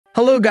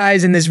Hello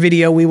guys, in this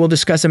video we will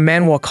discuss a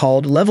manhwa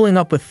called Leveling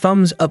Up with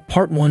Thumbs Up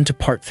Part 1 to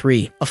Part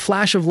 3. A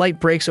flash of light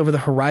breaks over the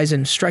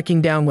horizon,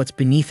 striking down what's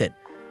beneath it.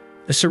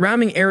 The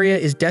surrounding area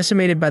is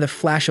decimated by the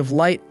flash of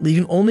light,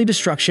 leaving only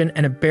destruction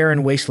and a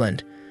barren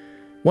wasteland.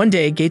 One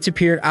day, gates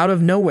appeared out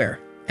of nowhere,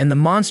 and the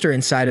monster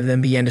inside of them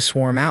began to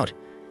swarm out.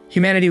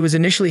 Humanity was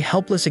initially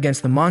helpless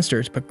against the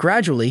monsters, but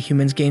gradually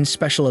humans gained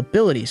special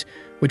abilities,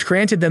 which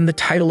granted them the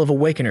title of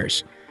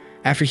Awakeners.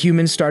 After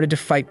humans started to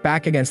fight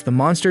back against the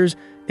monsters,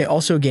 they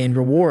also gained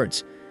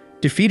rewards.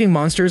 Defeating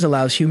monsters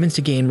allows humans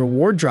to gain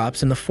reward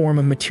drops in the form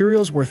of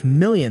materials worth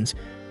millions,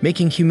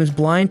 making humans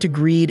blind to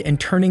greed and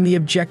turning the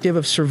objective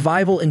of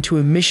survival into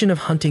a mission of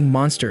hunting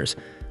monsters,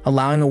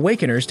 allowing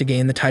Awakeners to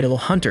gain the title of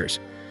Hunters.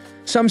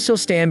 Some still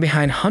stand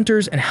behind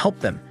Hunters and help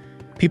them.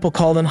 People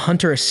call them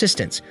Hunter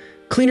Assistants.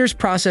 Cleaners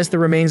process the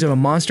remains of a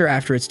monster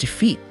after its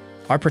defeat.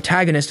 Our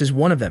protagonist is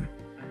one of them.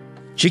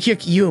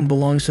 Jikyuk Yum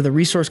belongs to the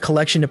Resource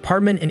Collection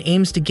Department and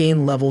aims to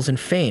gain levels and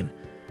fame.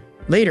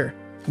 Later,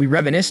 we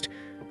reminisced.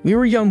 We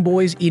were young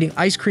boys eating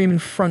ice cream in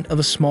front of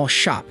a small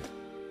shop.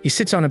 He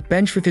sits on a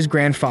bench with his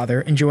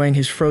grandfather, enjoying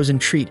his frozen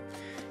treat.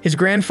 His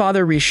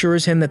grandfather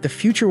reassures him that the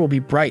future will be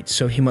bright,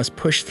 so he must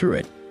push through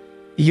it.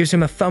 He gives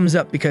him a thumbs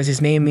up because his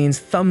name means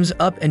thumbs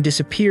up and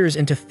disappears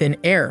into thin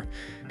air.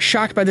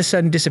 Shocked by the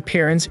sudden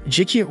disappearance,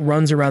 Jikyuk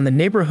runs around the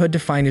neighborhood to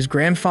find his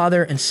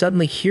grandfather and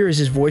suddenly hears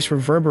his voice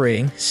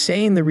reverberating,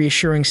 saying the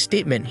reassuring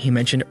statement he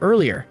mentioned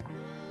earlier.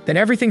 Then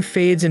everything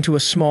fades into a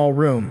small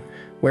room,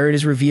 where it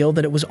is revealed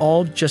that it was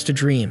all just a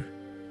dream.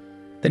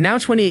 The now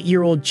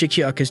 28-year-old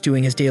Jikyuk is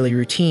doing his daily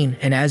routine,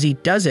 and as he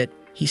does it,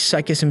 he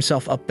psyches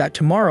himself up that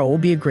tomorrow will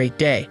be a great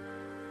day.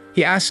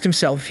 He asks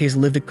himself if he has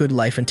lived a good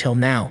life until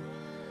now.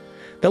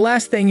 The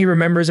last thing he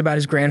remembers about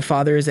his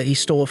grandfather is that he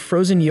stole a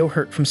frozen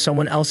yogurt from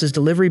someone else's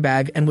delivery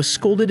bag and was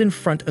scolded in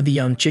front of the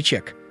young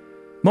Jikyuk.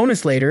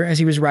 Moments later, as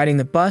he was riding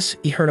the bus,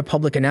 he heard a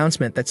public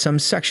announcement that some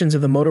sections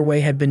of the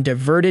motorway had been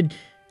diverted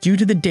due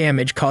to the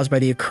damage caused by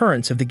the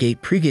occurrence of the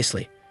gate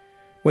previously.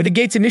 Where the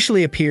gates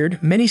initially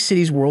appeared, many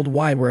cities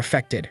worldwide were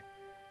affected.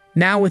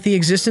 Now, with the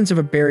existence of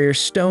a barrier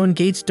stone,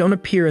 gates don't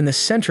appear in the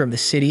center of the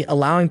city,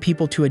 allowing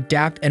people to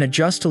adapt and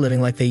adjust to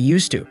living like they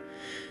used to.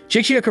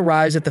 Jikyuk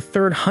arrives at the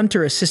third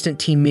Hunter Assistant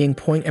Team meeting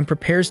point and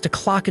prepares to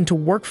clock into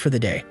work for the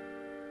day.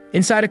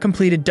 Inside a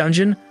completed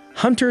dungeon,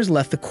 Hunters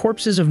left the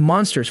corpses of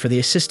monsters for the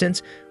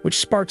assistants, which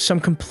sparked some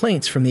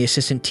complaints from the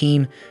assistant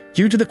team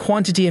due to the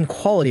quantity and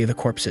quality of the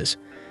corpses.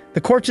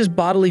 The corpses'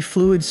 bodily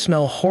fluids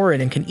smell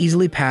horrid and can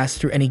easily pass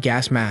through any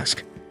gas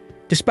mask.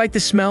 Despite the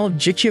smell,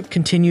 Jikyuk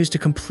continues to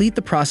complete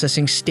the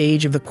processing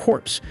stage of the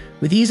corpse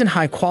with ease and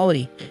high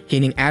quality,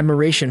 gaining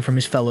admiration from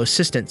his fellow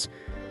assistants.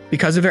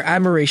 Because of their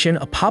admiration,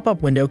 a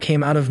pop-up window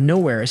came out of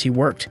nowhere as he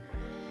worked.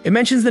 It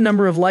mentions the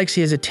number of likes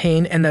he has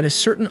attained and that a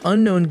certain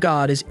unknown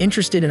god is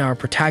interested in our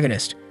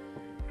protagonist.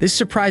 This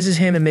surprises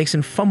him and makes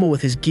him fumble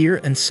with his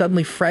gear, and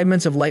suddenly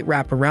fragments of light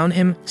wrap around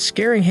him,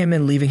 scaring him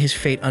and leaving his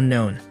fate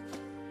unknown.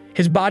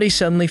 His body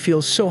suddenly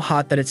feels so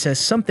hot that it says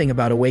something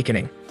about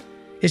awakening.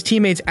 His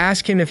teammates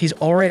ask him if he's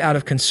alright out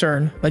of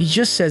concern, but he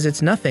just says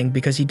it's nothing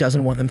because he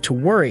doesn't want them to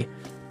worry,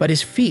 but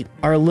his feet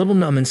are a little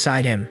numb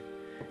inside him.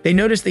 They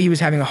noticed that he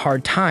was having a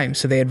hard time,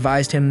 so they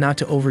advised him not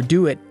to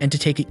overdo it and to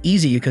take it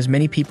easy because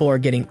many people are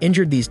getting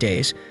injured these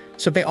days,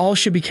 so they all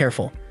should be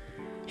careful.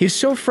 He is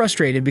so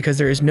frustrated because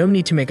there is no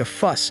need to make a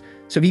fuss,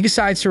 so he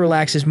decides to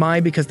relax his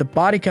mind because the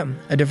bodycam,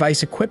 a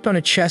device equipped on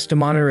a chest to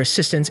monitor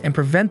assistants and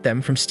prevent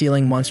them from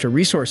stealing monster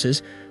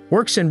resources,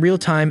 works in real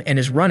time and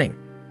is running.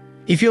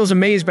 He feels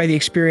amazed by the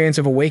experience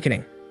of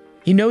awakening.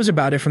 He knows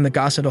about it from the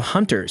gossip of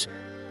Hunters,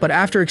 but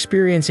after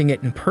experiencing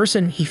it in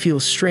person, he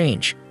feels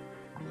strange.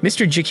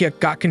 Mr. Jikyuk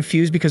got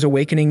confused because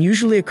awakening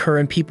usually occur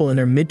in people in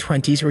their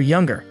mid-20s or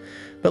younger.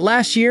 But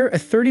last year, a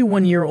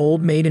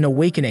 31-year-old made an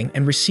awakening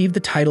and received the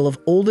title of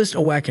Oldest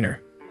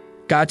Awakener.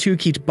 Gatu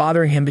keeps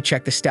bothering him to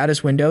check the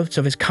status window,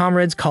 so his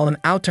comrades call him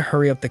out to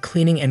hurry up the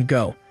cleaning and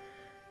go.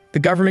 The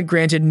government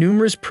granted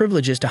numerous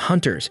privileges to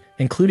Hunters,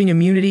 including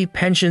immunity,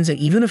 pensions, and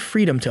even the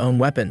freedom to own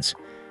weapons.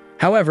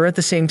 However, at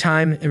the same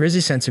time, there is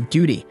a sense of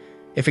duty.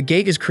 If a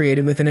gate is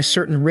created within a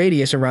certain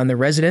radius around the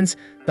residence,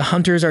 the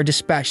Hunters are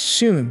dispatched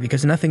soon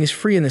because nothing is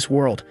free in this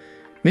world.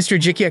 Mr.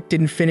 Jikyuk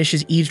didn't finish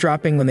his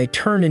eavesdropping when they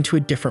turned into a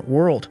different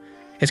world.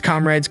 His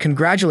comrades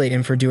congratulate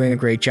him for doing a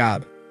great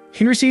job.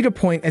 He received a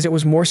point as it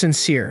was more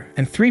sincere,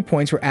 and 3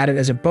 points were added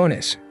as a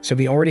bonus, so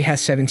he already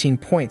has 17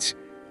 points.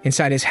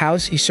 Inside his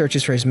house, he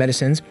searches for his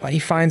medicines, but he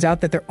finds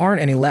out that there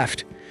aren't any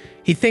left.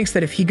 He thinks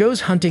that if he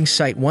goes hunting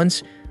sight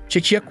once,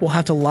 Jikyuk will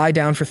have to lie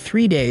down for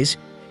 3 days,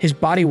 his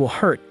body will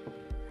hurt,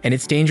 and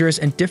it's dangerous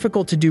and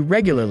difficult to do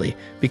regularly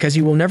because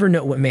he will never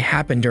know what may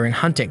happen during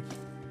hunting.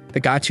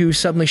 The Gatu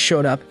suddenly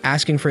showed up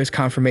asking for his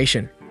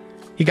confirmation.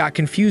 He got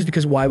confused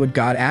because why would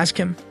God ask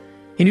him?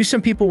 He knew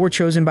some people were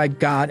chosen by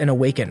God and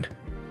awakened,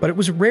 but it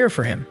was rare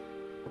for him.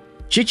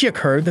 Jikyuk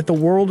heard that the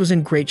world was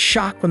in great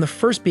shock when the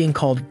first being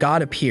called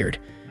God appeared.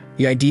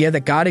 The idea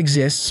that God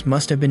exists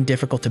must have been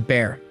difficult to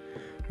bear.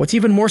 What's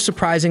even more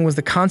surprising was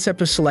the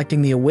concept of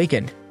selecting the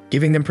awakened,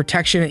 giving them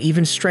protection and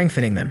even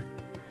strengthening them.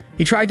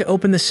 He tried to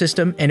open the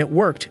system and it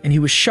worked, and he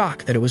was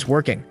shocked that it was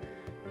working.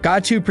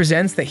 God 2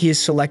 presents that he is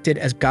selected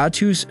as God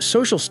 2's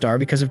social star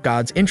because of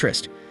God's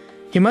interest.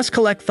 He must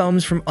collect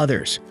thumbs from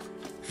others.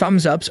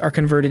 Thumbs ups are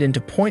converted into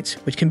points,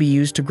 which can be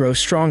used to grow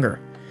stronger.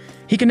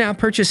 He can now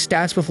purchase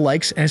stats with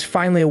likes and has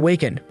finally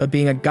awakened, but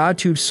being a God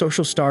 2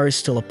 social star is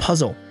still a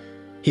puzzle.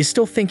 He is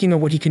still thinking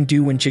of what he can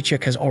do when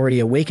Jichik has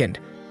already awakened.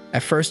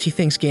 At first, he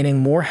thinks gaining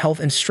more health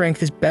and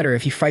strength is better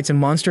if he fights a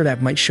monster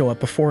that might show up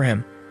before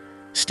him.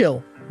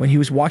 Still, when he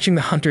was watching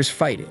the hunters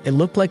fight, it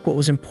looked like what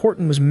was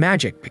important was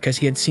magic because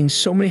he had seen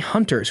so many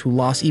hunters who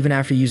lost even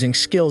after using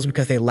skills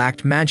because they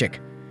lacked magic.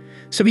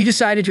 So he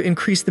decided to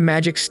increase the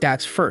magic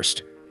stats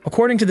first.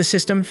 According to the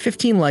system,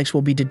 15 likes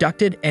will be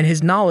deducted and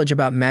his knowledge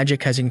about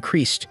magic has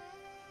increased.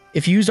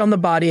 If used on the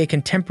body, it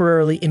can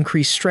temporarily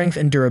increase strength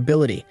and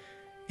durability.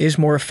 It is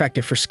more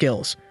effective for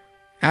skills.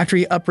 After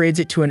he upgrades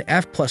it to an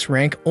F+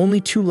 rank,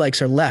 only 2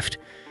 likes are left.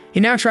 He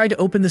now tried to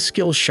open the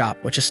skills shop,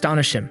 which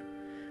astonished him.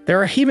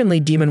 There are Heavenly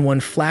Demon 1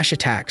 flash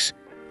attacks.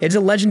 It is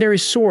a legendary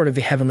sword of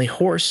the Heavenly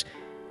Horse.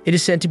 It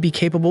is said to be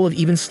capable of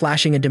even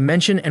slashing a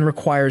dimension and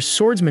requires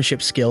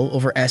swordsmanship skill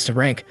over S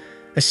rank,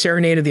 a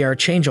serenade of the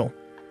Archangel.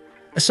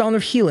 A song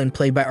of healing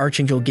played by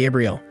Archangel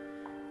Gabriel.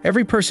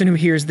 Every person who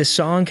hears this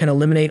song can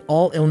eliminate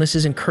all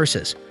illnesses and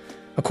curses.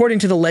 According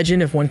to the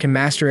legend, if one can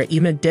master it,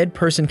 even a dead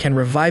person can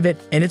revive it,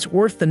 and it's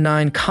worth the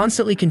 9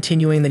 constantly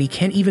continuing that he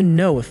can't even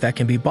know if that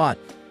can be bought.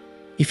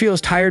 He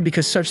feels tired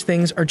because such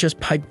things are just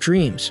pipe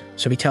dreams,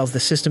 so he tells the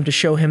system to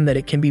show him that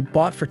it can be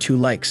bought for 2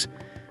 likes.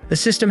 The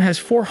system has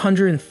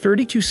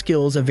 432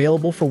 skills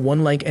available for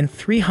 1 like and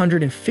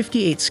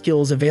 358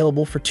 skills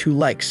available for 2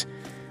 likes.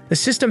 The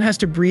system has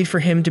to breathe for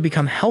him to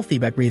become healthy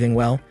by breathing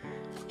well.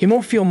 He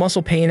won't feel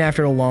muscle pain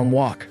after a long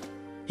walk.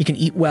 He can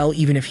eat well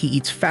even if he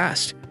eats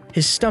fast.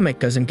 His stomach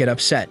doesn't get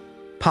upset.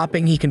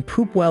 Popping, he can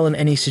poop well in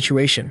any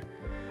situation.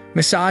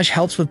 Massage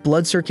helps with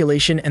blood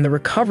circulation and the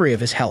recovery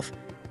of his health.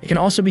 It can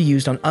also be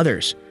used on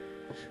others.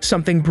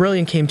 Something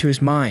brilliant came to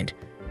his mind.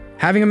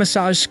 Having a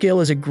massage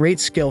skill is a great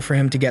skill for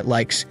him to get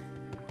likes.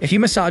 If he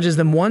massages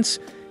them once,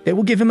 they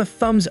will give him a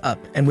thumbs up,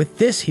 and with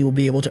this he will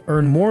be able to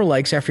earn more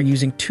likes after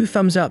using 2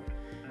 thumbs up.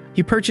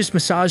 He purchased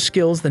massage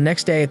skills the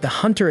next day at the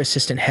Hunter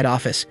Assistant head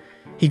office.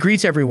 He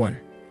greets everyone.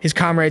 His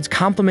comrades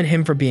compliment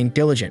him for being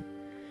diligent.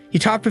 He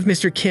talked with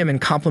Mr. Kim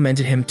and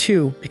complimented him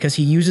too because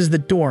he uses the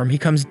dorm. He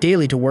comes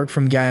daily to work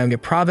from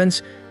Gyeonggi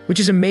province, which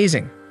is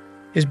amazing.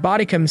 His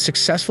bodycam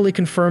successfully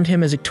confirmed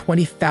him as a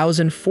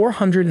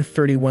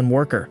 20,431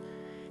 worker.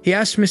 He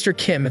asked Mr.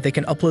 Kim if they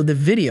can upload the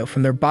video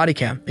from their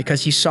bodycam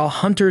because he saw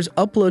hunters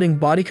uploading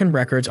bodycam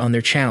records on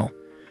their channel.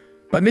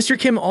 But Mr.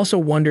 Kim also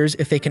wonders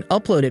if they can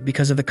upload it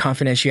because of the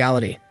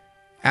confidentiality.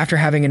 After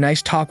having a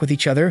nice talk with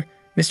each other,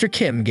 Mr.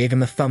 Kim gave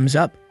him a thumbs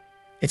up.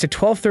 It's a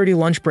 12:30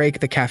 lunch break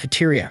at the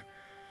cafeteria.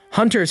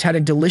 Hunters had a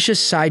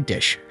delicious side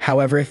dish.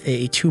 However, if they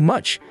ate too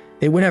much,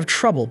 they would have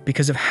trouble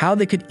because of how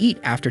they could eat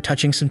after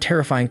touching some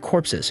terrifying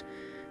corpses.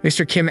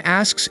 Mr. Kim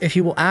asks if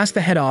he will ask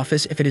the head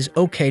office if it is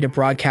okay to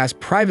broadcast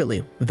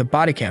privately with the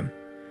bodycam.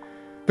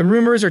 The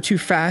rumors are too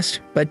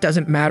fast, but it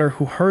doesn't matter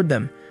who heard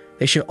them.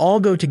 They should all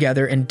go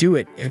together and do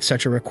it if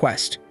such a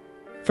request.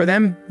 For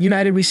them,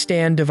 united we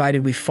stand,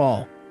 divided we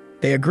fall.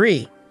 They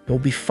agree. It will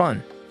be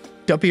fun.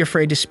 Don't be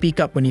afraid to speak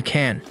up when you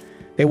can.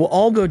 They will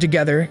all go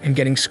together, and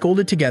getting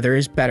scolded together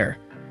is better.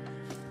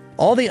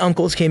 All the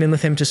uncles came in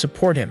with him to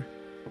support him.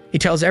 He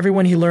tells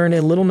everyone he learned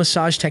a little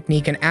massage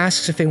technique and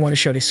asks if they want to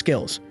show his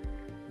skills.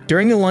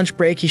 During the lunch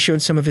break, he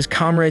showed some of his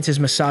comrades his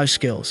massage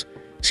skills.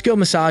 Skill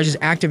massage is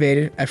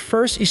activated. At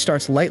first, he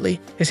starts lightly.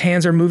 His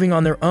hands are moving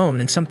on their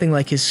own, and something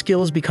like his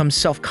skills becomes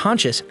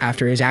self-conscious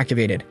after it is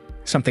activated.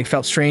 Something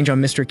felt strange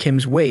on Mr.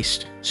 Kim's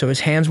waist, so his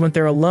hands went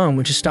there alone,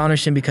 which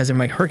astonished him because it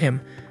might hurt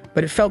him,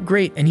 but it felt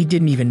great and he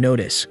didn't even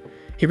notice.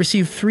 He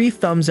received 3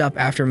 thumbs up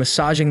after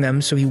massaging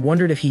them, so he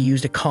wondered if he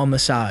used a calm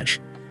massage.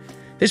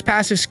 This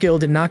passive skill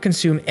did not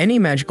consume any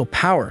magical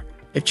power.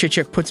 If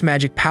Chichik puts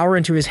magic power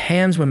into his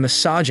hands when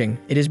massaging,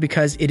 it is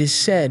because it is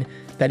said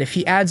that if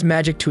he adds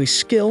magic to a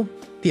skill,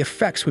 the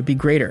effects would be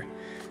greater.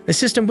 The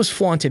system was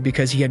flaunted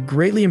because he had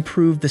greatly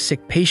improved the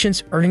sick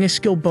patients, earning a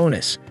skill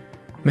bonus.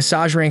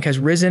 Massage rank has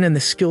risen and the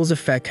skill's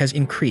effect has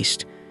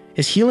increased.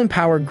 His healing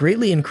power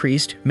greatly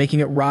increased, making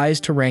it rise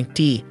to rank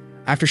D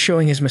after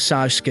showing his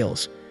massage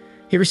skills.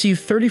 He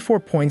received 34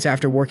 points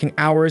after working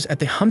hours at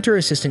the Hunter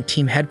Assistant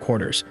Team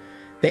headquarters.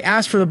 They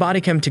asked for the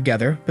bodycam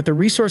together, but the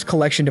Resource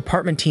Collection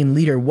Department team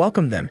leader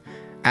welcomed them,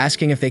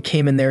 asking if they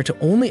came in there to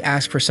only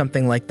ask for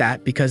something like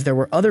that because there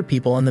were other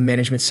people on the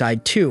management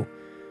side too.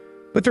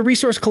 But the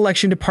Resource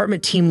Collection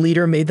Department team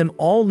leader made them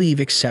all leave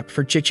except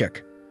for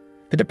Chichik.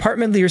 The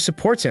department leader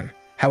supports him.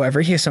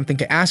 However, he has something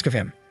to ask of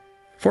him.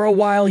 For a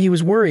while, he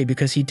was worried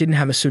because he didn't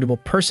have a suitable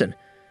person.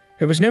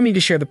 There was no need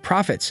to share the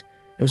profits.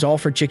 It was all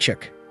for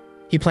Chichik.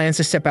 He plans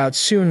to step out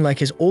soon like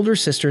his older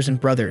sisters and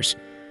brothers.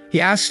 He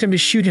asks him to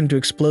shoot him to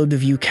explode the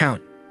view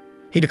count.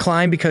 He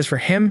declined because for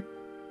him,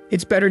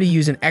 it's better to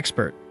use an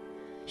expert.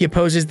 He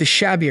opposes the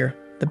shabbier,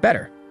 the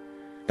better.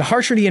 The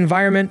harsher the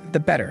environment, the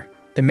better.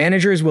 The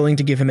manager is willing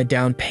to give him a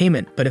down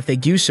payment, but if they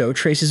do so,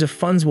 traces of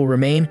funds will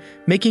remain,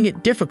 making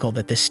it difficult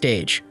at this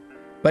stage.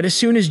 But as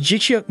soon as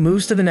Jikyuk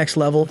moves to the next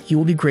level, he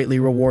will be greatly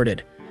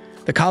rewarded.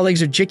 The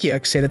colleagues of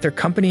Jikyuk say that their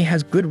company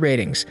has good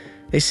ratings.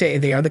 They say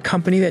they are the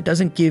company that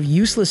doesn't give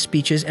useless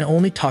speeches and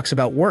only talks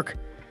about work.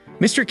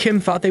 Mr. Kim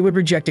thought they would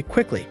reject it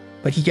quickly,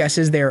 but he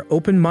guesses they are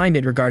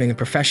open-minded regarding the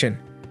profession.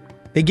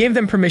 They gave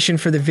them permission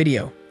for the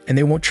video, and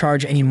they won't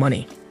charge any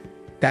money.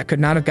 That could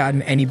not have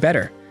gotten any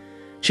better.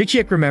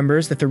 Jikyuk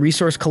remembers that the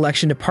resource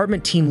collection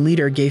department team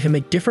leader gave him a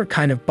different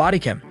kind of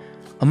bodycam,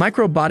 a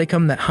micro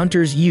bodycam that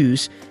hunters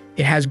use.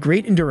 It has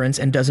great endurance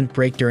and doesn't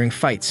break during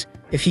fights.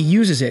 If he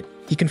uses it,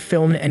 he can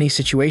film in any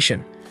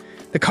situation.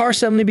 The car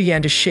suddenly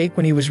began to shake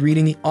when he was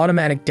reading the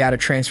automatic data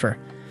transfer.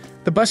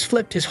 The bus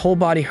flipped, his whole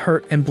body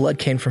hurt, and blood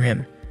came from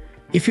him.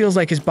 He feels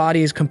like his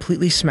body is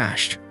completely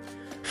smashed.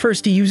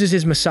 First, he uses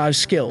his massage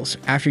skills.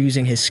 After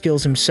using his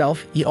skills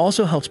himself, he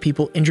also helps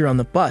people injured on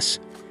the bus.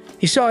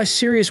 He saw a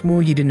serious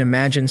wound he didn't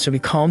imagine, so he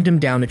calmed him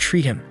down to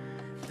treat him.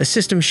 The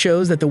system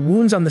shows that the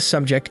wounds on the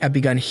subject have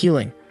begun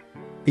healing.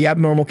 The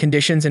abnormal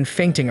conditions and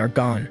fainting are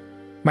gone.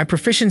 My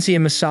proficiency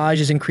in massage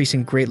is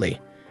increasing greatly.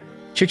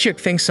 Jikyuk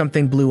thinks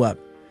something blew up.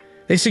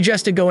 They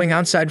suggested going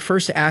outside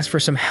first to ask for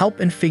some help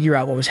and figure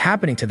out what was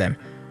happening to them.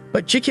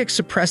 But Jikyuk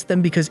suppressed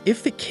them because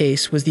if the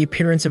case was the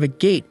appearance of a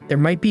gate, there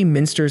might be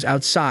minsters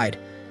outside.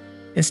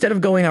 Instead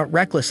of going out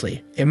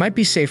recklessly, it might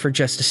be safer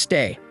just to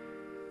stay.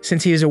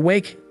 Since he is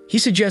awake, he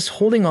suggests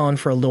holding on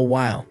for a little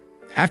while.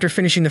 After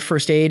finishing the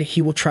first aid,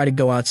 he will try to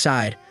go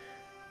outside.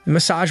 The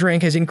massage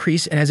rank has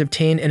increased and has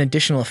obtained an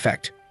additional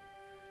effect.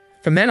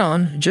 From then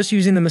on, just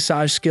using the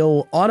massage skill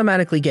will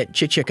automatically get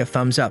Jikyuk a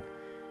thumbs up.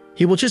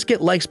 He will just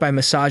get likes by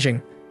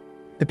massaging.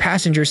 The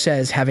passenger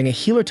says having a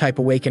healer-type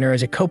Awakener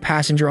as a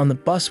co-passenger on the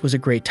bus was a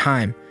great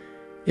time.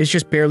 It's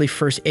just barely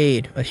first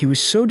aid, but he was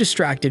so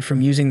distracted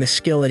from using the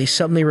skill that he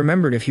suddenly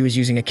remembered if he was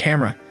using a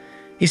camera.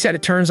 He said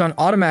it turns on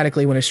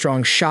automatically when a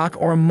strong shock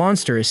or a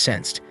monster is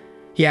sensed.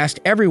 He asked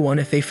everyone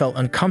if they felt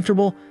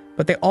uncomfortable,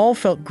 but they all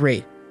felt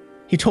great.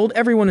 He told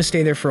everyone to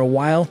stay there for a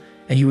while,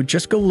 and he would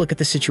just go look at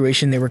the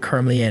situation they were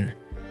currently in.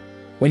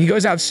 When he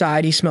goes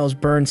outside, he smells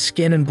burned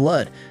skin and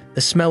blood.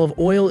 The smell of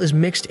oil is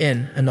mixed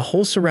in, and the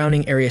whole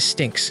surrounding area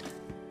stinks.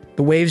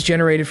 The waves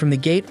generated from the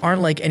gate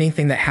aren't like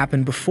anything that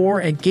happened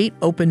before. A gate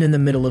opened in the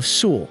middle of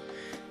Seoul.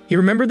 He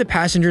remembered the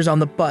passengers on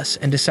the bus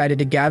and decided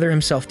to gather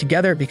himself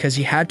together because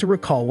he had to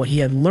recall what he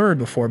had learned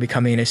before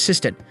becoming an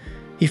assistant.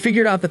 He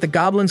figured out that the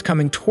goblins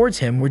coming towards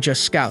him were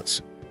just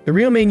scouts. The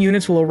real main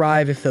units will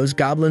arrive if those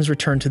goblins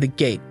return to the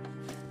gate.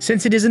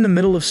 Since it is in the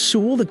middle of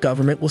Seoul, the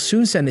government will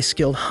soon send a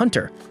skilled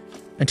hunter.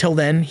 Until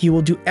then, he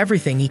will do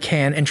everything he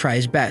can and try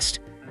his best.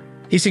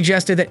 He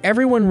suggested that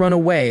everyone run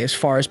away as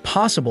far as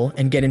possible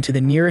and get into the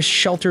nearest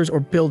shelters or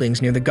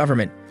buildings near the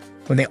government.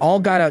 When they all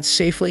got out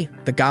safely,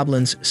 the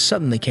goblins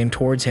suddenly came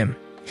towards him.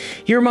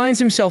 He reminds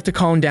himself to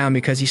calm down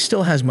because he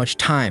still has much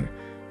time.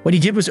 What he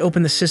did was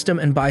open the system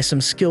and buy some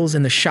skills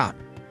in the shop.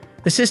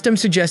 The system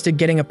suggested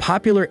getting a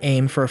popular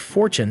aim for a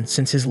fortune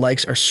since his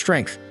likes are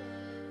strength.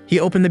 He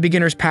opened the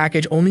beginner's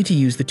package only to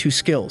use the 2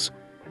 skills.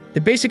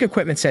 The basic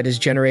equipment set is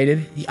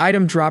generated, the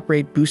item drop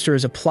rate booster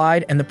is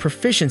applied, and the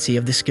proficiency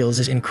of the skills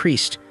is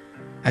increased.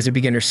 As a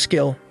beginner's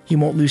skill, he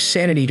won't lose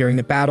sanity during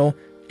the battle,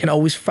 can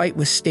always fight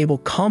with stable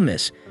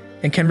calmness,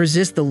 and can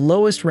resist the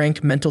lowest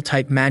ranked mental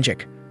type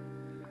magic.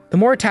 The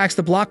more attacks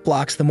the block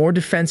blocks, the more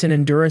defense and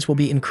endurance will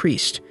be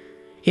increased.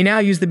 He now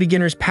used the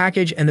beginner's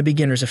package and the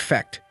beginner's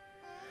effect.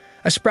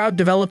 A sprout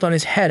developed on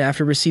his head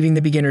after receiving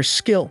the beginner's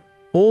skill,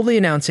 boldly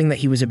announcing that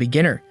he was a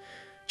beginner.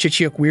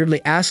 Jikyuk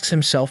weirdly asks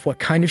himself what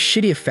kind of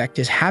shitty effect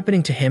is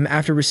happening to him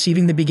after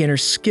receiving the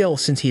beginner's skill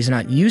since he is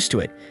not used to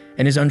it,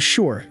 and is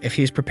unsure if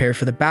he is prepared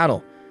for the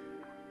battle.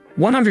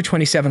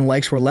 127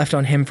 likes were left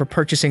on him for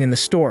purchasing in the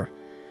store.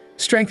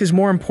 Strength is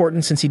more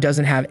important since he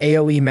doesn't have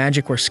AoE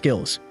magic or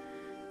skills.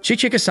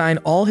 Jikyuk assigned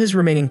all his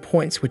remaining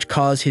points, which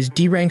caused his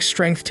D-rank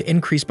strength to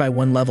increase by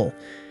 1 level.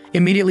 He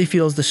immediately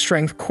feels the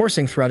strength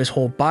coursing throughout his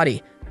whole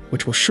body,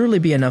 which will surely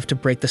be enough to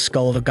break the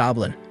skull of a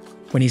goblin.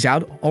 When he's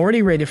out,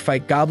 already ready to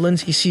fight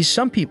goblins, he sees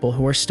some people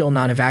who are still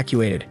not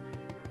evacuated.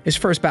 His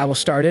first battle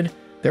started.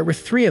 There were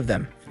 3 of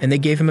them, and they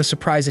gave him a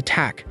surprise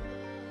attack.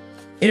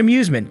 In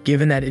amusement,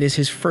 given that it is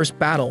his first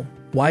battle,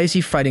 why is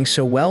he fighting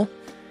so well?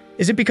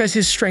 Is it because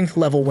his strength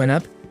level went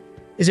up?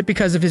 Is it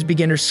because of his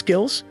beginner's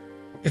skills?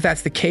 If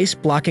that's the case,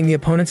 blocking the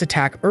opponent's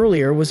attack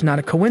earlier was not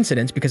a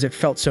coincidence because it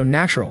felt so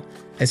natural,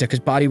 as if his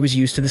body was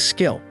used to the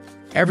skill.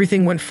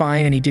 Everything went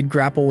fine and he did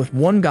grapple with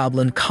 1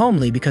 goblin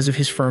calmly because of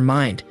his firm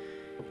mind.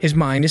 His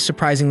mind is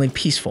surprisingly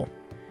peaceful.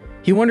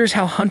 He wonders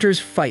how hunters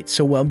fight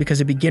so well because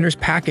a beginner's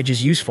package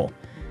is useful.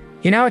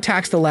 He now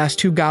attacks the last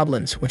 2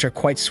 goblins, which are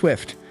quite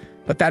swift,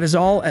 but that is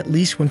all at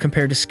least when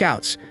compared to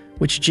scouts,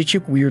 which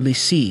Jikyuk weirdly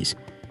sees.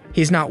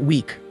 He is not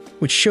weak,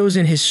 which shows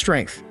in his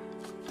strength.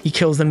 He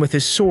kills them with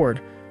his sword,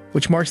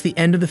 which marks the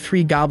end of the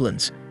 3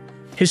 goblins.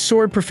 His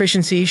sword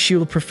proficiency,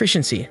 shield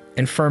proficiency,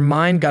 and firm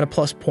mind got a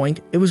plus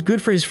point. It was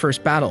good for his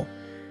first battle.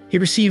 He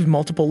received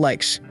multiple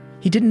likes.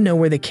 He didn't know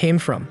where they came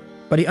from,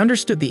 but he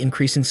understood the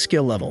increase in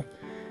skill level.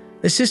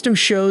 The system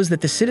shows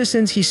that the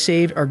citizens he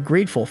saved are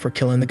grateful for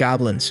killing the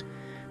goblins.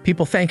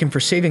 People thank him for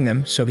saving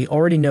them, so he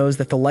already knows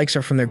that the likes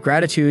are from their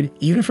gratitude,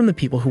 even from the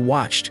people who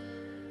watched.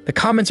 The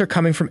comments are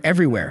coming from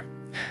everywhere.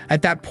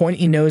 At that point,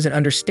 he knows and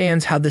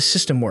understands how this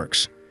system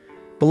works.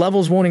 The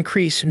levels won't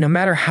increase no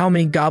matter how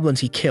many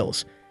goblins he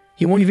kills.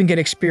 He won't even get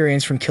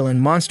experience from killing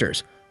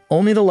monsters.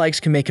 Only the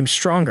likes can make him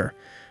stronger.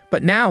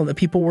 But now, the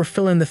people were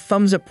filling the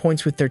thumbs up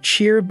points with their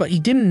cheer, but he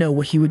didn't know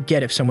what he would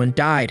get if someone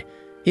died.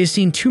 He has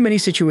seen too many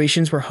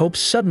situations where hope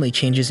suddenly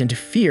changes into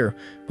fear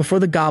before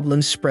the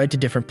goblins spread to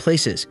different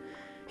places.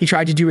 He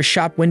tried to do a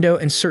shop window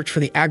and search for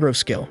the aggro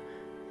skill,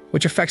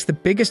 which affects the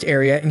biggest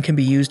area and can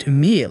be used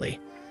immediately.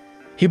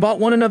 He bought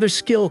one another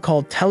skill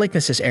called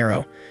telekinesis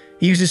arrow.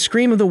 He uses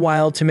Scream of the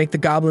Wild to make the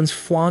goblins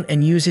flaunt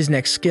and use his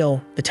next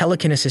skill, the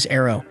telekinesis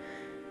arrow.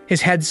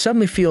 His head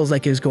suddenly feels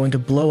like it is going to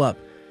blow up.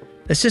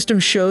 The system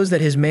shows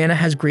that his mana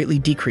has greatly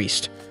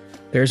decreased.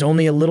 There is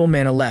only a little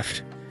mana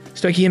left,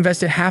 so he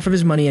invested half of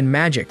his money in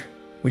magic,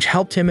 which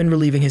helped him in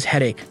relieving his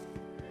headache.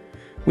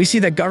 We see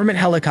that government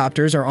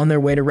helicopters are on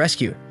their way to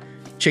rescue.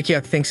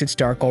 Chikyuk thinks it's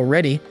dark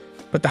already,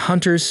 but the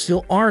hunters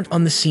still aren't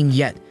on the scene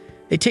yet.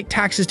 They take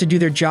taxes to do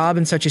their job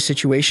in such a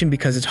situation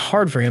because it's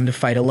hard for him to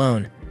fight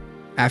alone.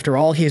 After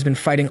all, he has been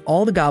fighting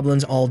all the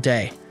goblins all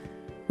day.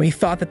 When he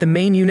thought that the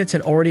main units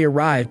had already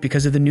arrived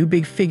because of the new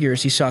big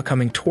figures he saw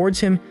coming towards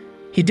him,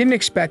 he didn't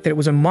expect that it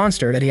was a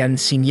monster that he hadn't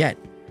seen yet.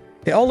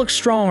 They all look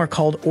strong, are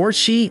called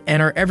Orchi,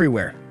 and are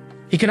everywhere.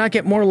 He cannot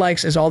get more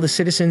likes as all the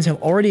citizens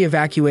have already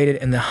evacuated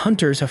and the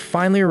hunters have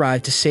finally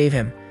arrived to save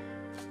him.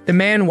 The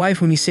man and wife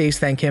whom he saves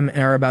thank him and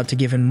are about to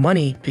give him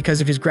money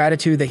because of his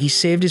gratitude that he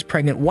saved his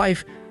pregnant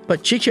wife,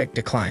 but Chikyuk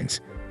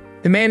declines.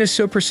 The man is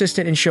so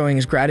persistent in showing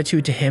his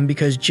gratitude to him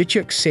because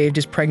Chikyuk saved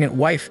his pregnant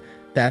wife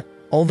that,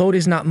 although it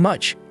is not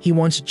much, he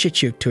wants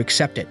Chikyuk to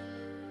accept it.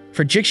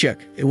 For Chikyuk,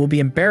 it will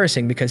be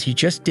embarrassing because he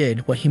just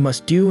did what he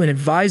must do and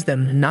advised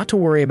them not to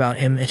worry about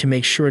him and to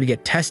make sure to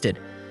get tested.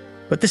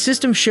 But the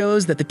system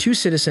shows that the two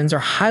citizens are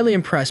highly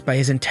impressed by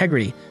his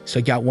integrity, so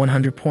he got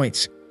 100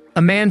 points.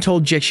 A man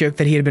told Chikyuk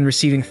that he had been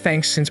receiving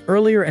thanks since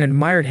earlier and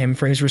admired him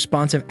for his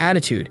responsive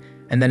attitude,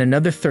 and then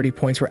another 30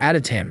 points were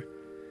added to him.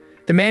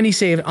 The man he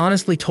saved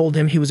honestly told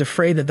him he was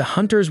afraid that the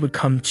hunters would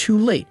come too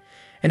late,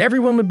 and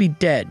everyone would be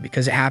dead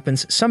because it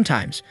happens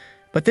sometimes,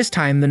 but this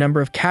time the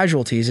number of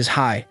casualties is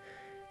high.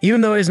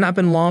 Even though it has not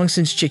been long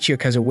since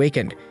Chikyuk has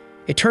awakened,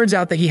 it turns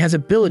out that he has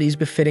abilities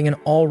befitting an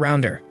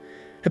all-rounder.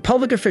 A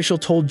public official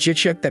told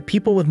Chikyuk that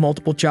people with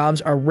multiple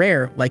jobs are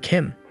rare like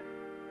him.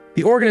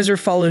 The organizer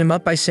followed him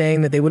up by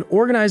saying that they would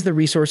organize the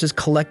resources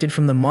collected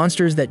from the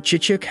monsters that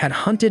Chikyuk had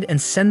hunted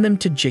and send them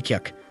to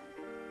Chikyuk.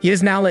 He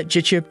has now let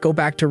Chikyuk go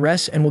back to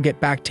rest and will get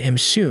back to him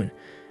soon.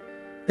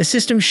 The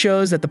system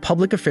shows that the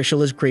public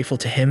official is grateful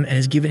to him and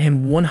has given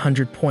him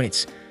 100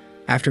 points.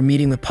 After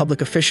meeting with public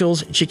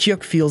officials,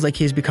 Chikyuk feels like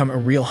he has become a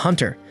real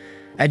hunter.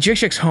 At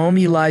Chikyuk's home,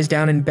 he lies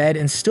down in bed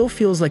and still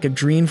feels like a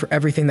dream for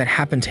everything that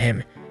happened to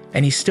him,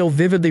 and he still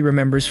vividly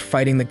remembers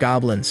fighting the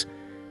goblins.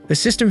 The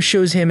system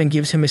shows him and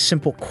gives him a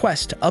simple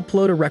quest to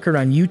upload a record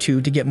on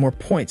YouTube to get more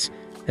points,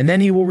 and then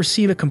he will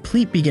receive a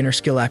complete beginner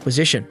skill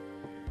acquisition.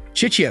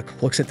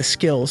 Chikyuk looks at the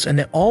skills, and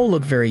they all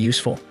look very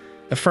useful.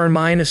 A fern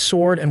mine, a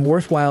sword, and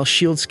worthwhile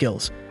shield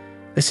skills.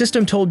 The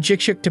system told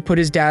Chikyuk to put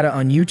his data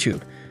on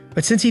YouTube,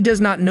 but since he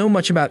does not know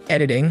much about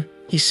editing,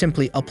 he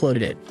simply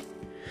uploaded it.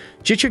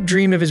 Chikyuk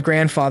dreamed of his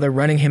grandfather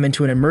running him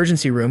into an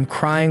emergency room,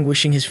 crying,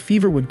 wishing his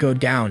fever would go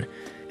down,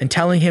 and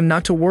telling him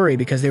not to worry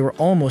because they were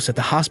almost at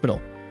the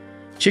hospital.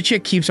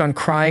 Chikyuk keeps on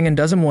crying and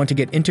doesn't want to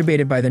get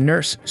intubated by the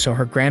nurse, so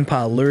her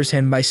grandpa lures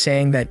him by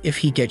saying that if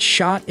he gets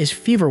shot, his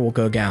fever will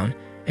go down,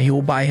 and he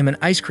will buy him an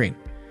ice cream.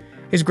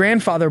 His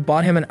grandfather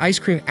bought him an ice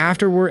cream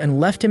afterward and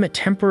left him at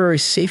temporary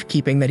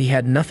safekeeping that he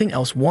had nothing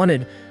else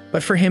wanted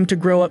but for him to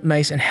grow up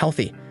nice and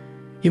healthy.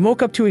 He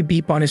woke up to a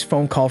beep on his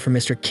phone call from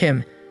Mr.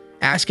 Kim,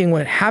 asking what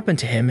had happened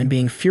to him and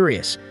being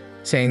furious,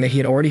 saying that he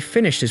had already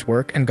finished his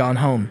work and gone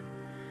home.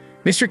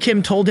 Mr.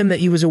 Kim told him that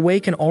he was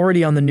awake and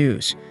already on the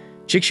news.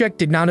 Chikyuk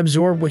did not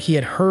absorb what he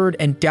had heard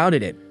and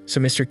doubted it,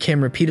 so Mr.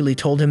 Kim repeatedly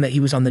told him that he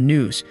was on the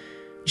news.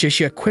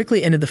 Chikyuk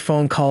quickly ended the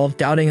phone call,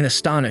 doubting and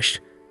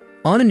astonished.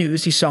 On the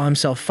news, he saw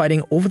himself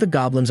fighting over the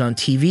goblins on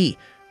TV,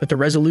 but the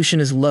resolution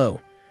is low.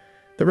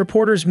 The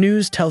reporter's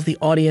news tells the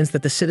audience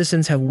that the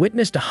citizens have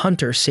witnessed a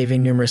hunter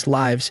saving numerous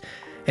lives,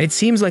 and it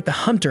seems like the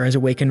hunter has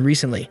awakened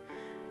recently.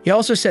 He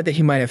also said that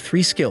he might have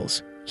 3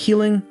 skills: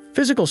 healing,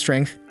 physical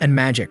strength, and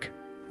magic.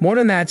 More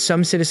than that,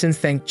 some citizens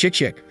thanked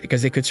Chikyuk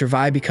because they could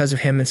survive because of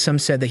him, and some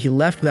said that he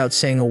left without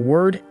saying a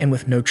word and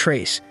with no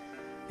trace.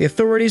 The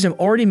authorities have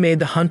already made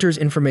the hunter's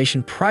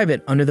information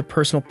private under the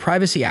Personal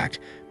Privacy Act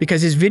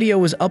because his video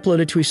was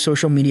uploaded to a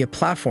social media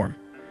platform.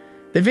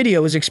 The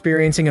video is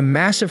experiencing a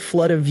massive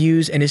flood of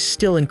views and is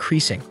still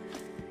increasing.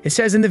 It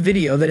says in the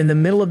video that in the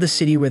middle of the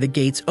city where the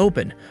gates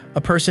open,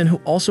 a person who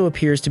also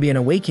appears to be an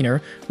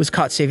Awakener was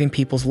caught saving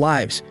people's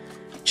lives.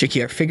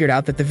 Chikyuk figured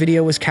out that the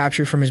video was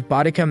captured from his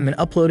bodycam and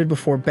uploaded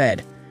before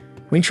bed.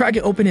 When he tried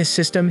to open his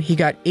system, he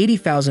got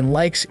 80,000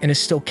 likes and is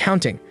still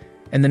counting,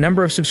 and the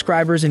number of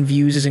subscribers and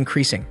views is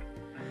increasing.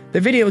 The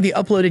video he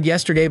uploaded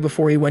yesterday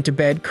before he went to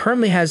bed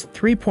currently has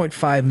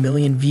 3.5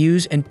 million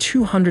views and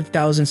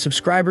 200,000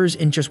 subscribers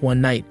in just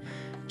one night.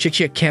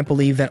 Jikyuk can't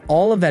believe that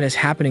all of that is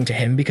happening to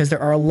him because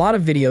there are a lot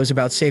of videos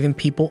about saving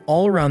people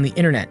all around the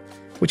internet,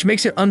 which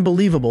makes it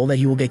unbelievable that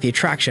he will get the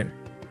attraction.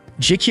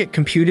 Jikyuk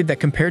computed that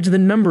compared to the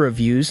number of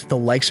views, the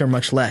likes are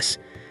much less.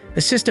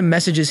 The system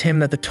messages him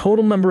that the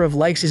total number of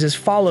likes is as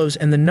follows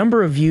and the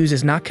number of views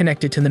is not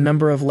connected to the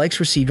number of likes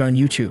received on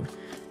YouTube.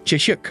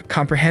 Jikyuk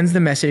comprehends the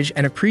message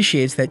and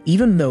appreciates that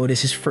even though it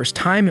is his first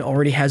time, it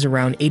already has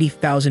around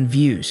 80,000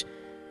 views.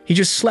 He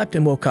just slept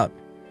and woke up.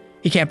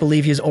 He can't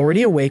believe he is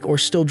already awake or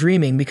still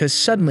dreaming because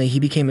suddenly he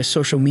became a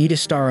social media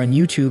star on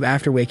YouTube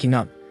after waking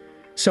up.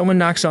 Someone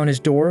knocks on his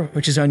door,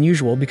 which is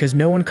unusual because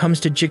no one comes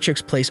to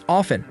Jikyuk's place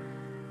often.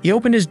 He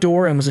opened his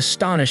door and was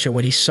astonished at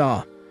what he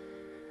saw.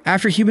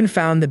 After Human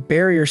found the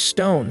barrier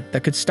stone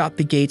that could stop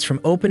the gates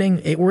from opening,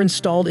 it were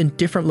installed in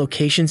different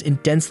locations in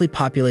densely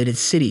populated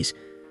cities.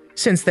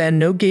 Since then,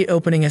 no gate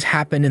opening has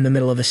happened in the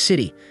middle of a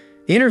city.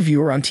 The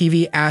interviewer on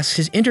TV asks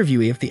his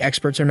interviewee if the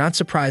experts are not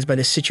surprised by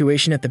the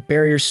situation at the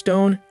barrier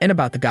stone and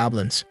about the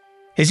goblins.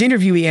 His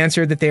interviewee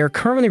answered that they are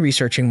currently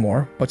researching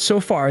more, but so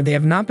far they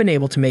have not been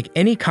able to make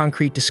any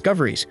concrete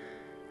discoveries.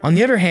 On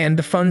the other hand,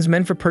 the funds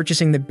meant for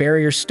purchasing the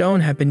barrier stone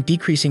have been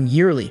decreasing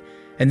yearly,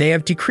 and they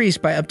have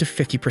decreased by up to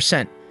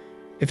 50%.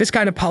 If this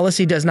kind of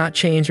policy does not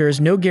change, there is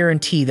no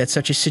guarantee that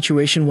such a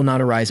situation will not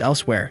arise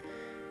elsewhere.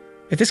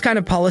 If this kind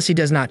of policy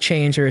does not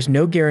change, there is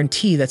no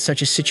guarantee that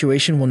such a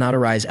situation will not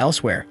arise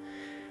elsewhere.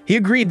 He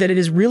agreed that it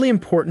is really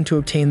important to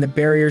obtain the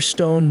barrier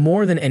stone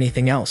more than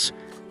anything else,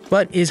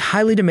 but it is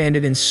highly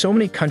demanded in so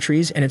many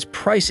countries and its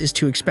price is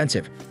too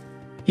expensive.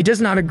 He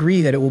does not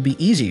agree that it will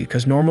be easy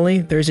because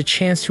normally there is a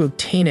chance to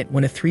obtain it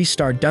when a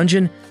 3-star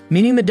dungeon,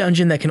 meaning the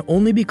dungeon that can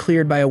only be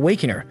cleared by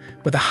Awakener,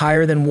 with a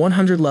higher than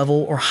 100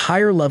 level or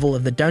higher level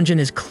of the dungeon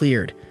is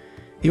cleared.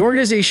 The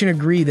organization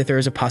agreed that there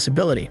is a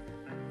possibility.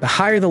 The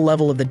higher the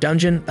level of the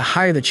dungeon, the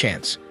higher the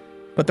chance.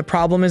 But the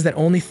problem is that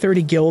only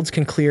 30 guilds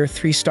can clear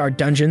 3-star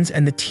dungeons,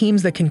 and the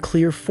teams that can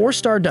clear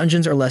 4-star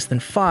dungeons are less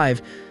than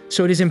 5,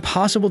 so it is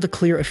impossible to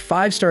clear a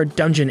 5-star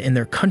dungeon in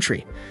their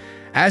country.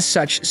 As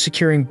such,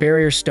 securing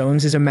barrier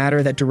stones is a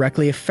matter that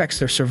directly affects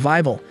their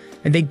survival,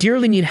 and they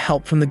dearly need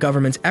help from the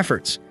government's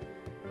efforts.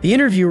 The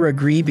interviewer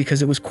agreed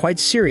because it was quite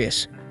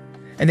serious,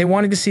 and they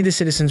wanted to see the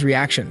citizens'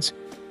 reactions.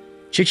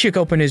 Jikyuk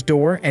opened his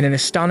door, and in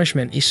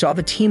astonishment, he saw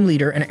the team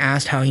leader and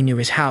asked how he knew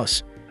his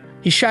house.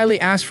 He shyly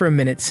asked for a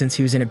minute since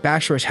he was in a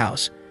bachelor's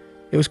house.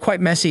 It was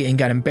quite messy and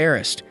got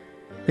embarrassed.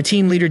 The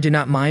team leader did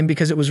not mind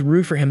because it was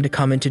rude for him to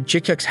come into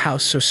Jikyuk's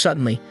house so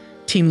suddenly.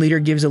 Team leader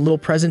gives a little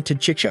present to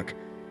Jikyuk.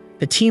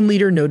 The team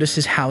leader noticed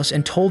his house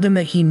and told him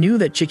that he knew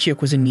that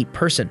Jikyuk was a neat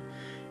person.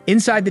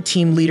 Inside the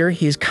team leader,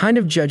 he is kind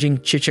of judging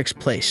Jikyuk's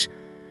place.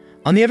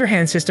 On the other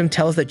hand, system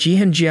tells that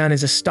Jihan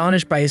is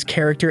astonished by his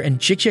character and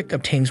Jikyuk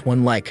obtains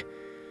 1 like.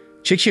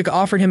 Jikyuk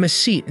offered him a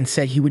seat and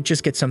said he would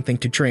just get something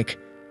to drink.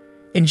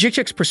 In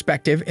Jikyuk's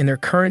perspective, in their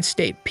current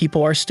state,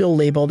 people are still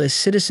labeled as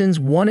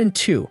citizens 1 and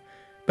 2,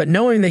 but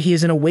knowing that he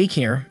is an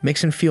Awakener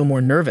makes him feel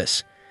more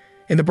nervous.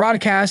 In the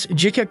broadcast,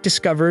 Jikyuk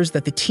discovers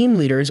that the team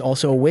leader is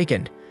also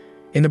awakened.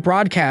 In the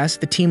broadcast,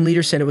 the team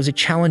leader said it was a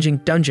challenging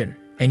dungeon,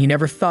 and he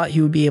never thought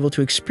he would be able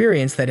to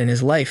experience that in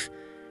his life.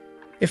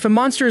 If the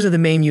monsters of the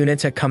main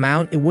units had come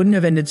out, it wouldn't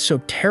have ended so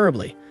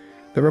terribly.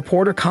 The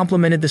reporter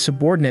complimented the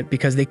subordinate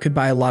because they could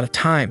buy a lot of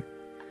time.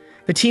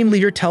 The team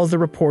leader tells the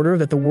reporter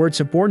that the word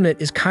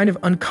subordinate is kind of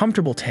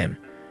uncomfortable to him.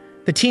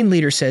 The team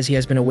leader says he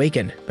has been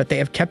awakened, but they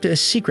have kept it a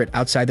secret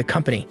outside the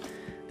company.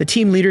 The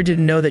team leader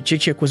didn't know that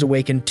Jikyuk was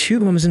awakened too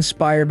and was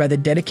inspired by the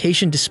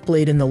dedication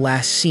displayed in the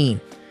last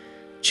scene.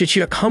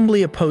 Jikyuk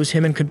humbly opposed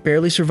him and could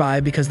barely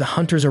survive because the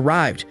hunters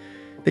arrived.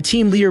 The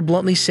team leader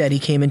bluntly said he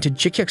came into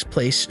Jikyuk's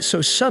place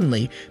so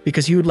suddenly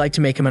because he would like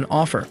to make him an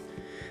offer.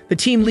 The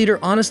team leader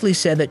honestly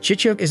said that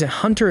Jikyuk is a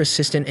hunter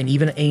assistant and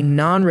even a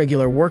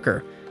non-regular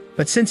worker.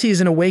 But since he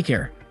is an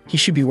Awakener, he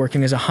should be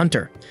working as a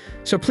hunter.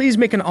 So please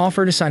make an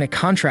offer to sign a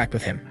contract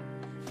with him.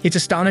 He's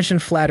astonished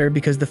and flattered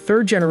because the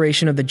 3rd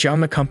generation of the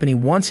Jama company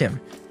wants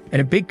him,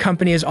 and a big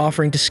company is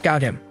offering to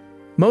scout him.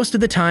 Most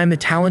of the time, the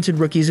talented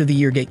rookies of the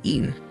year get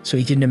eaten, so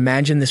he didn't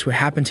imagine this would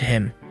happen to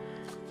him.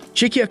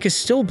 Jikyuk is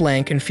still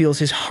blank and feels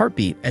his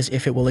heartbeat as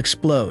if it will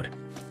explode.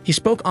 He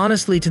spoke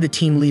honestly to the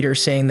team leader,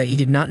 saying that he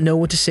did not know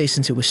what to say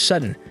since it was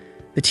sudden.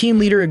 The team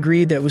leader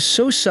agreed that it was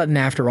so sudden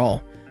after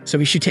all, so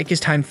he should take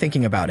his time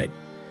thinking about it.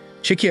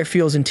 Jikyuk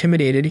feels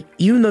intimidated,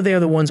 even though they are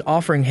the ones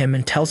offering him,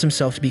 and tells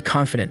himself to be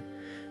confident.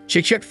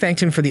 Jikyuk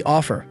thanked him for the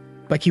offer,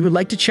 but he would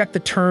like to check the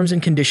terms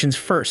and conditions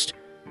first.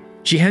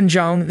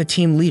 Jihan, the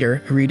team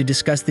leader, agreed to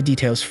discuss the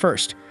details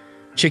first.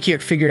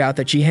 Jikyuk figured out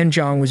that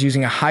Jihan was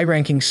using a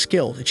high-ranking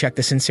skill to check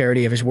the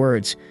sincerity of his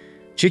words.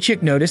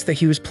 Jikyuk noticed that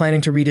he was planning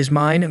to read his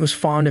mind and was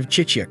fond of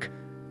Jikyuk,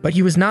 but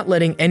he was not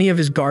letting any of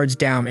his guards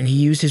down, and he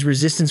used his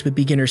resistance with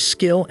beginner's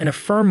skill and a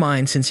firm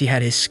mind since he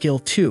had his skill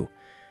too.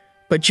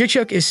 But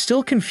Jikyuk is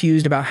still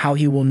confused about how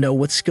he will know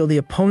what skill the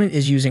opponent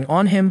is using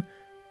on him,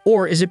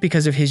 or is it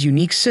because of his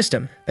unique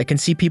system that can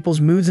see people's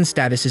moods and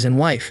statuses in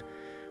life?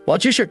 While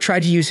Jishyuk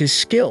tried to use his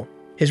skill,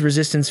 his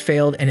resistance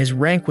failed and his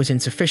rank was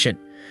insufficient,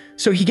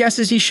 so he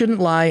guesses he shouldn't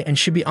lie and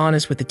should be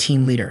honest with the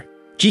team leader.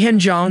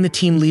 Jihan-jong, the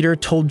team leader,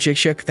 told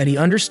Jishyuk that he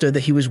understood that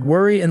he was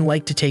worried and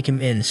liked to take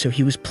him in, so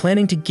he was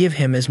planning to give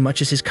him as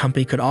much as his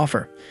company could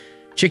offer.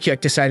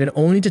 Jishyuk decided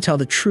only to tell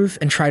the truth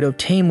and try to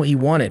obtain what he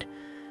wanted.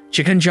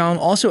 Jihan-jong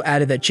also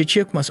added that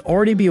Jishyuk must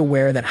already be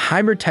aware that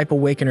hybrid-type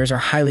Awakeners are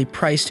highly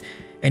priced,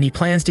 and he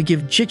plans to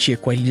give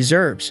Jishyuk what he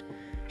deserves.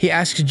 He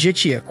asks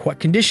Jishyuk what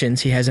conditions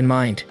he has in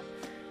mind.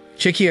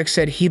 Jishyuk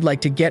said he'd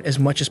like to get as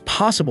much as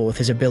possible with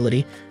his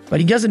ability,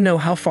 but he doesn't know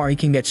how far he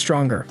can get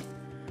stronger.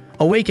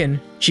 Awakened,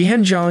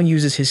 Jihan-jong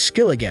uses his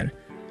skill again,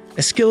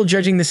 a skill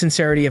judging the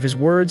sincerity of his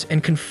words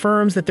and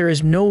confirms that there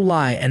is no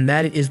lie and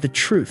that it is the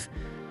truth.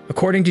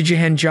 According to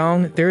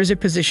Jihan-jong, there is a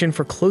position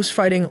for close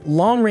fighting,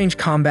 long-range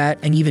combat,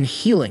 and even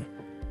healing.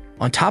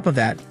 On top of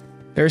that,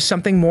 there is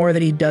something more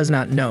that he does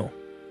not know.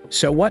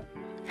 So what?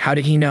 How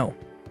did he know?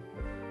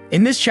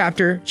 In this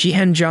chapter,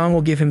 Jihan-jong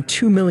will give him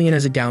 2 million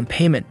as a down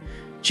payment.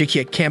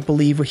 Jishyuk can't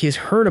believe what he has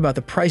heard about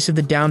the price of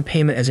the down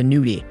payment as a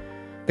newbie.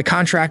 The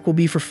contract will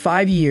be for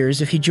 5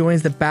 years if he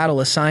joins the battle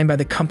assigned by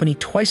the company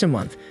twice a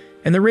month,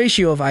 and the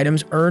ratio of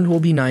items earned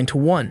will be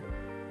 9-to-1.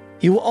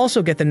 He will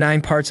also get the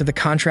 9 parts of the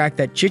contract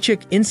that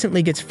Jishyuk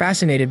instantly gets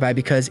fascinated by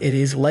because it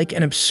is like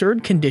an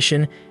absurd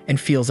condition and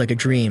feels like a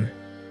dream.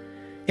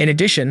 In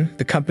addition,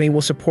 the company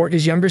will support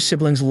his younger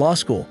siblings' law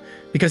school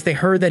because they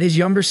heard that his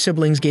younger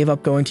siblings gave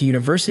up going to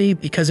university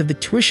because of the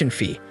tuition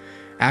fee.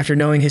 After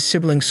knowing his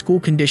siblings' school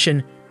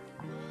condition,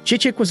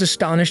 Jishyuk was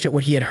astonished at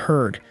what he had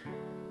heard.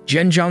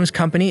 Jihan-jong's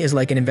company is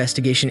like an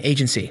investigation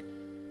agency.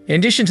 In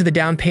addition to the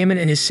down payment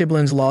in his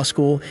siblings' law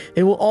school,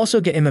 it will also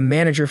get him a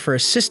manager for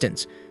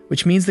assistance,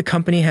 which means the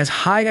company has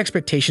high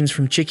expectations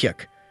from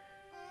Jishyuk.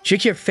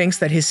 Jishyuk thinks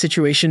that his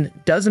situation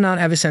does not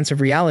have a sense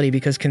of reality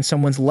because can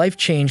someone's life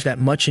change that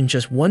much in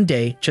just one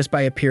day just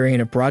by appearing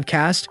in a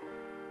broadcast?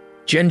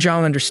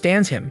 Jihan-jong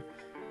understands him,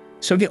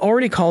 so he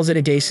already calls it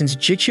a day since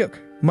Jishyuk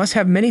must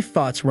have many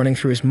thoughts running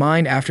through his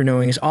mind after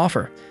knowing his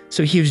offer,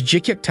 so he gives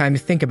Jishyuk time to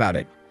think about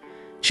it.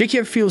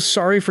 Jishyuk feels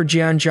sorry for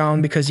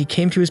Jihan-jong because he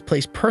came to his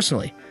place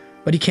personally,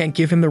 but he can't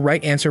give him the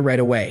right answer right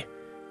away.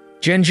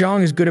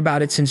 Jihan-jong is good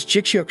about it since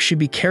Jishyuk should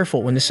be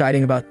careful when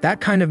deciding about that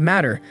kind of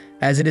matter,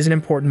 as it is an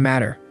important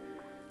matter.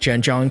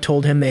 Jihan-jong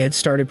told him they had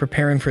started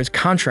preparing for his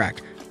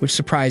contract, which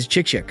surprised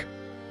Jishyuk.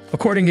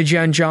 According to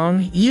Jihan-jong,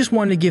 he just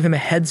wanted to give him a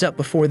heads up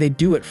before they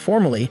do it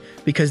formally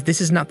because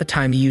this is not the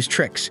time to use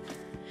tricks.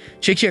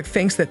 Jishyuk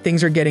thinks that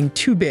things are getting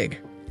too big,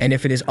 and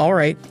if it is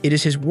alright, it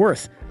is his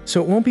worth,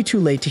 so it won't be too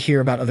late to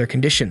hear about other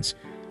conditions.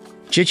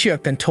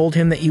 Jishyuk then told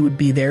him that he would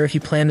be there if he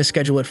planned to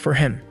schedule it for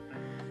him.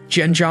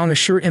 Jihan-jong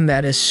assured him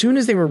that as soon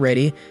as they were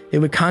ready, they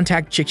would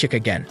contact Jishyuk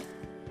again.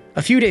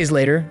 A few days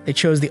later, they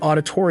chose the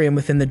auditorium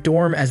within the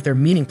dorm as their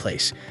meeting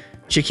place.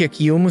 Jishyuk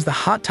Yoon was the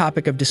hot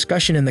topic of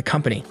discussion in the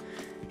company.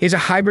 He is a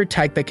hybrid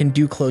type that can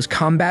do close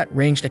combat,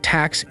 ranged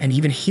attacks, and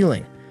even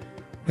healing.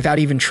 Without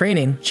even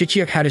training,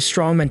 Jishyuk had a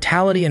strong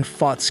mentality and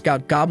fought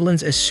scout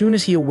goblins as soon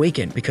as he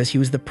awakened because he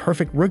was the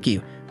perfect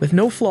rookie, with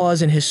no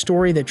flaws in his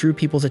story that drew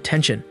people's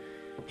attention.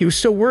 He was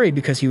still worried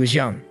because he was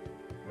young.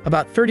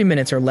 About 30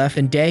 minutes are left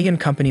and Daegan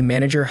company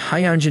manager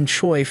Hyunjin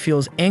Choi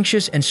feels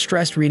anxious and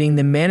stressed reading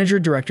the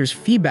manager-director's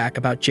feedback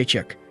about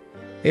Jishyuk.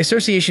 The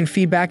association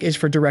feedback is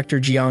for director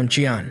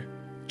Jian.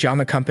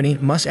 The company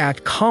must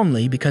act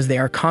calmly because they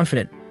are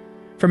confident.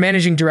 For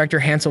managing director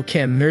Hansel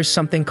Kim, there's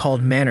something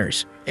called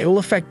manners. It will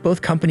affect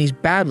both companies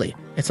badly.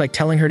 It's like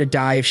telling her to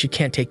die if she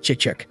can't take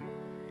Jishyuk.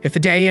 If the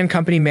Daegan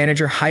company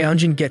manager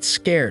Hyunjin gets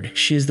scared,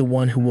 she is the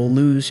one who will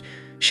lose.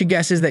 She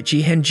guesses that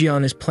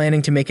Jihan is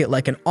planning to make it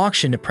like an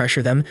auction to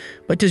pressure them,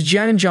 but does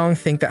Jihan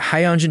think that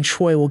Hyunjin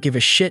Choi will give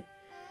a shit?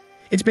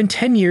 It's been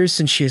 10 years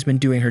since she has been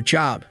doing her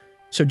job,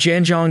 so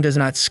Jihan does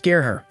not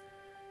scare her.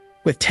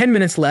 With 10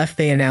 minutes left,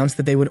 they announced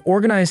that they would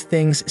organize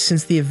things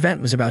since the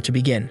event was about to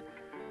begin.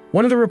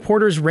 One of the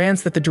reporters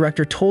rants that the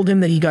director told him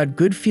that he got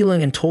good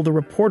feeling and told the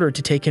reporter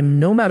to take him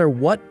no matter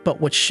what,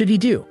 but what should he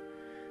do?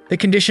 The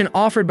condition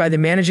offered by the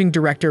managing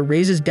director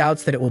raises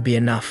doubts that it will be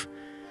enough.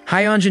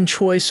 Hyunjin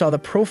Choi saw the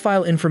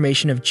profile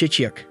information of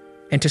Jishyuk,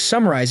 and to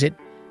summarize it,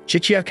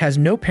 Jishyuk has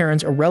no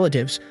parents or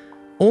relatives,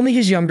 only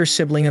his younger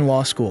sibling in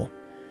law school.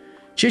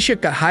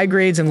 Jishyuk got high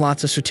grades and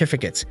lots of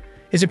certificates.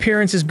 His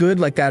appearance is good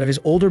like that of his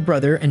older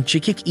brother, and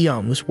Jishyuk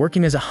Eon was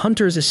working as a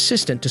hunter's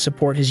assistant to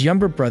support his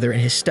younger brother in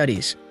his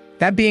studies.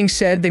 That being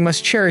said, they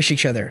must cherish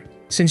each other.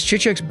 Since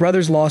Jishyuk's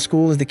brother's law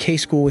school is the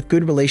K-school with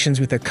good relations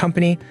with their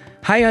company,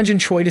 Hyunjin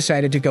Choi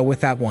decided to go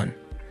with that one.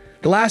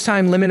 The last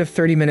time limit of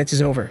 30 minutes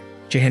is over.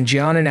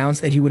 Jihan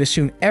announced that he would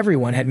assume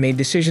everyone had made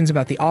decisions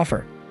about the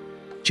offer.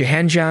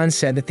 Jihan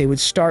said that they would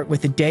start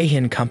with the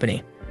Daehyun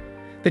company.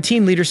 The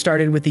team leader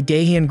started with the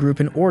Daehyun Group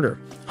in order.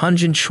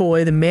 Hyunjin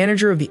Choi, the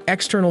manager of the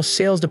external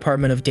sales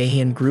department of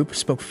Daehyun Group,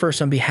 spoke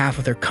first on behalf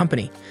of their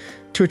company.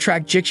 To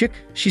attract Jishyuk,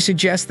 she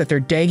suggests that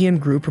their Daehyun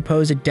Group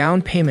propose a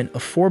down payment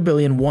of 4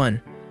 billion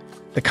won.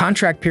 The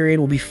contract period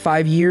will be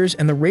 5 years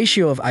and the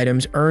ratio of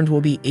items earned will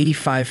be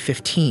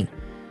 85-15.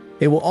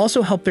 They will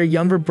also help their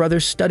younger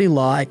brother study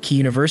law at Key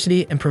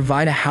University and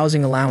provide a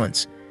housing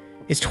allowance.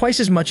 It's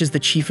twice as much as the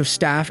chief of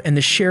staff, and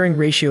the sharing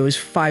ratio is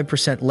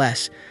 5%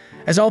 less.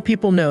 As all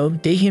people know,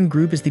 Daehyun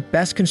Group is the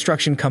best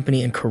construction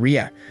company in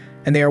Korea,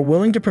 and they are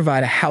willing to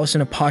provide a house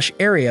in a posh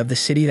area of the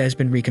city that has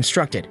been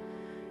reconstructed.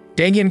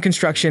 Daehyun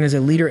Construction is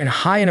a leader in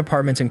high-end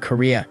apartments in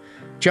Korea.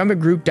 Jumba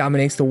Group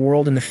dominates the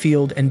world in the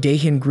field, and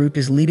Daehyun Group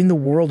is leading the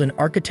world in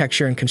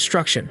architecture and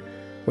construction,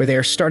 where they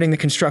are starting the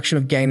construction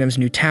of Gangnam's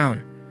new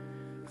town.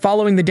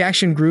 Following the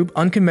Daehyun Group,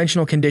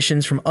 unconventional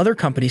conditions from other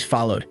companies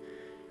followed.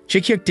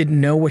 Ji-hyuk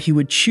didn't know what he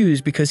would choose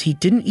because he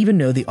didn't even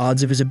know the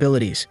odds of his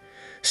abilities.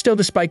 Still,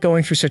 despite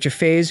going through such a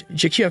phase,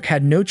 Ji-hyuk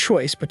had no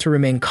choice but to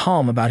remain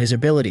calm about his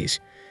abilities.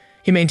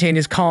 He maintained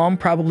his calm,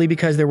 probably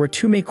because there were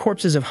too many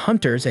corpses of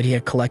hunters that he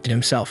had collected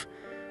himself.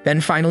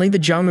 Then finally, the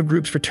Jungma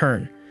Group's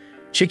return.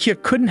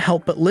 Ji-hyuk couldn't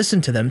help but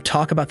listen to them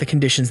talk about the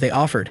conditions they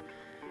offered.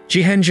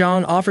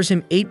 Jihan offers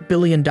him $8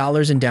 billion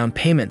in down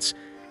payments.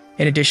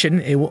 In addition,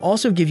 it will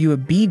also give you a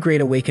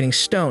B-grade awakening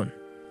stone,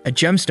 a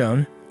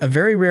gemstone, a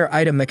very rare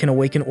item that can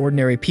awaken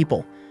ordinary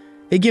people.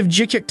 They give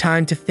Ji-hyuk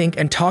time to think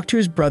and talk to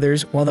his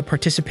brothers, while the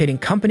participating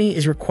company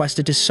is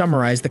requested to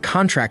summarize the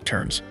contract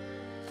terms.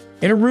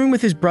 In a room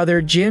with his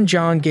brother,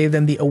 Jihan gave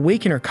them the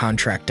Awakener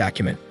contract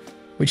document,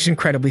 which is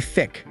incredibly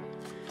thick.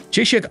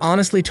 Ji-hyuk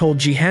honestly told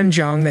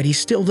Jihan that he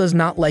still does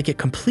not like it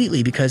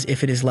completely, because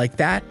if it is like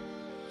that,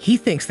 he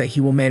thinks that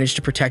he will manage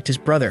to protect his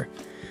brother.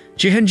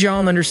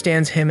 Jihan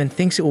understands him and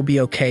thinks it will be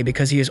okay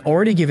because he has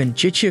already given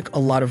Ji-hyuk a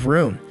lot of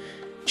room.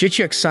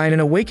 Ji-hyuk signed an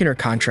Awakener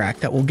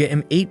contract that will get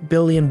him 8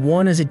 billion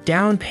won as a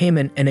down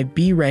payment and a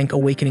B-rank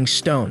awakening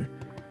stone.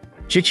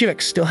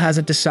 Ji-hyuk still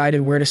hasn't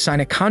decided where to sign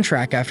a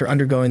contract after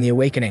undergoing the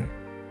awakening,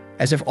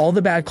 as if all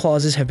the bad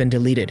clauses have been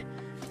deleted.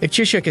 If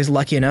Ji-hyuk is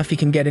lucky enough, he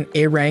can get an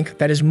A rank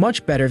that is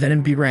much better than a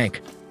B rank.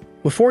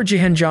 Before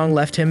Jihan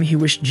left him, he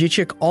wished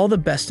Ji-hyuk all the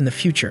best in the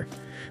future.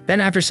 Then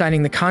after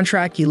signing the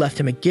contract, he left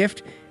him a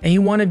gift, and he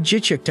wanted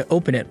Ji-hyuk to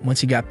open it once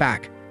he got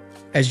back.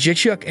 As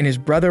Ji-hyuk and his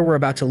brother were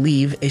about to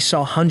leave, they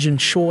saw Hunjin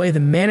Choi, the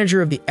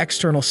manager of the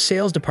external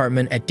sales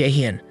department at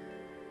Daehyun.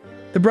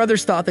 The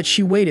brothers thought that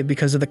she waited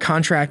because of the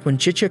contract when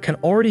Ji-hyuk had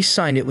already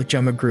signed it with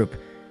Jumma Group.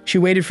 She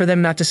waited for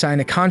them not to sign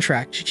the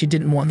contract. She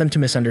didn't want them to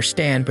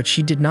misunderstand, but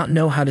she did not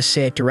know how to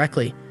say it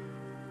directly.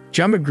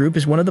 Jumma Group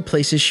is one of the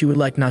places she would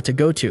like not to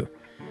go to.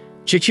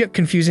 Ji-hyuk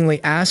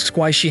confusingly asks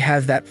why she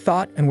has that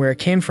thought and where it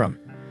came from.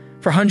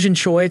 For Hunjin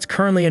Choi, it's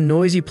currently a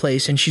noisy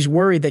place, and she's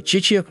worried that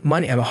Ji-hyuk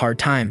might have a hard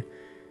time.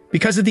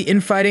 Because of the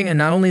infighting, and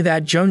not only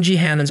that, Jung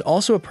Ji-han is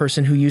also a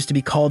person who used to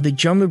be called the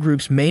Jumma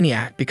Group's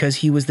maniac because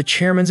he was the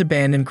chairman's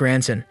abandoned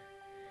grandson.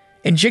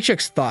 In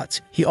Ji-hyuk's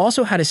thoughts, he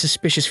also had a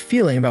suspicious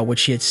feeling about what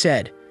she had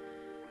said.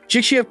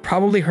 Ji-hyuk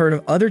probably heard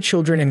of other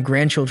children and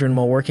grandchildren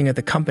while working at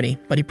the company,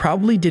 but he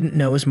probably didn't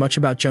know as much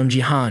about Jung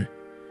Ji-han.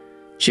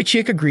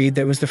 Ji-hyuk agreed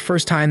that it was the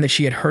first time that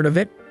she had heard of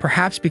it,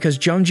 perhaps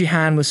because Jung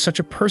Ji-han was such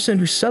a person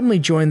who suddenly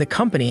joined the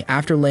company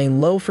after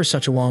laying low for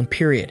such a long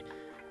period.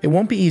 It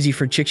won't be easy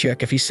for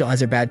Ji-hyuk if he still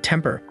has a bad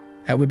temper.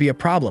 That would be a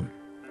problem.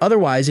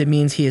 Otherwise, it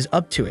means he is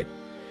up to it.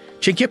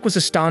 Ji-hyuk was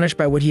astonished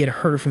by what he had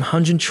heard from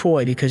Hunjin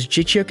Choi because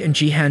Ji-hyuk and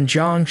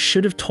Jihan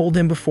should have told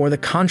him before the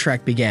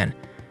contract began.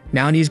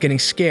 Now he's getting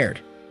scared.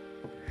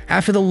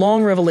 After the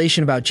long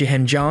revelation about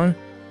Jihan,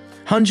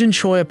 Hunjin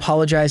Choi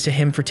apologized to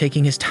him for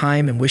taking his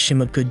time and wished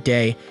him a good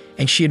day,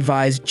 and she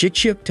advised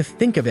Ji-hyuk to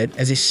think of it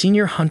as a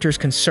senior hunter's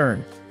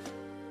concern.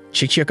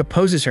 Ji-hyuk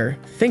opposes her,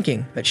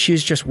 thinking that she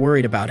is just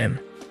worried about him.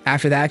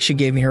 After that, she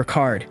gave me her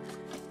card.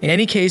 In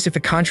any case, if the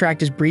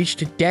contract is breached,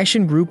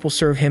 Daehyun Group will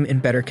serve him in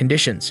better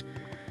conditions.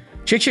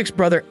 Ji-hyuk's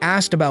brother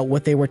asked about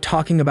what they were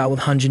talking about with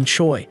Hunjin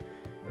Choi.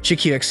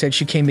 Ji-hyuk said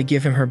she came to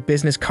give him her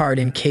business card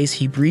in case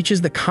he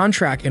breaches the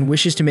contract and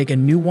wishes to make a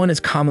new one as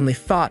commonly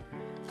thought.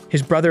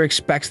 His brother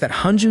expects that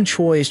Hunjin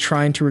Choi is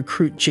trying to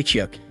recruit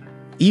Ji-hyuk,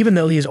 even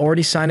though he has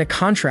already signed a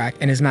contract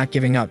and is not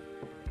giving up.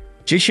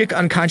 Ji-hyuk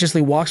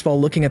unconsciously walks while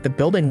looking at the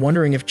building,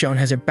 wondering if Joan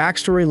has a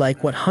backstory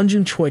like what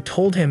Hunjin Choi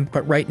told him,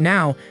 but right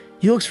now,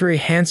 he looks very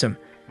handsome.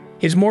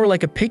 He's more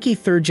like a picky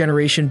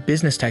third-generation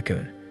business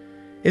tycoon.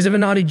 Is of a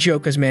naughty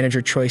joke, as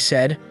manager Choi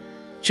said.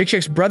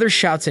 Ji-hyuk's brother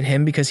shouts at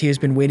him because he has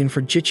been waiting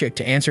for Ji-hyuk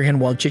to answer him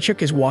while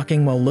Ji-hyuk is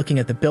walking while looking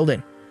at the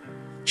building.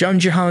 Jung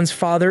Ji-han's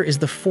father is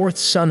the fourth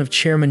son of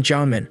Chairman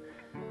Jungmin.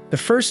 The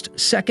first,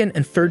 second,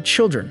 and third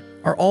children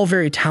are all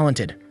very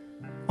talented.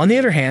 On the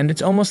other hand,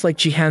 it's almost like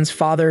Ji-han's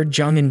father,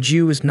 Jung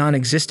In-ju, is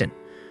non-existent.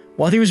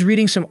 While he was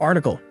reading some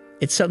article,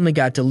 it suddenly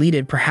got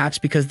deleted, perhaps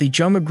because the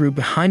Jungma Group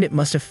behind it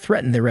must have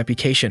threatened their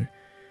reputation.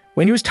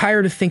 When he was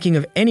tired of thinking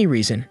of any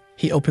reason,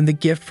 he opened the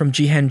gift from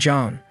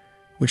Jihan,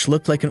 which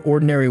looked like an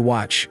ordinary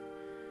watch.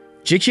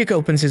 Ji-hyuk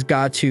opens his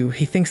ga too.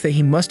 He thinks that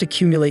he must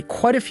accumulate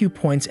quite a few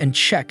points and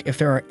check if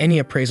there are any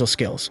appraisal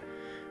skills.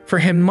 For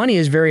him, money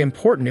is very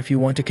important if you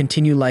want to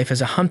continue life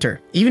as a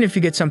hunter. Even if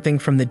you get something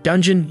from the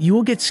dungeon, you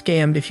will get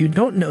scammed if you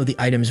don't know the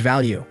item's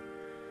value.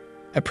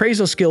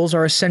 Appraisal skills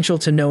are essential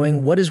to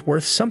knowing what is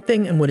worth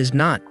something and what is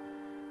not.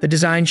 The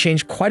design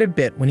changed quite a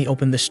bit when he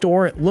opened the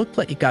store. It looked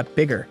like it got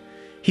bigger.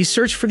 He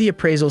searched for the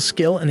appraisal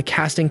skill, and the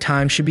casting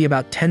time should be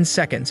about 10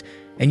 seconds,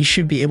 and you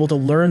should be able to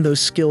learn those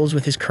skills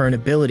with his current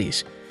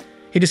abilities.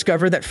 He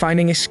discovered that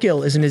finding a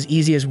skill isn't as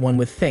easy as one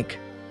would think.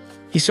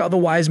 He saw the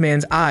wise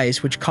man's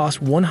eyes, which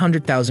cost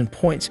 100,000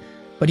 points,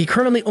 but he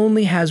currently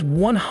only has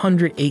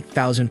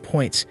 108,000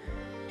 points.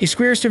 He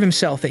squares to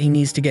himself that he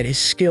needs to get his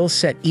skill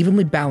set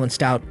evenly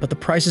balanced out, but the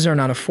prices are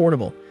not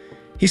affordable.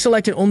 He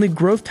selected only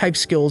growth-type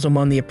skills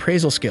among the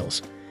appraisal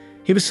skills.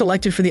 He was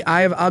selected for the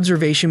Eye of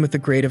Observation with the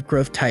grade of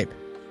growth type.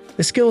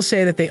 The skills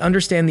say that they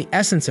understand the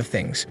essence of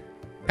things.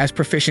 As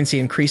proficiency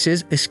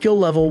increases, the skill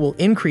level will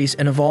increase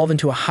and evolve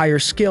into a higher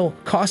skill,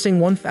 costing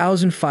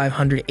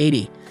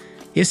 1,580.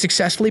 He has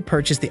successfully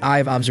purchased the Eye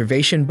of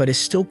Observation, but is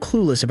still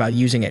clueless about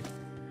using it.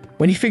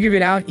 When he figured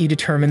it out, he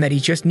determined that he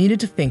just needed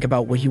to think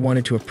about what he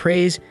wanted to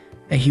appraise,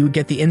 and he would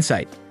get the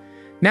insight.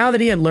 Now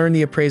that he had learned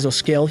the appraisal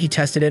skill, he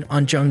tested it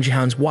on Jung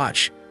Jihan's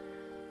watch.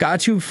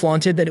 Gatu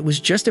flaunted that it was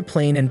just a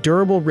plain and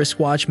durable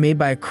wristwatch made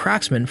by a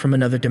craftsman from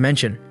another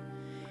dimension.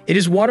 It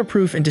is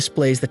waterproof and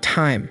displays the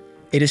time.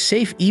 It is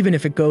safe even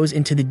if it goes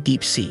into the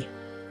deep sea,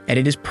 and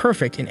it is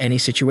perfect in any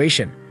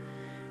situation.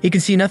 He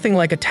can see nothing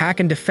like attack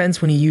and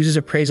defense when he uses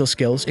appraisal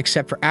skills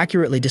except for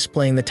accurately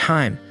displaying the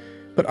time.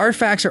 But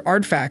artifacts are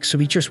artifacts, so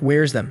he just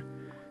wears them.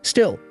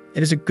 Still,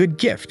 it is a good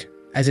gift,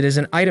 as it is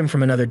an item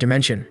from another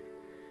dimension.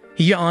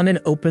 He yawned and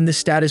opened the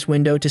status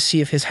window to see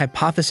if his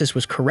hypothesis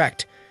was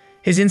correct.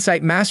 His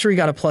insight mastery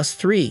got a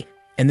 +3,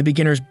 and the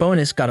beginner's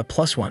bonus got a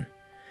 +1.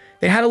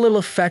 It had a little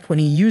effect when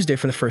he used it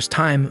for the first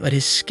time, but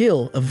his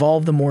skill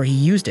evolved the more he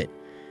used it.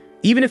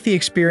 Even if the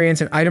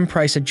experience and item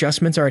price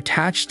adjustments are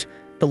attached,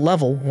 the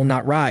level will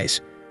not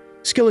rise.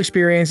 Skill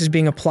experience is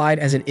being applied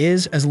as it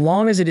is. As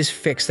long as it is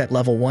fixed at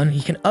level 1,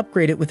 he can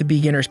upgrade it with the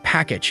beginner's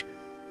package.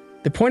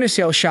 The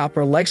point-of-sale shop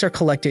where likes are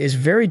collected is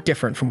very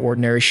different from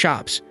ordinary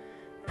shops.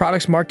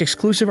 Products marked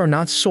exclusive are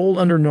not sold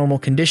under normal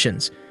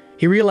conditions.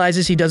 He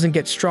realizes he doesn't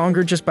get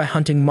stronger just by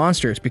hunting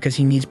monsters because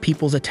he needs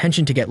people's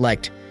attention to get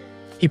liked.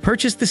 He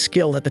purchased the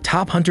skill that the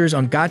top hunters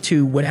on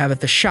Gatu would have at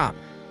the shop,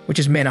 which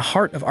is Mana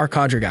Heart of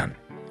Arkadragon.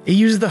 It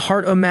uses the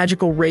heart of a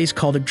magical race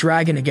called a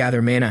dragon to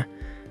gather mana.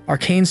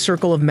 Arcane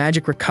Circle of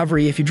Magic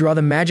Recovery. If you draw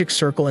the magic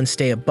circle and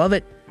stay above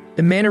it,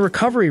 the mana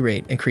recovery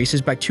rate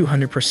increases by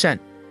 200%.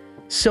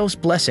 Sylph's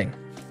Blessing.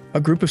 A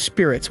group of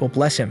spirits will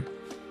bless him.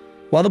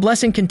 While the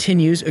blessing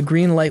continues, a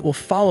green light will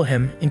follow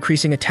him,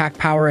 increasing attack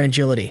power and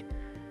agility.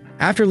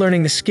 After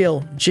learning the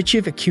skill,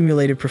 Jichyev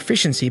accumulated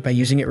proficiency by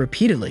using it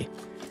repeatedly.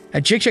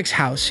 At Jichek's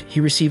house,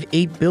 he received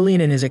 8 billion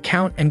in his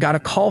account and got a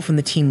call from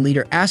the team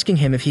leader asking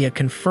him if he had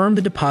confirmed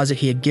the deposit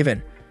he had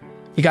given.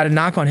 He got a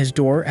knock on his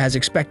door, as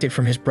expected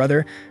from his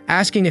brother,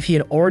 asking if he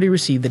had already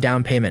received the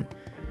down payment.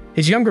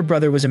 His younger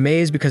brother was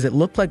amazed because it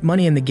looked like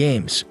money in the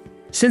games.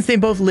 Since they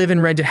both live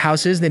in rented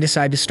houses, they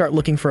decide to start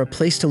looking for a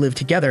place to live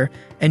together,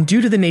 and due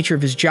to the nature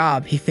of his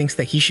job, he thinks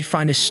that he should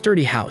find a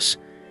sturdy house.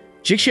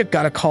 Jichyev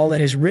got a call that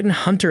his written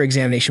hunter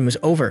examination was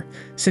over.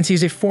 Since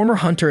he's a former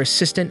hunter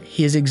assistant,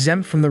 he is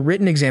exempt from the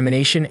written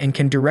examination and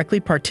can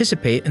directly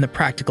participate in the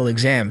practical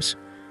exams.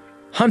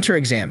 Hunter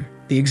exam,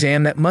 the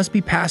exam that must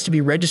be passed to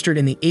be registered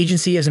in the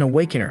agency as an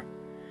Awakener.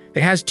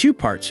 It has 2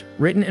 parts,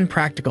 written and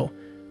practical,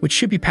 which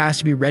should be passed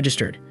to be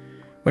registered.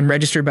 When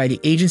registered by the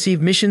agency,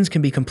 missions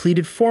can be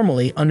completed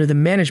formally under the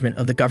management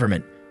of the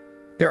government.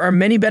 There are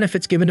many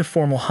benefits given to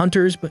formal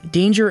hunters, but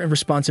danger and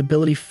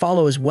responsibility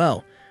follow as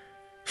well.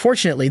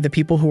 Fortunately, the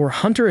people who were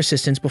hunter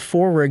assistants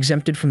before were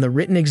exempted from the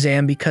written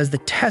exam because the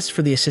test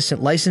for the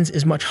assistant license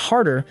is much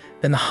harder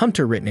than the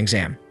hunter written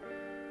exam.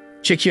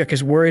 Jichyeok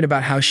is worried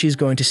about how she's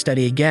going to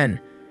study again.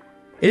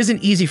 It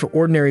isn't easy for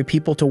ordinary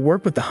people to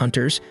work with the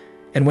hunters,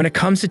 and when it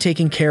comes to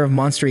taking care of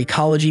monster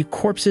ecology,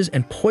 corpses,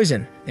 and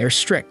poison, they are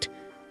strict.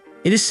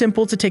 It is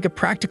simple to take a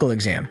practical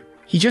exam.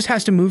 He just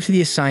has to move to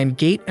the assigned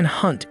gate and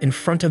hunt in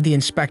front of the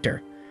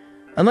inspector.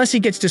 Unless he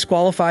gets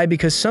disqualified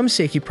because some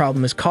safety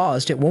problem is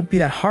caused, it won't be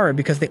that hard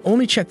because they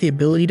only check the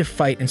ability to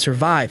fight and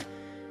survive.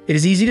 It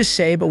is easy to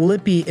say, but will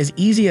it be as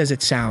easy as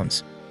it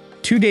sounds?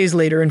 2 days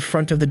later, in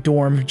front of the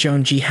dorm,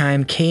 Jung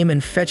Jihan came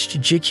and fetched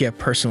Jichyeok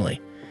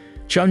personally.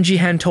 Jung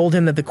Jihan told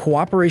him that the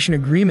cooperation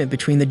agreement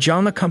between the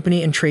Jana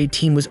company and trade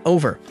team was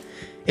over.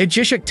 If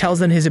Jichyeok tells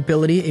them his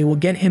ability, it will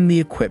get him the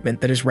equipment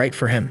that is right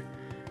for him.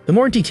 The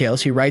more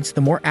details he writes,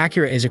 the more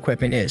accurate his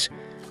equipment is.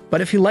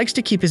 But if he likes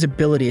to keep his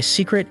ability a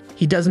secret,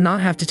 he does not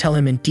have to tell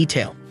him in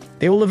detail.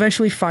 They will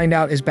eventually find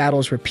out as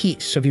battles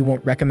repeat, so he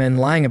won't recommend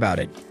lying about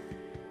it.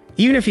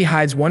 Even if he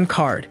hides 1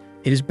 card,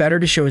 it is better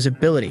to show his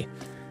ability.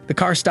 The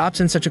car stops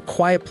in such a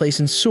quiet place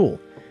in Seoul.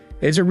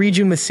 It is a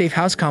region with safe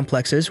house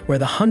complexes where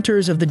the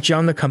hunters of the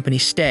Jana company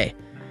stay.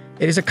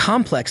 It is a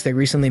complex they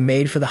recently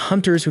made for the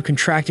hunters who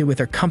contracted with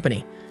their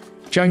company.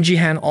 Jung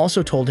Jihan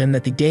also told him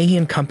that the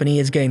Daehyun company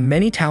is getting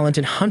many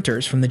talented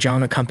hunters from the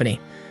Jana company.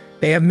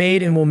 They have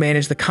made and will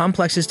manage the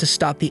complexes to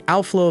stop the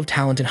outflow of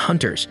talented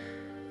hunters.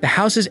 The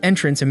house's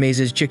entrance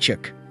amazes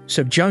Jichyeok,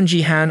 so Jung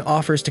Jihan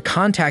offers to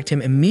contact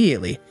him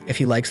immediately if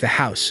he likes the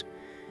house.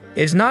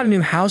 It is not a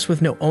new house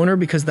with no owner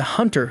because the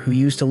hunter who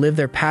used to live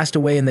there passed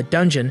away in the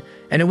dungeon,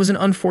 and it was an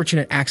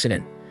unfortunate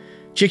accident.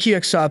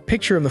 Jikyuk saw a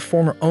picture of the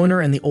former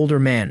owner and the older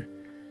man.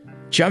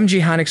 Jung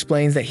Ji-han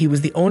explains that he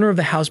was the owner of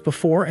the house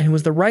before and he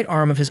was the right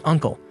arm of his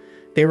uncle.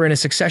 They were in a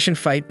succession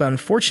fight, but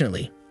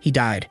unfortunately, he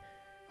died.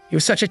 He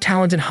was such a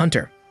talented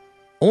hunter.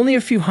 Only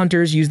a few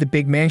hunters use the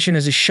big mansion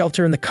as a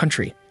shelter in the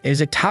country. It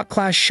is a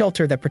top-class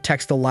shelter that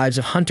protects the lives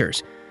of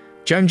hunters.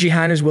 Jung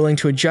Ji-han is willing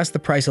to adjust the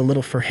price a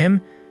little for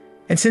him,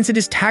 and since it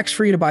is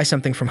tax-free to buy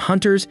something from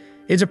hunters,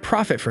 it is a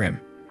profit for him.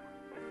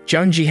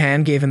 Jung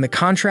Ji-han gave him the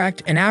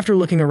contract, and after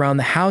looking around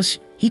the house,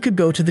 he could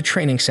go to the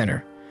training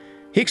center.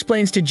 He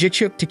explains to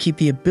Jikyuk to keep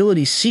the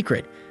abilities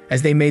secret,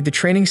 as they made the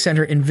training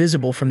center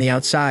invisible from the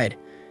outside.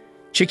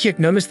 Jikyuk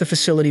noticed the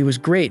facility was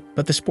great,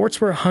 but the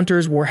sportswear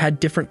hunters wore had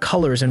different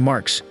colors and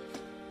marks.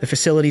 The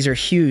facilities are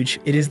huge.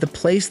 It is the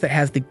place that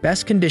has the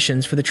best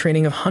conditions for the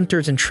training of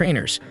hunters and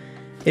trainers.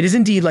 It is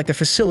indeed like the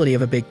facility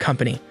of a big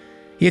company.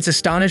 He gets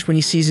astonished when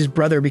he sees his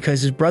brother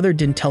because his brother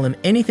didn't tell him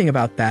anything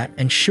about that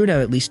and should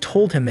have at least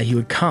told him that he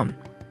would come.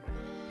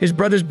 His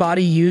brother's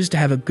body used to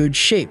have a good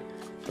shape,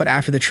 but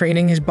after the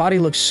training, his body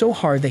looks so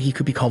hard that he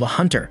could be called a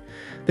hunter.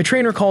 The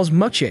trainer calls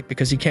Mukchik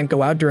because he can't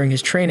go out during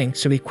his training,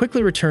 so he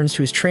quickly returns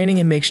to his training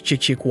and makes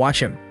Jikyuk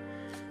watch him.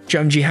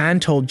 Jung Ji-han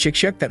told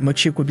Jikyuk that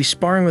Mukchik would be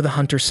sparring with a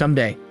hunter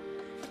someday.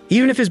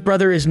 Even if his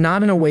brother is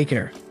not an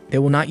Awakener, they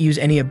will not use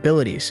any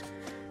abilities.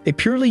 They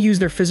purely use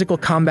their physical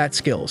combat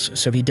skills,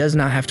 so he does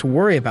not have to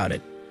worry about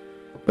it.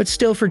 But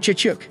still, for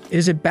Jikyuk, it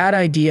is a bad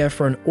idea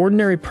for an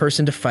ordinary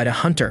person to fight a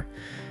hunter.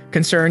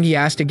 Concerned, he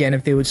asked again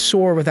if they would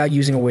soar without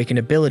using awakened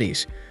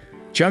abilities.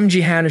 Jung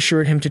Ji-han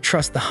assured him to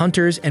trust the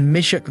hunters, and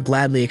Mukchik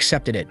gladly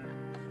accepted it.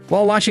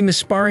 While watching the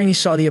sparring, he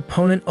saw the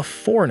opponent, a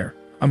foreigner,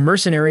 a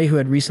mercenary who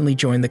had recently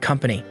joined the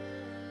company.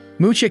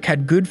 Mukchik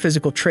had good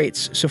physical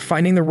traits, so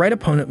finding the right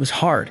opponent was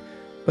hard,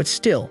 but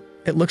still,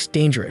 it looks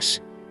dangerous.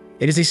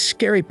 It is a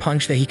scary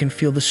punch that he can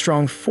feel the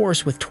strong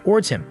force with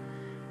towards him.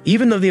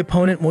 Even though the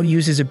opponent won't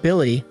use his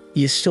ability,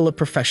 he is still a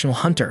professional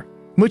hunter.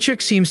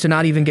 Mukchik seems to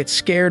not even get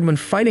scared when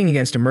fighting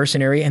against a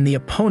mercenary, and the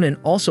opponent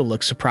also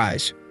looks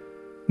surprised.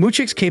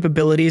 Mukchik's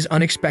capability is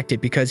unexpected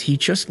because he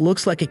just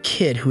looks like a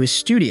kid who is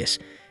studious,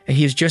 and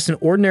he is just an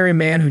ordinary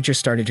man who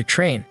just started to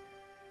train.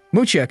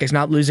 Mukchik is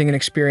not losing an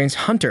experienced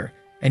hunter,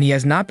 and he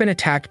has not been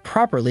attacked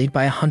properly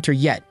by a hunter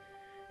yet.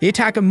 The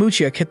attack of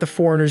Mukchik hit the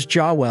foreigner's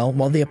jaw well,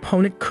 while the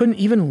opponent couldn't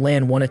even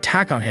land one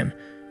attack on him,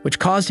 which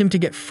caused him to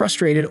get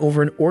frustrated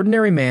over an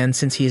ordinary man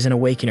since he is an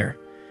Awakener.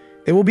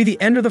 It will be the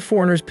end of the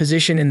foreigner's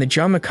position in the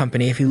Jama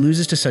company if he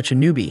loses to such a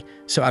newbie,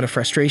 so out of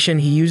frustration,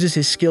 he uses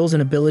his skills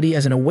and ability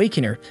as an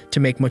Awakener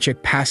to make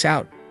Mukchik pass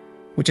out,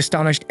 which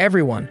astonished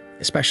everyone,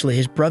 especially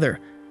his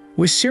brother,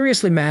 who was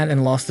seriously mad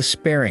and lost the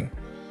sparring.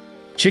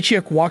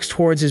 Jikyuk walks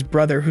towards his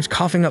brother, who's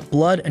coughing up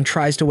blood, and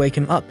tries to wake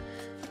him up.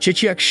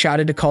 Jikyuk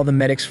shouted to call the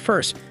medics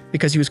first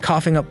because he was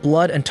coughing up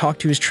blood, and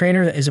talked to his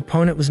trainer that his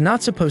opponent was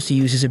not supposed to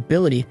use his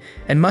ability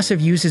and must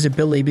have used his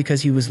ability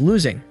because he was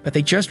losing, but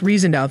they just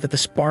reasoned out that the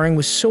sparring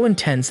was so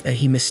intense that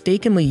he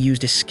mistakenly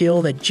used a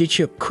skill that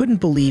Jikyuk couldn't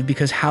believe,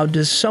 because how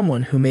does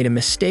someone who made a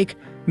mistake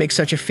make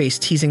such a face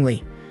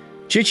teasingly?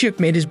 Jikyuk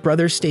made his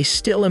brother stay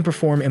still and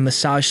perform a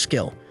massage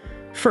skill.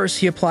 First,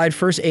 he applied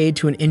first aid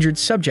to an injured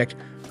subject,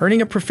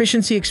 earning a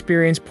proficiency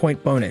experience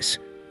point bonus.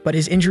 But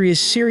his injury is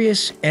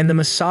serious, and the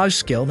massage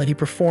skill that he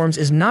performs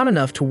is not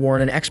enough to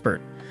warrant an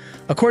expert.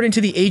 According to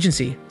the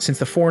agency, since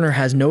the foreigner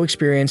has no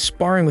experience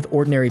sparring with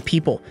ordinary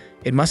people,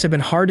 it must have been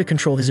hard to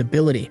control his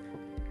ability,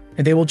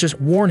 and they will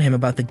just warn him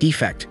about the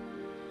defect.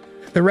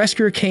 The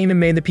rescuer came and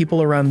made the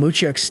people around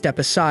Mukchik step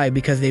aside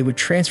because they would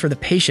transfer the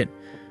patient.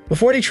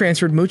 Before they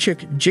transferred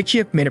Mukchik,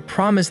 Jikyuk made a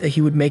promise that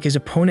he would make his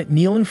opponent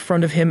kneel in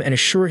front of him and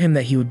assure him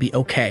that he would be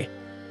okay.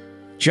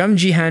 Jung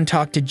Ji-han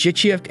talked to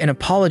Jikyuk and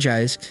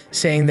apologized,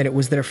 saying that it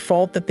was their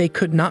fault that they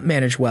could not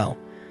manage well.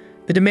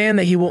 The demand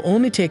that he will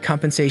only take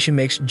compensation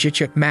makes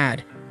Jikyuk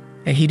mad,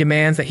 and he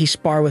demands that he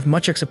spar with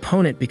Mukchik's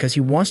opponent because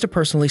he wants to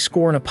personally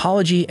score an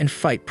apology and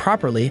fight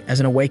properly as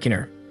an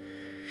Awakener.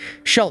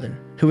 Sheldon,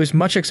 who is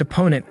Mukchik's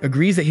opponent,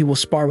 agrees that he will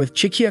spar with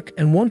Jikyuk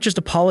and won't just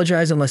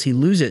apologize unless he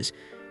loses.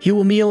 He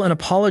will kneel and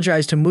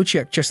apologize to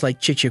Mukchik just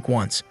like Jikyuk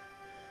wants.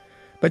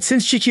 But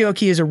since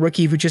Jikyuk is a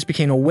rookie who just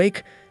became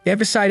awake, they have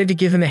decided to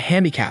give him a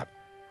handicap.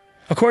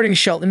 According to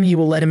Shelton, he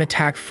will let him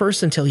attack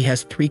first until he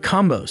has 3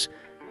 combos.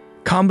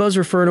 Combos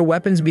refer to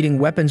weapons meeting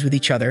weapons with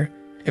each other.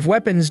 If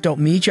weapons don't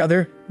meet each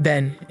other,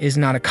 then it is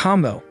not a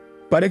combo.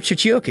 But if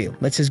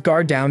Jikyuk lets his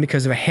guard down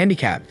because of a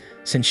handicap,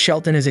 since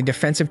Shelton is a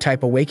defensive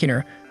type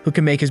Awakener who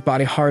can make his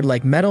body hard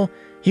like metal,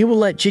 he will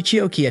let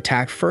Jikyuk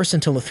attack first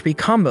until the 3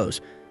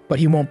 combos, but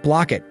he won't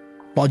block it.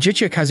 While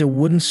Jikyuk has a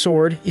wooden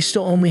sword, he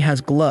still only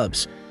has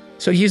gloves,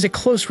 so he is a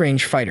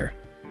close-range fighter.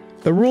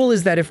 The rule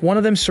is that if one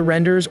of them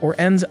surrenders or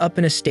ends up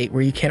in a state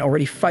where you can't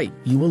already fight,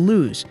 you will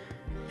lose.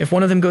 If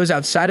one of them goes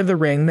outside of the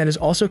ring, that is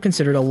also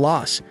considered a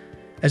loss.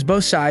 As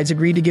both sides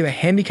agreed to give a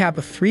handicap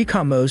of 3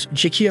 combos,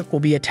 Jikyuk will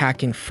be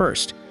attacking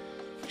first.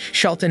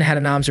 Shelton had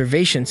an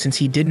observation since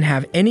he didn't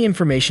have any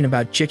information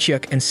about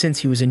Jikyuk and since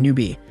he was a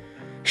newbie.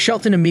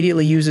 Shelton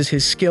immediately uses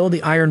his skill,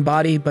 the Iron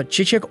Body, but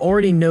Jikyuk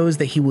already knows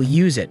that he will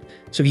use it,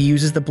 so he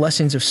uses the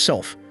Blessings of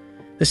Sylph.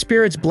 The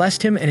spirits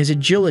blessed him and his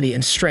agility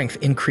and strength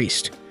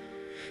increased.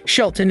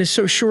 Shelton is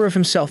so sure of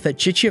himself that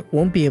Jichik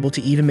won't be able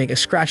to even make a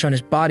scratch on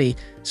his body,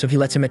 so he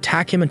lets him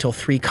attack him until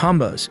 3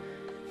 combos.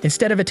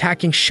 Instead of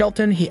attacking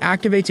Shelton, he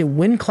activates a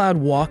wind cloud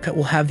walk that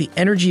will have the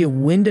energy of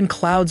wind and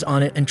clouds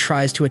on it and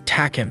tries to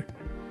attack him.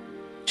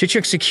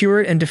 Jichik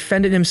secured and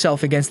defended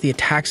himself against the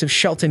attacks of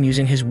Shelton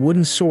using his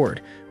wooden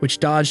sword, which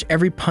dodged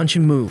every punch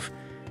and move.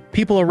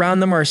 People around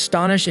them are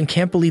astonished and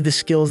can't believe the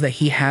skills that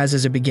he has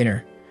as a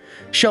beginner.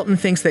 Shelton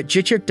thinks that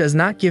Jichik does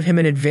not give him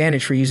an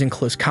advantage for using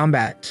close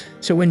combat,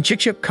 so when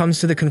Jichik comes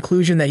to the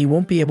conclusion that he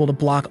won't be able to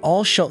block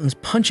all Shelton's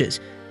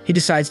punches, he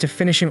decides to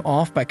finish him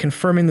off by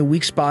confirming the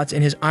weak spots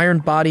in his iron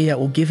body that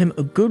will give him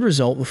a good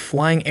result with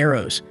flying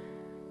arrows.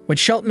 When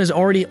Shelton is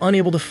already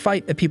unable to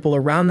fight, the people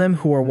around them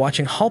who are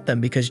watching halt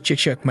them because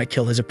Jichik might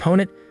kill his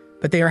opponent,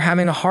 but they are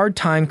having a hard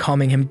time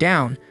calming him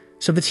down,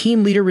 so the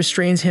team leader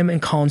restrains him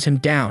and calms him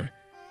down.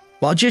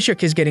 While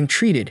Jichik is getting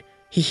treated,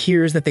 he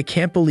hears that they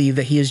can't believe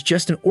that he is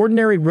just an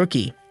ordinary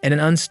rookie and an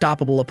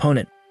unstoppable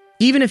opponent.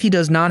 Even if he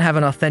does not have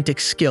an authentic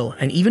skill,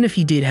 and even if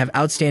he did have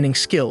outstanding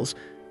skills,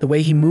 the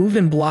way he moved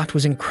and blocked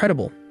was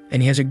incredible,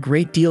 and he has a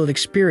great deal of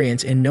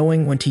experience in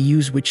knowing when to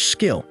use which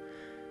skill.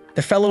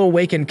 The fellow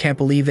Awakened can't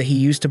believe that he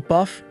used to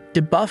buff,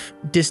 debuff,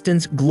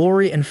 distance,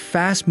 glory, and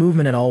fast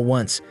movement at all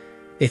once.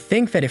 They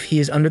think that if he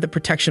is under the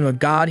protection of a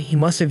god, he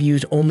must have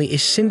used only a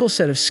single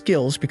set of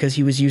skills because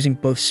he was using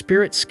both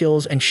spirit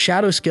skills and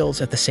shadow skills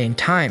at the same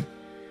time.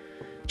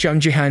 Jung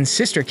Jihan's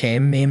sister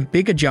came, named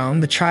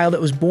Bigajong, the child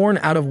that was born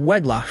out of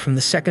wedlock from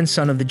the second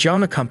son of the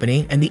Jonah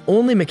Company and the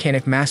only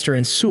mechanic master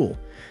in Seoul.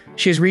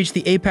 She has reached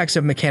the apex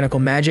of mechanical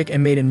magic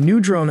and made a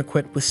new drone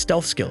equipped with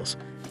stealth skills.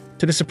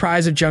 To the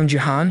surprise of Jung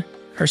Jihan,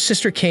 her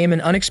sister came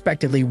and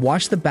unexpectedly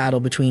watched the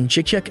battle between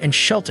Jichik and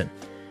Shelton.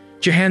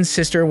 Jihan's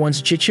sister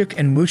wants Jichik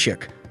and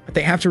Muchik, but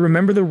they have to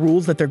remember the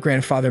rules that their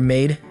grandfather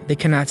made. They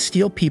cannot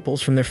steal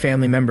peoples from their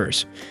family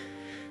members.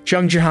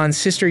 Jung Jihan's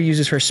sister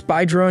uses her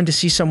spy drone to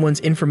see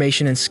someone's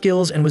information and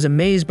skills and was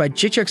amazed by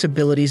Jichik's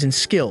abilities and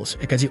skills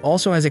because he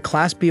also has a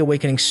Class B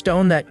Awakening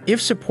Stone that,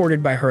 if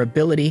supported by her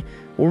ability,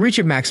 will reach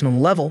a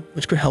maximum level,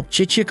 which could help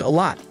Jichik a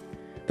lot.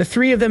 The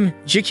 3 of them,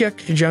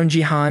 Jichik, Jung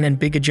Jihan, and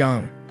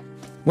Bigajong,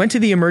 went to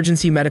the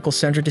emergency medical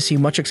center to see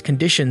Muchik's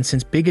condition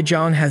since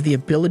Bigajong has the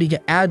ability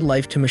to add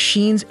life to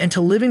machines and to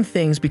living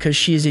things because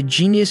she is a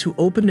genius who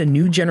opened a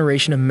new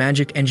generation of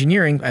magic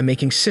engineering by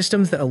making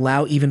systems that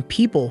allow even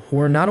people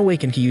who are not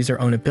awakened to use their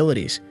own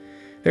abilities.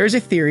 There is a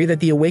theory that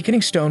the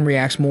Awakening Stone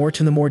reacts more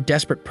to the more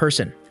desperate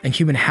person, and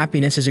human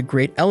happiness is a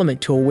great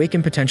element to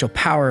awaken potential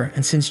power,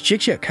 and since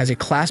Jichik has a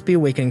Class B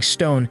Awakening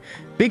Stone,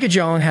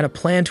 Bigajong had a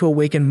plan to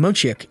awaken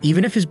Muchik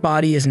even if his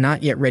body is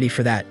not yet ready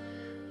for that.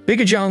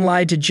 Bigajong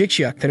lied to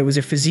Jichik that it was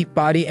a physique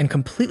body and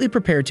completely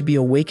prepared to be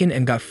awakened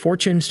and got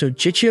fortune, so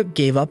Jichik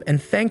gave up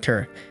and thanked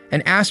her,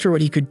 and asked her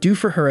what he could do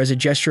for her as a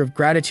gesture of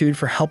gratitude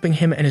for helping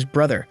him and his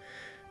brother.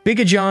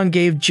 Bigajong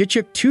gave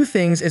Jichik 2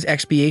 things as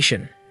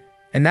expiation,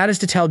 and that is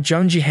to tell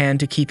Jung Jihan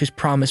to keep his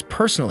promise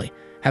personally,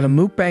 have a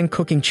mukbang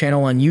cooking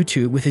channel on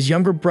YouTube with his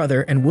younger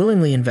brother, and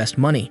willingly invest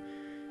money.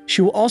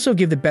 She will also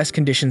give the best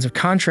conditions of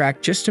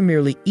contract just to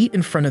merely eat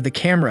in front of the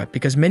camera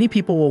because many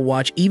people will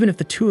watch even if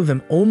the 2 of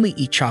them only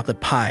eat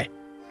chocolate pie.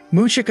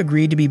 Muchik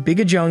agreed to be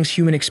Bigajong's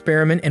human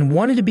experiment and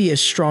wanted to be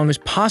as strong as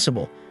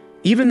possible,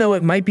 even though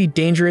it might be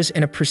dangerous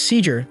and a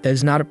procedure that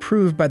is not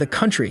approved by the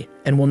country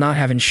and will not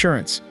have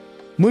insurance.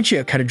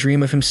 Muchik had a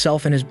dream of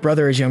himself and his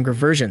brother as younger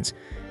versions.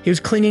 He was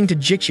clinging to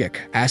Jichik,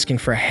 asking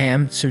for a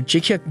ham, so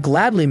Jichik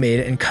gladly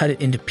made it and cut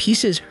it into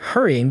pieces,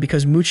 hurrying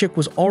because Muchik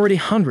was already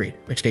hungry,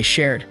 which they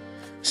shared.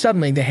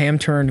 Suddenly, the ham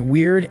turned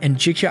weird and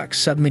Jichik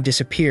suddenly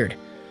disappeared.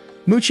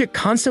 Muchik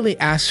constantly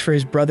asks for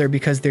his brother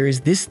because there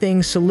is this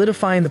thing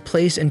solidifying the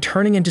place and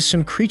turning into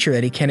some creature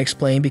that he can't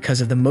explain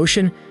because of the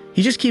motion.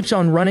 He just keeps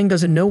on running,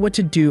 doesn't know what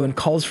to do, and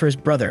calls for his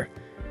brother.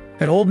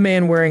 An old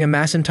man wearing a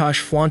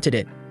Macintosh flaunted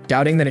it,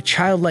 doubting that a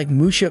child like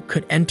Muchik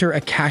could enter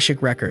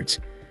Akashic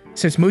records.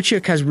 Since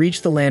Muchik has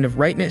reached the land of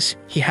rightness,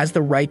 he has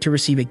the right to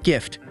receive a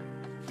gift.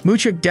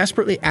 Muchik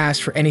desperately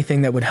asked for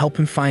anything that would help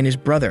him find his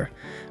brother,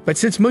 but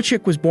since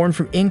Muchik was born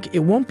from ink, it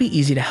won't be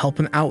easy to help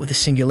him out with the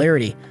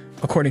singularity,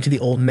 according to the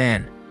old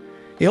man.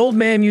 The old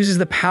man uses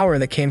the power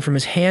that came from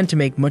his hand to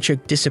make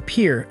Muchik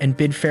disappear and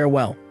bid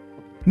farewell.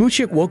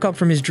 Muchik woke up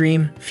from his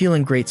dream,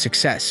 feeling great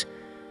success.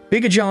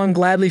 Bigajong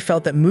gladly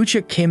felt that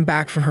Muchik came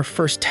back from her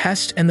first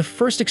test and the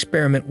first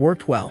experiment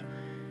worked well.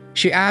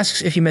 She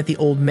asks if he met the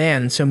old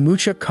man, so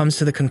Muchik comes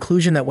to the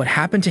conclusion that what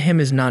happened to him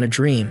is not a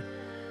dream.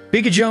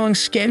 Bigajong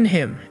scanned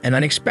him, and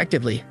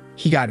unexpectedly,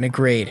 he got in a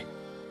grade.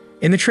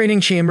 In the training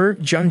chamber,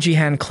 Jung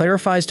Jihan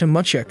clarifies to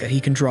Muchik that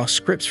he can draw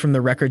scripts from the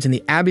records in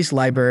the Abbey's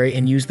library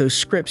and use those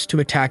scripts to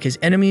attack his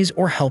enemies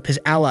or help his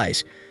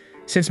allies.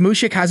 Since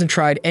Muchik hasn't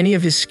tried any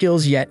of his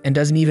skills yet and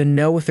doesn't even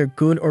know if they're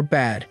good or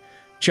bad,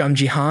 Jung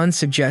Jihan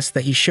suggests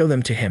that he show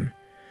them to him.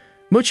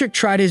 Muchik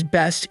tried his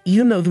best,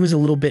 even though he was a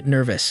little bit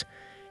nervous.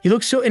 He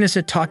looks so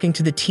innocent talking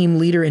to the team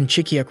leader, and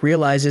Jikyuk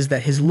realizes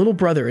that his little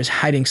brother is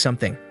hiding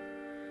something.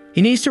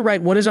 He needs to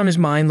write what is on his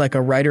mind like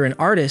a writer and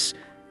artist,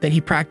 Then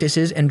he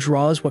practices and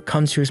draws what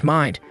comes to his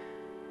mind.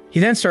 He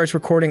then starts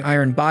recording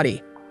Iron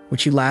Body,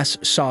 which he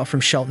last saw from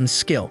Shelton's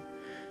skill.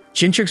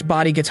 Jinchuk's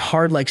body gets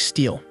hard like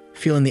steel,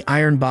 feeling the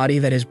iron body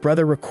that his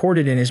brother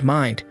recorded in his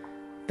mind.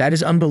 That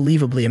is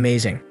unbelievably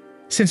amazing.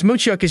 Since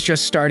Muchuk is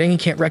just starting, he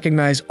can't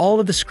recognize all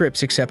of the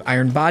scripts except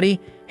Iron Body,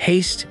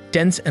 Haste,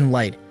 Dense, and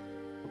Light.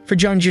 For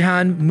Jung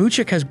Jihan,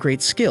 Muchuk has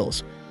great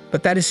skills,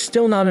 but that is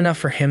still not enough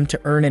for him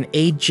to earn an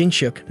A.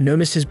 Jinchuk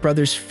noticed his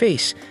brother's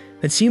face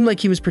that seemed like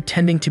he was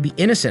pretending to be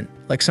innocent,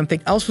 like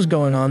something else was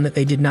going on that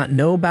they did not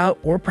know about,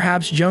 or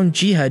perhaps Jung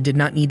Jiha did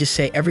not need to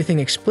say everything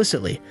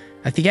explicitly.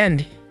 At the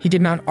end, he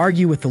did not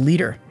argue with the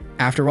leader.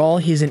 After all,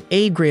 he is an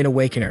A-grade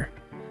Awakener.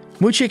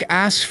 Muchuk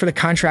asks for the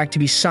contract to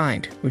be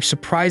signed, which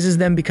surprises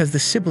them because the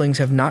siblings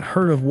have not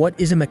heard of what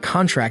is in the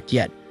contract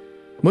yet.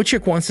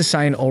 Muchuk wants to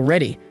sign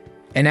already,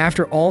 and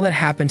after all that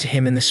happened to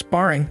him in the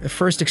sparring, the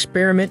first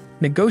experiment,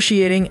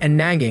 negotiating, and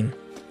nagging,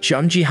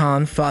 Jung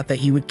Jihan thought that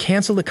he would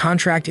cancel the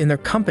contract in their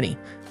company,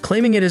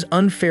 claiming it as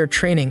unfair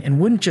training and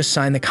wouldn't just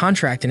sign the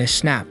contract in a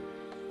snap.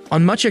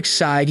 On Muchuk's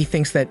side, he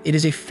thinks that it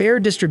is a fair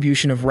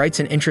distribution of rights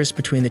and interests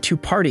between the two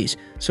parties,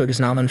 so it is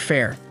not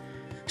unfair.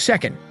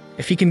 Second,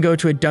 if he can go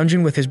to a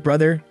dungeon with his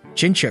brother,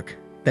 Jinchuk,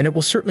 then it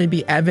will certainly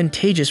be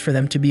advantageous for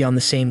them to be on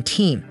the same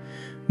team.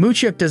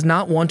 Muchuk does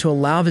not want to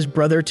allow his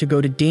brother to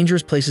go to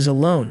dangerous places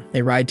alone.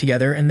 They ride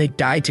together and they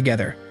die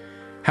together.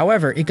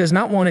 However, he does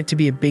not want it to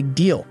be a big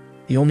deal.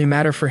 The only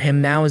matter for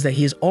him now is that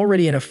he is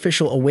already an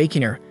official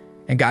Awakener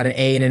and got an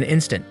A in an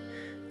instant.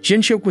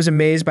 Jinchuk was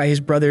amazed by his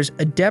brother's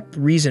adept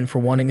reason for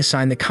wanting to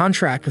sign the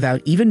contract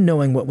without even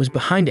knowing what was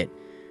behind it.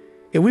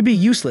 It would be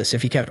useless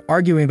if he kept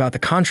arguing about the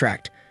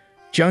contract.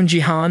 Jung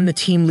Jihan, the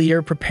team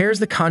leader, prepares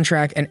the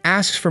contract and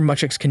asks for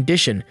Muchuk's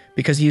condition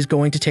because he is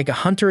going to take a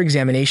hunter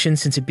examination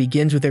since it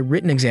begins with a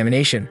written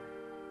examination.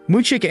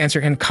 Muchuk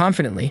answered him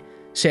confidently,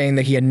 saying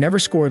that he had never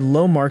scored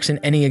low marks in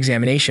any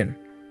examination.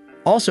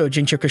 Also,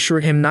 Jinchuk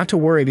assured him not to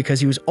worry because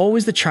he was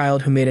always the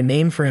child who made a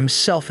name for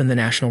himself in the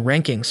national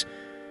rankings.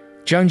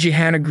 Jung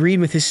Jihan agreed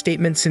with his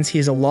statement since he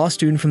is a law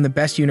student from the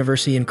best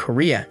university in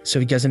Korea, so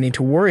he doesn't need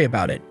to worry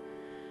about it.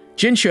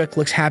 Jinchuk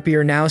looks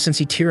happier now since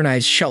he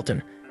tyrannized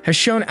Shelton, has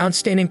shown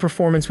outstanding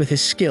performance with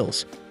his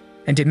skills,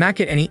 and did not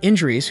get any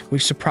injuries,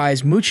 which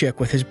surprised Muchuk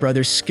with his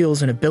brother's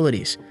skills and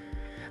abilities.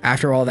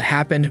 After all that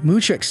happened,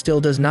 Muchuk still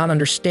does not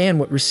understand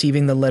what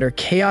receiving the letter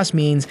Chaos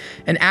means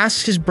and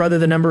asks his brother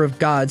the number of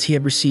gods he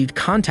had received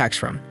contacts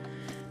from.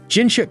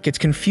 Jinchuk gets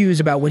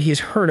confused about what he has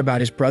heard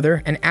about his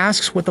brother and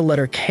asks what the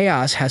letter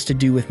Chaos has to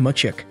do with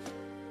Muchuk.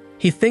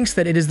 He thinks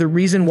that it is the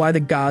reason why the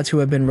gods who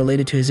have been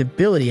related to his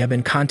ability have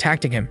been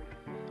contacting him.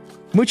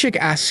 Muchuk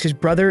asks his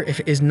brother if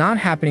it is not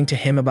happening to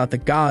him about the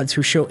gods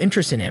who show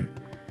interest in him.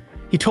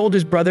 He told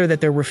his brother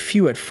that there were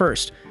few at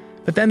first,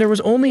 but then there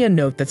was only a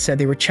note that said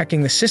they were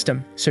checking the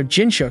system, so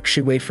Jinchuk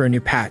should wait for a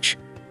new patch.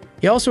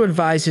 He also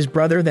advised his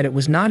brother that it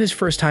was not his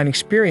first time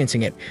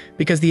experiencing it,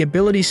 because the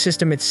ability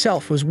system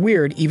itself was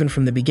weird even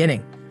from the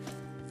beginning.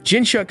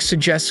 Jinchuk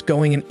suggests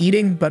going and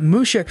eating, but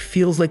Muchuk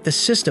feels like the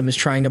system is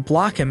trying to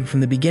block him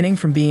from the beginning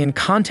from being in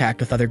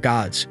contact with other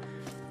gods.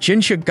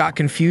 Jinchuk got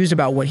confused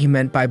about what he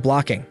meant by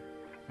blocking.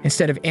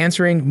 Instead of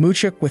answering,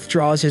 Muchuk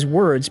withdraws his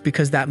words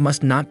because that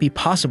must not be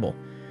possible.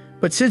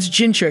 But since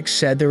Jinchuk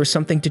said there was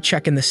something to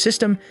check in the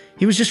system,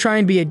 he was just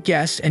trying to be a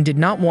guest and did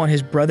not want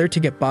his brother to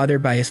get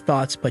bothered by his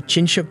thoughts, but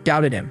Jinchuk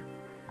doubted him.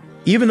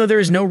 Even though there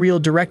is no real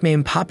direct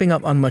name popping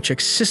up on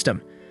Muchuk's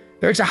system,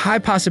 there is a high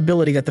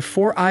possibility that the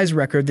Four Eyes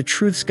record, the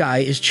Truth's Guy,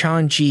 is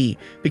Chan-ji,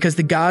 because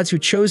the gods who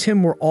chose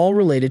him were all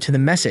related to the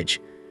message.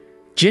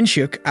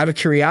 Jinchuk, out of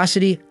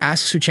curiosity,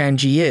 asks who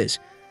Chan-ji is.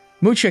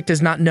 Muchuk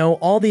does not know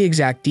all the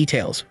exact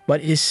details,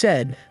 but it is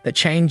said that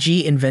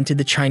Chan-ji invented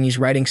the Chinese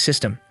writing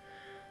system.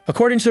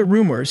 According to the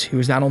rumors, he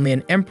was not only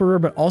an emperor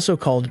but also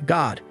called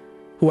God.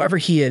 Whoever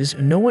he is,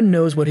 no one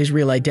knows what his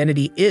real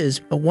identity is,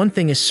 but one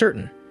thing is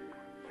certain.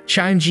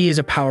 Chan-ji is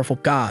a powerful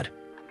god.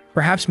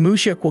 Perhaps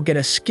Muchuk will get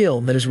a skill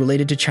that is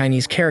related to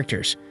Chinese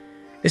characters.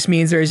 This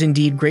means there is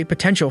indeed great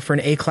potential for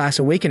an A-class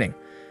awakening.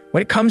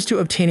 When it comes to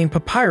obtaining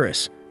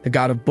Papyrus, the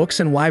god of books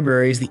and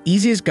libraries, the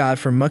easiest god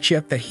for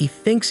Muchuk that he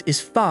thinks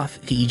is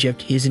Thoth to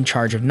Egypt, he is in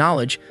charge of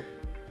knowledge.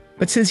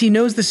 But since he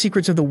knows the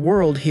secrets of the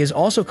world, he is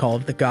also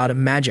called the god of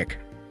magic.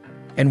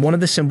 And one of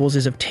the symbols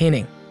is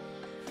obtaining.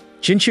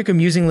 Jinchuk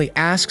amusingly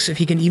asks if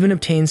he can even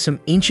obtain some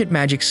ancient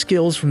magic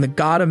skills from the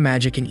god of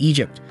magic in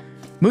Egypt.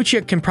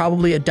 Muchuk can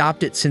probably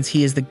adopt it since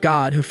he is the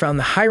god who found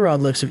the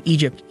hieroglyphs of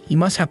Egypt. He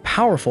must have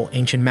powerful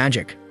ancient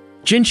magic.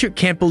 Jinchuk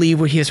can't believe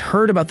what he has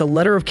heard about the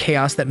letter of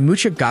chaos that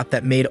Muchuk got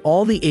that made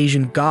all the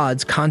Asian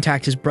gods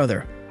contact his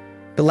brother.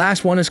 The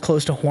last one is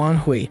close to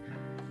Huanhui,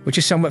 which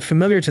is somewhat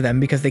familiar to them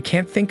because they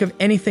can't think of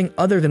anything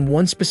other than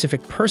one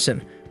specific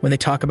person when they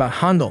talk about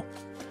Hangul.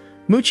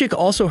 Muchuk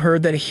also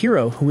heard that a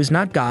hero who is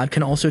not God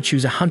can also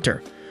choose a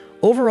hunter.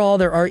 Overall,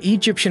 there are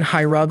Egyptian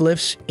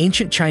hieroglyphs,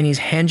 ancient Chinese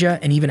Hanja,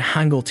 and even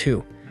Hangul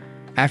too.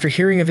 After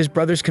hearing of his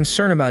brother's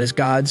concern about his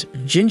gods,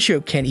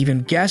 Jinchuk can't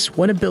even guess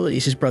what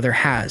abilities his brother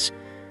has.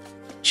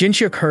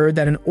 Jinchuk heard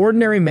that an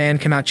ordinary man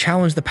cannot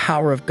challenge the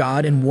power of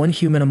God and one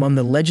human among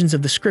the legends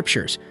of the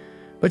scriptures,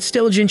 but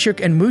still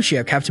Jinchuk and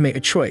Mushik have to make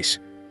a choice.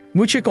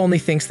 Mushik only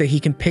thinks that he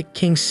can pick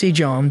King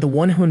Sejong, the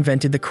one who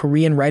invented the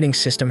Korean writing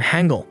system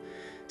Hangul.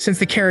 Since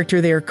the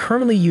character they are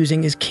currently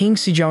using is King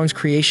Sejong's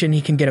creation,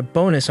 he can get a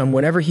bonus on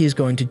whatever he is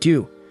going to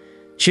do.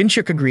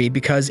 Jinchuk agreed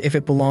because if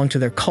it belonged to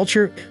their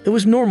culture, it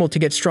was normal to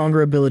get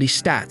stronger ability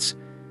stats.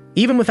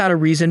 Even without a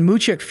reason,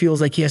 Mushik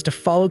feels like he has to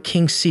follow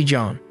King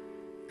Sejong.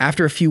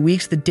 After a few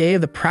weeks, the day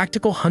of the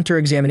practical hunter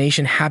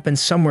examination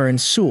happens somewhere in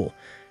Seoul.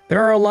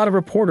 There are a lot of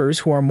reporters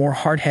who are more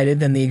hard-headed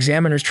than the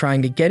examiners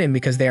trying to get him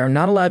because they are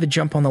not allowed to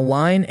jump on the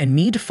line and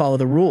need to follow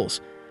the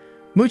rules.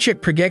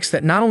 Mushik predicts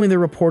that not only the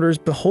reporters,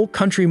 but the whole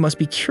country must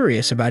be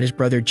curious about his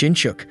brother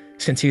Jinchuk,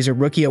 since he's a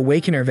rookie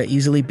Awakener that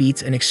easily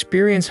beats an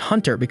experienced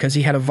hunter because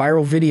he had a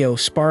viral video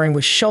sparring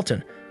with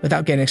Shelton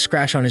without getting a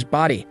scratch on his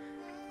body.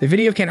 The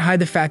video can't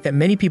hide the fact that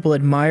many people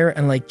admire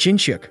and like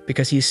Jinchuk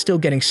because he is still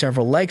getting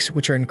several likes,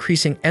 which are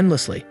increasing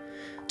endlessly.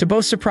 To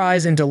both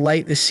surprise and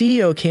delight, the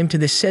CEO came to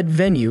the said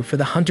venue for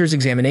the hunter's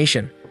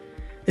examination.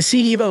 The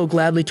CEO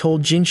gladly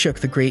told Jinchuk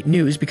the great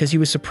news because he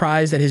was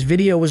surprised that his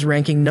video was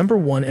ranking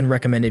 #1 in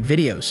recommended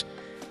videos.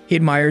 He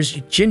admires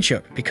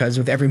Jinchuk because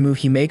with every move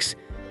he makes,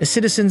 the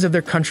citizens of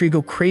their country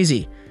go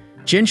crazy.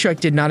 Jinchuk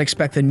did not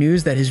expect the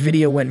news that his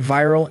video went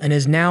viral and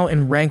is now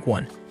in rank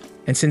 1.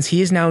 And since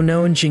he is now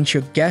known,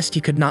 Jinchuk guessed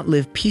he could not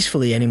live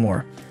peacefully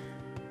anymore.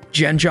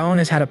 Janjong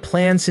has had a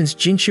plan since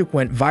Jinchuk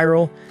went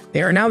viral.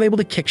 They are now able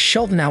to kick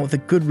Shelton out with a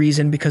good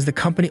reason because the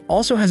company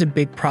also has a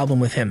big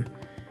problem with him.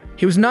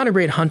 He was not a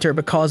great hunter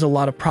but caused a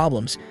lot of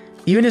problems.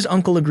 Even his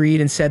uncle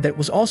agreed and said that it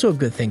was also a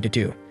good thing to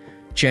do.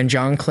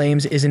 Janjong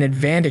claims it is an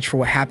advantage for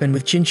what happened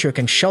with Jinchuk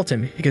and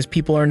Shelton because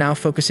people are now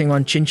focusing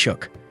on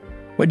Jinchuk.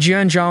 When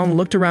Janjong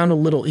looked around a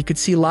little, he could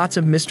see lots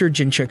of Mr.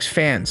 Jinchuk's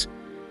fans.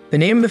 The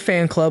name of the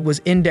fan club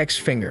was Index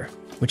Finger,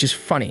 which is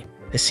funny.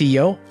 The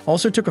CEO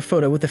also took a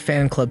photo with the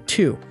fan club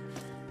too.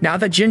 Now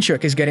that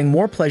Jinchuk is getting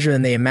more pleasure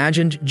than they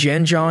imagined,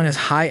 Janjong has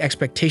high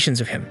expectations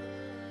of him.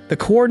 The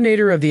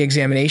coordinator of the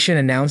examination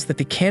announced that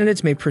the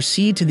candidates may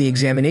proceed to the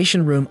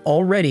examination room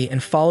already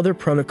and follow their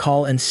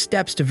protocol and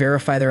steps to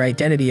verify their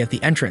identity at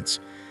the entrance.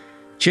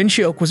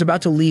 Jinchuk was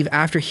about to leave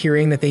after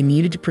hearing that they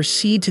needed to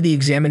proceed to the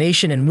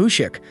examination in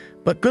Mushik,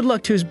 but good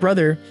luck to his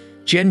brother.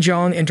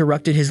 Janjong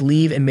interrupted his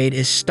leave and made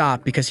his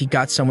stop because he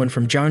got someone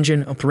from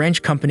Jongjin, a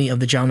branch company of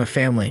the Jangma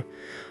family.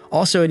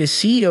 Also, it is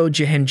CEO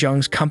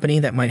Jahanjong's company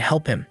that might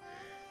help him.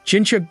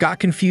 Jinchuk got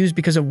confused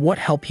because of what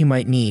help he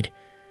might need.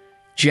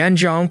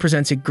 Janjong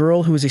presents a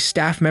girl who is a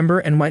staff member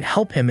and might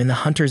help him in the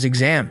hunter's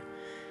exam.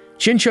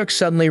 Jinchuk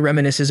suddenly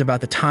reminisces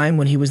about the time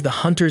when he was the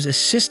hunter's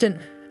assistant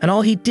and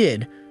all he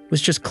did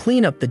was just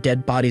clean up the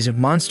dead bodies of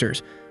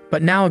monsters.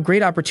 But now a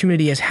great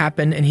opportunity has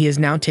happened and he is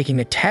now taking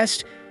a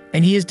test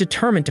and he is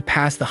determined to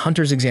pass the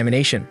hunter's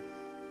examination.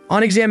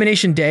 On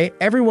examination day,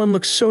 everyone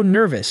looks so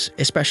nervous,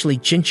 especially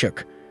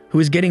Jinchuk, who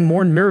is getting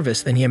more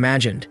nervous than he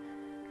imagined.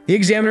 The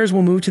examiners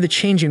will move to the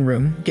changing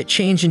room, get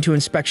changed into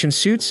inspection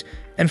suits,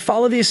 and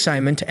follow the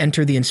assignment to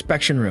enter the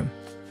inspection room.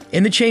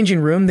 In the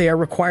changing room, they are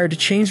required to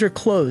change their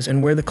clothes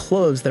and wear the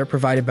clothes that are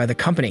provided by the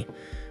company.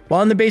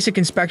 While in the basic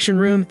inspection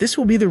room, this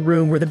will be the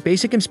room where the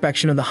basic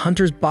inspection of the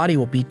hunter's body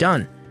will be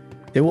done.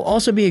 They will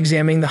also be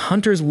examining the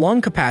hunter's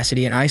lung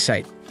capacity and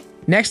eyesight.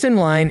 Next in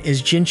line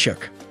is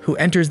Jinchuk, who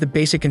enters the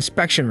basic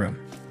inspection room.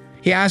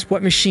 He asked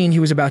what machine he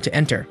was about to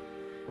enter.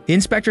 The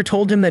inspector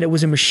told him that it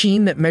was a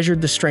machine that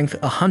measured the strength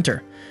of a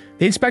hunter.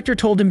 The inspector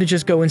told him to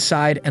just go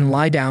inside and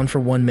lie down for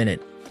 1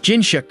 minute.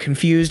 Jinchuk,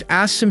 confused,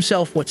 asks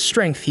himself what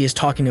strength he is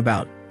talking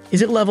about.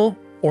 Is it level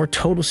or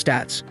total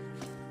stats?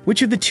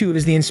 Which of the two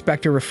is the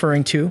inspector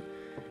referring to?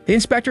 The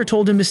inspector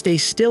told him to stay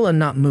still and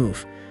not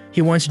move.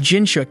 He wants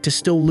Jinchuk to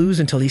still lose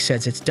until he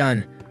says it's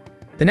done.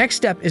 The next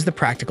step is the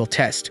practical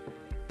test.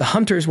 The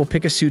hunters will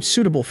pick a suit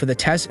suitable for the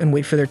test and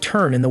wait for their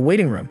turn in the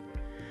waiting room.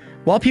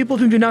 While people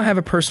who do not have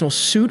a personal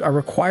suit are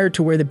required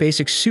to wear the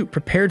basic suit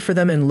prepared for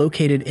them and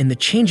located in the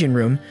changing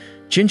room,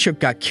 Jinchuk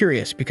got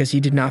curious because he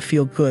did not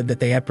feel good that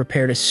they had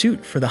prepared a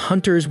suit for the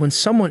hunters when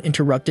someone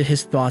interrupted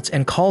his thoughts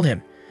and called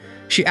him.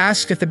 She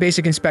asks if the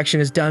basic inspection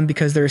is done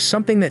because there is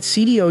something that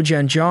CDO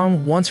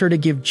Janjong wants her to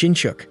give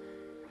Jinchuk.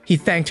 He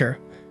thanked her,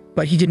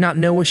 but he did not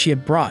know what she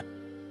had brought.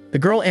 The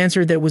girl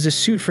answered that it was a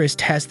suit for his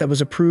test that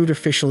was approved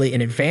officially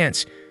in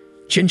advance.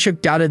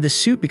 Jinchuk doubted the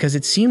suit because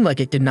it seemed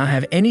like it did not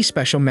have any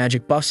special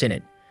magic buffs in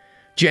it.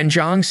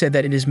 Janjong said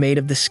that it is made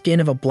of the skin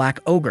of a black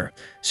ogre,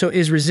 so it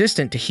is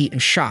resistant to heat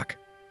and shock.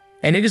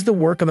 And it is the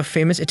work of a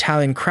famous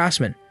Italian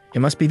craftsman. It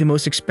must be the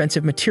most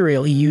expensive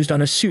material he used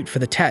on a suit for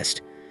the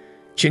test.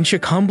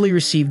 Jinchuk humbly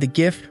received the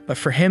gift, but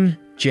for him,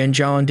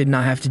 Janjong did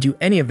not have to do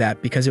any of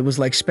that because it was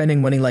like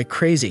spending money like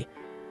crazy.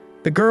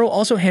 The girl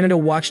also handed a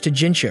watch to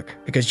Jinchuk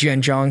because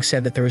Janjong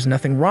said that there was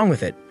nothing wrong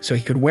with it, so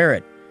he could wear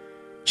it.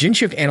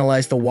 Jinchuk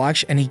analyzed the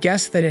watch and he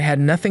guessed that it had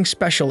nothing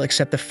special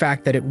except the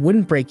fact that it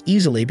wouldn't break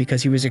easily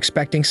because he was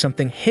expecting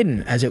something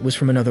hidden as it was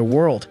from another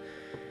world.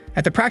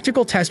 At the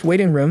practical test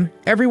waiting room,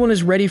 everyone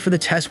is ready for the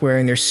test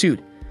wearing their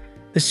suit.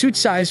 The suit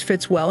size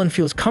fits well and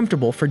feels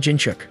comfortable for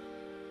Jinchuk.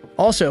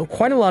 Also,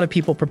 quite a lot of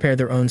people prepare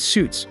their own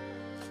suits.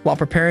 While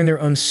preparing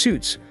their own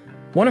suits,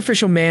 one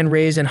official man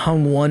raised and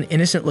hung one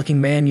innocent-looking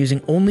man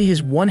using only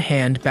his one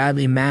hand,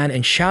 badly mad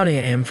and shouting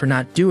at him for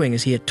not doing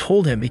as he had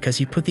told him because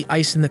he put the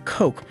ice in the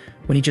Coke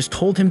when he just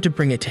told him to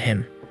bring it to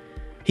him.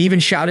 He even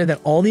shouted that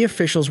all the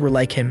officials were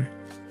like him,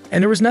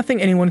 and there was nothing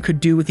anyone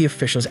could do with the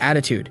official's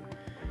attitude.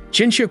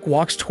 Jinchuk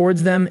walks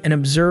towards them and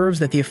observes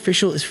that the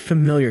official is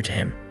familiar to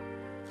him.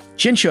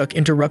 Jinchuk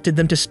interrupted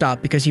them to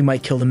stop because he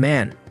might kill the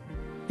man.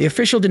 The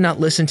official did not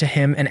listen to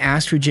him and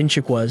asked who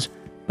Jinchuk was,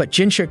 but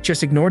Jinchuk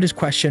just ignored his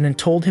question and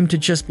told him to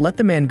just let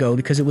the man go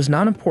because it was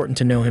not important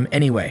to know him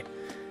anyway.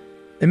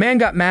 The man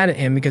got mad at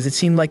him because it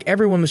seemed like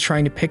everyone was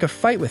trying to pick a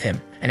fight with him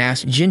and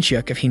asked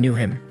Jinchuk if he knew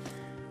him.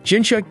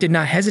 Jinchuk did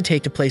not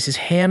hesitate to place his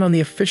hand on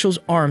the official's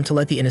arm to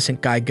let the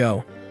innocent guy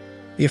go.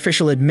 The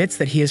official admits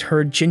that he has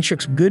heard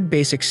Jinchuk's good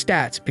basic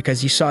stats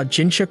because he saw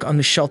Jinchuk on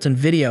the Shelton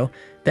video,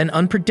 then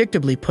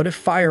unpredictably put a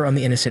fire on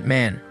the innocent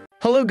man.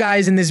 Hello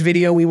guys, in this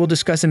video we will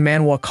discuss a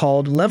manhwa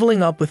called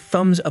Leveling Up with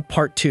Thumbs Up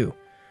Part 2.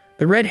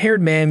 The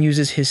red-haired man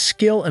uses his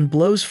skill and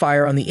blows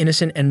fire on the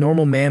innocent and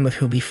normal man with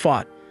whom he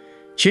fought.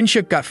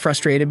 Jinchuk got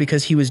frustrated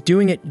because he was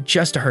doing it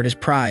just to hurt his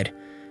pride.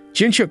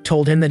 Jinchuk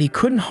told him that he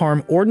couldn't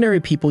harm ordinary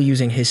people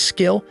using his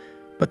skill,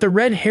 but the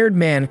red-haired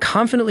man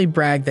confidently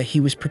bragged that he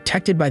was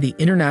protected by the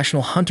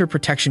International Hunter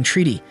Protection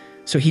Treaty,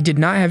 so he did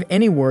not have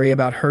any worry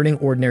about hurting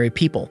ordinary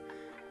people.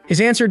 His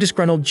answer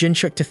disgruntled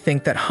Jinchuk to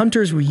think that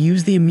hunters would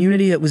use the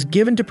immunity that was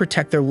given to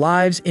protect their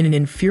lives in an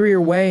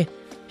inferior way.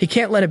 He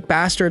can't let a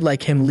bastard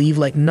like him leave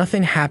like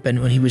nothing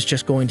happened when he was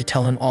just going to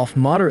tell him off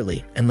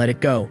moderately and let it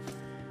go.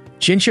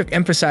 Jinchuk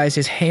emphasized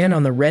his hand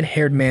on the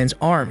red-haired man's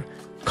arm,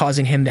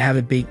 causing him to have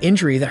a big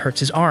injury that hurts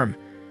his arm.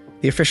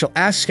 The official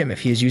asks him if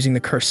he is using the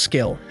cursed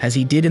skill, as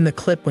he did in the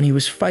clip when he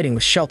was fighting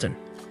with Shelton.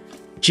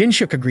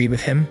 Jinchuk agreed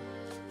with him.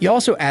 He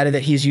also added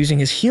that he is using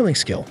his healing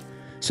skill,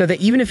 so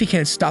that even if he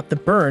can't stop the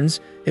burns,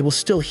 it will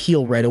still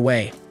heal right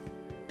away.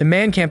 The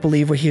man can't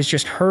believe what he has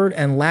just heard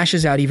and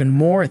lashes out even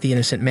more at the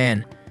innocent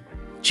man.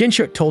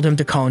 Jinchuk told him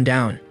to calm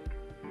down.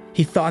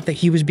 He thought that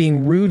he was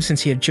being rude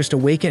since he had just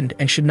awakened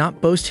and should not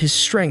boast his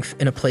strength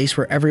in a place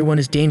where everyone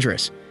is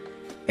dangerous.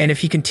 And if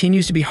he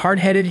continues to be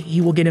hard-headed,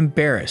 he will get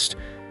embarrassed,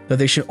 though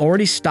they should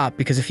already stop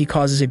because if he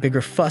causes a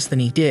bigger fuss than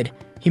he did,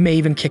 he may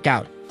even kick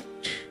out.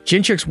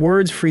 Jinchuk's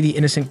words free the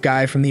innocent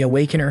guy from the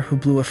Awakener who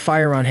blew a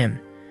fire on him.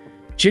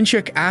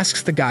 Jinchuk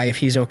asks the guy if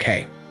he's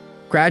okay.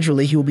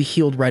 Gradually, he will be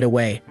healed right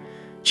away.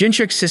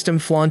 Jinchuk's system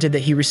flaunted that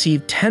he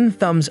received 10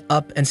 thumbs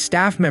up and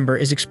staff member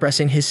is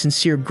expressing his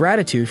sincere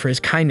gratitude for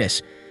his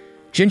kindness.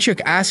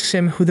 Jinchuk asks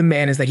him who the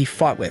man is that he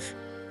fought with.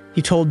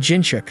 He told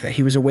Jinchuk that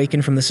he was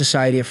awakened from the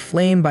Society of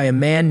Flame by a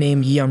man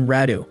named Yum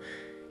Radu.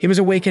 He was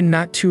awakened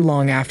not too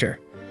long after.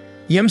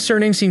 Yum's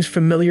surname seems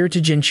familiar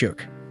to Jinchuk.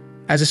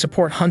 As a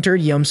support hunter,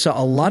 Yum saw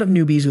a lot of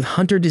newbies with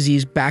hunter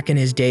disease back in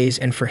his days,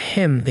 and for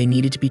him, they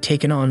needed to be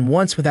taken on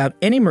once without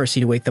any mercy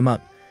to wake them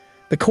up.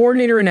 The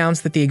coordinator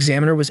announced that the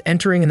examiner was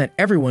entering and that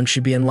everyone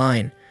should be in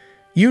line.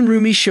 Yoon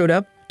Rumi showed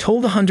up,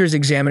 told the hunters'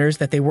 examiners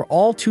that they were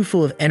all too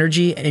full of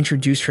energy, and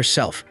introduced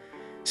herself.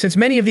 Since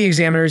many of the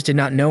examiners did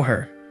not know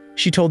her,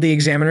 she told the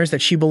examiners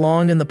that she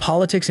belonged in the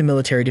Politics and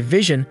Military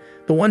Division,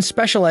 the one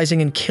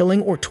specializing in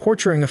killing or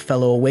torturing a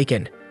fellow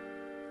awakened.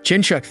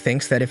 Jinchuk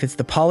thinks that if it's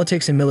the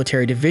Politics and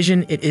Military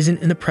Division, it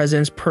isn't in the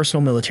president's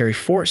personal military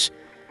force.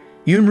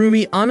 Yoon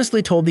Rumi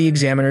honestly told the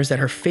examiners that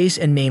her face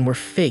and name were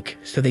fake,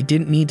 so they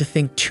didn't need to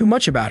think too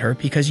much about her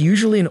because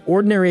usually an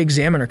ordinary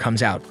examiner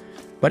comes out.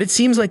 But it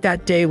seems like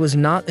that day was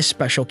not a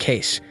special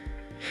case.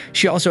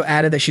 She also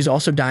added that she's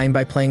also dying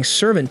by playing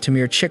servant to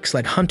mere chicks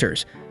like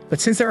hunters,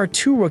 but since there are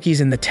 2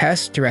 rookies in the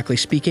test, directly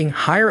speaking,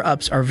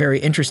 higher-ups are very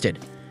interested.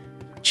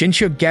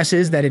 Jinchuk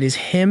guesses that it is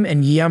him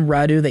and Yum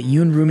Radu that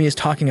Yoon Rumi is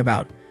talking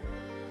about.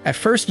 At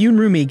first, Yoon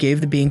Rumi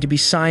gave the being to be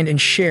signed and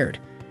shared.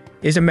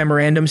 It is a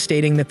memorandum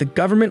stating that the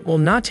government will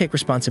not take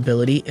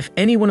responsibility if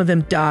any one of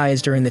them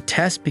dies during the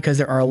test because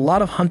there are a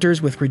lot of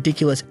hunters with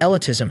ridiculous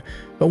elitism,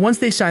 but once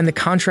they sign the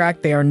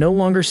contract, they are no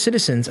longer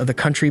citizens of the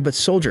country but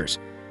soldiers.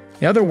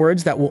 In other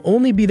words, that will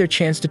only be their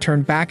chance to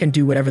turn back and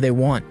do whatever they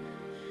want.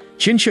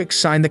 Jinchuk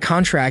signed the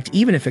contract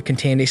even if it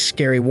contained a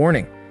scary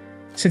warning.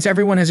 Since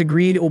everyone has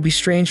agreed, it will be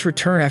strange to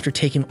return after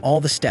taking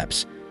all the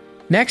steps.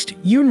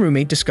 Next, Yoon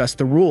Rumi discussed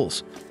the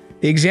rules.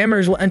 The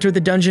examiners will enter the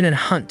dungeon and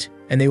hunt,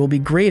 and they will be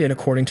graded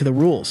according to the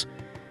rules.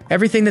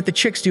 Everything that the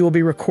chicks do will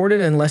be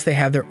recorded unless they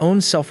have their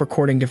own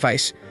self-recording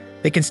device.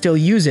 They can still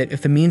use it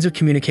if the means of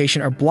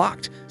communication are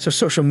blocked, so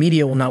social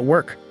media will not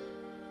work.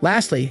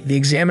 Lastly, the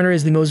examiner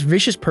is the most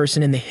vicious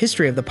person in the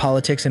history of the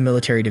Politics and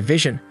Military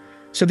Division,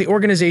 so the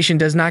organization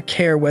does not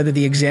care whether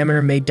the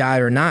examiner may die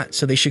or not,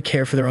 so they should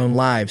care for their own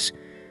lives.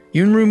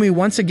 Yoon Rumi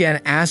once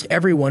again asked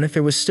everyone if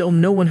there was still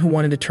no one who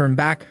wanted to turn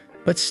back,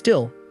 but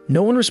still,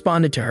 no one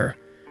responded to her,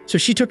 so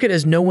she took it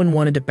as no one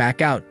wanted to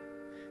back out.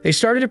 They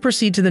started to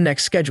proceed to the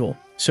next schedule,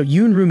 so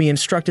Yoon Rumi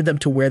instructed them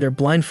to wear their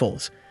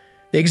blindfolds.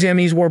 The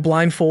examinees wore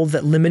blindfolds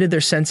that limited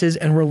their senses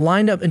and were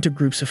lined up into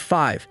groups of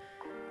 5.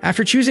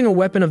 After choosing a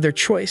weapon of their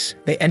choice,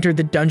 they entered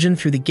the dungeon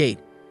through the gate.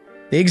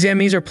 The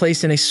examinees are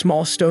placed in a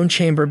small stone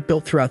chamber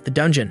built throughout the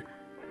dungeon.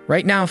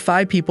 Right now,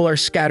 5 people are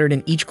scattered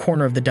in each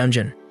corner of the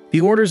dungeon.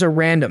 The orders are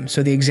random,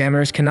 so the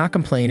examiners cannot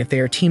complain if they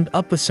are teamed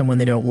up with someone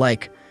they don't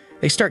like.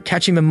 They start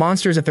catching the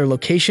monsters at their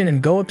location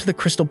and go up to the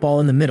crystal ball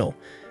in the middle.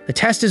 The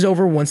test is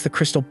over once the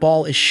crystal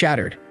ball is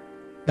shattered.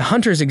 The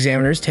hunters'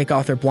 examiners take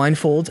off their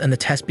blindfolds and the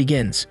test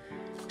begins.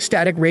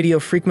 Static radio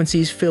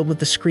frequencies filled with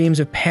the screams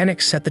of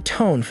panic set the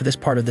tone for this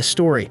part of the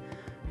story.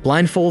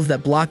 Blindfolds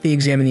that blocked the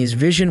examinee's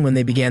vision when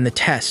they began the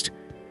test.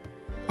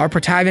 Our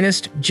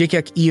protagonist,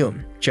 Jikyuk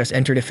Eum, just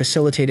entered a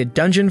facilitated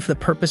dungeon for the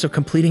purpose of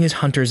completing his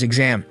hunter's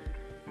exam.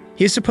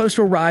 He is supposed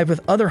to arrive with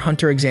other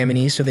hunter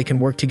examinees so they can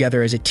work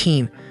together as a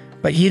team,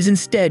 but he is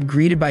instead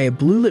greeted by a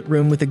blue-lit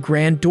room with a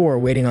grand door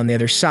waiting on the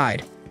other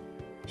side.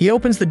 He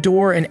opens the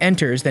door and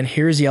enters, then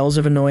hears yells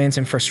of annoyance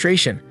and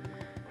frustration.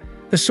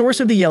 The source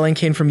of the yelling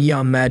came from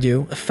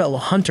Madu, a fellow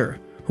hunter,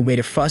 who made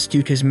a fuss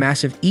due to his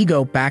massive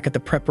ego back at the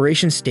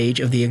preparation stage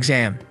of the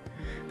exam.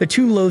 The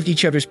two loathed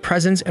each other's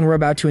presence and were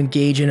about to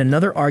engage in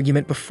another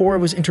argument before it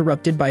was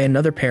interrupted by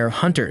another pair of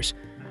hunters.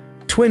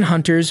 Twin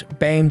hunters,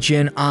 Bang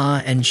Jin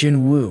Ah and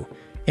Jin Woo,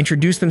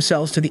 introduced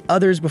themselves to the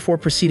others before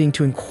proceeding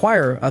to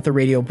inquire about the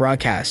radio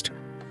broadcast.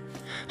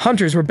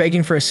 Hunters were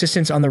begging for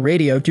assistance on the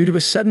radio due to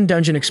a sudden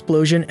dungeon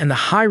explosion and the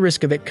high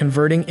risk of it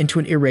converting into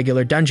an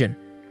irregular dungeon.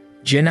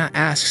 Jinna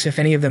asks if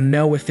any of them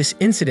know if this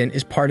incident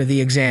is part of the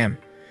exam.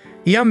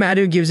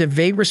 Madu gives a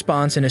vague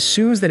response and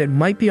assumes that it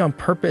might be on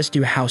purpose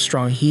due to how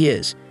strong he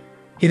is.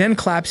 He then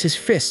claps his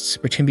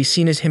fists, which can be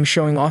seen as him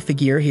showing off the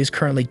gear he is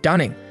currently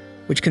donning,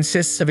 which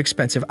consists of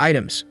expensive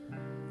items.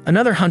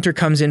 Another hunter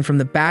comes in from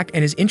the back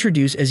and is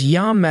introduced as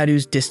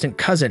Madu's distant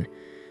cousin.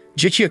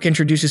 Jikyuk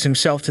introduces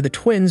himself to the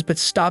twins but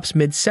stops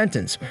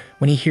mid-sentence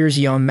when he hears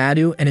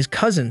Madu and his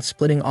cousin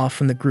splitting off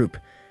from the group.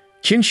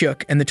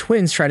 Jinchuk and the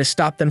twins try to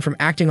stop them from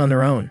acting on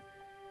their own.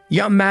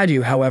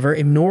 Madu, however,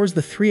 ignores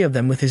the 3 of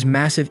them with his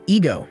massive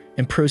ego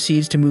and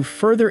proceeds to move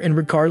further in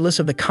regardless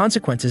of the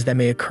consequences that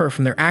may occur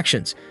from their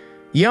actions.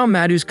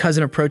 Madu's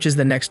cousin approaches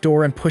the next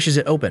door and pushes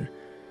it open.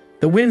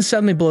 The wind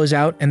suddenly blows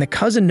out and the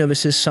cousin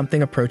notices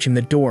something approaching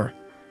the door.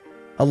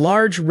 A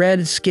large,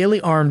 red,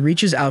 scaly arm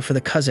reaches out for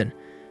the cousin.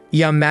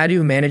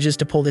 Madu manages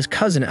to pull his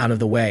cousin out of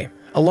the way.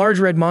 A large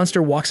red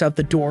monster walks out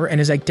the door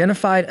and is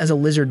identified as a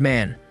lizard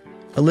man.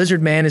 A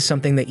lizard man is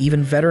something that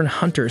even veteran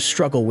hunters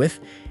struggle with,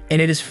 and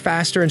it is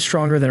faster and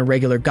stronger than a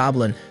regular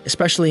goblin,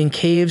 especially in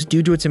caves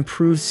due to its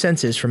improved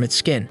senses from its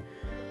skin.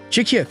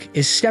 Jikyuk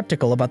is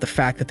skeptical about the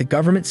fact that the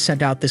government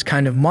sent out this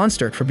kind of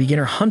monster for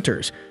beginner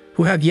hunters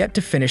who have yet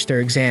to finish their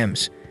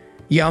exams.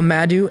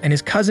 Madu and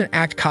his cousin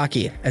act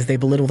cocky as they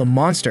belittle the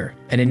monster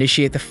and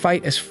initiate the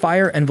fight as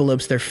fire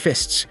envelopes their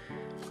fists.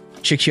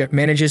 Jikyuk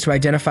manages to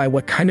identify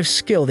what kind of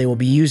skill they will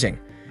be using.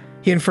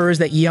 He infers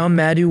that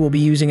Madu will be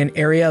using an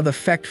area of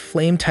effect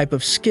flame type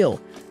of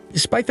skill,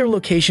 despite their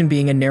location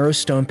being a narrow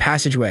stone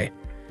passageway.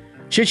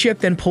 Jikyuk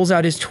then pulls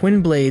out his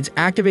twin blades,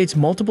 activates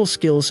multiple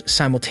skills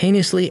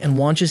simultaneously, and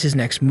launches his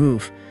next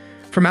move.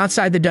 From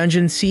outside the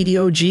dungeon,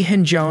 CDO Ji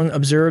Henjong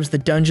observes the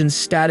dungeon's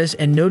status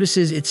and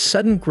notices its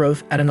sudden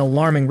growth at an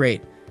alarming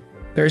rate.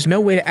 There is no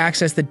way to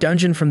access the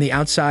dungeon from the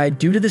outside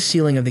due to the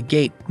sealing of the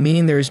gate,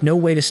 meaning there is no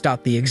way to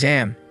stop the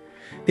exam.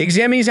 The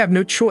examinees have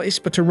no choice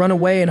but to run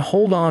away and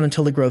hold on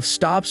until the growth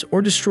stops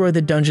or destroy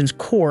the dungeon's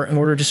core in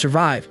order to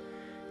survive.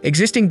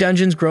 Existing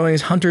dungeons growing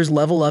as hunters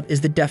level up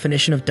is the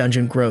definition of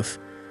dungeon growth.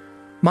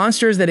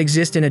 Monsters that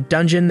exist in a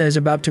dungeon that is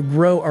about to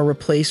grow are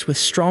replaced with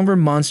stronger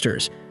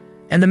monsters,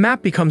 and the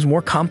map becomes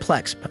more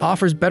complex but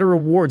offers better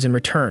rewards in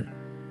return.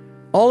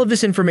 All of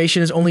this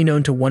information is only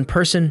known to one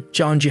person,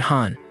 John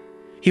Jihan.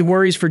 He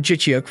worries for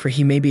Jikyuk, for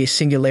he may be a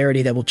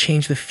singularity that will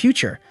change the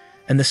future,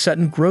 and the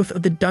sudden growth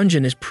of the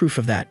dungeon is proof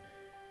of that.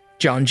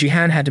 John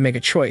Jihan had to make a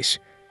choice.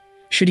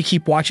 Should he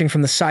keep watching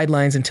from the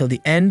sidelines until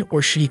the end,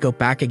 or should he go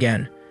back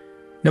again?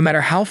 No matter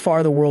how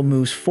far the world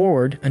moves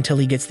forward, until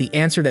he gets the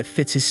answer that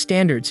fits his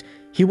standards,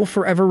 he will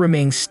forever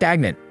remain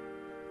stagnant.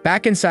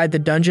 Back inside the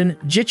dungeon,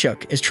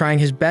 Jikyuk is trying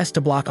his best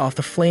to block off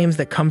the flames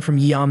that come from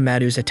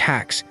Madu's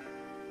attacks.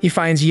 He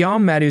finds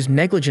Madu's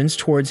negligence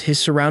towards his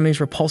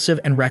surroundings repulsive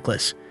and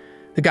reckless.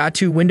 The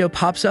Gatu window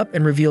pops up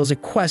and reveals a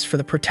quest for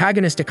the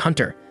protagonistic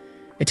hunter.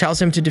 It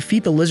tells him to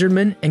defeat the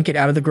lizardman and get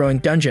out of the growing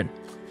dungeon.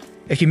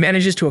 If he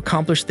manages to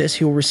accomplish this,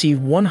 he will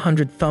receive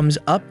 100 thumbs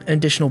up, an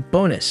additional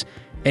bonus,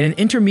 and an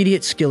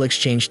intermediate skill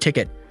exchange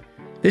ticket.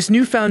 This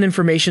newfound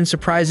information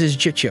surprises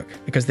Jikyuk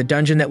because the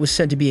dungeon that was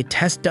said to be a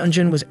test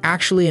dungeon was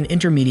actually an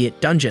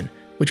intermediate dungeon,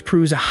 which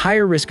proves a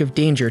higher risk of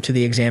danger to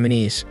the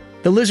examinees.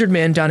 The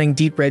lizardman donning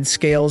deep red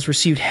scales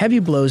received heavy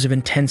blows of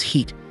intense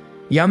heat.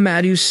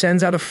 Madu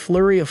sends out a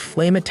flurry of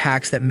flame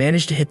attacks that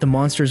manage to hit the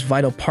monster's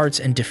vital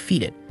parts and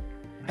defeat it.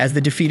 As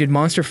the defeated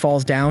monster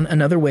falls down,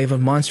 another wave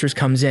of monsters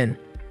comes in.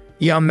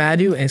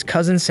 Madu and his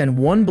cousin send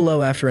one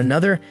blow after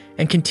another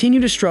and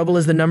continue to struggle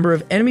as the number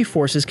of enemy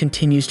forces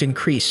continues to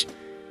increase.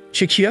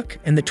 Jikyuk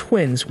and the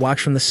twins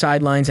watch from the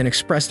sidelines and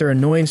express their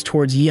annoyance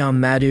towards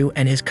Madu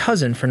and his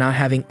cousin for not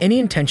having any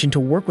intention to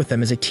work with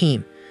them as a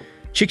team.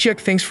 Jikyuk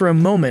thinks for a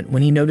moment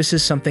when he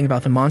notices something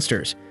about the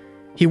monsters.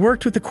 He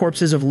worked with the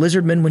corpses of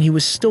lizardmen when he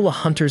was still a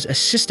hunter's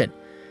assistant.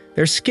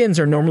 Their skins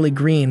are normally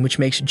green, which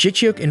makes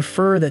Jicheok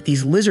infer that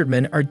these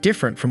lizardmen are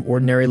different from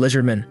ordinary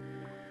lizardmen.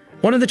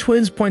 One of the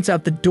twins points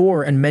out the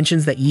door and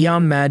mentions that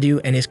Madu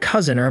and his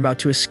cousin are about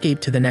to escape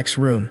to the next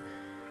room.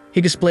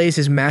 He displays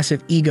his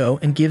massive ego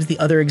and gives the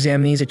other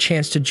examinees a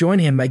chance to join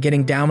him by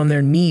getting down on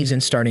their knees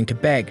and starting to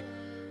beg.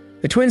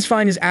 The twins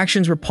find his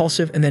actions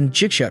repulsive, and then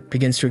Jicheok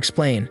begins to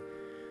explain.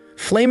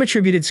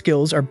 Flame-attributed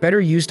skills are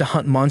better used to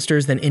hunt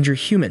monsters than injure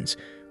humans,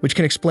 which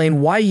can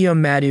explain why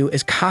Madu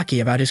is cocky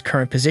about his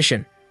current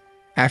position.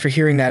 After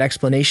hearing that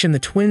explanation, the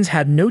twins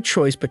had no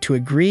choice but to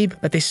agree,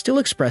 but they still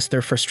expressed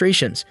their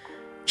frustrations.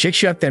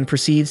 Jicheok then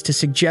proceeds to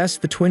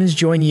suggest the twins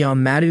join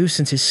Madu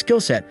since his skill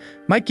set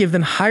might give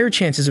them higher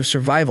chances of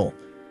survival.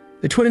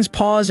 The twins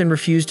pause and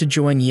refuse to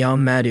join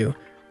Madu,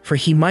 for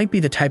he might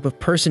be the type of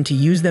person to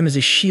use them as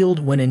a shield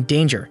when in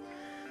danger.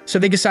 So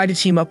they decide to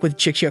team up with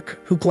Jicheok,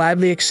 who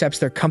gladly accepts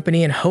their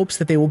company and hopes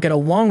that they will get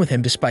along with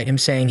him despite him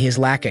saying he is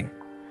lacking.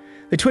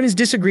 The twins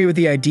disagree with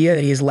the idea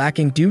that he is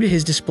lacking due to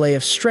his display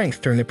of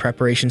strength during the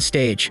preparation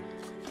stage.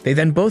 They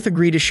then both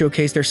agree to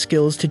showcase their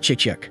skills to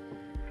Jicheok.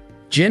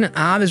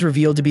 Jin-Ah is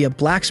revealed to be a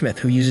blacksmith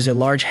who uses a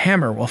large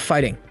hammer while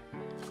fighting.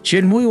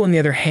 Jin-Woo, on the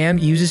other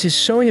hand, uses his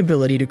sewing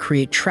ability to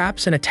create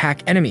traps and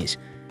attack enemies.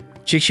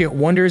 Jicheok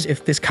wonders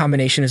if this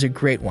combination is a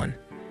great one.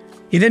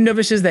 He then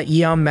notices that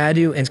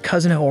Madu and his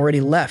cousin have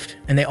already left,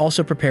 and they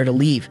also prepare to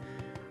leave.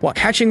 While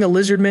catching the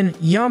lizardmen,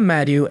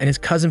 Madu and his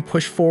cousin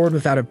push forward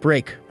without a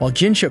break, while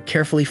Jicheok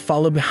carefully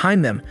followed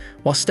behind them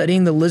while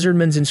studying the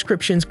lizardmen's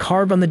inscriptions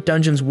carved on the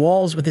dungeon's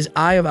walls with his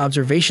eye of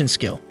observation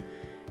skill.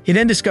 He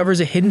then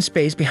discovers a hidden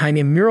space behind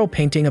a mural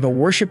painting of a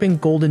worshipping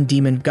golden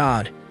demon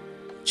god.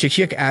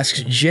 Jicheok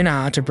asks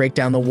Jin-Ah to break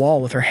down the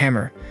wall with her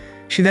hammer.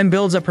 She then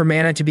builds up her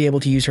mana to be able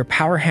to use her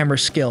power hammer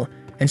skill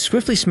and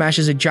swiftly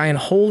smashes a giant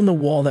hole in the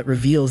wall that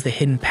reveals the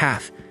hidden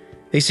path.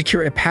 They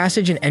secure a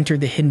passage and enter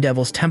the Hidden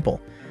Devil's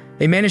Temple.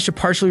 They manage to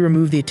partially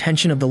remove the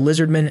attention of the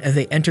lizardmen as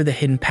they enter the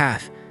hidden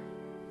path.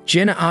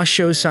 Jin-Ah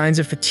shows signs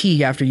of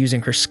fatigue after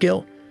using her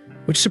skill,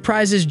 which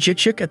surprises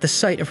Jicheok at the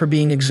sight of her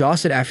being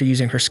exhausted after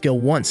using her skill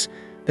once.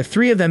 The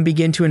three of them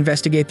begin to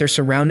investigate their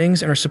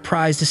surroundings and are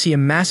surprised to see a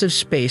massive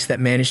space that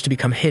managed to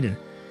become hidden.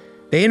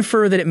 They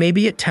infer that it may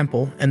be a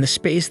temple, and the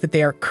space that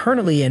they are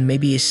currently in may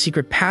be a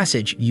secret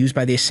passage used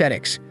by the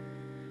ascetics.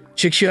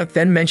 Jicheok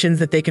then mentions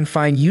that they can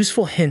find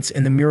useful hints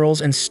in the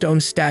murals and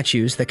stone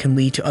statues that can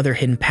lead to other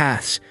hidden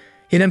paths.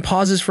 He then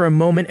pauses for a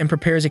moment and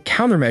prepares a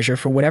countermeasure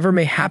for whatever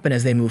may happen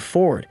as they move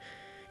forward.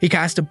 He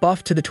casts a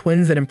buff to the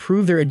twins that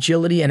improve their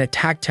agility and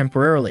attack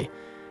temporarily.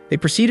 They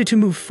proceeded to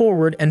move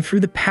forward, and through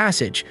the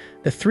passage,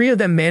 the three of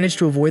them managed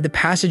to avoid the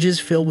passages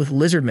filled with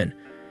lizardmen.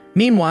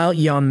 Meanwhile,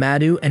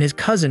 Madu and his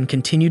cousin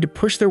continued to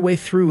push their way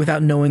through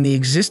without knowing the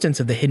existence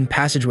of the hidden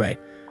passageway.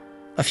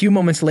 A few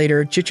moments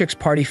later, Jicheok's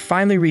party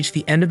finally reached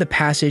the end of the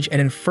passage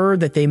and inferred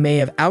that they may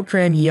have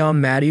outran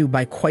Madu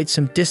by quite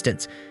some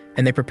distance,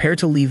 and they prepare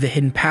to leave the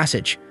hidden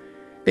passage.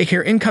 They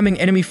hear incoming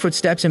enemy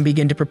footsteps and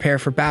begin to prepare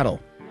for battle.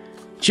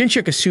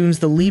 Jicheok assumes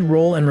the lead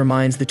role and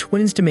reminds the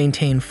twins to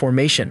maintain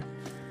formation.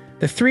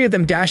 The three of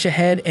them dash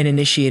ahead and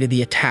initiated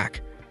the attack.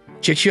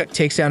 Jicheok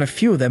takes down a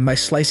few of them by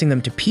slicing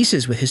them to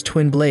pieces with his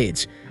twin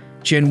blades.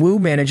 Jin-Woo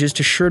manages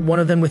to shred one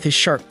of them with his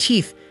sharp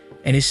teeth,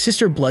 and his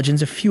sister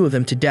bludgeons a few of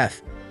them to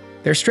death.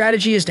 Their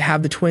strategy is to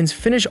have the twins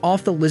finish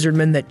off the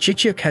lizardmen that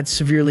Jicheok had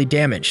severely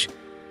damaged.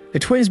 The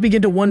twins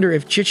begin to wonder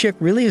if Jicheok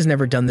really has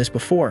never done this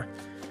before.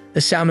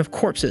 The sound of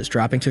corpses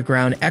dropping to the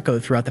ground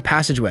echoed throughout the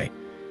passageway.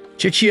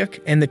 Jicheok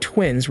and the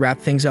twins wrap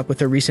things up with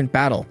their recent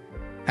battle.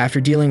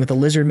 After dealing with the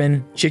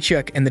lizardmen,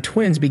 Jicheok and the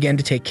twins began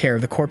to take care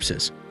of the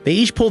corpses. They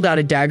each pulled out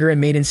a dagger and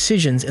made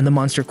incisions in the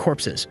monster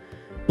corpses.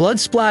 Blood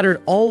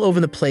splattered all over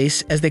the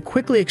place as they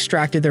quickly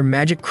extracted their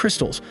magic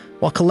crystals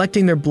while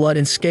collecting their blood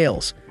and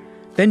scales.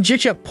 Then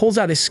Jicheok pulls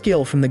out his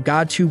skill from the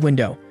God 2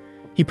 window.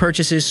 He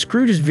purchases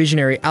Scrooge's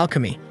Visionary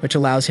Alchemy, which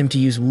allows him to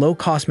use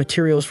low-cost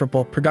materials for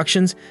bulk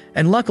productions,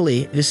 and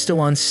luckily it is still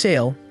on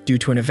sale due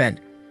to an event.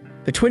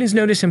 The twins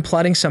notice him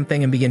plotting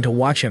something and begin to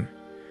watch him.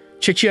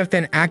 Jicheok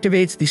then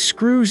activates the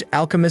Scrooge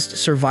Alchemist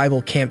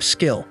Survival Camp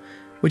skill,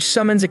 which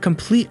summons a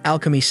complete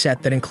alchemy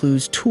set that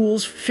includes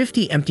tools,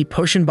 50 empty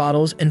potion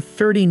bottles, and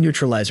 30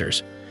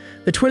 neutralizers.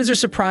 The twins are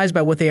surprised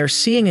by what they are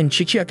seeing, and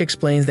Jicheok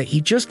explains that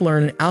he just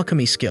learned an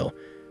alchemy skill,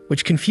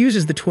 which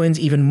confuses the twins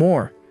even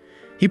more.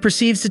 He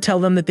proceeds to tell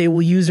them that they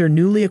will use their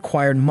newly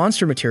acquired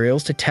monster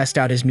materials to test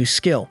out his new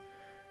skill.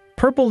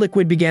 Purple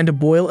liquid began to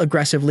boil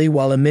aggressively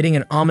while emitting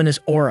an ominous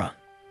aura.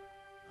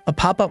 A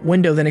pop-up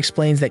window then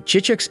explains that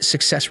Jicheok's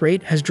success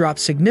rate has dropped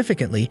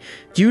significantly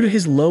due to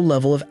his low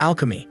level of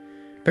alchemy.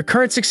 The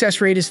current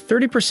success rate is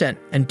 30%,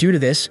 and due to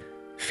this,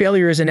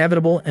 failure is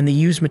inevitable and the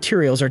used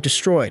materials are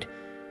destroyed.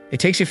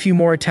 It takes a few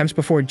more attempts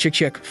before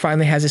Jicheok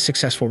finally has a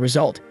successful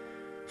result.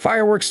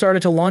 Fireworks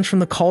started to launch from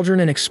the cauldron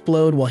and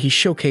explode while he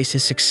showcased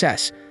his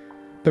success.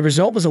 The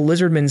result was a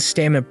lizardman's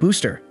stamina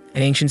booster,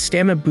 an ancient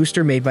stamina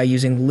booster made by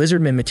using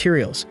lizardman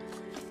materials.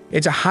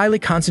 It's a highly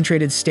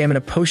concentrated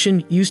stamina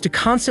potion used to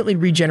constantly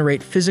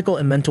regenerate physical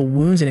and mental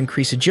wounds and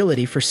increase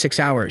agility for 6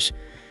 hours.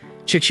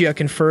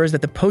 Chichiuk infers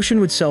that the potion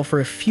would sell for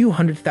a few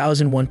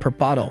 100,000 won per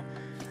bottle.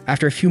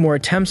 After a few more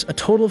attempts, a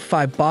total of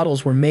 5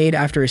 bottles were made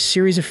after a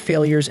series of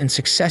failures and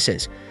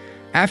successes.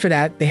 After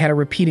that, they had a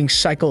repeating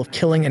cycle of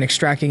killing and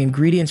extracting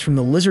ingredients from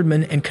the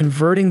lizardmen and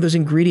converting those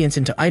ingredients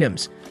into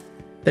items.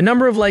 The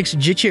number of likes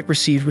Chichiuk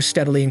received was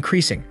steadily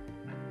increasing.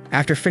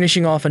 After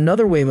finishing off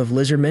another wave of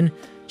lizardmen,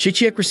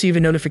 Chichiuk received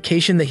a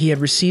notification that he had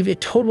received a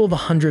total of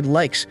 100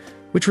 likes,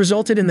 which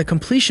resulted in the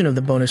completion of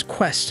the bonus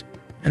quest,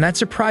 and that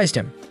surprised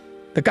him.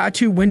 The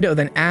Gatu window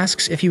then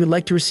asks if he would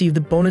like to receive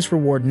the bonus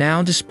reward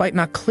now despite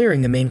not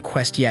clearing the main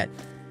quest yet.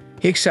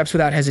 He accepts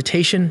without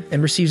hesitation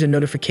and receives a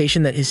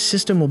notification that his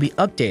system will be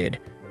updated,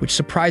 which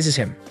surprises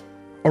him.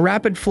 A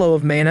rapid flow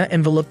of mana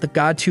enveloped the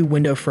Gatu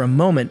window for a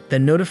moment,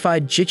 then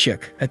notified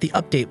Chichiuk that the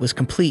update was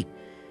complete.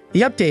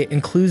 The update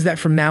includes that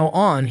from now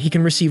on, he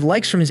can receive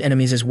likes from his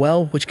enemies as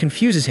well, which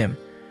confuses him.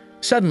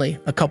 Suddenly,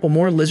 a couple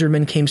more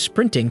lizardmen came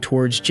sprinting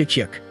towards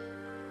Chichiuk.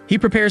 He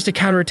prepares to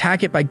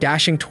counterattack it by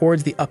dashing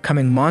towards the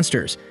upcoming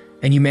monsters,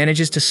 and he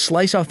manages to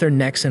slice off their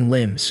necks and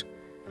limbs.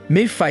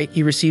 Mid-fight,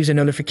 he receives a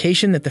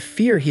notification that the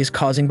fear he is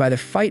causing by the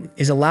fight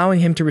is allowing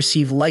him to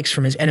receive likes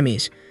from his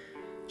enemies.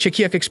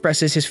 Chichiuk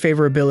expresses his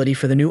favorability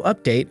for the new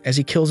update as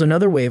he kills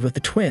another wave of the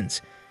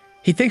twins.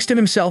 He thinks to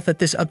himself that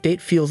this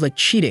update feels like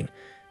cheating.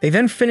 They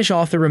then finish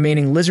off the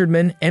remaining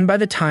lizardmen, and by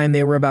the time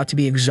they were about to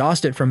be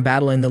exhausted from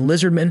battling the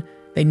lizardmen,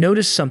 they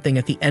notice something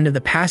at the end of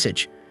the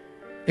passage.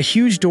 A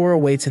huge door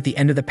awaits at the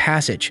end of the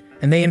passage,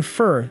 and they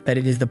infer that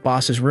it is the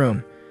boss's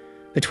room.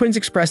 The twins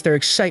express their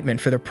excitement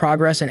for their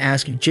progress and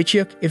ask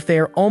Chichiuk if they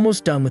are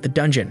almost done with the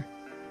dungeon.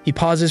 He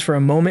pauses for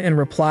a moment and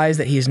replies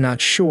that he is not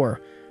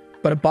sure,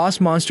 but a boss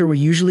monster will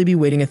usually be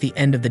waiting at the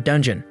end of the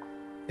dungeon.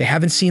 They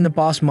haven't seen the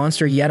boss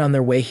monster yet on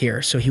their way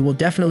here, so he will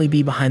definitely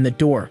be behind the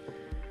door.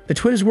 The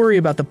twins worry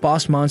about the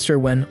boss monster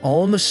when,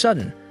 all of a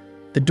sudden,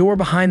 the door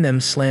behind them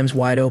slams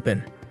wide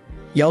open.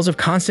 Yells of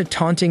constant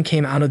taunting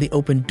came out of the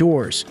open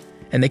doors,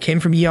 and they came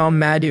from Yam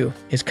Madu,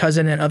 his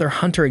cousin, and other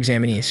hunter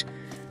examinees.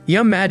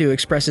 Yam Madu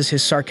expresses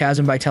his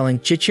sarcasm by telling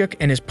Chichiuk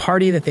and his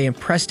party that they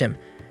impressed him,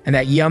 and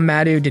that Yam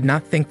Madu did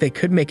not think they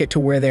could make it to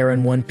where they are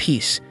in one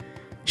piece.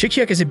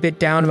 Chichiuk is a bit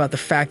down about the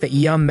fact that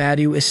Yam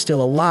Madu is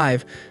still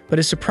alive, but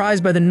is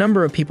surprised by the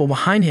number of people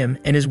behind him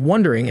and is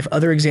wondering if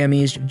other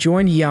examinees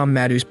joined Yam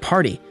Madu's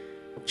party.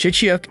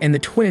 Chichiuk and the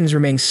twins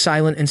remain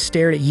silent and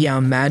stared at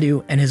Yam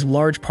Madu and his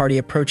large party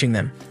approaching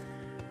them.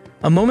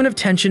 A moment of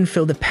tension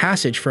filled the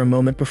passage for a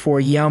moment before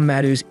Yam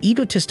Madu's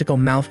egotistical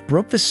mouth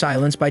broke the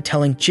silence by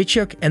telling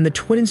Chichiuk and the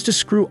twins to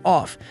screw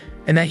off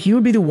and that he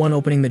would be the one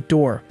opening the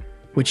door,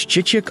 which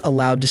Chichiuk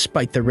allowed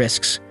despite the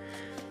risks.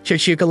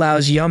 Chichiuk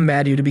allows Yam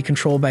Madu to be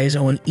controlled by his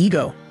own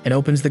ego and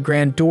opens the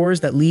grand doors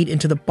that lead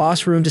into the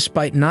boss room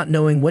despite not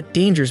knowing what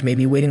dangers may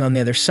be waiting on the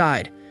other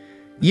side.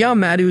 Yam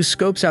Madu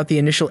scopes out the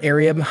initial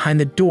area behind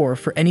the door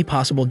for any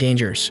possible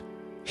dangers.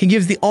 He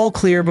gives the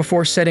all-clear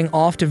before setting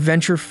off to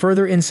venture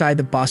further inside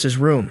the boss's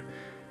room.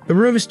 The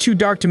room is too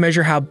dark to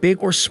measure how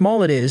big or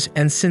small it is,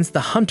 and since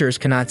the hunters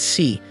cannot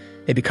see,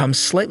 they become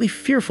slightly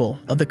fearful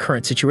of the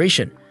current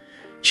situation.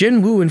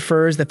 Jin Woo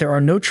infers that there are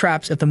no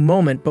traps at the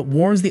moment but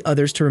warns the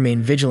others to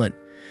remain vigilant.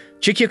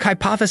 Chichiuk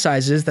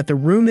hypothesizes that the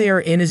room they are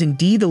in is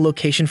indeed the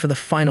location for the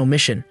final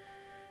mission.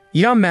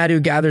 Yam Madu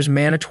gathers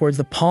mana towards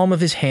the palm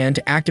of his hand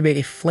to activate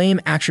a flame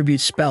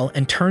attribute spell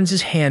and turns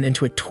his hand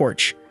into a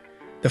torch.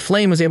 The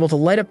flame was able to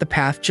light up the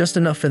path just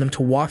enough for them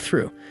to walk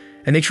through,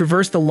 and they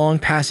traverse the long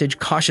passage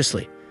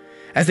cautiously.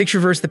 As they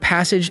traverse the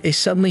passage, they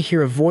suddenly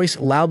hear a voice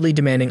loudly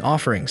demanding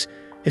offerings.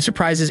 It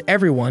surprises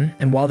everyone,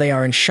 and while they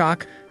are in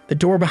shock, the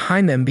door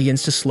behind them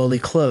begins to slowly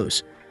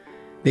close.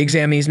 The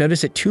examinees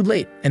notice it too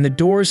late, and the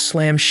doors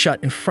slam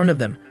shut in front of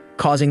them,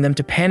 causing them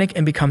to panic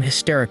and become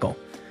hysterical.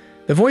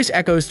 The voice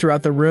echoes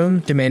throughout the room,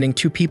 demanding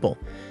 2 people.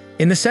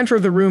 In the center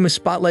of the room, a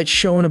spotlight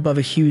shone above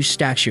a huge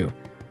statue.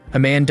 A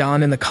man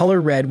donned in the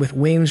color red with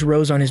wings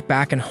rose on his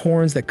back and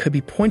horns that could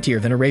be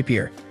pointier than a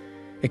rapier.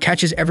 It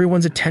catches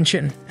everyone's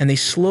attention, and they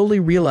slowly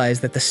realize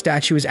that the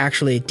statue is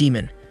actually a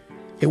demon.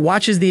 It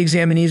watches the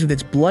examinees with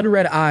its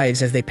blood-red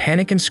eyes as they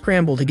panic and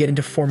scramble to get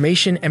into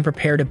formation and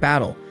prepare to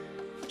battle.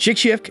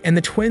 Chichiuk and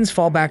the twins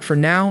fall back for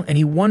now, and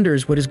he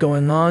wonders what is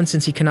going on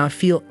since he cannot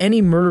feel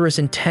any murderous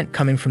intent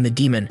coming from the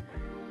demon.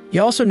 He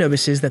also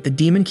notices that the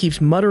demon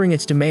keeps muttering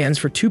its demands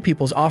for 2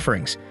 people's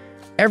offerings.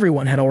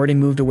 Everyone had already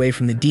moved away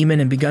from the demon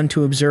and begun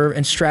to observe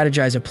and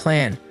strategize a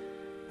plan.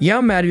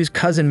 Yam Madu's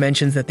cousin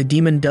mentions that the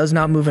demon does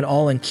not move at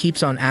all and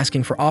keeps on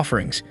asking for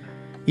offerings.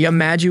 Yam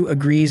Madu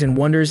agrees and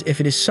wonders if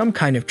it is some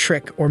kind of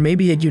trick or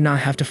maybe they do not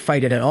have to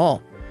fight it at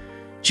all.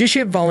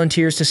 Chichiuk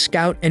volunteers to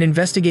scout and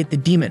investigate the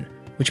demon,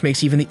 which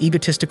makes even the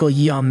egotistical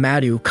Yam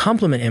Madu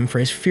compliment him for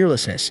his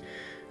fearlessness.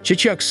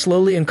 Chichiuk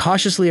slowly and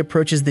cautiously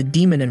approaches the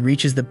demon and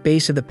reaches the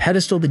base of the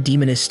pedestal the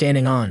demon is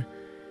standing on.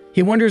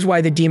 He wonders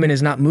why the demon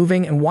is not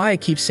moving and why it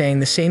keeps saying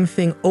the same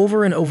thing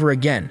over and over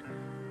again.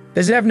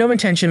 Does it have no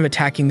intention of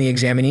attacking the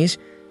examinees?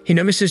 He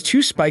notices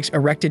 2 spikes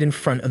erected in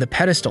front of the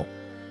pedestal.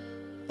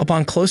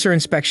 Upon closer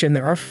inspection,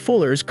 there are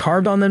fullers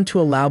carved on them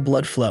to allow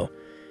blood flow.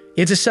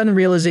 It's a sudden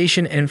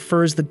realization and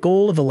infers the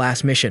goal of the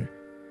last mission.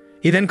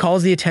 He then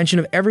calls the attention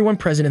of everyone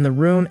present in the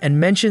room and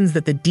mentions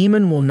that the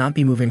demon will not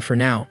be moving for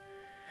now.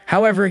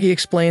 However, he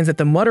explains that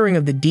the muttering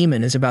of the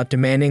demon is about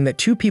demanding that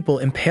two people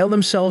impale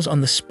themselves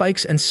on the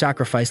spikes and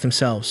sacrifice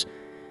themselves.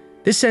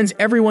 This sends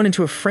everyone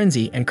into a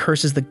frenzy and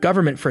curses the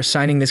government for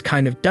assigning this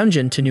kind of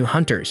dungeon to new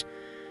hunters.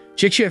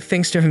 Jichyuk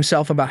thinks to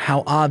himself about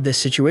how odd this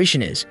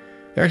situation is.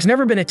 There has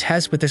never been a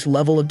test with this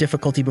level of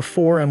difficulty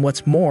before, and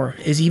what's more,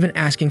 is even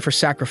asking for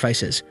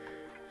sacrifices.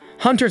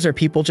 Hunters are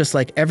people just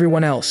like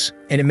everyone else,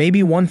 and it may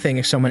be one thing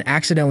if someone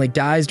accidentally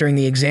dies during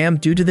the exam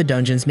due to the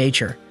dungeon's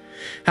nature.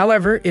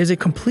 However, it is a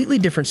completely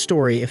different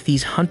story if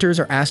these hunters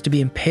are asked to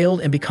be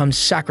impaled and become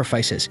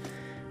sacrifices.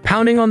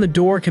 Pounding on the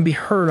door can be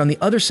heard on the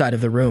other side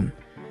of the room.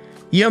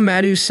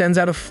 Yamadu sends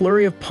out a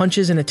flurry of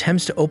punches and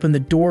attempts to open the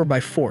door by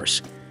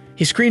force.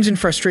 He screams in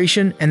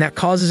frustration, and that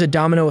causes a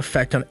domino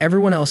effect on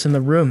everyone else in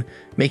the room,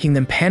 making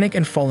them panic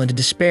and fall into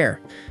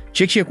despair.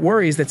 Jichyuk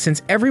worries that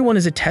since everyone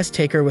is a test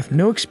taker with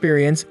no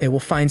experience, they will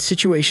find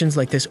situations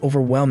like this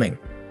overwhelming.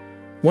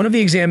 One of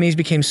the examinees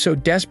became so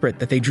desperate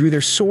that they drew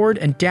their sword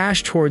and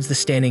dashed towards the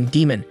standing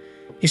demon.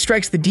 He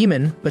strikes the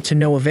demon, but to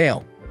no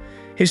avail.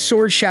 His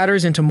sword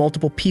shatters into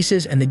multiple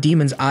pieces and the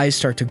demon's eyes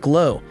start to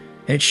glow,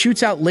 and it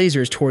shoots out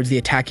lasers towards the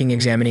attacking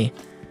examinee.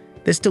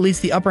 This deletes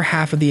the upper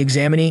half of the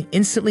examinee,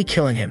 instantly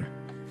killing him.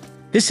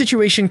 This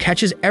situation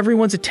catches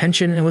everyone's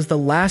attention and was the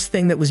last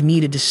thing that was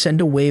needed to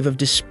send a wave of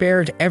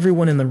despair to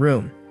everyone in the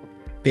room.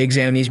 The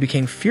examinees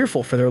became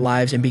fearful for their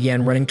lives and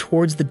began running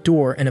towards the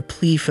door in a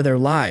plea for their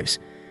lives.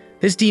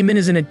 This demon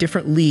is in a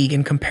different league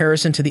in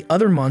comparison to the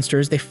other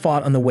monsters they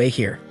fought on the way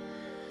here.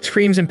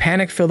 Screams and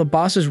panic fill the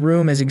boss's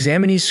room as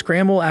examinees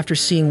scramble after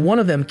seeing one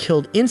of them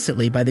killed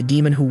instantly by the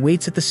demon who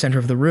waits at the center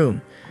of the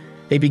room.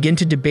 They begin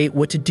to debate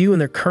what to do in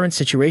their current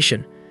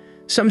situation.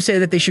 Some say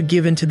that they should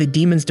give in to the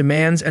demon's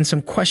demands, and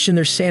some question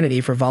their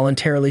sanity for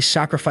voluntarily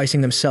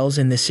sacrificing themselves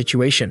in this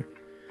situation.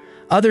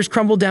 Others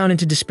crumble down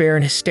into despair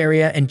and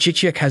hysteria, and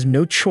Jichyuk has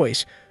no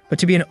choice but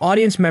to be an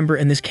audience member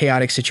in this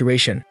chaotic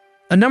situation.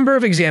 A number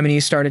of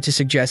examinees started to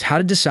suggest how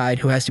to decide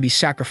who has to be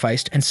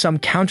sacrificed, and some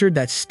countered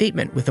that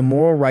statement with the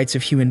moral rights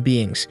of human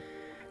beings.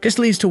 This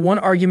leads to one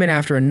argument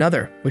after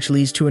another, which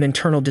leads to an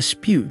internal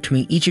dispute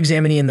between each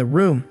examinee in the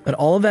room, but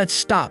all of that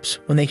stops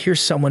when they hear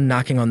someone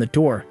knocking on the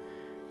door.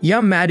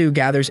 Yamadu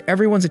gathers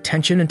everyone's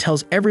attention and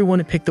tells everyone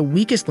to pick the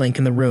weakest link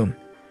in the room.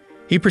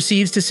 He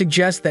proceeds to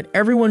suggest that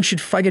everyone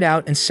should fight it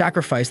out and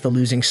sacrifice the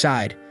losing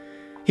side.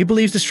 He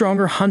believes the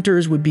stronger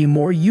hunters would be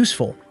more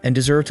useful and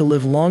deserve to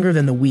live longer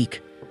than the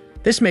weak.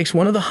 This makes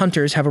one of the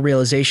hunters have a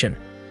realization.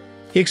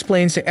 He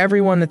explains to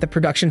everyone that the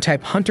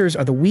production-type hunters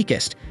are the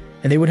weakest,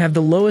 and they would have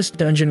the lowest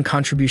dungeon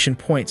contribution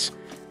points.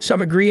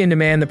 Some agree and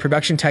demand the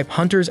production-type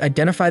hunters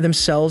identify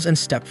themselves and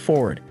step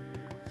forward.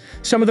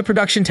 Some of the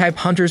production-type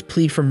hunters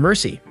plead for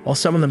mercy, while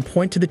some of them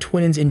point to the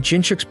twins in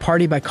Jinchuk's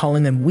party by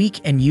calling them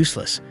weak and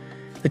useless.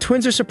 The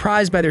twins are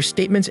surprised by their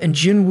statements, and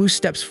Junwoo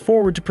steps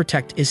forward to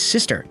protect his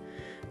sister.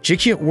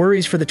 Jichyuk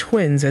worries for the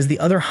twins as the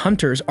other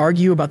hunters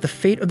argue about the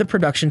fate of the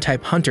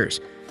production-type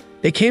hunters.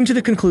 They came to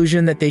the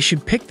conclusion that they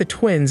should pick the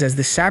twins as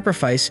the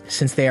sacrifice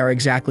since they are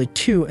exactly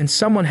two and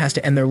someone has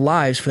to end their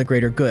lives for the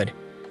greater good.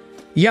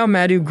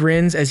 Yamadu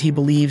grins as he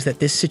believes that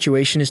this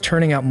situation is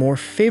turning out more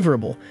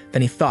favorable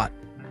than he thought.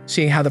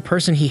 Seeing how the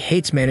person he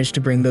hates managed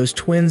to bring those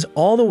twins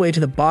all the way to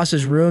the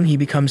boss's room, he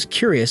becomes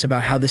curious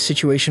about how the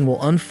situation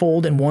will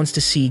unfold and wants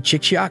to see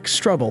Jichyuk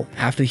struggle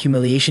after the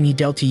humiliation he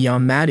dealt to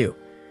Yamadu.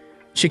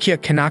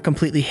 Jichyuk cannot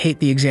completely hate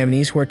the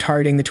examinees who are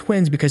targeting the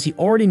twins because he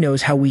already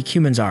knows how weak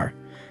humans are.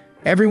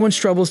 Everyone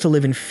struggles to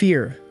live in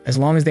fear, as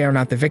long as they are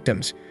not the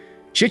victims.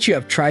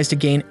 Jichyuk tries to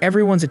gain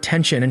everyone's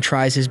attention and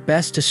tries his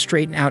best to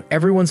straighten out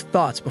everyone's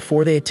thoughts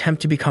before they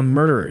attempt to become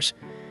murderers.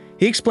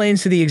 He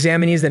explains to the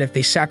examinees that if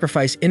they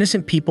sacrifice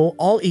innocent people,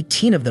 all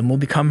 18 of them will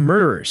become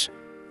murderers.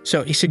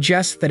 So he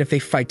suggests that if they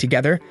fight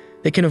together,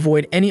 they can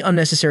avoid any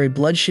unnecessary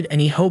bloodshed,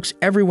 and he hopes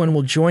everyone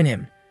will join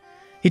him.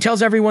 He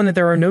tells everyone that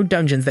there are no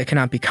dungeons that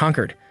cannot be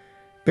conquered.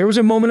 There was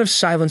a moment of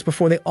silence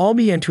before they all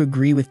began to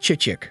agree with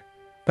Jichyuk.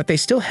 But they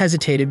still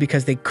hesitated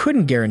because they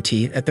couldn't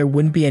guarantee that there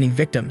wouldn't be any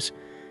victims.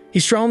 He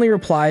strongly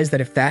replies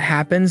that if that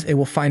happens, they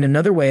will find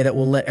another way that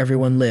will let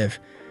everyone live.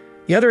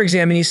 The other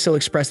examinees still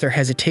express their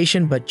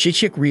hesitation, but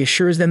Jichyuk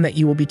reassures them that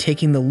he will be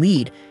taking the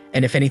lead,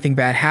 and if anything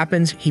bad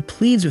happens, he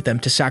pleads with them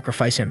to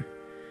sacrifice him.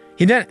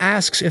 He then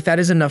asks if that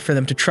is enough for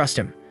them to trust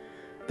him.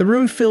 The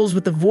room fills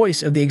with the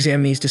voice of the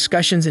examinees'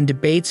 discussions and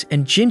debates,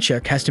 and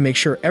Jichyuk has to make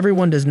sure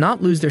everyone does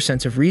not lose their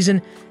sense of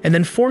reason, and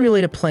then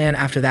formulate a plan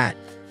after that.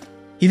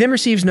 He then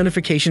receives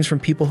notifications from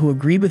people who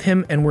agreed with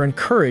him and were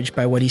encouraged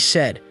by what he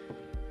said.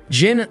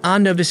 Jin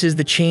An notices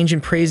the change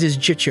and praises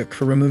Jichyuk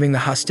for removing the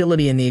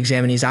hostility in the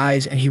examinee's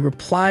eyes, and he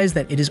replies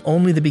that it is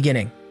only the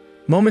beginning.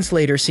 Moments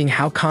later, seeing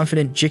how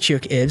confident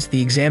Jichyuk is,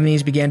 the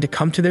examinees began to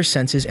come to their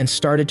senses and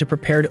started to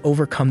prepare to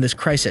overcome this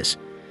crisis.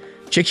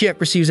 Jichyuk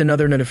receives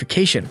another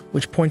notification,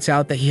 which points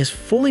out that he has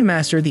fully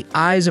mastered the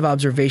Eyes of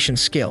Observation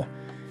skill.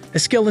 The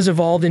skill has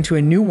evolved into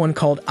a new one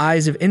called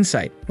Eyes of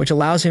Insight, which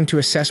allows him to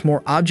assess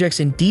more objects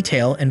in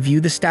detail and view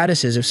the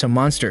statuses of some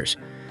monsters.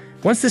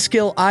 Once the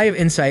skill Eye of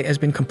Insight has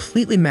been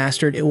completely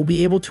mastered, it will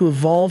be able to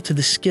evolve to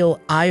the skill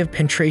Eye of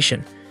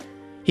Penetration.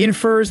 He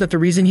infers that the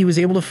reason he was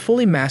able to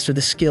fully master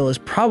the skill is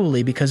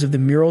probably because of the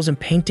murals and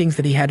paintings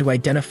that he had to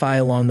identify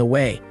along the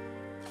way.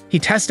 He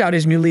tests out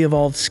his newly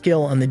evolved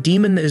skill on the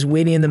demon that is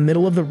waiting in the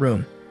middle of the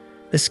room.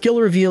 The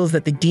skill reveals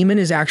that the demon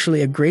is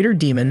actually a greater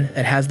demon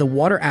that has the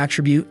water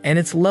attribute, and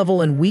its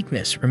level and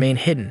weakness remain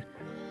hidden.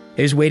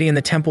 It is waiting in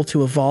the temple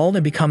to evolve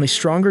and become a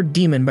stronger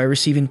demon by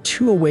receiving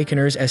 2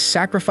 Awakeners as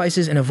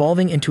sacrifices and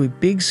evolving into a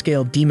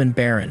big-scale demon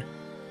barren.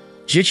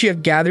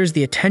 Jichiuk gathers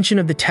the attention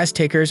of the test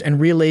takers and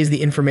relays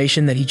the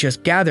information that he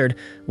just gathered,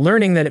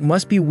 learning that it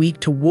must be weak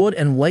to wood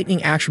and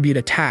lightning attribute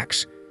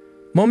attacks.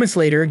 Moments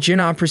later,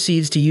 Jinna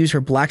proceeds to use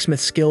her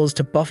blacksmith skills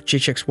to buff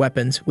Jichiuk's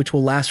weapons, which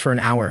will last for an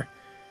hour.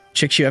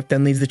 Jichiuk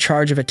then leads the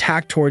charge of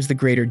attack towards the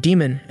greater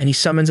demon, and he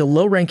summons a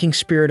low-ranking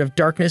spirit of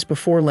darkness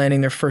before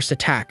landing their first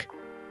attack.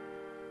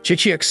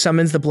 Jichiuk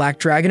summons the Black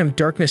Dragon of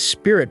Darkness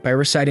spirit by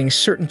reciting a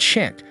certain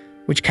chant,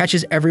 which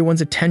catches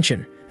everyone's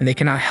attention, and they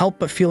cannot help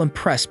but feel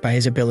impressed by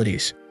his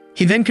abilities.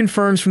 He then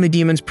confirms from the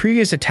demon's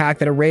previous attack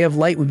that a ray of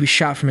light would be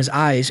shot from his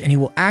eyes, and he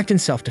will act in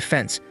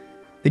self-defense.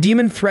 The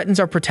demon threatens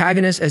our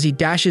protagonist as he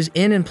dashes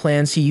in and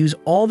plans to use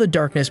all the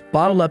darkness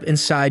bottled up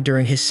inside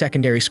during his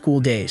secondary school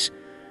days.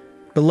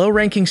 The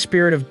low-ranking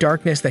spirit of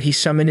darkness that he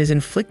summoned is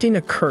inflicting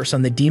a curse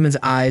on the demon's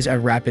eyes at a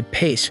rapid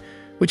pace,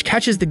 which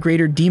catches the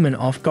greater demon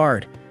off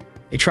guard.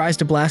 It tries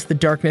to blast the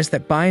darkness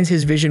that binds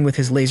his vision with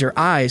his laser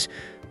eyes,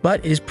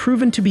 but it is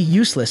proven to be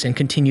useless and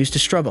continues to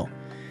struggle.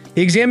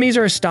 The examinees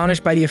are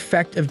astonished by the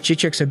effect of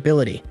Jichiuk's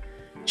ability.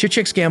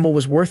 Jichiuk's gamble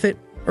was worth it.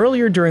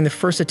 Earlier during the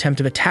first attempt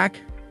of attack,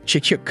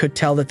 Jichiuk could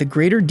tell that the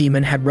greater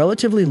demon had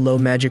relatively low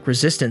magic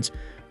resistance,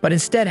 but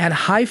instead had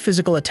high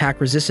physical attack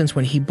resistance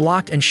when he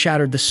blocked and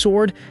shattered the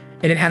sword,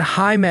 and it had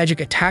high magic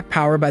attack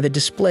power by the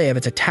display of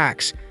its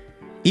attacks.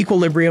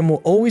 Equilibrium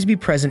will always be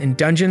present in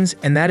dungeons,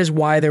 and that is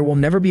why there will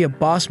never be a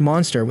boss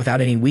monster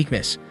without any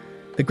weakness.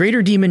 The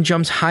greater demon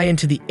jumps high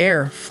into the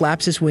air,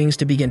 flaps its wings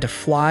to begin to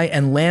fly,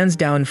 and lands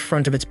down in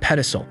front of its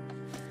pedestal.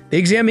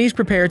 The examinees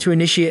prepare to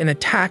initiate an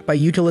attack by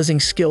utilizing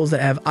skills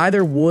that have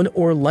either wood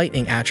or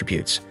lightning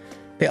attributes.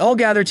 They all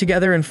gather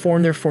together and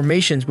form their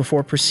formations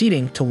before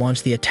proceeding to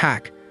launch the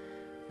attack.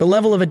 The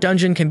level of a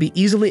dungeon can be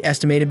easily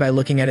estimated by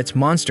looking at its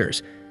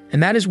monsters,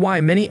 and that is why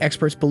many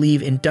experts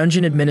believe in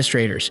dungeon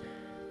administrators,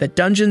 that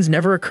dungeons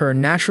never occur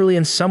naturally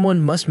and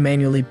someone must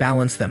manually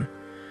balance them.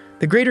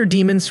 The greater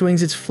demon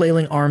swings its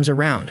flailing arms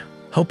around,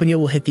 hoping it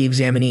will hit the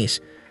examinees.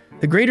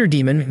 The greater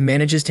demon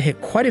manages to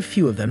hit quite a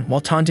few of them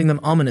while taunting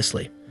them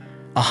ominously.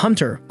 A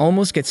hunter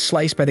almost gets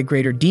sliced by the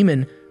greater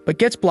demon, but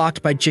gets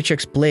blocked by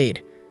Jichiuk's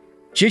blade.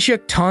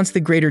 Jichiuk taunts the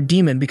greater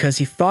demon because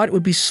he thought it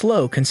would be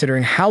slow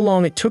considering how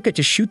long it took it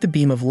to shoot the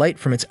beam of light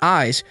from its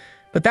eyes,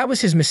 but that was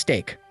his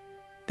mistake.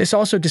 This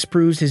also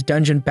disproves his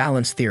dungeon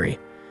balance theory.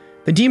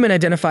 The demon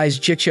identifies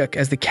Jichiuk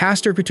as the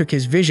caster who took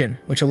his vision,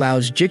 which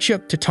allows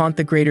Jichiuk to taunt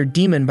the greater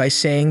demon by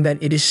saying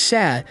that it is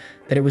sad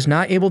that it was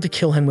not able to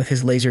kill him with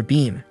his laser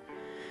beam.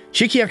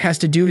 Jichiuk has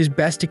to do his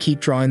best to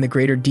keep drawing the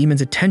greater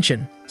demon's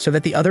attention so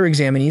that the other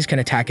examinees can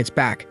attack its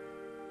back.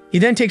 He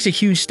then takes a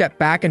huge step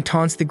back and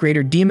taunts the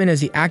greater demon as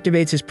he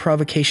activates his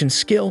provocation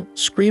skill,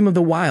 Scream of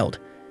the Wild.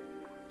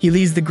 He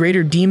leads the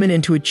greater demon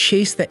into a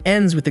chase that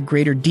ends with the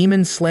greater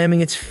demon slamming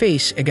its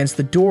face against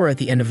the door at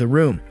the end of the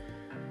room.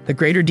 The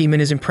greater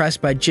demon is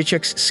impressed by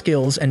Jichiuk's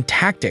skills and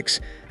tactics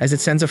as it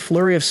sends a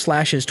flurry of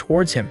slashes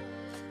towards him.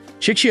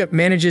 Jichiuk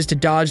manages to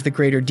dodge the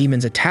greater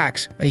demon's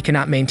attacks, but he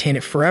cannot maintain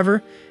it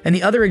forever, and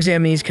the other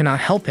examinees cannot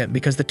help him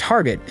because the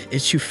target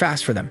is too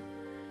fast for them.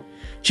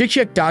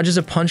 Jichiuk dodges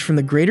a punch from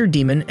the greater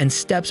demon and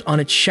steps on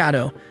its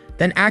shadow,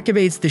 then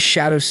activates the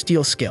Shadow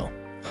Steel skill.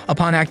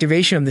 Upon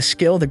activation of the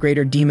skill, the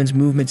greater demon's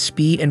movement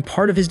speed and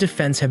part of his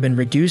defense have been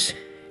reduced,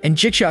 and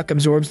Jichiuk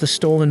absorbs the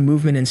stolen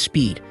movement and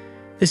speed.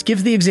 This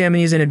gives the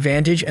examinees an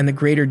advantage, and the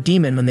greater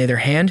demon, on the other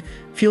hand,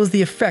 feels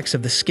the effects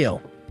of the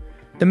skill.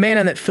 The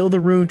mana that filled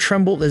the room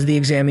trembled as the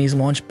examinees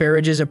launched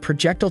barrages of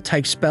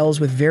projectile-type spells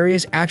with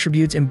various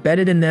attributes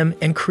embedded in them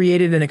and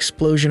created an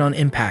explosion on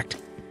impact.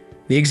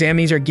 The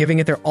examinees are giving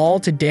it their all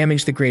to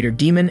damage the greater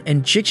demon,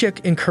 and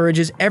Jichiuk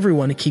encourages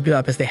everyone to keep it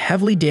up as they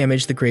heavily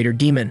damage the greater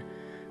demon.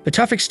 The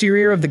tough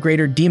exterior of the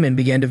greater demon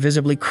began to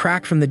visibly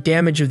crack from the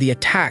damage of the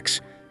attacks,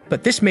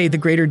 but this made the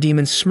greater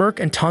demon smirk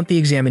and taunt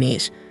the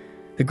examinees.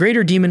 The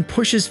greater demon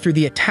pushes through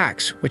the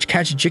attacks, which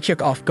catch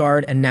Jichiuk off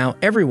guard, and now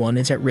everyone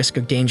is at risk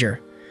of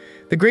danger.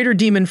 The greater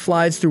demon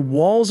flies through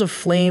walls of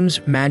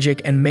flames,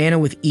 magic, and mana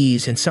with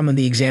ease, and some of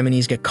the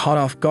examinees get caught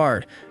off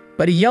guard,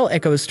 but a yell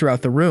echoes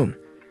throughout the room.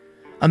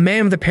 A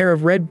man with a pair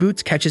of red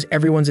boots catches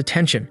everyone's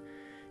attention.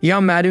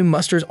 Yamadu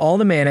musters all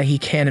the mana he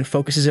can and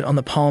focuses it on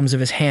the palms of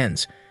his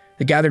hands.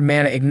 The gathered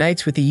mana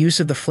ignites with the use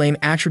of the flame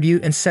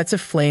attribute and sets a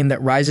flame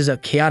that rises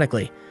up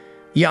chaotically.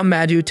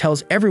 Yamadu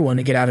tells everyone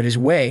to get out of his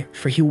way,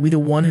 for he will be the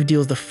one who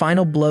deals the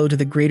final blow to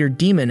the greater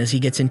demon as he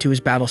gets into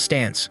his battle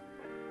stance.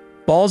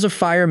 Balls of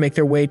fire make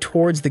their way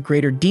towards the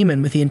greater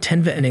demon with the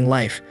intent of ending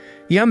life.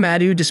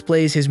 Yamadu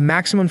displays his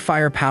maximum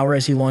firepower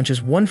as he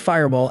launches one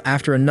fireball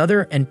after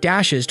another and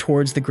dashes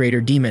towards the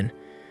greater demon.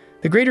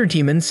 The greater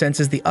demon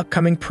senses the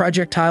upcoming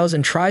projectiles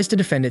and tries to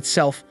defend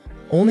itself,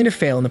 only to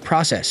fail in the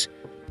process.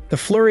 The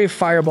flurry of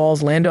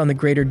fireballs land on the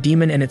greater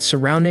demon and its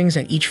surroundings,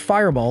 and each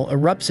fireball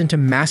erupts into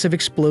massive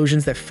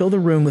explosions that fill the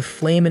room with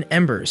flame and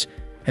embers,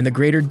 and the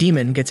greater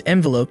demon gets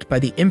enveloped by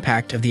the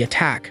impact of the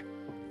attack.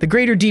 The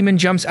greater demon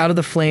jumps out of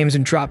the flames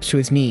and drops to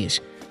his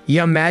knees.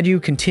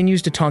 Yamadu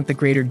continues to taunt the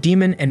greater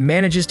demon and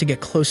manages to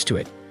get close to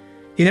it.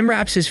 He then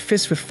wraps his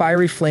fists with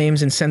fiery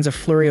flames and sends a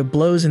flurry of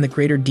blows in the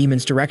greater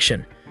demon's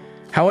direction.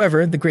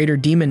 However, the greater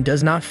demon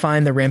does not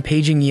find the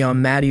rampaging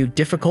Yamadu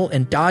difficult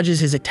and dodges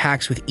his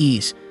attacks with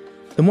ease.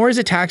 The more his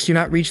attacks do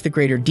not reach the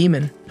greater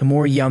demon, the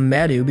more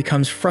Yamadu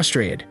becomes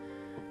frustrated.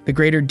 The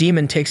greater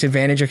demon takes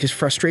advantage of his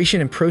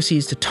frustration and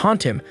proceeds to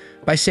taunt him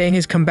by saying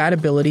his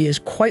combatability is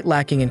quite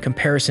lacking in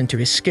comparison to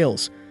his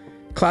skills.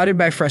 Clouded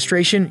by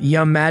frustration,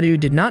 Yamadu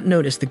did not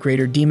notice the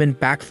greater demon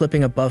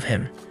backflipping above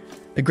him.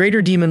 The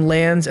greater demon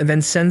lands and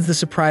then sends the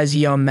surprised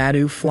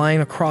Yamadu flying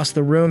across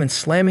the room and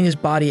slamming his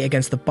body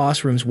against the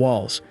boss room's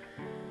walls.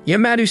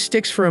 Yamadu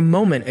sticks for a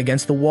moment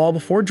against the wall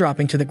before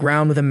dropping to the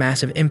ground with a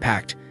massive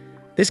impact.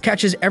 This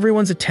catches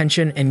everyone's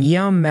attention, and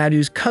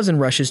Yamadu's cousin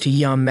rushes to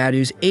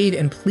Yamadu's aid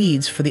and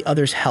pleads for the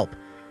other's help.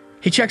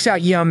 He checks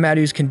out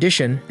Yamadu's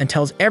condition and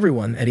tells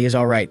everyone that he is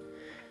alright.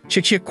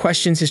 Chichik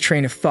questions his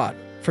train of thought,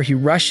 for he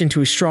rushed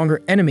into a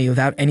stronger enemy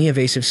without any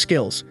evasive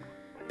skills.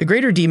 The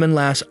greater demon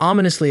laughs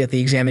ominously at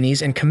the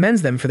examinees and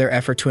commends them for their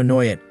effort to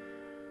annoy it.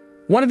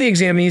 One of the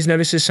examinees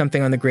notices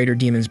something on the greater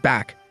demon's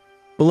back.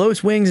 Below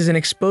its wings is an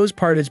exposed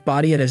part of its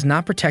body that is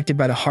not protected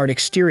by the hard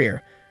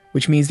exterior,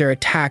 which means their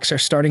attacks are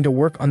starting to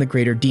work on the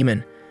greater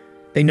demon.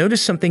 They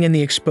notice something in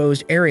the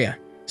exposed area.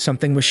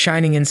 Something was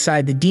shining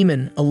inside the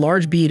demon, a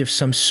large bead of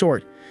some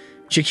sort.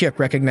 Jikyuk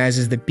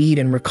recognizes the bead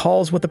and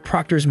recalls what the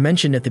proctors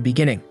mentioned at the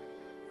beginning.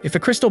 If the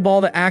crystal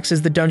ball that acts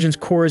as the dungeon's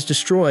core is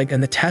destroyed,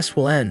 then the test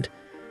will end.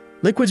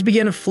 Liquids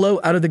began to flow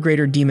out of the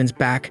greater demon's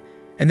back,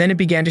 and then it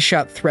began to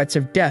shout threats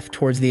of death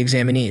towards the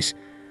examinees.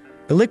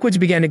 The liquids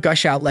began to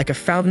gush out like a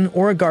fountain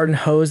or a garden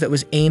hose that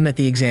was aimed at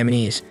the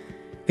examinees.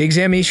 The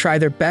examinees tried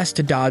their best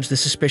to dodge the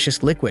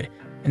suspicious liquid,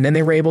 and then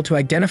they were able to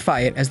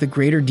identify it as the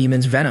greater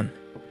demon's venom.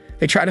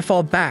 They try to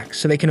fall back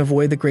so they can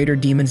avoid the greater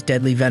demon's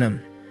deadly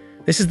venom.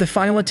 This is the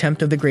final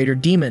attempt of the greater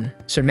demon,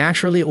 so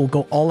naturally it will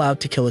go all out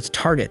to kill its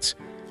targets.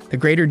 The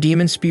greater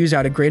demon spews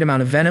out a great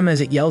amount of venom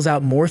as it yells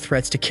out more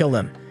threats to kill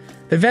them.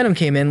 The venom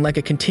came in like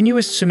a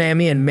continuous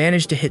tsunami and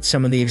managed to hit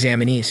some of the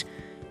examinees.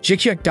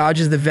 Jikyuk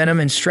dodges the venom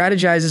and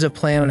strategizes a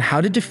plan on how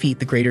to defeat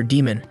the greater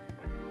demon.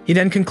 He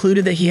then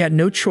concluded that he had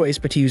no choice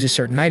but to use a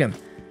certain item.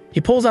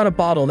 He pulls out a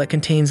bottle that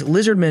contains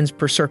Lizardman's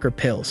Berserker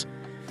pills.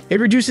 It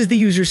reduces the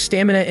user's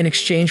stamina in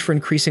exchange for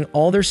increasing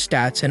all their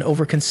stats, and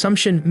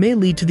overconsumption may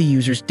lead to the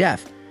user's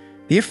death.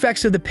 The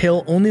effects of the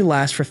pill only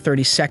last for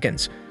 30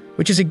 seconds,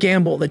 which is a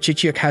gamble that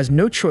Jikyuk has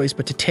no choice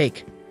but to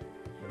take.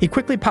 He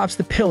quickly pops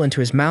the pill into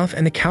his mouth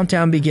and the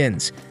countdown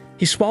begins.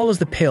 He swallows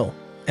the pill,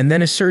 and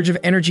then a surge of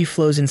energy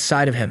flows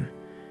inside of him.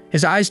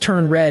 His eyes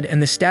turn red,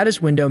 and the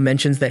status window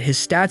mentions that his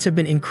stats have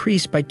been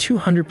increased by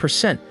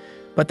 200%,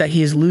 but that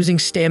he is losing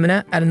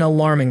stamina at an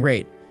alarming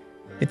rate.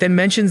 It then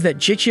mentions that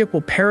Jikyuk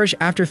will perish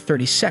after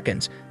 30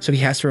 seconds, so he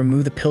has to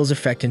remove the pill's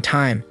effect in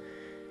time.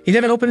 He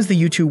then opens the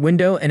U2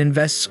 window and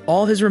invests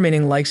all his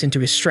remaining likes into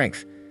his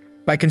strength.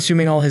 By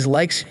consuming all his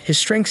likes, his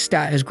strength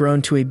stat has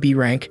grown to a B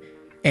rank,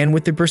 and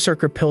with the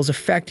Berserker pill's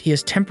effect, he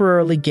has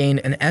temporarily gained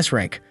an S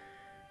rank.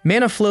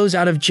 Mana flows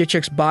out of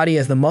Jikyuk's body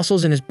as the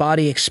muscles in his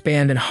body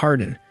expand and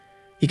harden.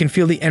 He can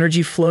feel the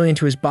energy flowing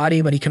into his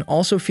body, but he can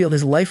also feel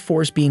his life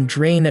force being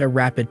drained at a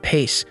rapid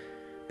pace.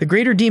 The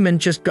greater demon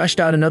just gushed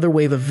out another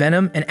wave of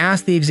venom and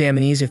asked the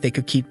examinees if they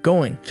could keep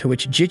going, to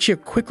which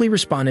Jikyuk quickly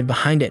responded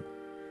behind it.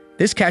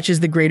 This catches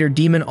the greater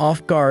demon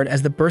off guard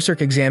as the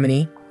Berserk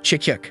examinee,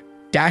 Jikyuk,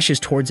 dashes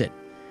towards it.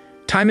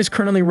 Time is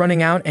currently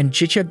running out, and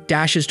Jikyuk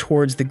dashes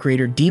towards the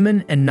greater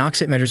demon and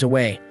knocks it meters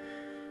away.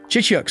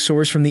 Jikyuk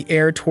soars from the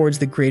air towards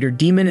the greater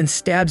demon and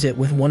stabs it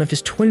with one of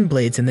his twin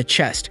blades in the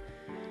chest.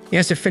 He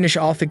has to finish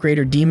off the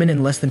greater demon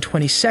in less than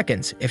 20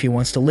 seconds if he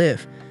wants to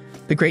live.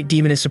 The great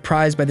demon is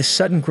surprised by the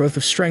sudden growth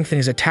of strength in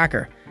his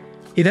attacker.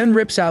 He then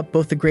rips out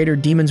both the greater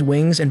demon's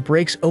wings and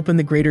breaks open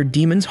the greater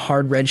demon's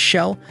hard red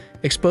shell,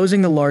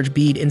 exposing the large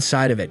bead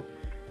inside of it.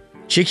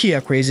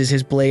 Jikyuk raises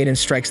his blade and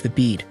strikes the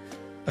bead.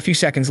 A few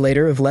seconds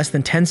later, with less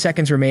than 10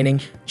 seconds remaining,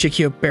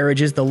 Jikyuk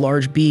barrages the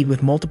large bead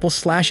with multiple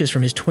slashes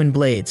from his twin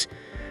blades.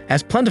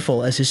 As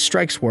plentiful as his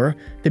strikes were,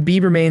 the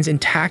bead remains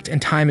intact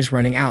and time is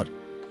running out.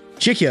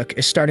 Jikyuk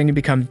is starting to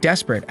become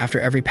desperate after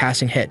every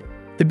passing hit.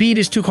 The bead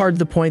is too hard to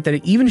the point that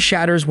it even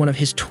shatters one of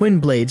his twin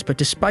blades, but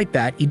despite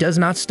that, he does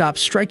not stop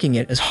striking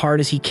it as hard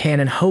as he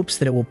can and hopes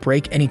that it will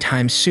break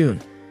anytime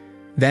soon.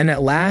 Then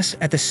at last,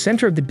 at the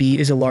center of the bead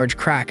is a large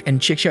crack, and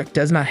Jikyuk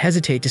does not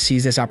hesitate to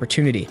seize this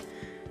opportunity.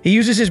 He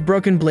uses his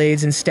broken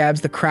blades and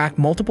stabs the crack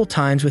multiple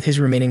times with his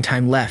remaining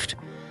time left.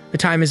 The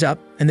time is up,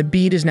 and the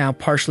bead is now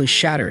partially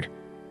shattered.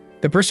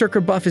 The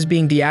Berserker buff is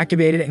being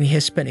deactivated and he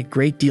has spent a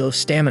great deal of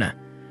stamina.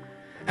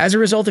 As a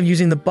result of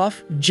using the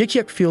buff,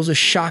 Jikyuk feels a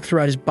shock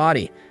throughout his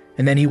body,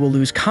 and then he will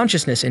lose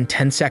consciousness in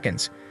 10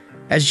 seconds.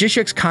 As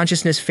Jikyuk's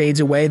consciousness fades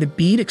away, the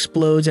bead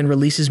explodes and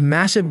releases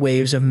massive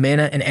waves of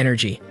mana and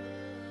energy.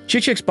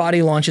 Jikyuk's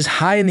body launches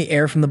high in the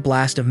air from the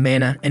blast of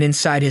mana, and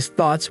inside his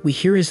thoughts, we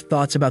hear his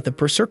thoughts about the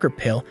Berserker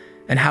pill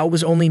and how it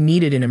was only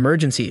needed in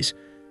emergencies.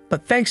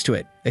 But thanks to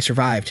it, they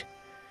survived.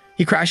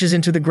 He crashes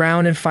into the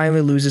ground and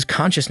finally loses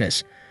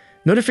consciousness.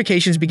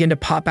 Notifications begin to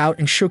pop out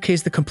and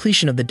showcase the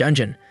completion of the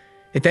dungeon.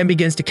 It then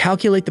begins to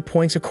calculate the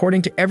points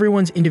according to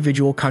everyone's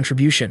individual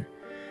contribution.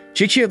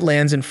 Jikyuk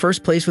lands in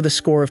first place with a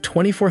score of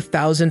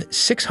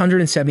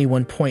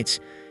 24,671 points.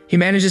 He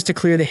manages to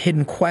clear the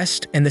hidden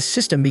quest, and the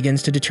system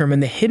begins to determine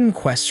the hidden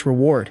quest's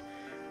reward.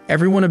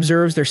 Everyone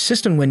observes their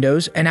system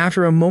windows, and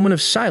after a moment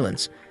of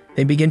silence,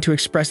 they begin to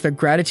express their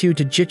gratitude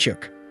to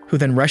Jikyuk, who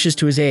then rushes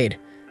to his aid.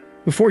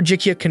 Before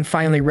Jikyuk can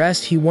finally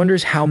rest, he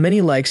wonders how many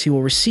likes he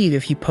will receive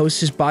if he posts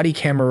his body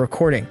camera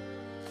recording.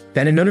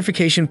 Then a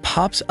notification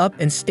pops up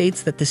and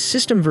states that the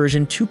system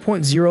version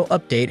 2.0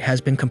 update has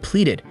been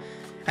completed.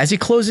 As he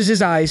closes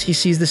his eyes, he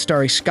sees the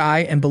starry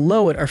sky, and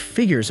below it are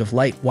figures of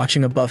light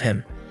watching above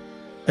him.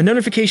 A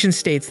notification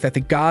states that the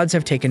gods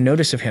have taken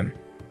notice of him.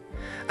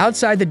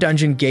 Outside the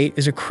dungeon gate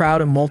is a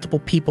crowd of multiple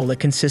people that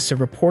consists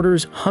of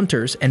reporters,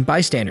 hunters, and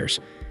bystanders.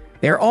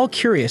 They are all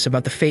curious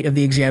about the fate of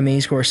the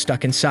examinees who are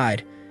stuck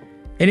inside.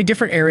 In a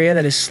different area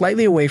that is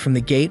slightly away from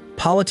the gate,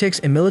 Politics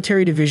and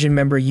Military Division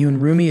member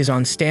Yoon Rumi is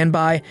on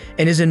standby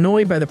and is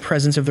annoyed by the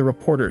presence of the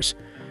reporters.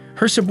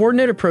 Her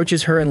subordinate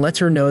approaches her and lets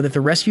her know that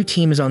the rescue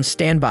team is on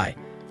standby.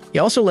 He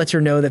also lets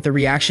her know that the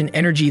reaction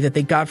energy that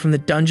they got from the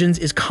dungeons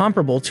is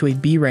comparable to a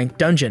B-rank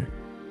dungeon,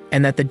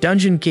 and that the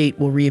dungeon gate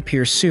will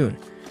reappear soon.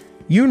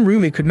 Yoon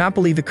Rumi could not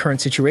believe the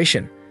current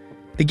situation.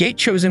 The gate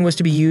chosen was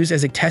to be used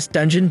as a test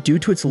dungeon due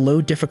to its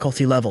low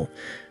difficulty level.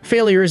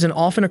 Failure is an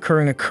often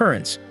occurring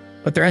occurrence,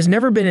 but there has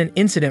never been an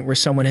incident where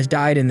someone has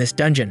died in this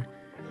dungeon.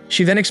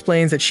 She then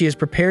explains that she has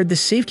prepared the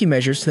safety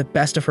measures to the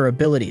best of her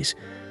abilities,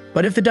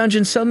 but if the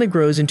dungeon suddenly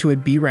grows into a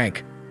B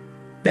rank,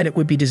 then it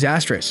would be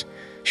disastrous.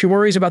 She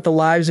worries about the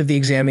lives of the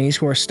examinees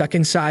who are stuck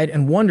inside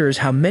and wonders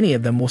how many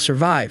of them will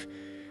survive.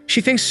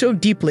 She thinks so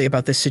deeply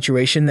about this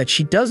situation that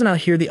she does not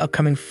hear the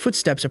upcoming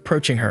footsteps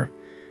approaching her.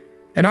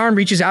 An arm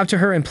reaches out to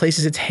her and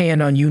places its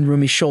hand on Yoon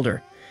Rumi's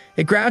shoulder.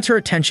 It grabs her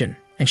attention,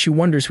 and she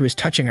wonders who is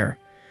touching her.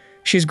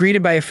 She is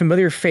greeted by a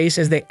familiar face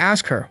as they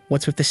ask her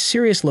what's with the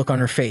serious look on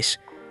her face.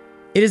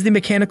 It is the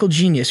mechanical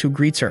genius who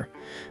greets her.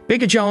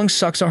 Big Ajong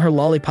sucks on her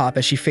lollipop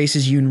as she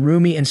faces Yoon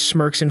Rumi and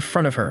smirks in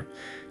front of her.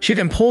 She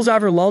then pulls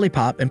out her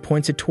lollipop and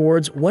points it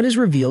towards what is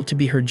revealed to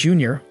be her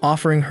junior,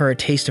 offering her a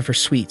taste of her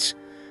sweets.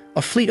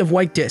 A fleet of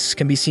white discs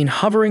can be seen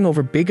hovering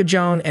over Big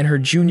Ajong and her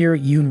junior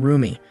Yoon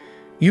Rumi.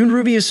 Yoon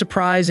Rumi is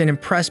surprised and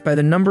impressed by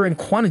the number and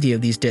quantity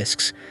of these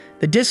discs.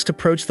 The discs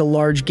approach the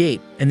large gate,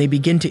 and they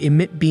begin to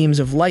emit beams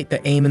of light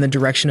that aim in the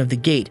direction of the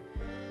gate.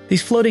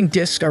 These floating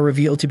discs are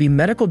revealed to be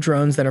medical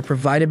drones that are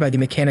provided by the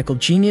mechanical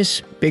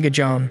genius, Big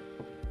Ajong.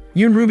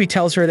 Yoon Rumi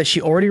tells her that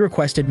she already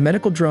requested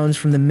medical drones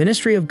from the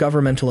Ministry of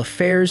Governmental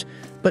Affairs,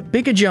 but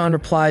Big Ajong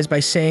replies by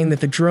saying that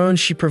the drones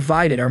she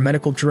provided are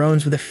medical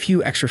drones with a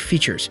few extra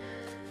features.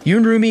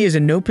 Yoon Rumi is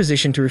in no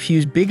position to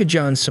refuse Big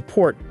Ajong's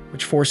support,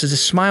 which forces a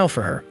smile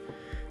for her.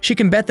 She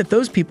can bet that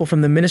those people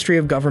from the Ministry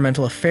of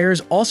Governmental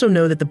Affairs also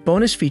know that the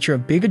bonus feature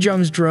of Big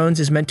Ajong's drones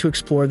is meant to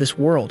explore this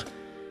world.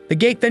 The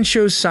gate then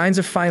shows signs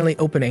of finally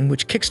opening,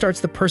 which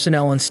kickstarts the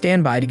personnel on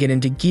standby to get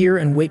into gear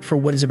and wait for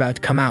what is about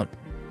to come out.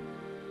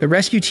 The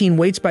rescue team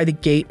waits by the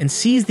gate and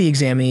sees the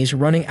examinees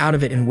running out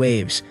of it in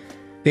waves.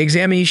 The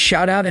examinees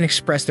shout out and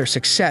express their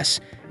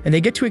success, and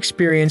they get to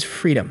experience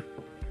freedom.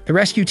 The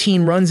rescue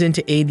team runs in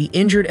to aid the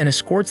injured and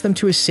escorts them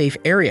to a safe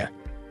area.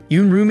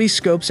 Yoon Rumi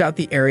scopes out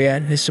the area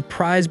and is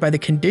surprised by the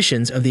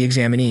conditions of the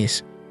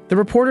examinees. The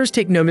reporters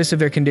take notice of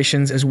their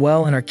conditions as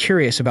well and are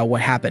curious about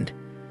what happened.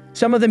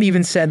 Some of them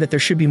even said that there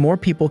should be more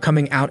people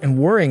coming out and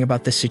worrying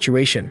about this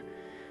situation.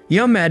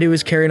 Young Madu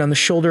is carried on the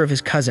shoulder of his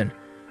cousin.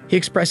 He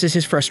expresses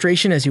his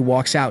frustration as he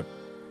walks out.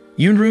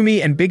 Yoon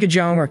Rumi and Big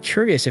Ajong are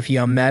curious if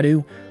Young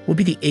Madu will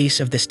be the ace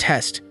of this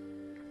test.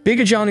 Big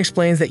Ajong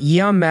explains that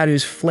Young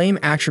Madu's flame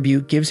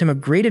attribute gives him a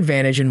great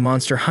advantage in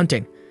monster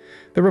hunting.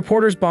 The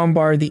reporters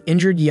bombard the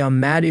injured Young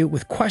Madu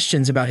with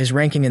questions about his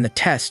ranking in the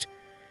test.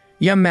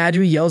 Young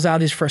Madu yells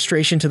out his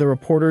frustration to the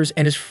reporters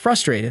and is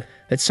frustrated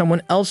that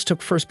someone else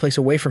took first place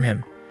away from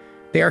him.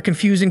 They are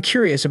confused and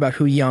curious about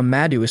who Young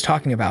Madu is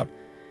talking about.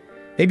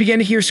 They begin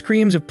to hear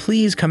screams of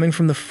pleas coming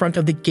from the front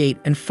of the gate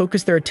and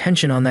focus their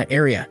attention on that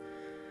area.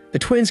 The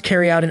twins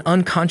carry out an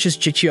unconscious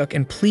Jikyuk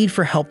and plead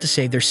for help to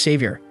save their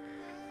savior.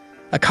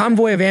 A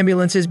convoy of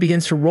ambulances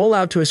begins to roll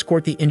out to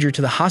escort the injured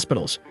to the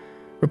hospitals.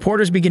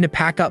 Reporters begin to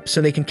pack up so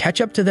they can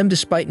catch up to them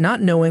despite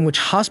not knowing which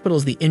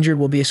hospitals the injured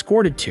will be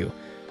escorted to.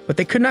 But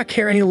they could not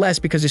care any less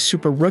because a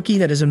super rookie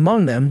that is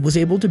among them was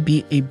able to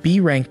beat a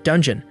B-rank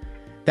dungeon.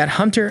 That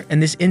hunter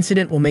and this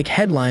incident will make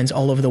headlines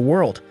all over the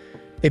world.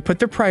 They put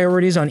their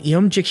priorities on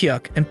Eom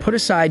Jikyuk and put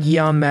aside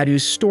Yeom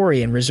Madu's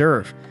story in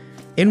reserve.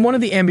 In one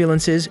of the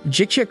ambulances,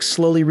 Jik-Chik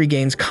slowly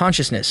regains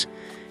consciousness.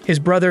 His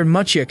brother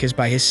Muchik is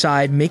by his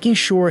side, making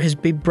sure his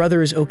big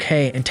brother is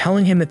okay and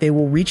telling him that they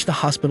will reach the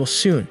hospital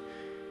soon.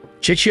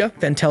 Jik-Chik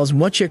then tells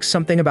Muchik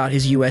something about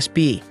his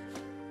USB.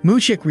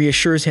 Muchik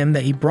reassures him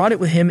that he brought it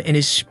with him and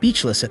is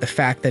speechless at the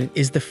fact that it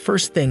is the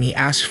first thing he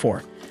asks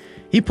for.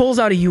 He pulls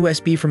out a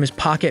USB from his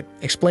pocket,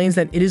 explains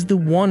that it is the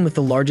one with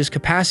the largest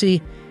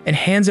capacity, and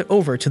hands it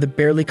over to the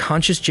barely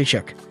conscious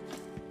Jik-Chik.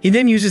 He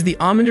then uses the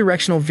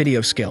omnidirectional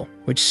video skill,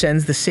 which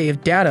sends the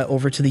saved data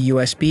over to the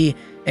USB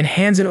and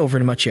hands it over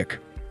to Muchik.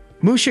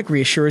 Muchik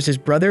reassures his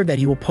brother that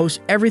he will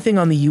post everything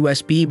on the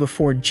USB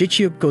before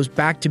Jik-Chik goes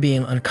back to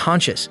being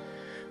unconscious.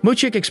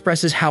 Muchik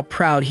expresses how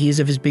proud he is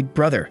of his big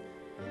brother.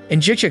 In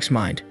Jik-Chik's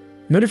mind,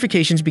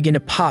 notifications begin to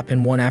pop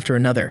in one after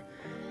another.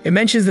 It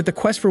mentions that the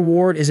quest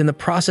reward is in the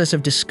process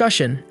of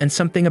discussion and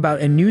something about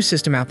a new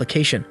system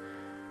application.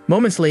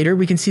 Moments later,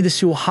 we can see the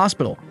Seoul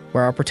hospital,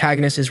 where our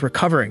protagonist is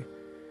recovering.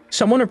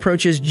 Someone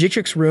approaches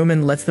Jik-Chik's room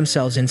and lets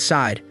themselves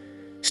inside.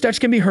 Steps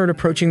can be heard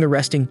approaching the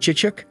resting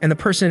Jik-Chik, and the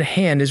person at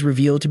hand is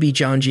revealed to be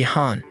John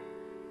Ji-han.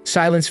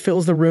 Silence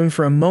fills the room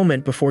for a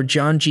moment before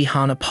John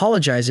Ji-han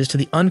apologizes to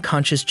the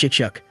unconscious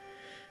Jik-Chik.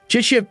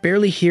 Jik-Chik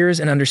barely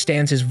hears and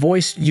understands his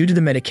voice due to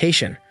the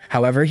medication.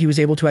 However, he was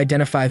able to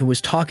identify who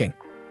was talking.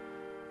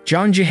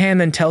 John Ji-han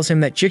then tells him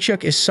that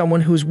Jik-Chik is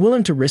someone who is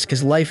willing to risk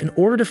his life in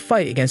order to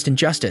fight against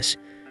injustice.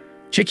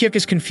 Jik-Chik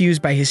is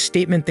confused by his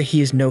statement that he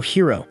is no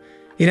hero.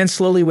 He then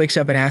slowly wakes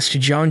up and asks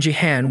John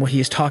Ji-han what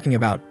he is talking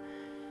about.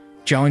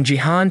 John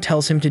Ji-han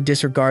tells him to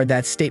disregard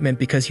that statement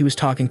because he was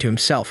talking to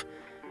himself.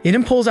 He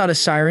then pulls out a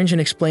syringe and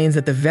explains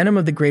that the venom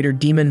of the greater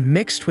demon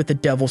mixed with the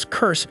devil's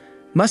curse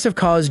must have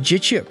caused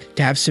Jik-Chik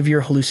to have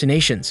severe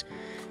hallucinations.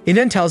 He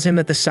then tells him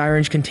that the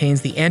syringe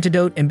contains the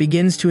antidote and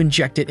begins to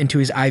inject it into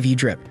his IV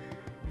drip.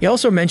 He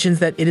also mentions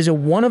that it is a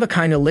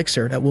one-of-a-kind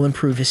elixir that will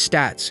improve his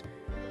stats.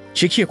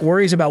 Jik-Chik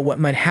worries about what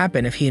might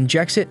happen if he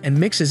injects it and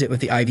mixes it with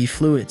the IV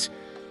fluids.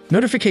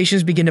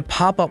 Notifications begin to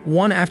pop up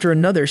one after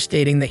another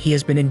stating that he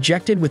has been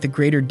injected with the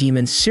greater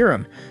demon's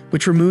serum,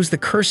 which removes the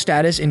curse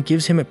status and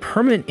gives him a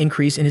permanent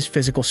increase in his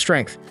physical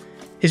strength.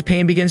 His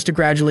pain begins to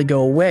gradually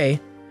go away,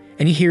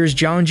 and he hears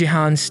John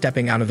Ji-han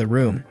stepping out of the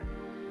room.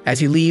 As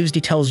he leaves,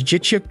 he tells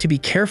Jik-Chik to be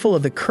careful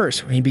of the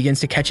curse when he begins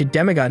to catch a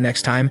demigod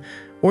next time,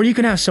 or you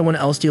can have someone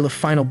else deal a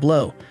final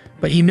blow,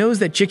 but he knows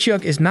that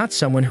Jik-Chik is not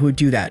someone who would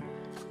do that.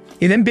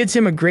 He then bids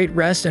him a great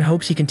rest and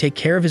hopes he can take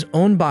care of his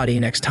own body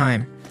next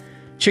time.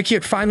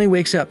 Jik-Chik finally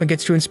wakes up and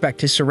gets to inspect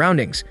his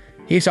surroundings.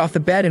 He gets off the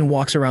bed and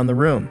walks around the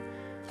room.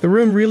 The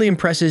room really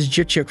impresses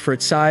Jik-Chik for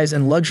its size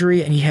and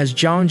luxury, and he has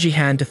John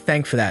Ji-han to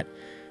thank for that.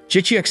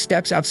 Jik-Chik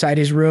steps outside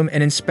his room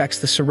and inspects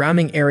the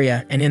surrounding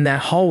area, and in that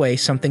hallway,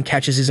 something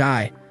catches his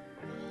eye.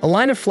 A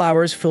line of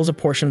flowers fills a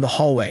portion of the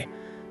hallway.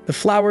 The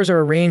flowers are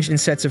arranged in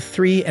sets of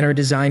 3 and are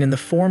designed in the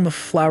form of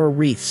flower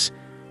wreaths.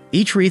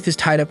 Each wreath is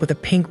tied up with a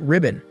pink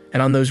ribbon,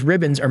 and on those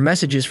ribbons are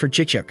messages for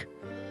Jik-Chik.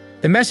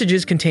 The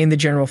messages contain the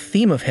general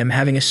theme of him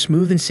having a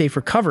smooth and safe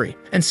recovery,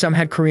 and some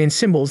had Korean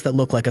symbols that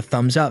look like a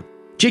thumbs up.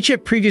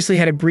 Jik-Chik previously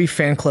had a brief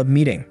fan club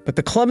meeting, but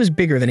the club is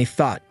bigger than he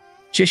thought.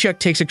 Jik-Chik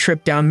takes a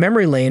trip down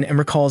memory lane and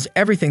recalls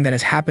everything that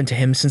has happened to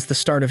him since the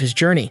start of his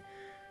journey.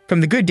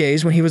 From the good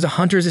days when he was a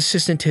hunter's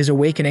assistant to his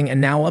awakening,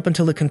 and now up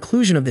until the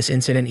conclusion of this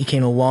incident, he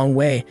came a long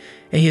way,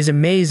 and he is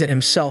amazed at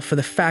himself for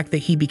the fact that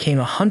he became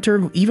a hunter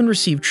who even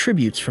received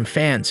tributes from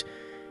fans.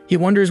 He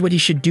wonders what he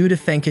should do to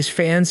thank his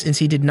fans, since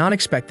he did not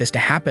expect this to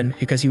happen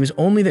because he was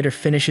only there to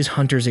finish his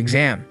hunter's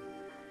exam.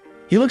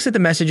 He looks at the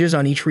messages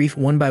on each wreath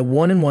one by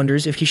one and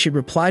wonders if he should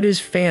reply to his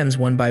fans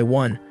one by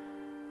one.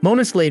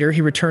 Moments later,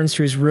 he returns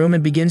to his room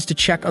and begins to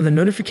check on the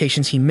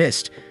notifications he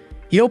missed.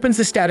 He opens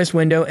the status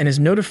window and is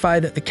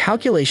notified that the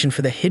calculation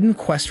for the hidden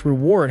quest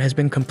reward has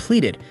been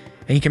completed,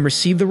 and he can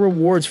receive the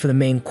rewards for the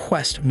main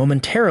quest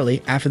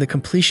momentarily after the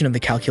completion of the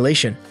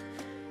calculation.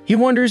 He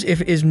wonders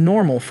if it is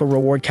normal for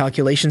reward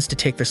calculations to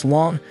take this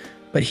long,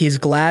 but he is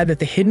glad that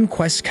the hidden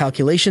quest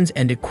calculations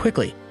ended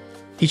quickly.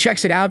 He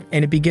checks it out,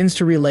 and it begins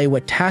to relay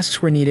what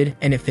tasks were needed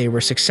and if they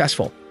were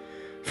successful.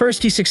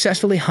 First, he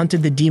successfully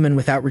hunted the demon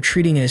without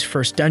retreating in his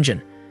first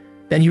dungeon.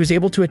 Then he was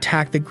able to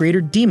attack the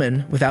greater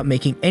demon without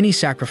making any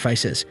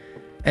sacrifices.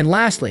 And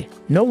lastly,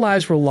 no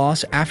lives were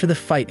lost after the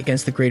fight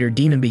against the greater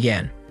demon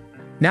began.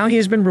 Now he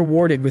has been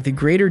rewarded with the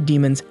greater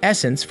demon's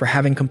essence for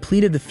having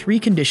completed the 3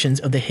 conditions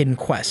of the hidden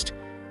quest.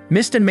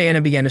 Mist and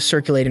mana began to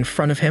circulate in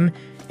front of him,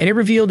 and it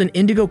revealed an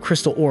indigo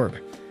crystal orb.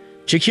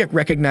 Jik-Chik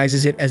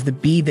recognizes it as the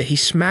bead that he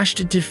smashed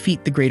to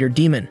defeat the greater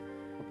demon.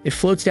 It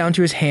floats down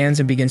to his hands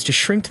and begins to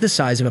shrink to the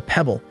size of a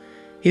pebble.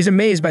 He is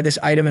amazed by this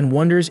item and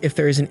wonders if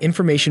there is an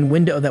information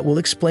window that will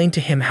explain to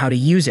him how to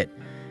use it.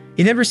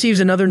 He then receives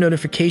another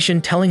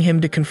notification telling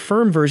him to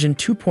confirm version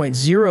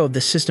 2.0 of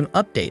the system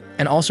update,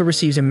 and also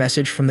receives a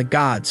message from the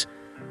gods.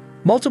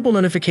 Multiple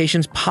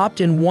notifications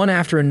popped in one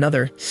after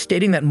another,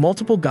 stating that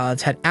multiple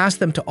gods had asked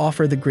them to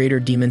offer the greater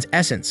demon's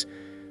essence.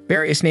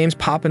 Various names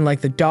pop in,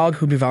 like the dog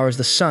who devours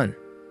the sun,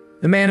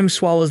 the man who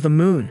swallows the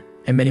moon,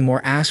 and many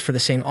more ask for the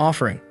same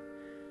offering.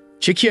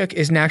 Jikyuk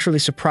is naturally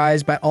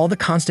surprised by all the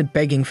constant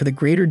begging for the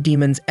greater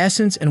demon's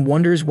essence and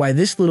wonders why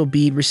this little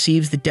bead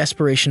receives the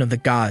desperation of the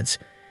gods.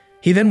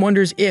 He then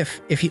wonders if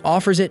he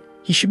offers it,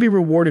 he should be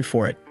rewarded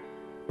for it.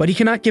 But he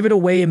cannot give it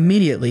away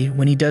immediately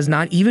when he does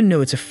not even know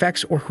its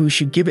effects or who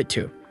should give it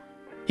to.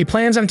 He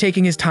plans on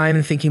taking his time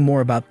and thinking more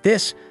about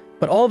this,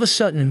 but all of a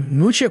sudden,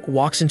 Muchuk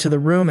walks into the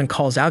room and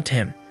calls out to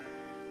him.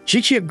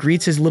 Jikyuk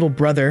greets his little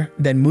brother,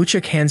 then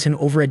Muchuk hands him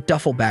over a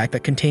duffel bag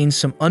that contains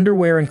some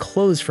underwear and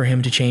clothes for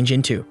him to change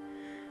into.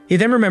 He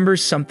then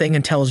remembers something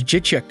and tells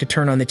Jikyuk to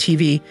turn on the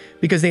TV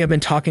because they have been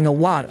talking a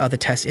lot about the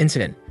test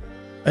incident.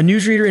 A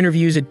newsreader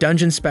interviews a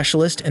dungeon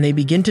specialist and they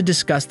begin to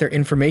discuss their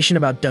information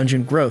about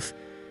dungeon growth.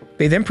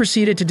 They then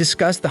proceeded to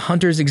discuss the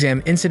hunter's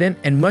exam incident,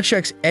 and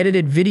Muchuk's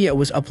edited video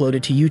was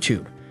uploaded to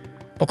YouTube.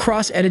 A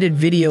cross-edited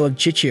video of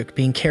Jikyuk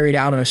being carried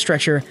out on a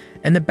stretcher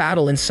and the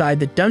battle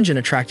inside the dungeon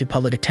attracted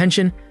public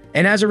attention,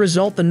 and as a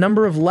result, the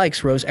number of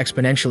likes rose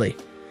exponentially.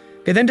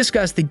 They then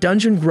discussed the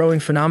dungeon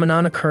growing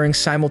phenomenon occurring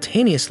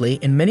simultaneously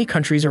in many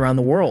countries around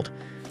the world.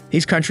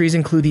 These countries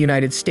include the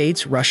United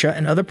States, Russia,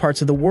 and other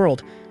parts of the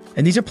world,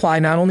 and these apply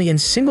not only in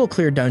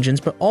single-clear dungeons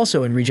but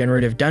also in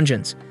regenerative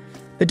dungeons.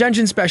 The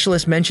dungeon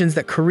specialist mentions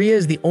that Korea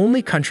is the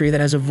only country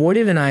that has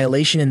avoided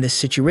annihilation in this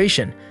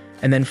situation,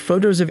 and then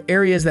photos of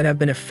areas that have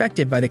been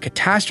affected by the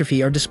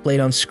catastrophe are displayed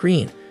on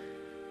screen.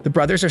 The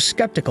brothers are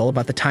skeptical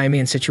about the timing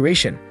and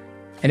situation,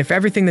 and if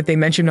everything that they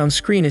mentioned on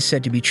screen is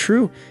said to be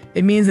true,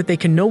 it means that they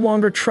can no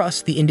longer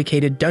trust the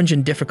indicated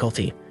dungeon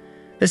difficulty.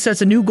 This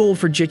sets a new goal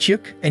for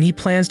Jikyuk, and he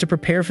plans to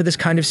prepare for this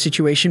kind of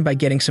situation by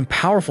getting some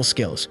powerful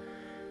skills.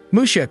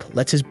 Muchuk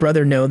lets his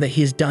brother know that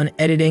he is done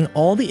editing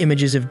all the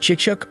images of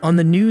Jikyuk on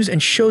the news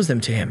and shows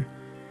them to him.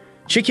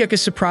 Jikyuk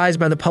is surprised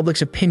by the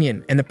public's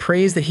opinion and the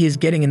praise that he is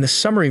getting in the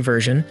summary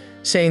version,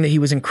 saying that he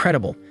was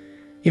incredible.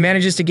 He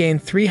manages to gain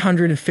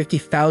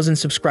 350,000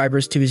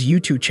 subscribers to his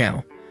YouTube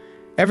channel.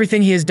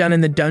 Everything he has done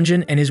in the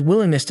dungeon and his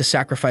willingness to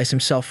sacrifice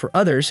himself for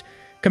others,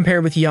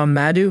 compared with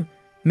Yamadu,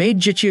 made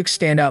Jikyuk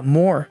stand out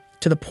more,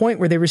 to the point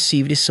where they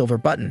received a silver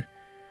button.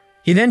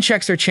 He then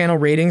checks their channel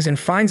ratings and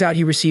finds out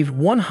he received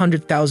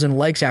 100,000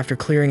 likes after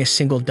clearing a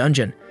single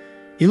dungeon.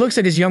 He looks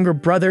at his younger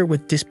brother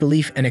with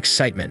disbelief and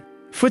excitement.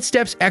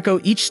 Footsteps echo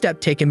each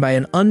step taken by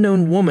an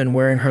unknown woman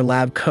wearing her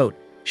lab coat.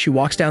 She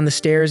walks down the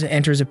stairs and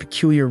enters a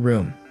peculiar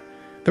room.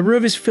 The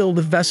room is filled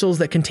with vessels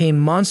that contain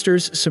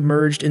monsters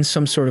submerged in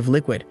some sort of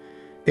liquid.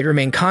 They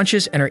remain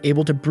conscious and are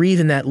able to breathe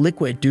in that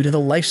liquid due to the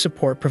life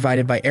support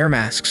provided by air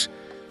masks.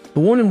 The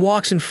woman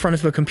walks in front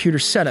of a computer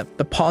setup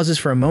but pauses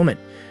for a moment.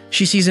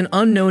 She sees an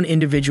unknown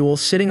individual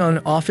sitting on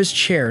an office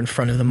chair in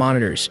front of the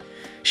monitors.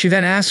 She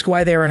then asks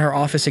why they are in her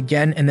office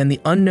again, and then the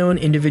unknown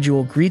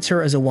individual greets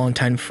her as a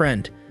longtime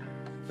friend.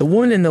 The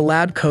woman in the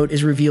lab coat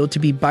is revealed to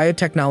be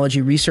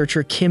biotechnology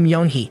researcher Kim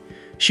Young-hee.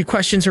 She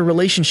questions her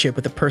relationship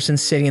with the person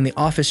sitting in the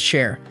office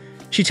chair.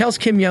 She tells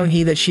Kim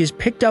Young-hee that she has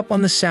picked up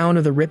on the sound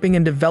of the ripping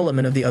and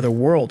development of the other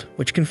world,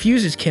 which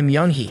confuses Kim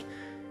Young-hee.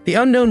 The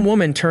unknown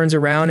woman turns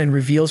around and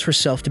reveals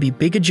herself to be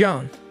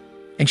Bigajong,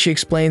 and she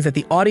explains that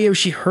the audio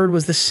she heard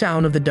was the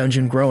sound of the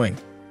dungeon growing.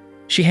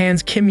 She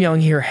hands Kim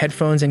Young-hee her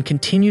headphones and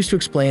continues to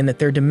explain that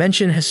their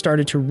dimension has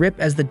started to rip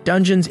as the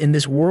dungeons in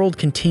this world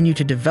continue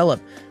to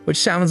develop, which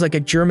sounds like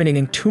a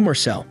germinating tumor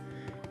cell.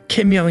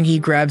 Kim Young-hee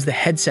grabs the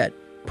headset,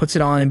 puts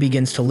it on, and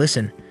begins to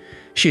listen.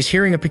 She is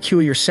hearing a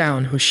peculiar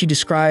sound, which she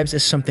describes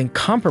as something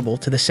comparable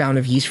to the sound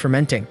of yeast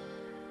fermenting.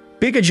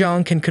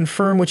 Bigajong can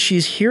confirm what she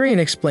is hearing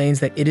and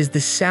explains that it is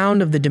the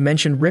sound of the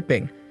dimension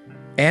ripping,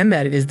 and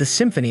that it is the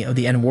symphony of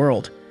the end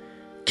world.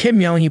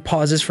 Kim Young-hee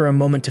pauses for a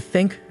moment to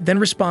think, then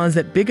responds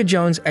that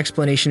Bigajong's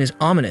explanation is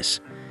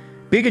ominous.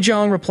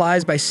 Bigajong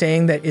replies by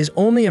saying that it is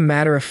only a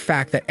matter of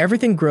fact that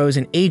everything grows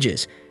and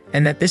ages,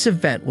 and that this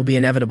event will be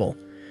inevitable.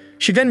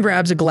 She then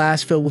grabs a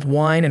glass filled with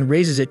wine and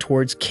raises it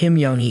towards Kim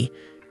Young-hee,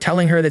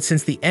 telling her that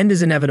since the end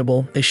is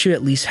inevitable, they should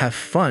at least have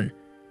fun.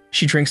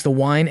 She drinks the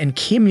wine, and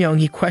Kim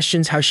Young-hee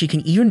questions how she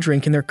can even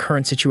drink in their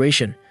current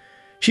situation.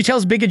 She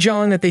tells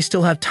Bigajong that they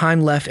still have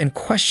time left and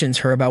questions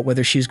her about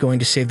whether she is going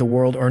to save the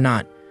world or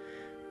not.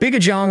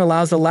 Bigajong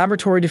allows the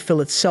laboratory to fill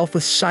itself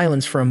with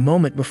silence for a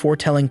moment before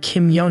telling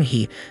Kim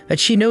Young-hee that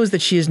she knows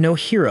that she is no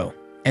hero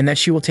and that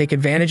she will take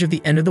advantage of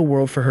the end of the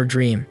world for her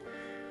dream.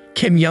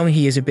 Kim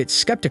Young-hee is a bit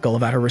skeptical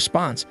about her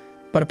response,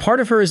 but a part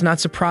of her is not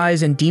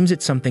surprised and deems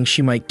it something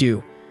she might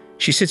do.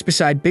 She sits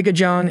beside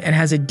Bigajong and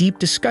has a deep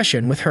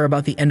discussion with her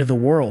about the end of the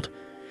world.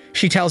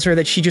 She tells her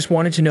that she just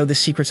wanted to know the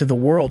secrets of the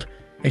world,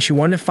 and she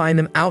wanted to find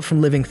them out from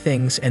living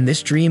things, and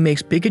this dream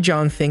makes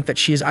Bigajong think that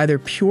she is either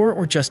pure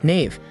or just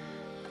naive.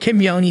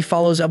 Kim Young-hee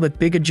follows up with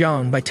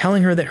Bigajong by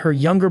telling her that her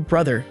younger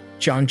brother,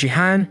 Jang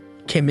Jihan,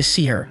 came to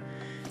see her.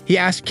 He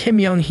asked Kim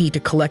Young-hee to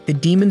collect the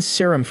demon's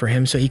serum for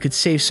him so he could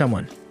save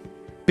someone.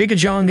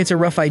 Bigajong gets a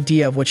rough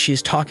idea of what she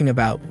is talking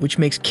about, which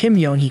makes Kim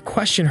Young-hee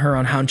question her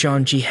on how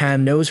Jang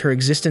Jihan knows her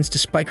existence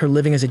despite her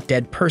living as a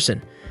dead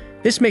person.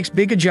 This makes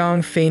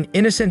Bigajong feign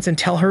innocence and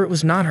tell her it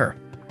was not her.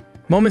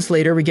 Moments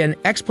later, we get an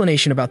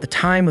explanation about the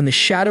time when the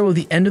shadow of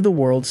the end of the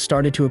world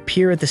started to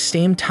appear at the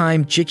same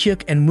time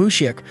Jikyuk and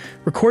Muchuk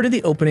recorded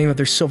the opening of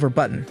their silver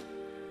button.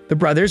 The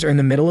brothers are in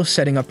the middle of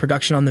setting up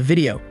production on the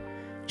video.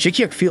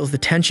 Jikyuk feels the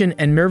tension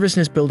and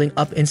nervousness building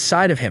up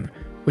inside of him,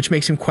 which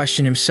makes him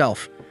question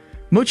himself.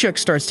 Mochuk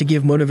starts to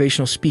give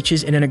motivational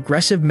speeches in an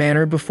aggressive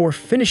manner before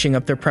finishing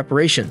up their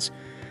preparations.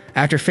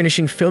 After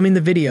finishing filming the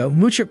video,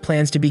 Mochuk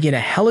plans to begin a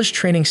hellish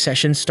training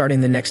session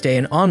starting the next day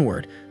and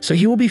onward, so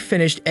he will be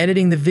finished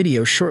editing the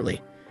video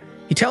shortly.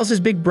 He tells his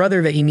big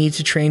brother that he needs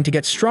to train to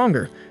get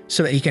stronger,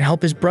 so that he can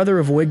help his brother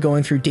avoid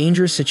going through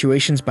dangerous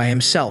situations by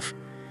himself.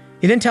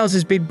 He then tells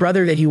his big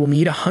brother that he will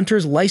need a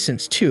hunter's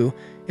license too,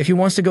 if he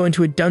wants to go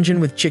into a dungeon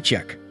with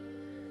Jikyuk.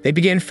 They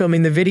began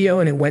filming the video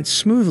and it went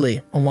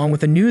smoothly, along with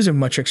the news of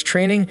Mochuk's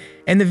training,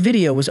 and the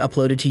video was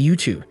uploaded to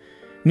YouTube.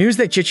 News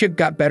that Jikyuk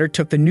got better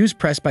took the news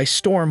press by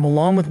storm,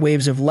 along with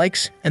waves of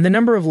likes, and the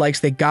number of likes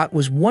they got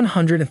was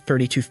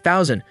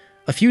 132,000.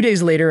 A few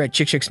days later at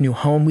Jikyuk's new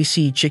home, we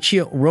see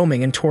Jikyuk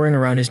roaming and touring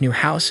around his new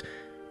house,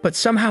 but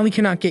somehow he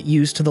cannot get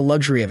used to the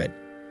luxury of it.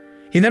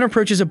 He then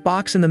approaches a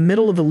box in the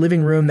middle of the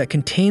living room that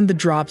contained the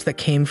drops that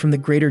came from the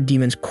greater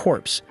demon's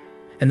corpse,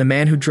 and the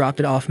man who dropped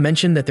it off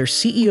mentioned that their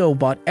CEO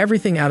bought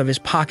everything out of his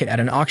pocket at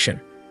an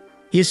auction.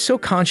 He is so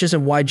conscious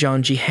of why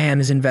John Jihan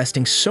is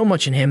investing so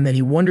much in him that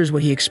he wonders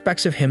what he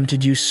expects of him to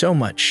do so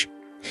much.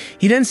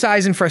 He then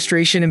sighs in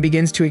frustration and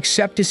begins to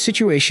accept his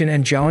situation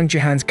and John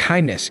Jihan's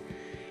kindness.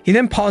 He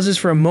then pauses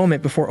for a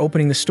moment before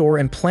opening the store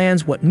and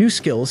plans what new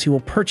skills he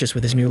will purchase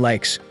with his new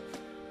likes.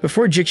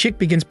 Before Jikyuk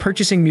begins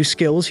purchasing new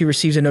skills, he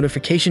receives a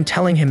notification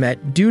telling him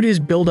that, due to his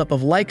buildup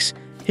of likes,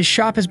 his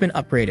shop has been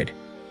upgraded.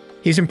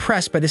 He is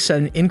impressed by the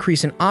sudden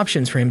increase in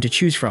options for him to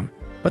choose from,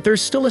 but there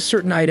is still a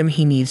certain item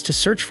he needs to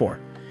search for.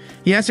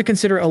 He has to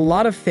consider a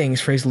lot of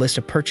things for his list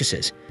of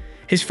purchases.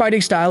 His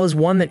fighting style is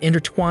one that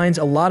intertwines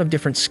a lot of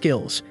different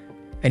skills,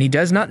 and he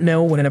does not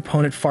know when an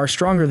opponent far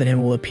stronger than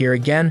him will appear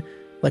again,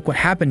 like what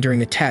happened during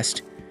the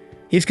test.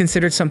 He has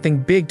considered something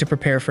big to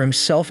prepare for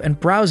himself and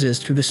browses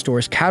through the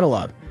store's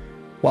catalog.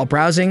 While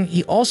browsing,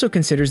 he also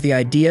considers the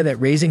idea that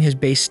raising his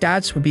base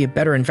stats would be a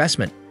better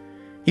investment.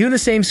 Even the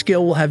same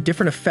skill will have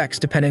different effects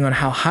depending on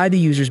how high the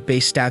user's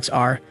base stats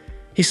are.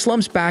 He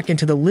slumps back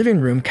into the living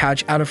room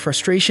couch out of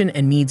frustration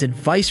and needs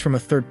advice from a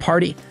third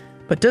party,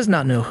 but does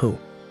not know who.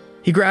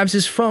 He grabs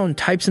his phone,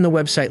 types in the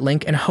website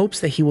link, and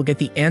hopes that he will get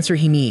the answer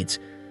he needs.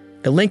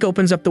 The link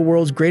opens up the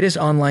world's greatest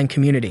online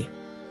community.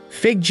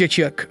 Fig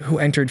Jikyuk, who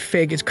entered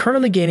Fig, is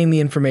currently gaining the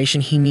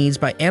information he needs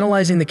by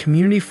analyzing the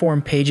community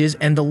forum pages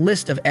and the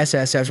list of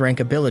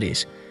SSS-Rank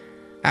abilities.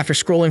 After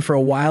scrolling for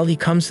a while, he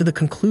comes to the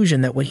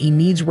conclusion that what he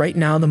needs right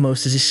now the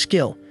most is his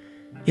skill.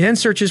 He then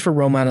searches for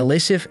Roman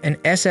Elisif, an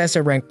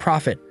SSS-Rank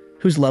prophet,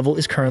 whose level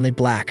is currently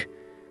black.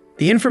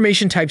 The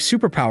information-type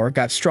superpower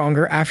got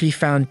stronger after he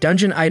found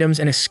dungeon items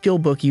and a skill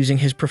book using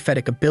his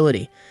prophetic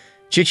ability.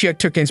 Jikyuk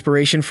took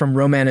inspiration from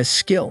Romana's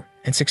skill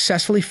and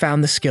successfully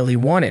found the skill he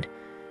wanted.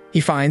 He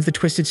finds the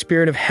Twisted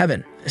Spirit of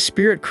Heaven, a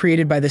spirit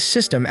created by the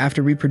system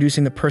after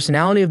reproducing the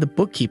personality of the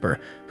bookkeeper,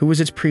 who was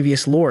its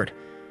previous lord.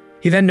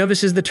 He then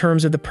notices the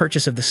terms of the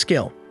purchase of the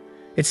skill.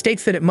 It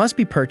states that it must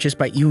be purchased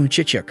by Yu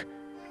Jikyuk,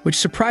 which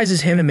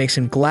surprises him and makes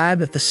him glad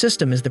that the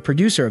system is the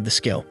producer of the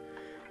skill.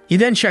 He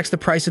then checks the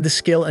price of the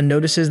skill and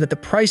notices that the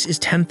price is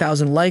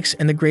 10,000 likes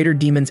and the greater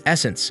demon's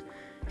essence.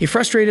 He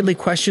frustratedly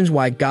questions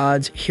why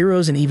gods,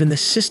 heroes, and even the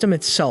system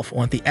itself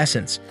want the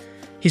essence.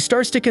 He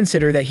starts to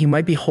consider that he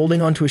might be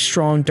holding onto a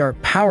strong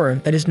dark power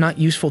that is not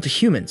useful to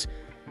humans.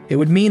 It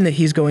would mean that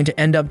he's going to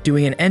end up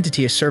doing an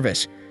entity a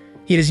service.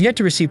 He has yet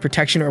to receive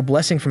protection or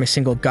blessing from a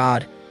single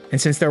god, and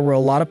since there were a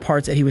lot of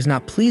parts that he was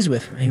not pleased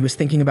with and he was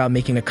thinking about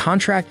making a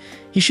contract,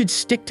 he should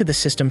stick to the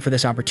system for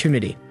this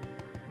opportunity.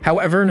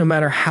 However, no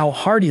matter how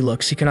hard he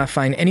looks, he cannot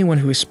find anyone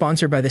who is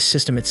sponsored by this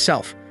system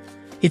itself.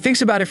 He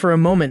thinks about it for a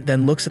moment,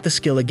 then looks at the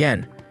skill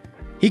again.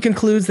 He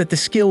concludes that the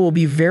skill will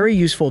be very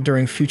useful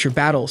during future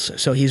battles,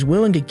 so he is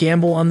willing to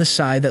gamble on the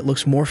side that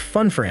looks more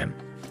fun for him.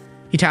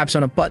 He taps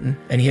on a button,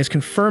 and he has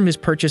confirmed his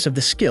purchase of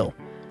the skill.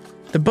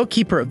 The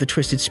bookkeeper of the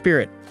Twisted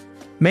Spirit.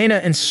 Mana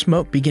and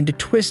smoke begin to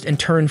twist and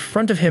turn in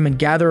front of him and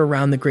gather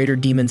around the greater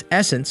demon's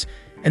essence,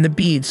 and the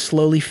bead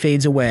slowly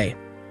fades away.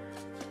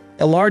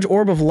 A large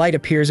orb of light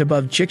appears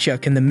above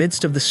Jikyuk in the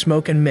midst of the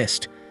smoke and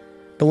mist.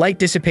 The light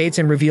dissipates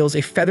and reveals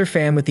a feather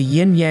fan with the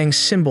yin-yang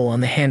symbol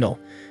on the handle.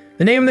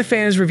 The name of the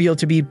fan is revealed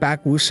to be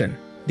Bakwusen,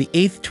 the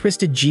 8th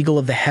twisted jiggle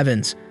of the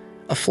heavens.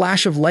 A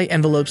flash of light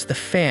envelopes the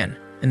fan,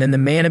 and then the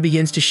mana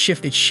begins to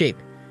shift its shape.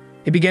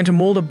 It began to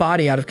mold a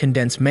body out of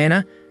condensed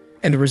mana,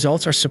 and the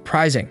results are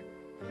surprising.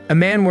 A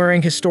man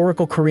wearing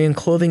historical Korean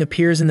clothing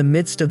appears in the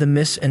midst of the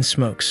mists and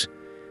smokes.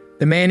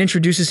 The man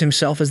introduces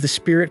himself as the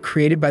spirit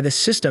created by the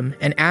system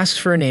and asks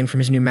for a name from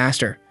his new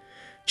master.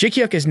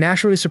 Jikyuk is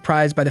naturally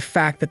surprised by the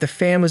fact that the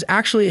fan was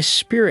actually a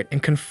spirit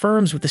and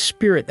confirms with the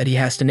spirit that he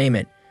has to name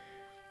it.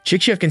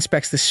 Jikyuk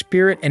inspects the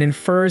spirit and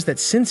infers that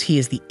since he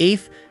is the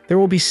 8th, there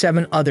will be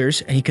 7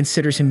 others, and he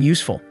considers him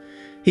useful.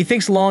 He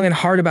thinks long and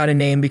hard about a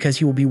name because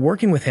he will be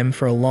working with him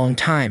for a long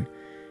time.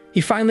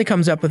 He finally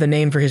comes up with a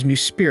name for his new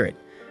spirit.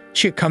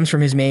 Chik comes from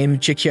his name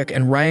Jikyuk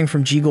and Rang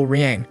from Jigul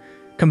Riang.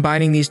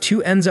 Combining these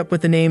two ends up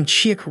with the name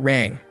Chiak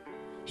Rang.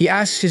 He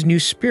asks his new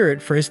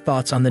spirit for his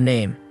thoughts on the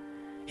name.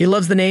 He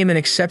loves the name and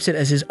accepts it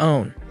as his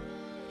own.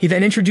 He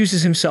then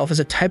introduces himself as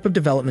a type of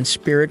development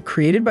spirit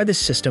created by the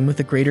system with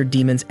the greater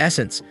demon's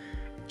essence.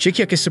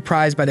 Jikyuk is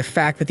surprised by the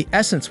fact that the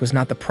essence was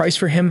not the price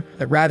for him,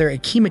 but rather a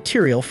key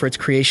material for its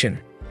creation.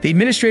 The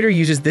administrator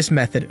uses this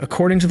method,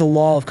 according to the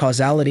law of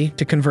causality,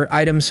 to convert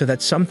items so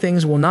that some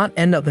things will not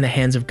end up in the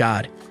hands of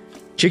God.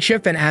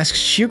 Jikyuk then asks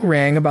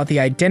Xiuqrang about the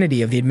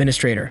identity of the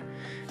administrator.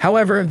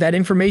 However, that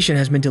information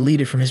has been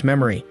deleted from his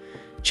memory.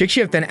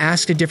 Jikyuk then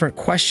asks a different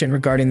question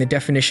regarding the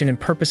definition and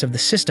purpose of the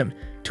system,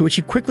 to which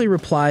he quickly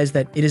replies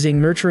that it is a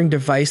nurturing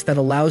device that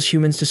allows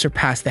humans to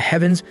surpass the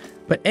heavens,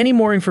 but any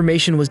more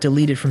information was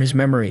deleted from his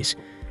memories.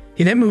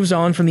 He then moves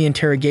on from the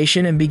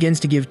interrogation and begins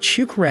to give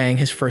Xiuqrang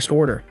his first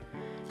order.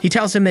 He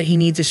tells him that he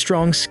needs a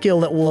strong skill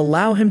that will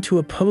allow him to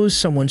oppose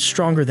someone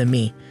stronger than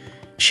me.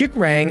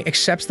 Xiuqrang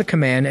accepts the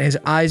command and his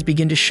eyes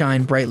begin to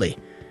shine brightly.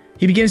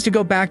 He begins to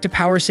go back to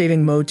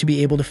power-saving mode to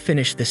be able to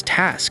finish this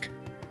task.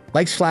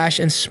 Lights flash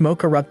and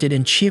smoke erupted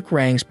in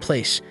Xiuqrang's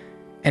place,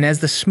 and as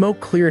the smoke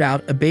cleared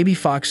out, a baby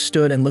fox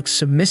stood and looked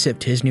submissive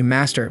to his new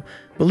master,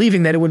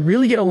 believing that it would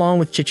really get along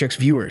with Jikyuk's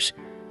viewers.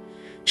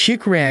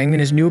 Xiuqrang, in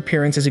his new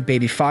appearance as a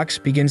baby fox,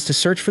 begins to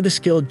search for the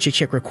skill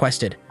Jikyuk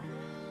requested.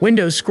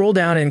 Windows scroll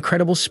down at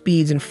incredible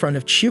speeds in front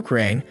of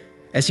Xiuqrang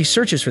as he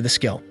searches for the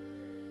skill.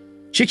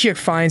 Jikyuk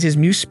finds his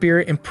new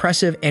spirit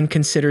impressive and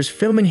considers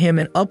filming him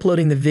and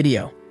uploading the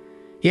video.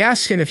 He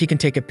asks him if he can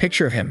take a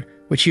picture of him,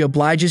 which he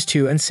obliges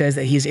to and says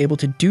that he is able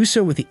to do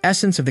so with the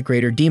essence of the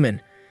greater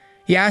demon.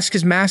 He asks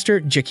his master,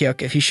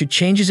 Jikyuk, if he should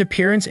change his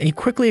appearance, and he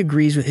quickly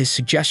agrees with his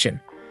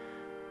suggestion.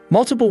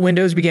 Multiple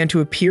windows began to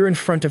appear in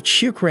front of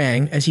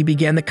Xiuqrang as he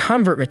began the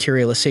convert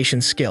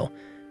materialization skill,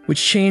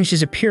 which changed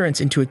his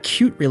appearance into a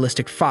cute,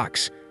 realistic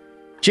fox.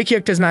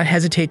 Jikyuk does not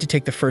hesitate to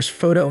take the first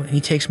photo, and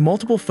he takes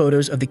multiple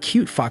photos of the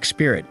cute fox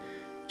spirit.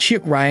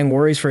 Xiuqrang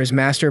worries for his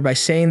master by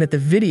saying that the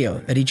video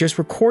that he just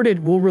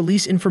recorded will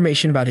release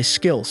information about his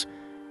skills.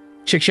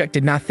 Jikyuk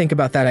did not think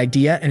about that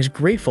idea and is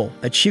grateful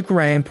that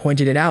Xiuqrang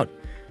pointed it out.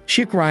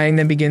 Xiuqrang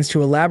then begins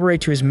to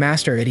elaborate to his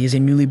master that he is a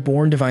newly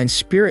born divine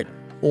spirit,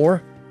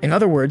 or, in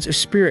other words, a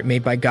spirit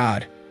made by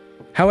God.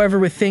 However,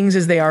 with things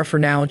as they are for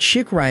now,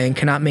 Xiuqrang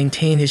cannot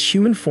maintain his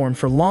human form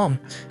for long,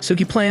 so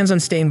he plans on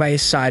staying by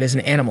his side as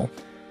an animal.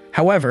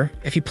 However,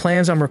 if he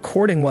plans on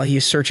recording while he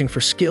is searching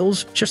for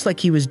skills, just like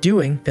he was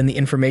doing, then the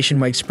information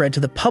might spread to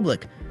the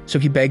public, so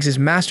he begs his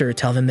master to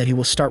tell him that he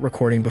will start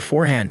recording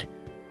beforehand.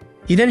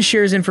 He then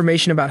shares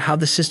information about how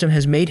the system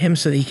has made him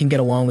so that he can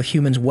get along with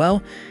humans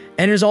well,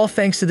 and it is all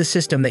thanks to the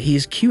system that he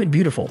is cute and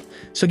beautiful,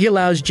 so he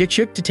allows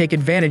Jikyuk to take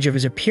advantage of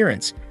his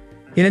appearance.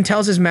 He then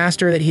tells his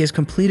master that he has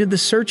completed the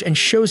search and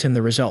shows him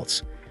the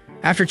results.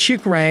 After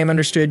Xiuqrang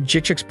understood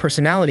Jikyuk's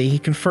personality, he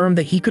confirmed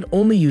that he could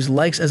only use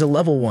likes as a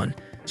level 1,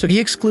 so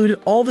he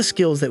excluded all the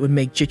skills that would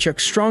make Jikyuk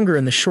stronger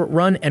in the short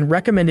run and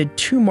recommended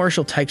 2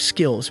 martial-type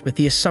skills with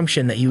the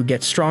assumption that he would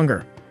get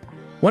stronger.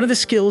 One of the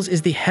skills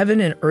is the Heaven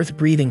and Earth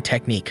Breathing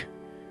Technique,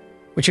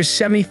 which has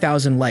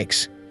 70,000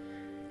 likes.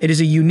 It is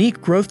a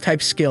unique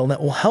growth-type skill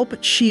that will help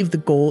achieve the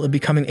goal of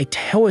becoming a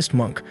Taoist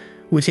monk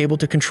who is able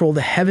to control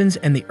the heavens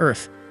and the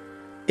earth.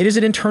 It is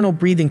an internal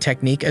breathing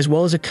technique as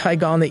well as a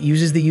Kaigon that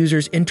uses the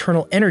user's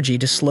internal energy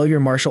to slow your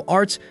martial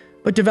arts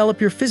but develop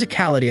your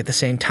physicality at the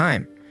same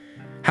time.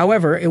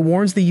 However, it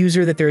warns the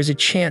user that there is a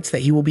chance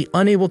that he will be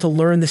unable to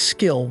learn the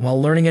skill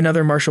while learning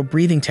another martial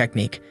breathing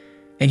technique,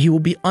 and he will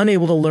be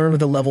unable to learn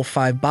with a level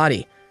 5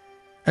 body.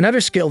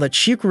 Another skill that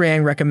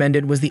Xiuqrang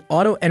recommended was the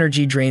Auto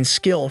Energy Drain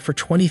skill for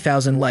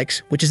 20,000 likes,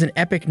 which is an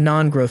epic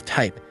non-growth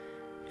type.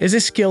 It is a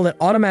skill that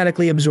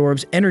automatically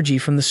absorbs energy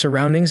from the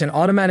surroundings and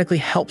automatically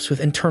helps with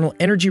internal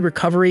energy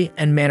recovery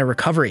and mana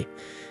recovery.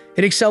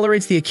 It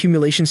accelerates the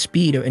accumulation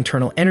speed of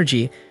internal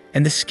energy,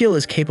 and the skill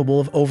is capable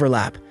of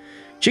overlap.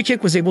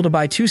 Jikyuk was able to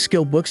buy 2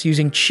 skill books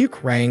using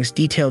Xiuqrang's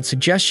detailed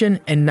suggestion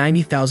and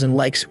 90,000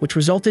 likes, which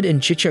resulted in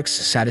Jikyuk's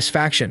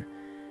satisfaction.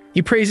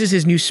 He praises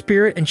his new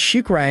spirit, and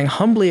Xiuqrang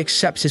humbly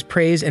accepts his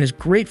praise and is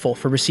grateful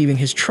for receiving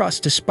his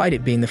trust despite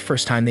it being the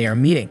first time they are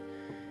meeting.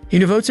 He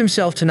devotes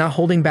himself to not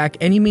holding back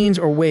any means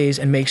or ways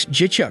and makes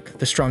Jikyuk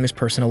the strongest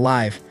person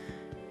alive.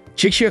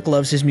 Jikyuk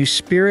loves his new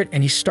spirit,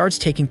 and he starts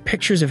taking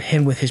pictures of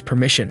him with his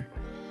permission.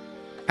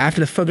 After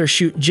the photo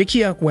shoot,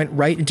 Jikyuk went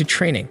right into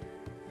training.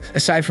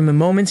 Aside from the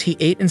moments he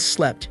ate and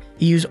slept,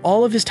 he used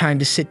all of his time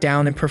to sit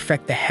down and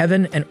perfect the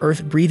Heaven and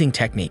Earth Breathing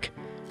Technique.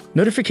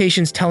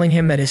 Notifications telling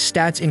him that his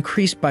stats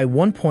increased by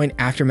 1 point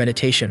after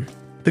meditation.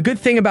 The good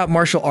thing about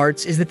martial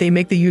arts is that they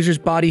make the user's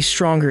body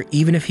stronger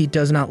even if he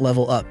does not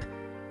level up.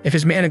 If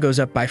his mana goes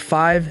up by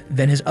 5,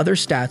 then his other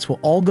stats will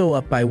all go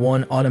up by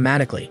 1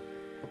 automatically.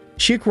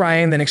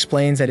 Xiuqrang then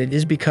explains that it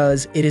is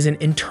because it is an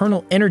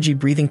internal energy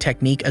breathing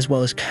technique as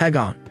well as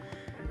Kaigon.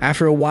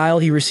 After a while,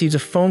 he receives a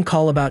phone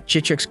call about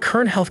Jikyuk's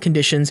current health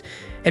conditions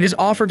and is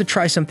offered to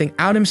try something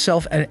out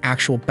himself at an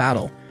actual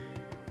battle.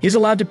 He is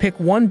allowed to pick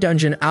 1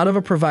 dungeon out of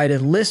a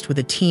provided list with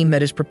a team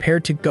that is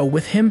prepared to go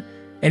with him,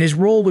 and his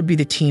role would be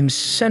the team's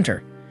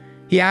center.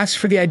 He asks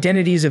for the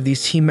identities of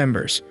these team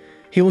members.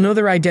 He will know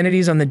their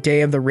identities on the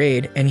day of the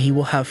raid, and he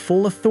will have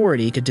full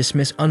authority to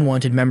dismiss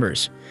unwanted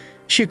members.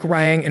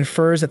 Ryan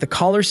infers that the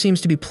caller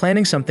seems to be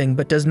planning something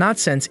but does not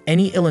sense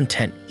any ill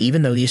intent,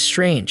 even though he is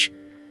strange.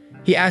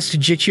 He asks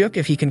Jihyuk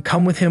if he can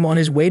come with him on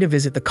his way to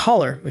visit the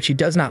caller, which he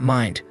does not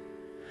mind.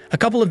 A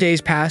couple of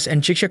days pass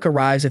and Jihyuk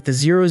arrives at the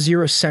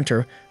 00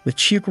 Center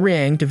with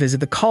Ryan to visit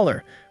the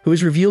caller, who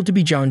is revealed to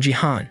be Jang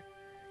Ji-han.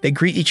 They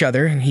greet each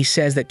other and he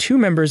says that 2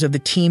 members of the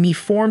team he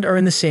formed are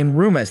in the same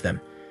room as them.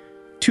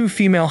 2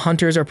 female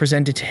hunters are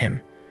presented to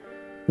him.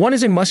 One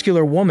is a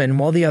muscular woman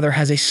while the other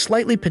has a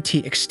slightly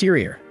petite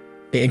exterior.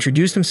 They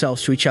introduce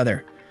themselves to each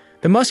other.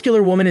 The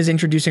muscular woman is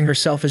introducing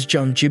herself as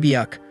Jung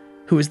Jibyuk,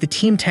 who is the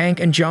team tank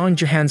and Jang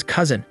Ji-han's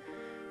cousin.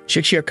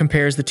 Jihyuk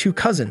compares the 2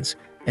 cousins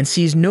and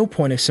sees no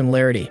point of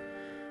similarity.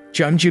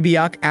 Jung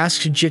Jibyuk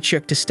asks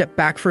Jihyuk to step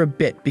back for a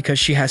bit because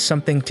she has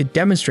something to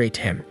demonstrate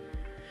to him.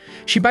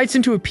 She bites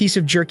into a piece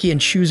of jerky and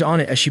chews on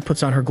it as she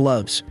puts on her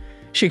gloves.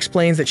 She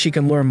explains that she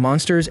can lure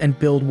monsters and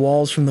build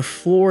walls from the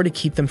floor to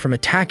keep them from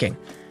attacking.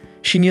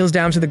 She kneels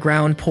down to the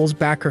ground, pulls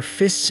back her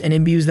fists, and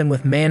imbues them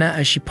with mana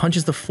as she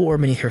punches the floor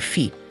beneath her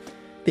feet.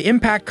 The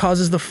impact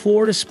causes the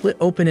floor to split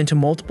open into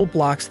multiple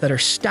blocks that are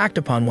stacked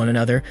upon one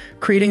another,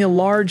 creating a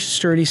large,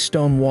 sturdy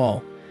stone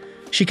wall.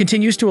 She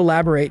continues to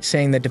elaborate,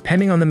 saying that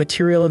depending on the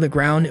material of the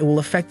ground, it will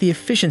affect the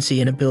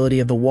efficiency and ability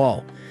of the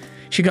wall.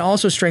 She can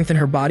also strengthen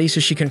her body so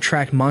she can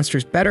attract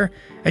monsters better,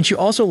 and she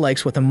also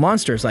likes what the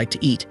monsters like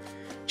to eat.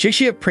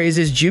 Jihyuk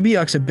praises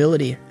Jibyuk's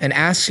ability and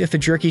asks if the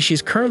jerky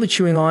she's currently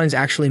chewing on is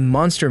actually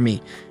monster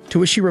meat, to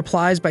which she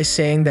replies by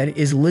saying that it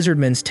is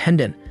lizardman's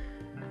tendon.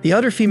 The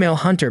other female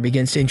hunter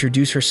begins to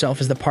introduce herself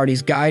as the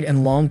party's guide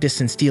and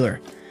long-distance dealer.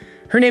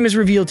 Her name is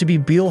revealed to be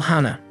Beol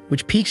Hana,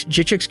 which piques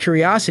Jihyuk's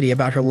curiosity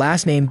about her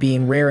last name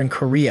being rare in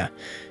Korea.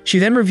 She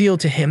then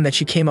revealed to him that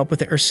she came up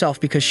with it herself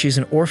because she's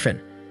an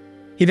orphan.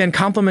 He then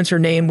compliments her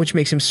name, which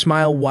makes him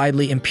smile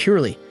widely and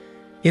purely.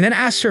 He then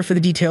asks her for the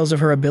details of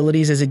her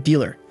abilities as a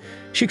dealer.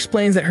 She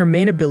explains that her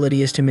main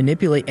ability is to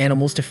manipulate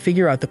animals to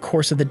figure out the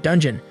course of the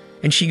dungeon,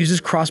 and she uses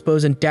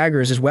crossbows and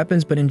daggers as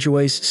weapons but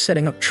enjoys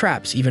setting up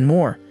traps even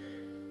more.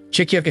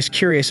 Jihyuk is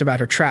curious about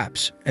her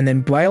traps, and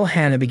then Beol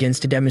Hana begins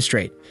to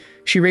demonstrate.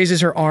 She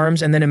raises her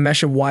arms and then a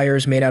mesh of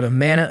wires made out of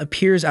mana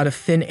appears out of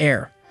thin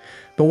air.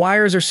 The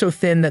wires are so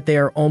thin that they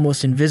are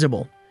almost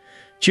invisible.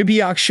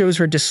 Jibyuk shows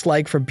her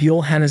dislike for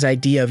Beol Hana's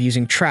idea of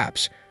using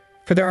traps,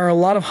 for there are a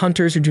lot of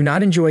hunters who do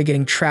not enjoy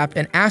getting trapped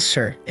and asks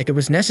her if it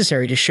was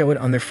necessary to show it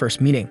on their first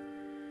meeting.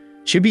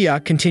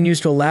 Jibyuk continues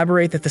to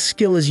elaborate that the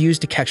skill is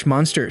used to catch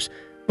monsters,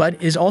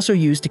 but is also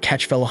used to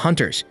catch fellow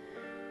hunters.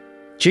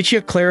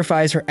 Jihyuk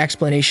clarifies her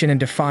explanation and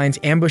defines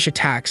ambush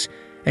attacks,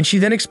 and she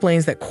then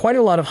explains that quite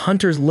a lot of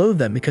hunters loathe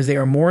them because they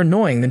are more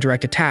annoying than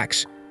direct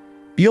attacks.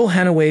 Beol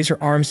Hana waves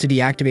her arms to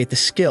deactivate the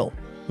skill,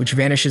 which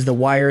vanishes the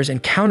wires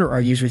and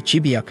counter-argues with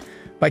Jibyuk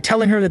by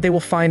telling her that they will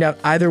find out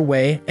either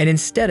way, and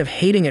instead of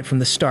hating it from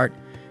the start,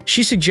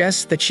 she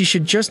suggests that she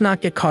should just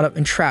not get caught up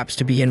in traps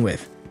to begin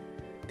with.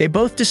 They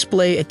both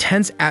display a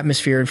tense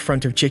atmosphere in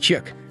front of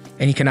Jihyuk,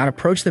 and he cannot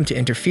approach them to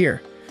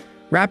interfere.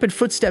 Rapid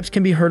footsteps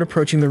can be heard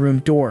approaching the room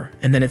door,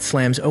 and then it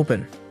slams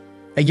open.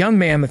 A young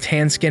man with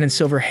tan skin and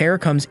silver hair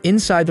comes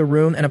inside the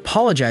room and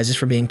apologizes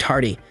for being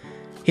tardy.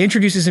 He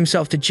introduces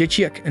himself to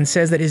Jihyuk and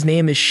says that his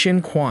name is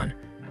Shin Kwan,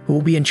 who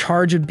will be in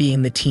charge of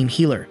being the team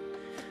healer.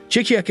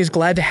 Jihyuk is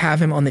glad to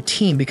have him on the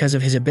team because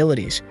of his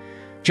abilities.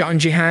 Jang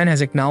Ji-han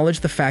has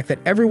acknowledged the fact that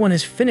everyone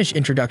has finished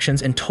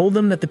introductions and told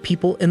them that the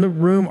people in the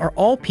room are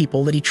all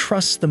people that he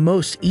trusts the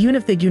most, even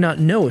if they do not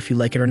know if you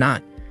like it or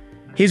not.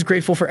 He is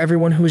grateful for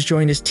everyone who has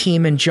joined his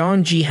team, and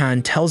Jang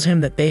Ji-han tells him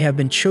that they have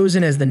been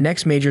chosen as the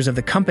next majors of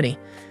the company.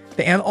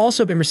 They have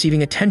also been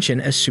receiving attention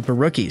as super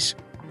rookies.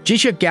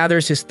 Jihyuk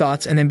gathers his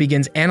thoughts and then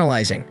begins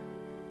analyzing.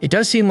 It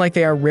does seem like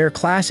they are rare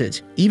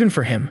classes, even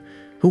for him,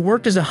 who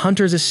worked as a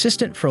hunter's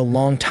assistant for a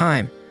long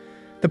time.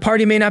 The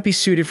party may not be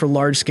suited for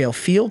large-scale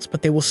fields,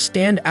 but they will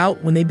stand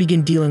out when they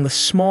begin dealing with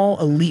small,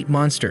 elite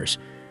monsters.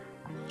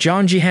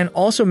 Jang Ji-han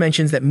also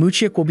mentions that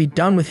Muchik will be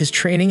done with his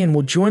training and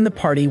will join the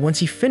party once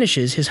he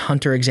finishes his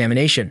hunter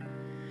examination.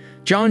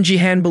 Jang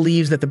Ji-han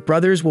believes that the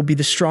brothers will be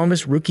the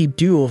strongest rookie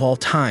duo of all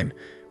time,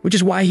 which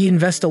is why he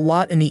invests a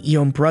lot in the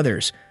Eon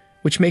brothers,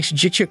 which makes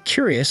Jihyuk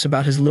curious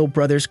about his little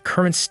brother's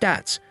current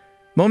stats.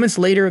 Moments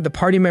later, the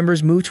party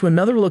members move to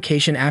another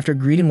location after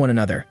greeting one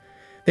another.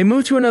 They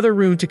move to another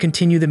room to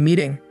continue the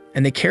meeting,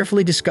 and they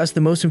carefully discuss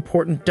the most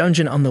important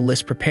dungeon on the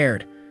list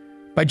prepared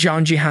by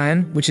Jang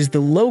Ji-han, which is the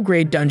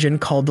low-grade dungeon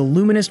called the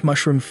Luminous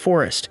Mushroom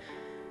Forest.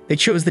 They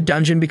chose the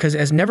dungeon because it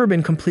has never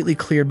been completely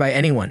cleared by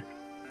anyone.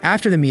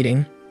 After the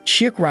meeting,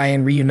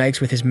 Ryan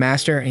reunites with his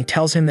master and he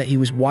tells him that he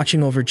was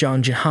watching over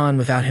Jang Ji-han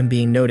without him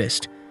being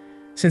noticed.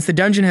 Since the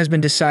dungeon has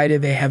been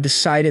decided, they have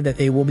decided that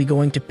they will be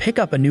going to pick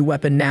up a new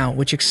weapon now,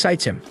 which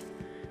excites him.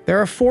 There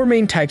are 4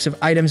 main types of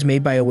items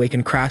made by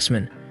awakened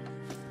craftsmen.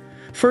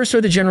 First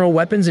are the general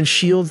weapons and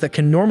shields that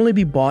can normally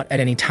be bought at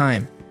any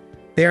time.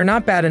 They are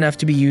not bad enough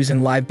to be used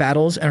in live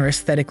battles and are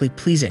aesthetically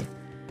pleasing.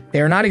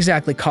 They are not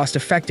exactly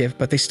cost-effective,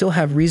 but they still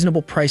have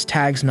reasonable price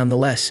tags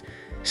nonetheless.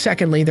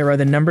 Secondly, there are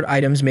the numbered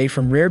items made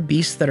from rare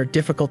beasts that are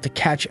difficult to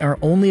catch and are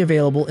only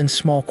available in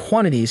small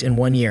quantities in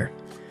 1 year.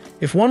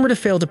 If one were to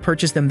fail to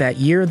purchase them that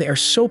year, they are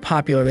so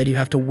popular that you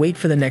have to wait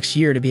for the next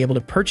year to be able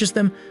to purchase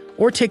them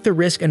or take the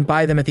risk and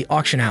buy them at the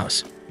auction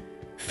house.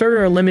 Third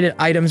are limited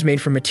items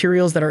made from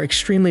materials that are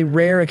extremely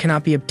rare and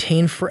cannot be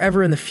obtained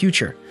forever in the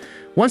future.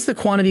 Once the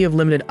quantity of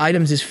limited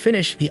items is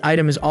finished, the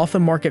item is off the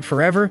market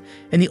forever,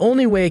 and the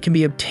only way it can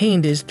be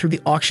obtained is through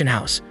the auction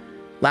house.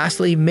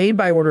 Lastly,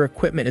 made-by-order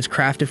equipment is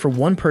crafted for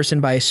one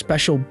person by a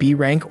special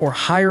B-rank or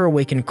higher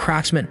awakened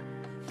craftsman.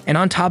 And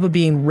on top of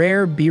being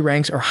rare,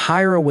 B-ranks or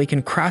higher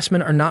awakened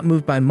craftsmen are not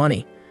moved by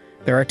money.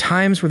 There are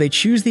times where they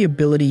choose the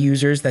ability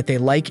users that they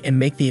like and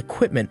make the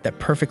equipment that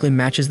perfectly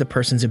matches the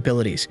person's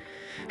abilities.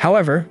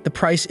 However, the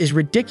price is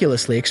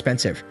ridiculously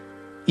expensive,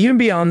 even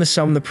beyond the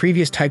sum of the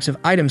previous types of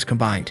items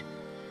combined.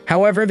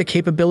 However, the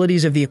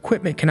capabilities of the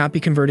equipment cannot be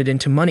converted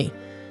into money.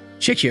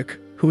 Chikyuk,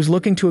 who was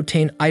looking to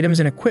obtain items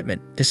and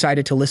equipment,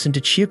 decided to listen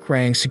to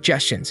Chiuk-rang's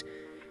suggestions.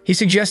 He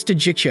suggested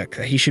Chikyuk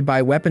that he should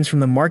buy weapons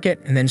from the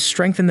market and then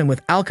strengthen them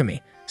with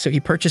alchemy, so he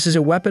purchases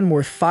a weapon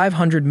worth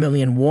 500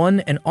 million won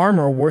and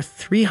armor worth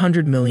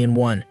 300 million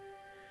won.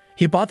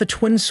 He bought the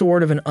twin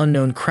sword of an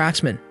unknown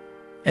craftsman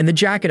and the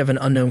jacket of an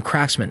unknown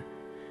craftsman.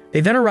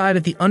 They then arrive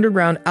at the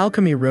underground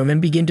alchemy room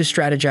and begin to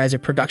strategize a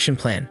production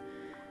plan.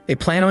 They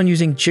plan on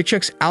using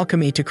Chikyuk's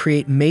alchemy to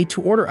create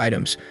made-to-order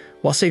items,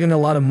 while saving a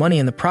lot of money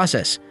in the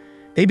process.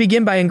 They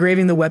begin by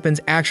engraving the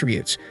weapon's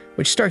attributes,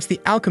 which starts the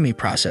alchemy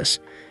process.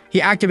 He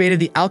activated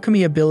the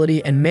alchemy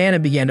ability and mana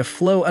began to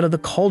flow out of the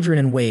cauldron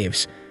in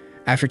waves.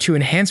 After 2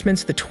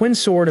 enhancements, the twin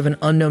sword of an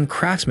unknown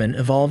craftsman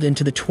evolved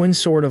into the twin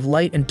sword of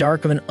light and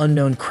dark of an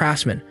unknown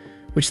craftsman,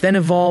 which then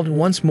evolved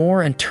once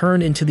more and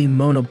turned into the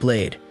mono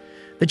blade.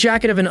 The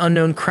jacket of an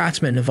unknown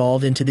craftsman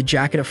evolved into the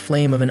jacket of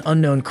flame of an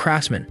unknown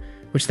craftsman,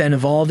 which then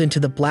evolved into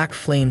the black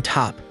flame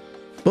top.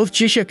 Both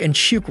Chikyuk and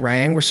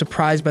Chiuk-rang were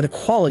surprised by the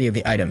quality of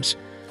the items.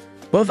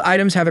 Both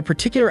items have a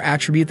particular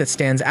attribute that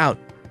stands out.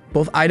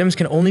 Both items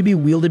can only be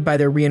wielded by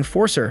their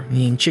reinforcer,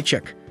 meaning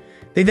Chikyuk.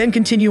 They then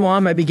continue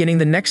on by beginning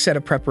the next set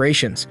of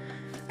preparations.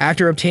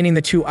 After obtaining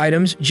the 2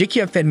 items,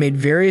 Chikyuk then made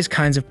various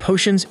kinds of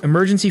potions,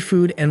 emergency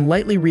food, and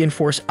lightly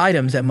reinforced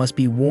items that must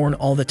be worn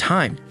all the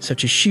time,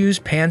 such as shoes,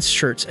 pants,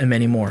 shirts, and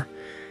many more.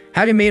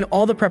 Having made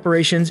all the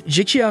preparations,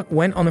 Chikyuk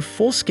went on a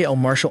full-scale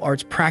martial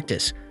arts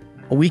practice.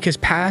 A week has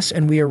passed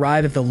and we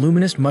arrive at the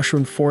luminous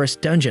mushroom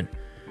forest dungeon.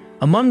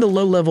 Among the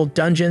low-level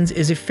dungeons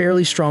is a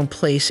fairly strong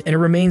place, and it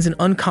remains an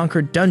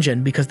unconquered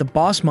dungeon because the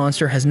boss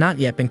monster has not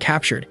yet been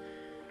captured.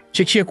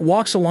 Chikyuk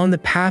walks along the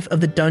path of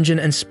the dungeon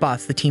and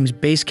spots the team's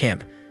base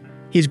camp.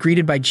 He is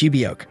greeted by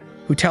Jibyuk,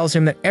 who tells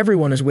him that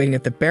everyone is waiting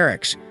at the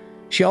barracks.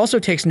 She also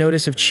takes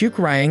notice of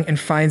Chiuk-rang and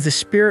finds the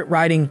spirit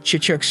riding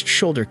Chikyuk's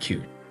shoulder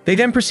cute. They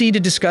then proceed to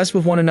discuss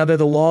with one another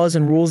the laws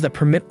and rules that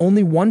permit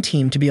only one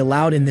team to be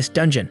allowed in this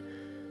dungeon.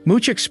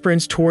 Muchuk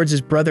sprints towards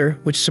his brother,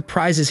 which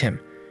surprises him.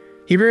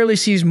 He rarely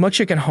sees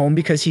Muchuk at home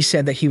because he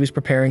said that he was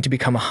preparing to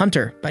become a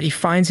hunter, but he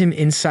finds him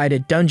inside a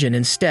dungeon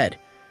instead.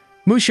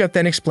 Muchuk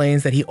then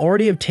explains that he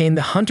already obtained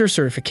the hunter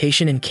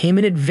certification and came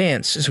in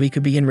advance so he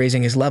could begin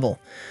raising his level.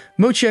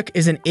 Muchuk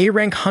is an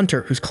A-rank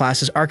hunter whose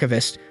class is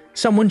Archivist,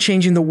 someone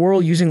changing the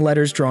world using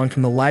letters drawn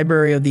from the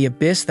Library of the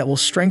Abyss that will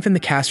strengthen the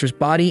caster's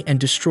body and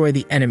destroy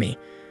the enemy.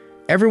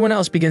 Everyone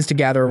else begins to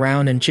gather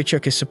around, and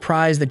Chikyuk is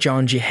surprised that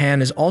John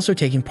Jihan is also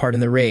taking part in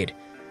the raid.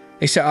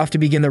 They set off to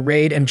begin the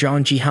raid, and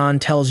John Jihan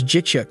tells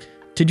Chikyuk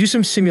to do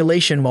some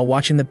simulation while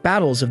watching the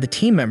battles of the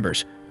team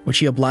members, which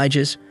he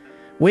obliges.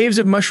 Waves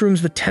of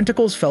mushrooms with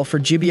tentacles fell for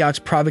Jibyuk's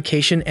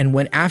provocation and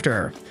went after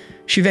her.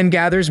 She then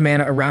gathers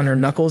mana around her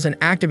knuckles and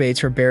activates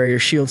her barrier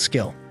shield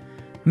skill.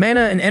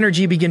 Mana and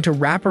energy begin to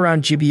wrap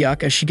around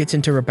Jibyuk as she gets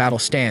into her battle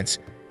stance.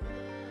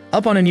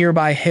 Up on a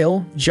nearby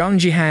hill, Zhang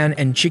Jihan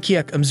and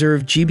Chikyuk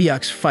observe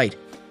Jibyuk's fight.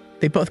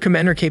 They both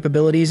commend her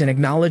capabilities and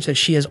acknowledge that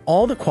she has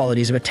all the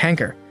qualities of a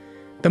tanker.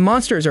 The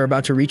monsters are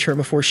about to reach her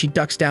before she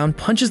ducks down,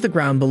 punches the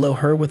ground below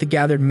her with the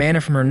gathered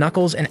mana from her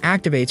knuckles, and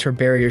activates her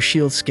barrier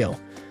shield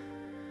skill.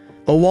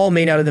 A wall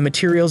made out of the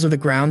materials of the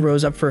ground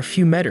rose up for a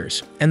few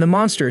meters, and the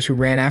monsters who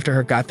ran after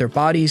her got their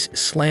bodies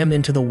slammed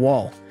into the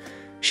wall.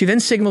 She then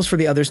signals for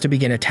the others to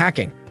begin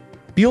attacking.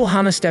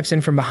 Bulhana steps in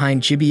from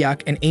behind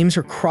Jibyuk and aims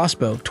her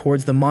crossbow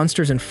towards the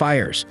monsters and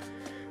fires.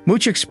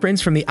 Muchuk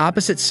sprints from the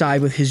opposite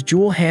side with his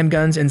dual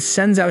handguns and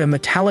sends out a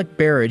metallic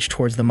barrage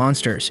towards the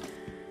monsters.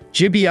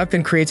 Jibyuk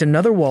then creates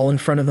another wall in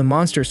front of the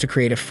monsters to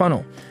create a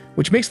funnel,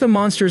 which makes the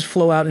monsters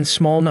flow out in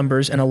small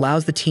numbers and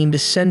allows the team to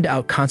send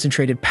out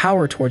concentrated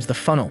power towards the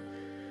funnel.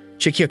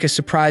 Chikyuk is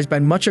surprised by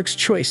Muchuk's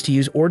choice to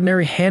use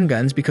ordinary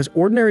handguns because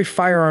ordinary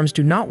firearms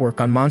do not work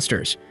on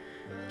monsters.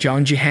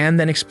 Zhang Jihan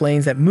then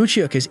explains that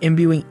Muchuk is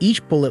imbuing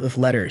each bullet with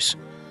letters.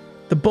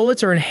 The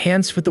bullets are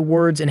enhanced with the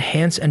words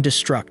enhance and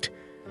destruct.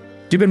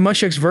 Due to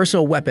Muchuk's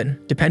versatile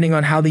weapon, depending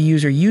on how the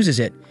user uses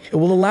it, it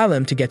will allow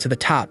them to get to the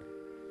top.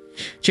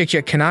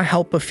 Chikyuk cannot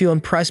help but feel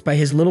impressed by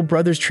his little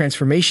brother's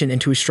transformation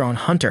into a strong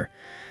hunter.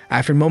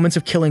 After moments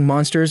of killing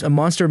monsters, a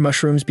monster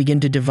mushrooms begin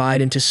to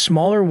divide into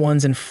smaller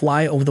ones and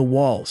fly over the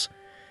walls.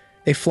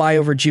 They fly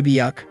over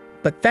Jibyuk,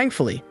 but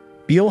thankfully,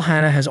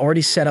 Bulhana has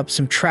already set up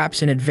some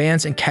traps in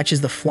advance and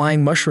catches the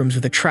flying mushrooms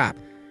with a trap.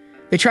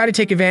 They try to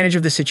take advantage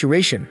of the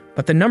situation,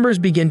 but the numbers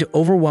begin to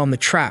overwhelm the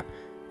trap,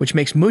 which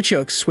makes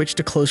Muchuk switch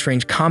to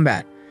close-range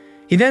combat.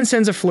 He then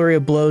sends a flurry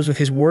of blows with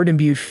his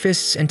word-imbued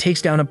fists and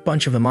takes down a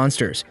bunch of the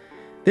monsters.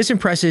 This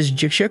impresses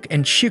Jikshuk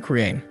and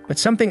Chikurang, but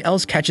something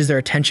else catches their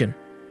attention.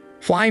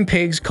 Flying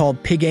pigs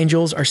called pig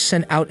angels are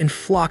sent out in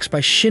flocks by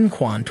Shin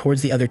Quan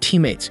towards the other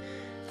teammates.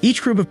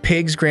 Each group of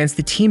pigs grants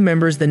the team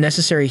members the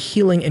necessary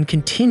healing and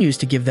continues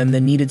to give them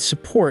the needed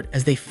support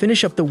as they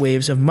finish up the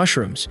waves of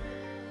mushrooms.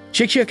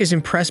 Jikshuk is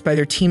impressed by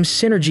their team's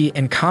synergy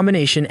and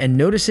combination and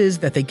notices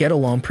that they get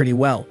along pretty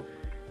well.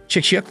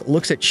 Jikshuk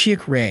looks at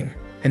Chikurang,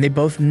 and they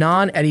both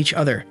nod at each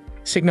other,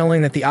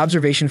 signaling that the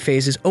observation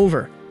phase is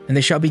over, and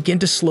they shall begin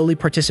to slowly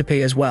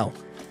participate as well.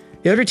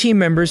 The other team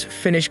members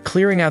finish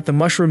clearing out the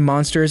mushroom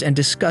monsters and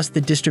discuss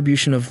the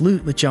distribution of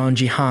loot with Zhang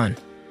Jihan.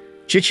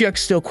 Jikshuk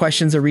still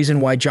questions the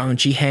reason why Zhang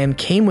Jihan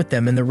came with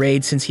them in the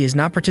raid since he is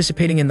not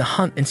participating in the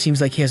hunt and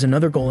seems like he has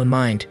another goal in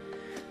mind.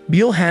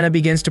 Biel Hanna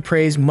begins to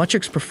praise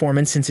Muchuk's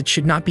performance since it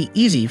should not be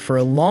easy for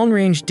a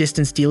long-range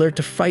distance dealer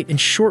to fight in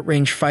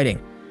short-range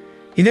fighting.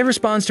 He then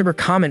responds to her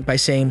comment by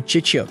saying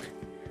Jikshuk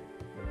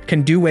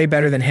can do way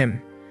better than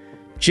him.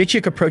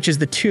 Jikshuk approaches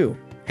the two,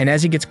 and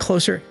as he gets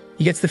closer,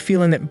 he gets the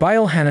feeling that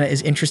Biel Hanna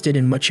is interested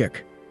in Muchuk.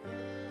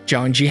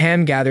 Zhang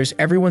Jihan gathers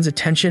everyone's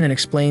attention and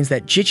explains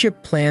that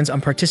Jikshuk plans on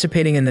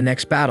participating in the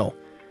next battle.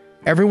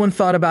 Everyone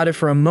thought about it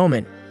for a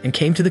moment and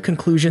came to the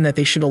conclusion that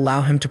they should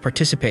allow him to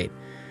participate.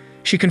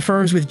 She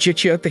confirms with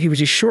Jikshuk that he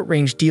was a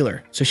short-range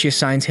dealer, so she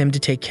assigns him to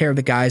take care of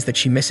the guys that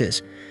she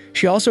misses.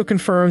 She also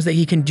confirms that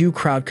he can do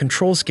crowd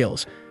control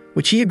skills,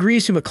 which he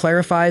agrees to but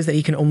clarifies that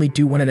he can only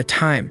do one at a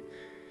time.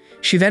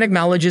 She then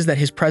acknowledges that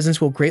his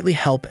presence will greatly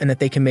help and that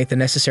they can make the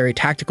necessary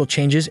tactical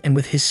changes, and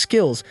with his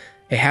skills,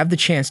 they have the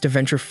chance to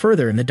venture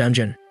further in the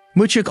dungeon.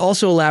 Muchuk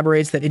also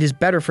elaborates that it is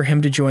better for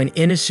him to join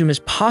in as soon as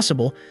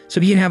possible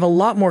so he can have a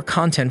lot more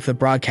content for the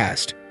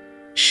broadcast.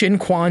 Shin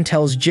Quan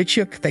tells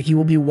Jikshuk that he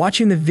will be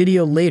watching the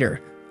video later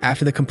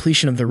after the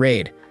completion of the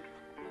raid.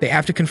 They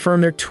have to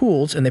confirm their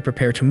tools and they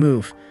prepare to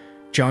move.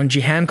 Zhang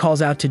Jihan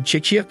calls out to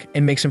Jikshuk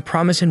and makes him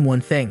promise him one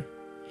thing.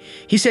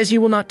 He says he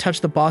will not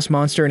touch the boss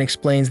monster and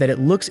explains that it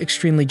looks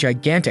extremely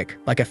gigantic,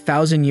 like a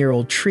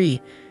 1,000-year-old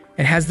tree,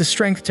 and has the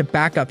strength to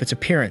back up its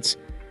appearance.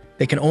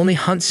 They can only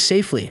hunt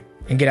safely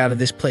and get out of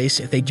this place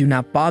if they do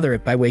not bother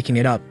it by waking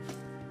it up.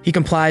 He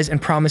complies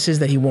and promises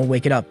that he won't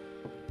wake it up.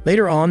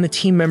 Later on, the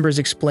team members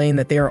explain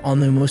that they are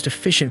on the most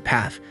efficient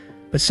path,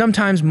 but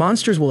sometimes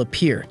monsters will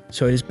appear,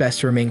 so it is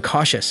best to remain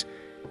cautious.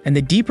 And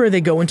the deeper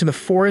they go into the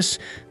forest,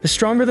 the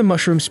stronger the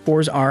mushroom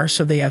spores are,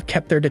 so they have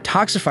kept their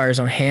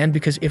detoxifiers on hand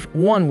because if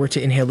one were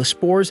to inhale the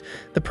spores,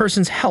 the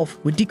person's health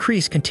would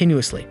decrease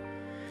continuously.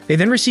 They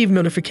then receive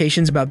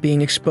notifications about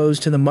being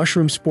exposed to the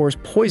mushroom spore's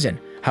poison.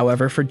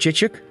 However, for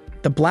Jikshuk,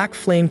 the black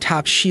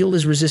flame-top shield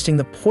is resisting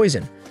the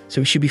poison,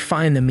 so he should be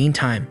fine in the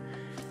meantime.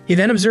 He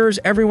then observes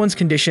everyone's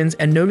conditions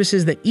and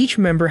notices that each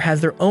member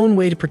has their own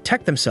way to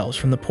protect themselves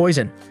from the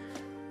poison.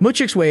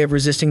 Muchuk's way of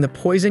resisting the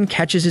poison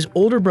catches his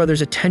older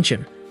brother's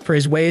attention, for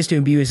his way is to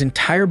imbue his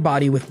entire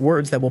body with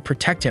words that will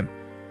protect him.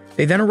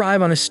 They then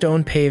arrive on a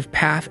stone-paved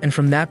path, and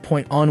from that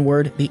point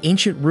onward, the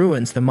ancient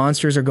ruins, the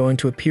monsters are going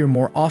to appear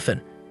more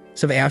often,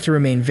 so they have to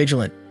remain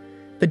vigilant.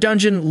 The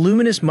dungeon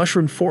Luminous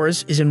Mushroom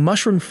Forest is a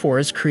mushroom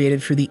forest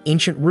created through the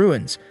ancient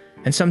ruins,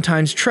 and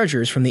sometimes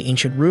treasures from the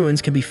ancient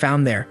ruins can be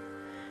found there.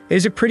 It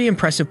is a pretty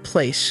impressive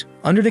place,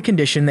 under the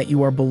condition that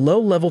you are below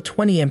level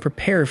 20 and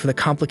prepared for the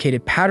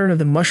complicated pattern of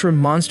the mushroom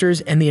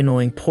monsters and the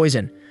annoying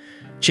poison.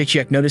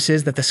 Jikshuk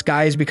notices that the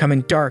sky is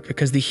becoming dark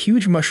because the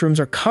huge mushrooms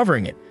are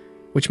covering it,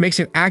 which makes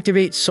him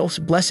activate Soul's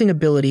blessing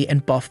ability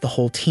and buff the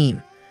whole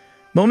team.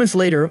 Moments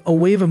later, a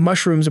wave of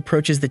mushrooms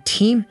approaches the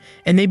team,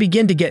 and they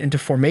begin to get into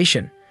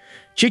formation.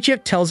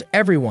 Jikshuk tells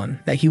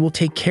everyone that he will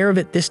take care of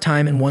it this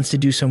time and wants to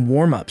do some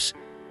warm-ups.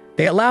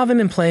 They allow him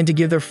and plan to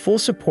give their full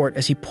support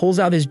as he pulls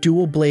out his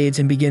dual blades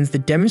and begins the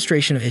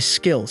demonstration of his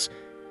skills.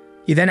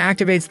 He then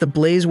activates the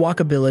Blaze Walk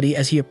ability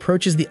as he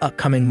approaches the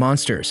upcoming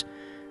monsters.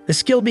 The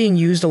skill being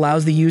used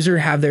allows the user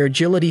to have their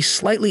agility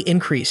slightly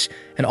increase,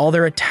 and all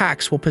their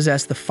attacks will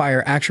possess the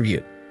fire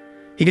attribute.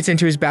 He gets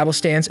into his battle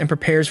stance and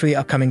prepares for the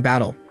upcoming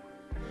battle.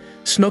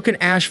 Smoke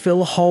and ash fill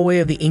the hallway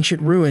of the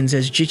ancient ruins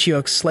as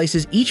Jikshuk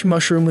slices each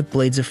mushroom with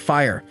blades of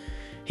fire.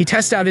 He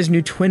tests out his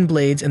new twin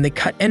blades and they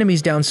cut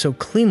enemies down so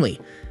cleanly.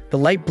 The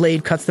light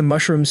blade cuts the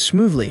mushrooms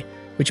smoothly,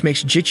 which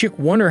makes Jikshuk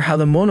wonder how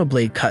the mono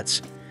blade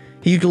cuts.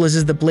 He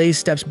utilizes the blaze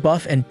steps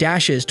buff and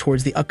dashes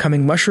towards the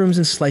upcoming mushrooms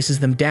and slices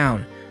them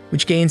down,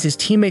 which gains his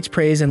teammates'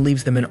 praise and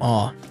leaves them in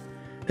awe.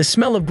 The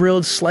smell of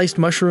grilled sliced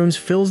mushrooms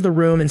fills the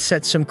room and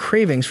sets some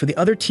cravings for the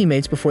other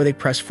teammates before they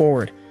press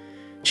forward.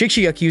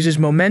 Jikshuk uses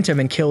momentum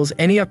and kills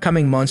any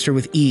upcoming monster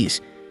with ease.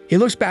 He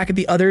looks back at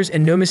the others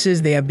and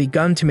notices they have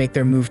begun to make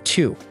their move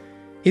too.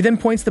 He then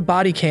points the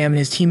body cam in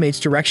his teammates'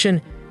 direction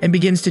and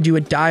begins to do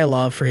a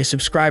dialogue for his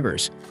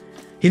subscribers.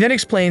 He then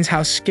explains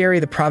how scary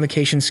the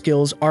provocation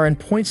skills are and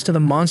points to the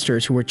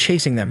monsters who are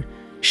chasing them,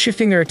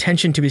 shifting their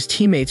attention to his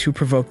teammates who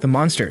provoke the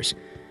monsters.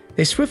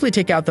 They swiftly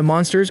take out the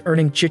monsters,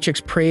 earning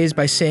Jichik's praise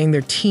by saying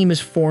their team is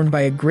formed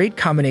by a great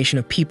combination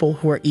of people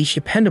who are each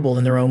dependable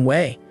in their own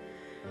way.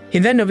 He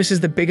then notices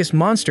the biggest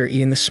monster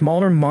eating the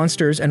smaller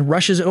monsters and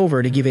rushes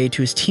over to give aid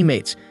to his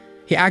teammates.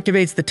 He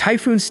activates the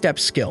Typhoon Step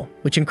skill,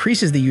 which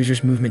increases the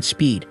user's movement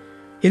speed.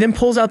 He then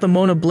pulls out the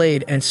Mona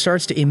blade and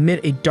starts to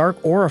emit a dark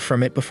aura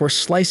from it before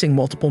slicing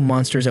multiple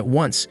monsters at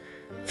once.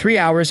 3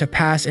 hours have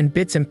passed and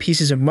bits and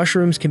pieces of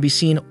mushrooms can be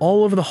seen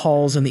all over the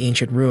halls and the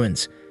ancient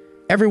ruins.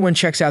 Everyone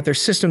checks out their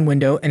system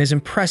window and is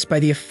impressed by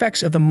the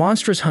effects of the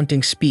monstrous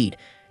hunting speed,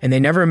 and they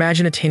never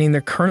imagine attaining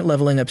their current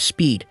leveling up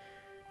speed.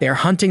 They are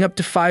hunting up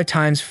to 5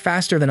 times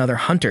faster than other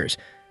hunters,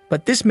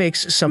 but this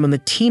makes some of the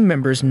team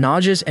members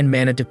nauseous and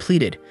mana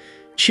depleted.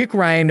 Chick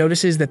Ryan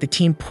notices that the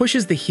team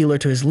pushes the healer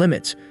to his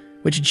limits,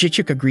 which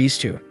Jichik agrees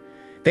to.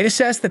 They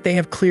assess that they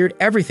have cleared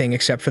everything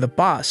except for the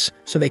boss,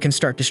 so they can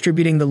start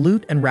distributing the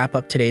loot and wrap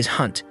up today's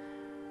hunt.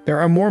 There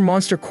are more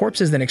monster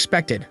corpses than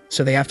expected,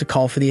 so they have to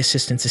call for the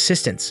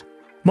assistants.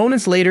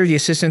 Moments later, the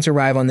assistants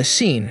arrive on the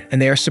scene,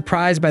 and they are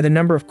surprised by the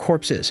number of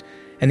corpses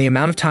and the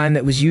amount of time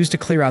that was used to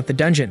clear out the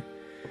dungeon.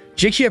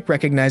 Jichik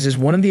recognizes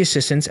one of the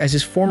assistants as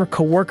his former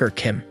co-worker,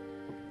 Kim.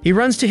 He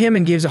runs to him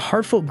and gives a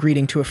heartfelt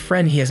greeting to a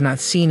friend he has not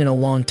seen in a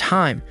long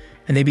time,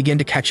 and they begin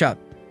to catch up.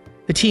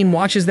 The team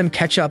watches them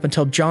catch up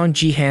until John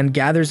Jihan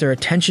gathers their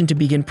attention to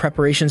begin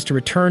preparations to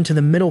return to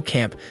the middle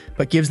camp,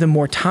 but gives them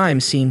more time,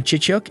 seeing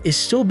Jichik is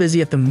still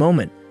busy at the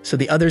moment, so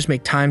the others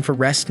make time for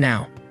rest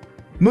now.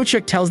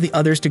 Muchik tells the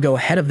others to go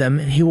ahead of them,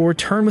 and he will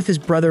return with his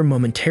brother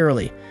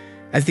momentarily.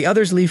 As the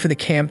others leave for the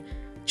camp,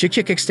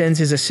 Jichik extends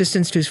his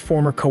assistance to his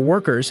former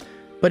co-workers,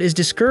 but is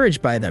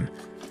discouraged by them,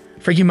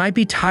 for he might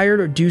be tired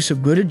or do so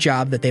good a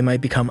job that they might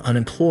become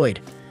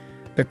unemployed.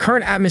 The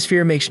current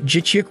atmosphere makes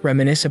Jichik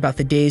reminisce about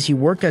the days he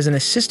worked as an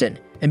assistant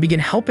and begin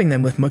helping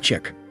them with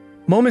Muchik.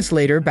 Moments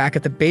later, back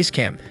at the base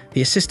camp,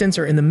 the assistants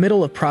are in the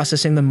middle of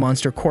processing the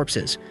monster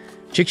corpses.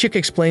 Jichik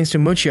explains to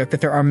Muchik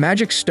that there are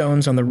magic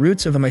stones on the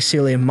roots of the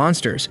mycelium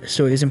monsters,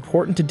 so it is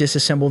important to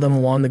disassemble them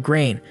along the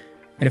grain,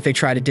 and if they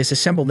try to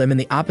disassemble them in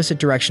the opposite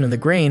direction of the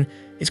grain,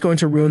 it's going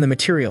to ruin the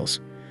materials.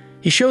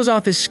 He shows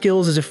off his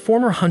skills as a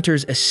former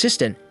hunter's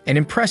assistant and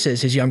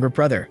impresses his younger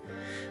brother.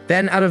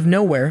 Then, out of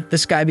nowhere, the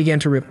sky began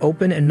to rip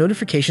open and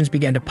notifications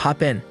began to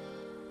pop in.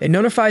 It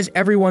notifies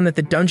everyone that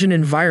the dungeon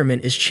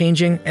environment is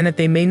changing and that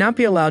they may not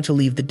be allowed to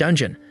leave the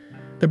dungeon.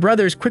 The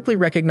brothers quickly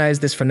recognize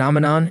this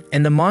phenomenon,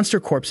 and the monster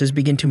corpses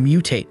begin to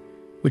mutate,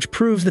 which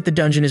proves that the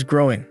dungeon is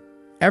growing.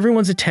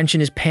 Everyone's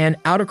attention is panned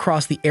out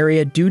across the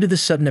area due to the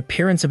sudden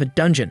appearance of a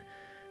dungeon.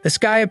 The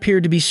sky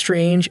appeared to be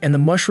strange, and the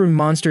mushroom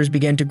monsters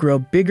began to grow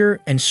bigger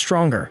and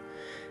stronger.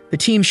 The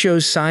team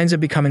shows signs of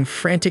becoming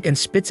frantic and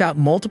spits out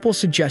multiple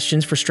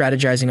suggestions for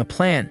strategizing a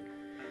plan.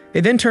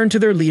 They then turn to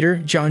their leader,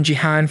 John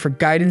Jihan, for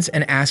guidance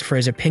and ask for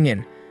his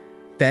opinion.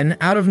 Then,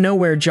 out of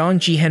nowhere, John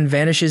Jihan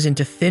vanishes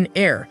into thin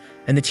air,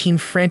 and the team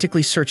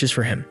frantically searches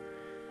for him.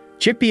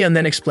 Jipbian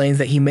then explains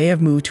that he may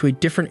have moved to a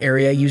different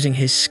area using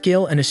his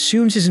skill and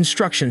assumes his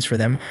instructions for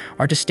them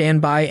are to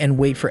stand by and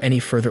wait for any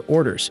further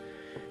orders.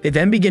 They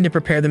then begin to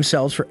prepare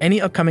themselves for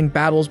any upcoming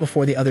battles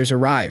before the others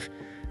arrive.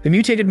 The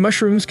mutated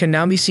mushrooms can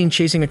now be seen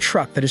chasing a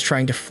truck that is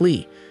trying to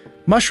flee.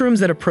 Mushrooms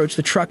that approach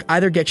the truck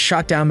either get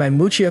shot down by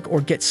Muchik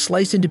or get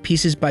sliced into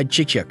pieces by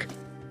Jichik.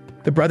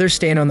 The brothers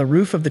stand on the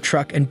roof of the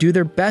truck and do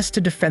their best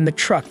to defend the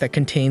truck that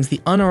contains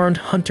the unarmed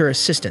hunter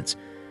assistants.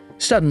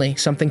 Suddenly,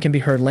 something can be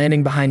heard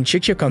landing behind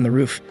Jichik on the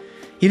roof.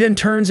 He then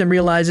turns and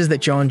realizes that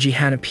John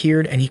Jihan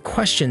appeared, and he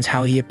questions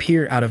how he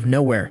appeared out of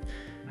nowhere.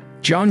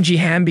 John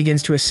Jihan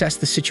begins to assess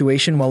the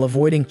situation while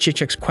avoiding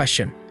Jichik's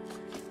question.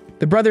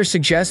 The brothers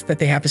suggest that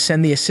they have to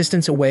send the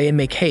assistants away and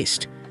make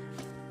haste.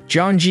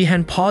 John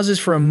Jihan pauses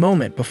for a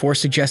moment before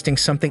suggesting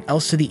something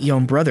else to the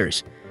Eon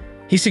brothers.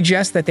 He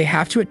suggests that they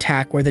have to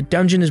attack where the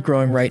dungeon is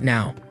growing right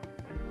now.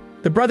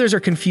 The brothers are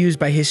confused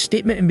by his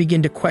statement and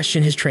begin to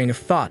question his train of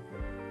thought.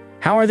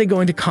 How are they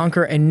going to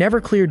conquer a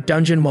never-cleared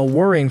dungeon while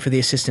worrying for the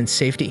assistants'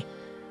 safety?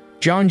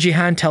 John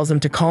Jihan tells them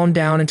to calm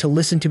down and to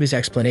listen to his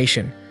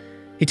explanation.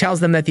 He tells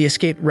them that the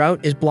escape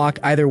route is blocked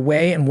either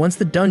way, and once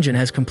the dungeon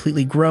has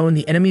completely grown,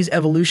 the enemy's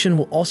evolution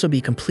will also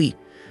be complete.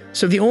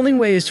 So the only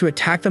way is to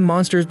attack the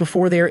monsters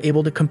before they are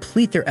able to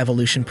complete their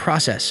evolution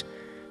process.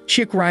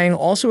 Chick Rying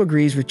also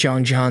agrees with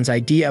John Jihan's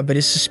idea, but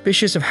is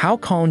suspicious of how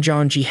calm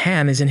John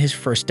Jihan is in his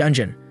first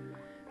dungeon.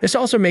 This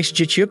also makes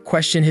Jichuk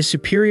question his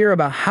superior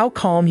about how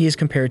calm he is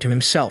compared to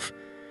himself.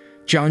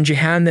 John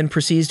Jihan then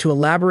proceeds to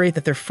elaborate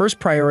that their first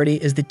priority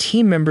is the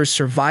team members'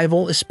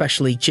 survival,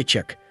 especially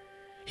Jichuk.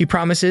 He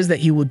promises that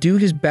he will do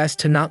his best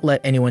to not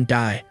let anyone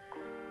die.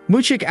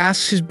 Muchik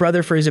asks his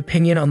brother for his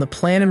opinion on the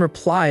plan and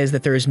replies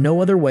that there is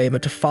no other way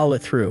but to follow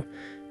it through.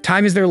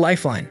 Time is their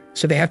lifeline,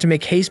 so they have to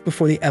make haste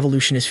before the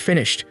evolution is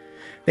finished.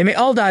 They may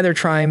all die there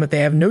trying, but they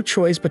have no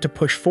choice but to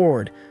push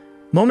forward.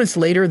 Moments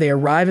later, they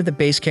arrive at the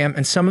base camp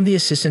and some of the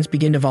assistants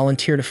begin to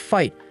volunteer to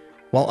fight,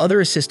 while other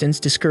assistants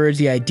discourage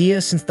the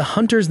idea since the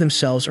hunters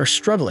themselves are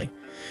struggling.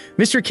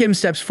 Mr. Kim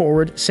steps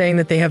forward, saying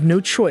that they have no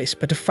choice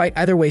but to fight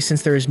either way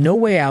since there is no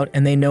way out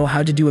and they know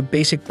how to do a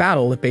basic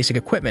battle with basic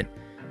equipment.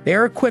 They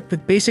are equipped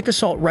with basic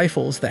assault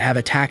rifles that have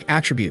attack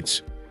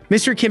attributes.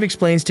 Mr. Kim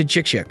explains to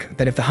Jik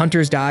that if the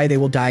hunters die, they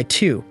will die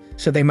too,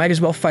 so they might as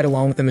well fight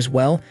along with them as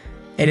well,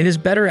 and it is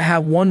better to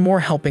have one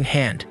more helping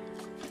hand.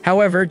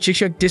 However,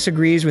 Jik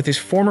disagrees with his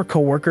former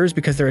co-workers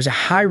because there is a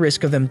high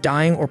risk of them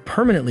dying or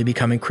permanently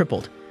becoming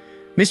crippled.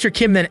 Mr.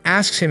 Kim then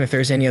asks him if there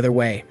is any other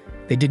way.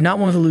 They did not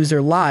want to lose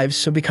their lives,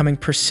 so becoming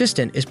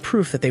persistent is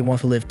proof that they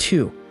want to live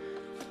too.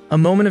 A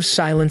moment of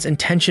silence and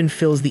tension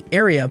fills the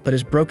area but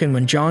is broken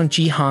when Jang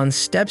Ji-han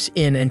steps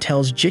in and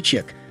tells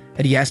Jik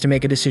that he has to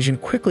make a decision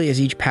quickly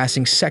as each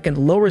passing second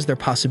lowers their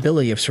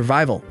possibility of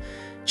survival.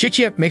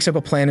 Jik makes up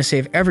a plan to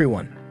save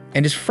everyone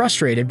and is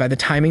frustrated by the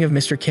timing of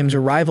Mr. Kim's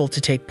arrival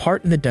to take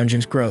part in the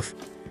dungeon's growth.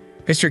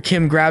 Mr.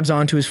 Kim grabs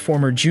onto his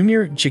former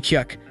junior,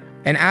 Jik,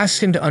 and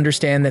asks him to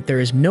understand that there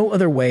is no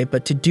other way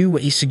but to do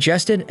what he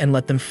suggested and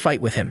let them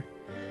fight with him.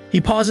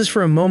 He pauses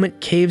for a moment,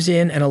 caves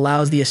in, and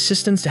allows the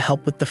assistants to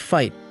help with the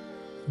fight.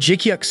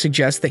 Jik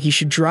suggests that he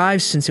should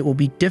drive since it will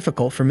be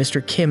difficult for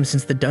Mr. Kim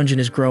since the dungeon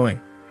is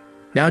growing.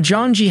 Now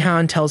Jang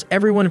Ji-han tells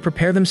everyone to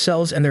prepare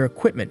themselves and their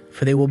equipment,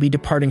 for they will be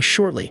departing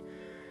shortly.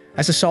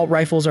 As assault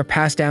rifles are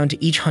passed down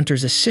to each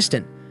hunter's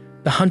assistant,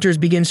 the hunters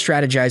begin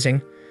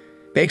strategizing.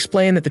 They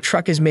explain that the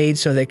truck is made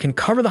so they can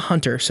cover the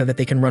hunter so that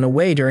they can run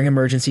away during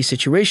emergency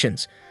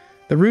situations.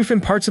 The roof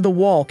and parts of the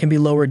wall can be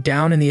lowered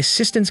down and the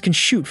assistants can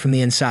shoot from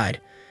the inside.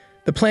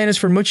 The plan is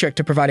for Muchek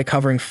to provide a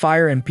covering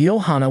fire and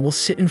Biel-hana will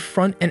sit in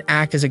front and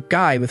act as a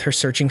guide with her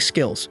searching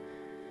skills.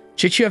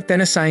 Jik then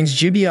assigns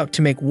Jibyuk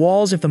to make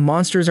walls if the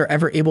monsters are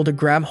ever able to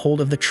grab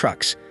hold of the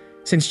trucks.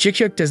 Since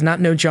Jik does not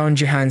know Jang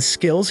Ji-han's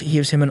skills, he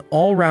gives him an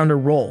all-rounder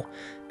role.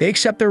 They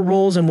accept their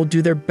roles and will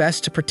do their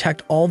best to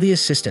protect all the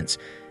assistants,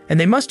 and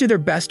they must do their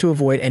best to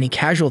avoid any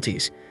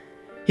casualties.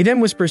 He then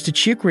whispers to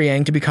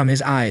Chiuk-ryang to become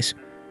his eyes.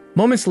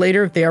 Moments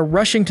later, they are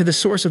rushing to the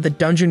source of the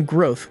dungeon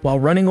growth while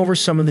running over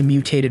some of the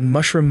mutated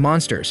mushroom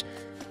monsters.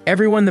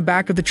 Everyone in the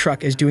back of the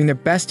truck is doing their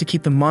best to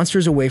keep the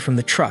monsters away from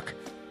the truck,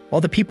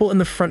 while the people in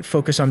the front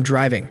focus on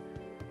driving.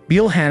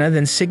 Biel-hana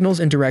then signals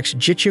and directs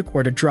Jik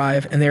where to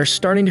drive, and they are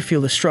starting to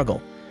feel the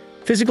struggle.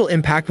 Physical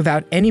impact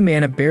without any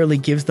mana barely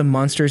gives the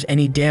monsters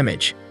any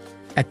damage.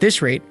 At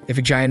this rate, if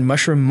a giant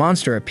mushroom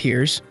monster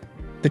appears,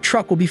 the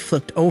truck will be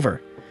flipped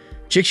over.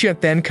 Jik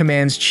then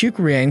commands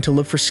Chiuk-ryang to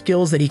look for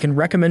skills that he can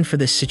recommend for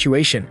this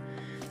situation.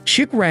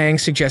 Chiuk-ryang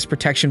suggests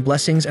protection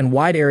blessings and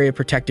wide area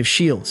protective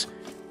shields.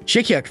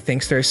 Jik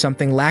thinks there is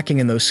something lacking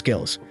in those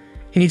skills.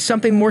 He needs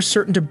something more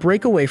certain to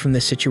break away from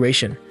this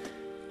situation.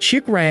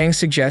 Chiuk-ryang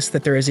suggests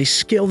that there is a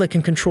skill that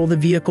can control the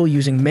vehicle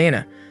using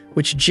mana,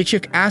 which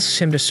Jik asks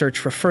him to search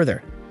for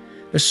further.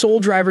 The Soul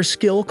Driver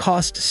skill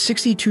costs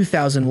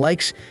 62,000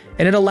 likes,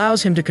 and it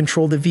allows him to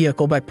control the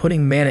vehicle by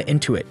putting mana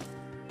into it.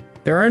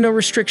 There are no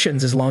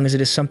restrictions as long as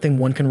it is something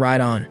one can ride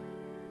on.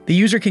 The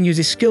user can use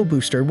a skill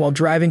booster while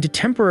driving to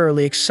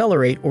temporarily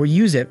accelerate or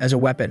use it as a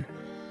weapon.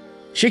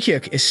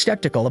 Jik is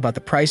skeptical about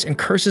the price and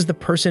curses the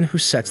person who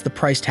sets the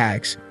price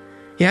tags.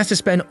 He has to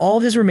spend all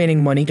his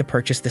remaining money to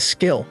purchase the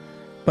skill,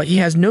 but he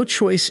has no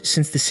choice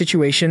since the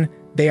situation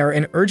they are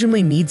in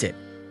urgently needs it.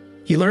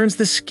 He learns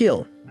the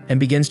skill and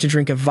begins to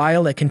drink a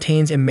vial that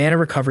contains a mana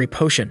recovery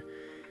potion.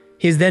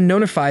 He is then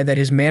notified that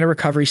his mana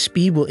recovery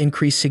speed will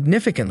increase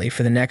significantly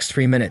for the next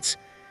 3 minutes.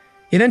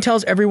 He then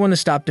tells everyone to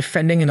stop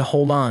defending and to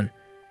hold on.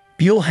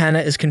 Biel-hana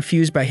is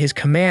confused by his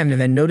command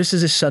and then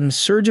notices a sudden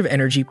surge of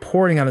energy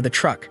pouring out of the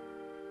truck.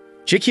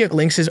 Jik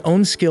links his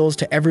own skills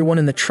to everyone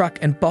in the truck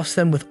and buffs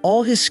them with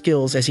all his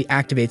skills as he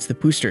activates the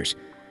boosters.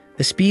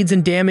 The speeds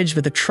and damage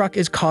that the truck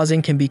is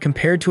causing can be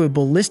compared to a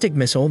ballistic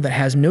missile that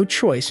has no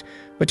choice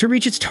but to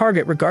reach its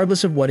target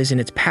regardless of what is in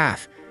its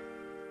path.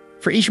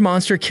 For each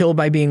monster killed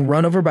by being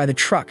run over by the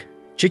truck,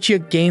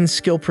 Jik gains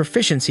skill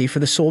proficiency for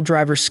the Soul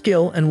Driver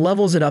skill and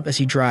levels it up as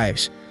he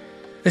drives.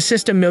 The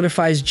system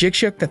notifies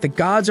Jik that the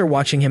gods are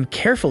watching him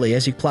carefully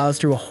as he plows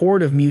through a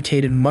horde of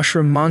mutated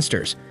mushroom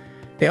monsters.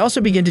 They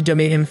also begin to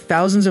donate him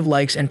thousands of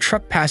likes, and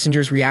truck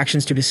passengers'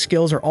 reactions to his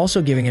skills are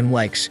also giving him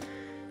likes.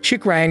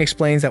 Chiuk-ryang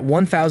explains that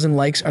 1,000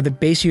 likes are the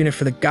base unit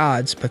for the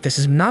gods, but this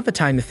is not the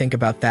time to think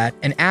about that,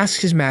 and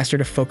asks his master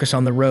to focus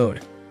on the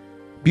road.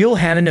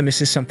 Biel-hana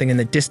notices something in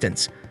the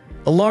distance.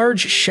 A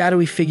large,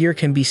 shadowy figure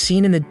can be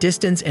seen in the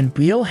distance, and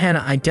Biel-hana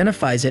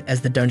identifies it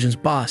as the dungeon's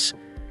boss,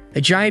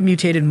 a giant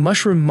mutated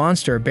mushroom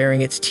monster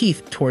bearing its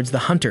teeth towards the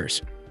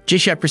hunters.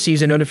 Jik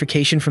receives a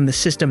notification from the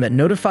system that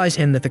notifies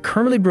him that the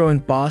currently growing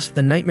boss,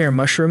 the Nightmare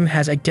Mushroom,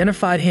 has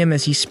identified him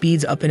as he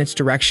speeds up in its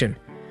direction.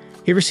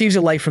 He receives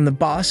a like from the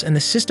boss, and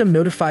the system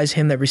notifies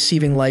him that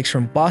receiving likes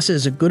from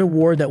bosses is a good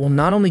award that will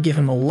not only give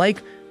him a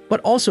like, but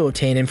also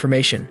obtain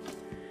information.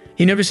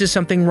 He notices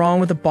something wrong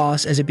with the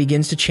boss as it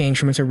begins to change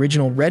from its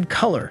original red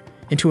color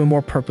into a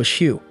more purplish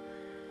hue.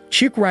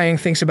 Chiuk-ryang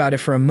thinks about it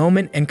for a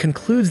moment and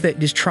concludes that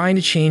it is trying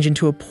to change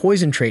into a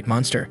poison trait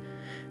monster.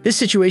 This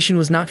situation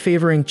was not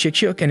favoring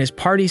Jik and his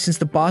party since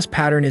the boss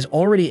pattern is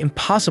already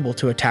impossible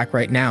to attack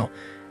right now,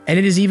 and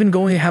it is even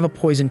going to have a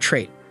poison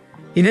trait.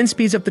 He then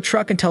speeds up the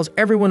truck and tells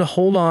everyone to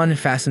hold on and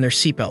fasten their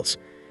seatbelts.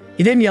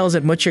 He then yells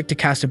at Muchek to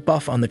cast a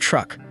buff on the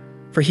truck,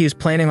 for he is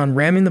planning on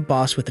ramming the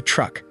boss with the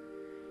truck.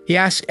 He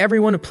asks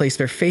everyone to place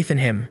their faith in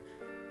him,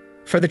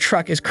 for the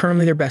truck is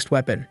currently their best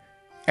weapon.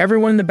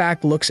 Everyone in the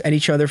back looks at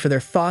each other for their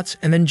thoughts,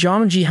 and then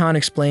Jong Ji-han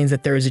explains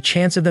that there is a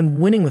chance of them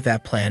winning with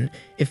that plan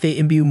if they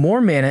imbue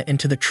more mana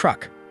into the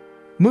truck.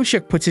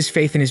 Muchik puts his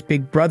faith in his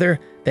big brother,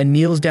 then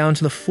kneels down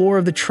to the floor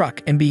of the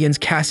truck and begins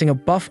casting a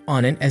buff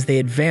on it as they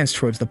advance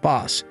towards the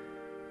boss.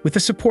 With the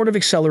support of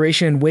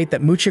acceleration and weight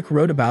that Muchik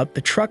wrote about,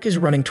 the truck is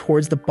running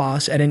towards the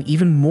boss at an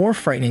even more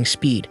frightening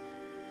speed.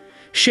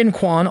 Shin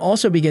Quan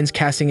also begins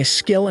casting a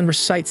skill and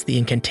recites the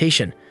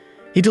incantation.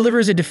 He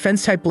delivers a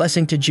defense-type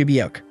blessing to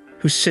Jibyuk,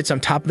 who sits on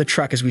top of the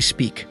truck as we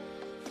speak.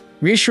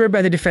 Reassured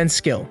by the defense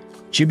skill,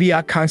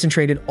 Jibyuk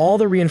concentrated all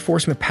the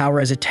reinforcement power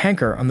as a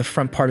tanker on the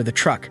front part of the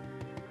truck.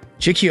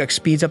 Jikyuk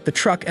speeds up the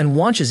truck and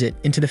launches it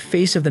into the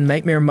face of the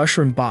Nightmare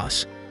Mushroom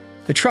boss.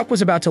 The truck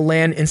was about to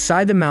land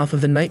inside the mouth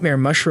of the Nightmare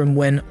Mushroom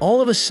when,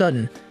 all of a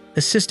sudden,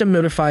 the system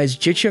notifies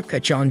Jikyuk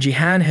that Jong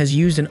Ji-han has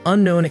used an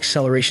unknown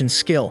acceleration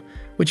skill,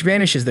 which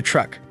vanishes the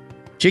truck.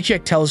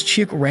 Jikyuk tells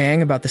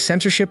Chiek-rang about the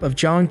censorship of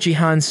Jong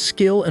Ji-han's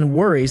skill and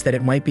worries that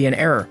it might be an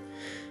error.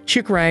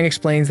 Chiek-rang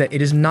explains that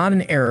it is not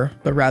an error,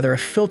 but rather a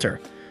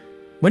filter.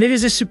 When it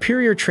is a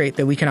superior trait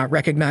that we cannot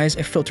recognize,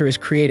 a filter is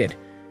created.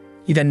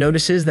 He then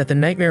notices that the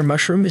Nightmare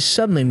Mushroom is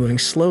suddenly moving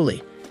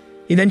slowly.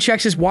 He then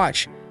checks his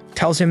watch,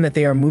 tells him that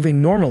they are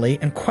moving normally,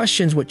 and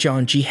questions what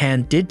Jong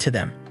Ji-han did to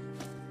them.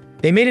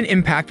 They made an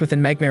impact with the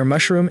Nightmare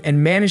Mushroom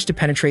and managed to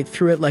penetrate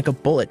through it like a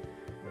bullet.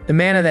 The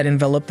mana that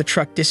enveloped the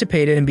truck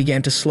dissipated and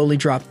began to slowly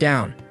drop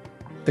down.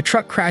 The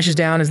truck crashes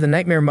down as the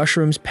Nightmare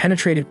Mushroom's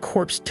penetrated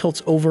corpse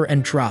tilts over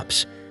and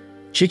drops.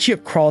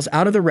 Jikyuk crawls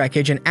out of the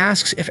wreckage and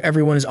asks if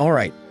everyone is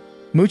alright.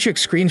 Muchik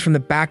screams from the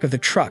back of the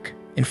truck,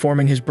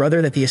 informing his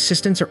brother that the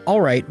assistants are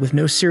alright with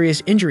no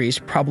serious injuries,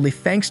 probably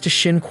thanks to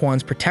Shin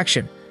Quan's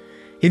protection.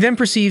 He then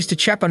proceeds to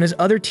check on his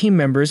other team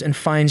members and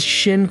finds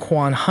Shin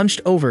Quan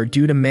hunched over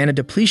due to mana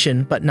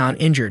depletion but not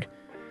injured.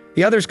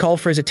 The others call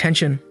for his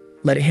attention,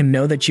 letting him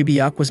know that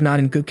Jibyuk was not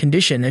in good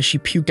condition as she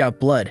puked out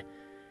blood.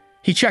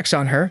 He checks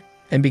on her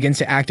and begins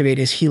to activate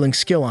his healing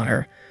skill on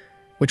her,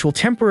 which will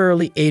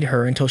temporarily aid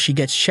her until she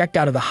gets checked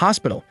out of the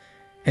hospital,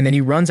 and then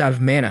he runs out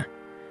of mana.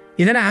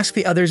 He then asks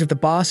the others if the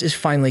boss is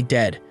finally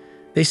dead.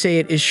 They say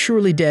it is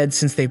surely dead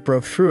since they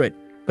broke through it,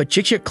 but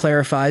Jikyuk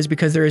clarifies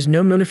because there is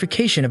no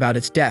notification about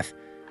its death.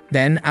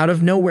 Then, out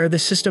of nowhere, the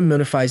system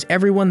notifies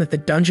everyone that the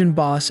dungeon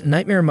boss,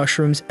 Nightmare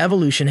Mushroom's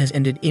evolution has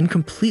ended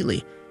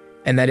incompletely,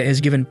 and that it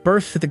has given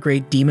birth to the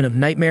great demon of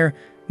Nightmare,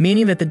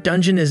 meaning that the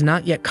dungeon is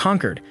not yet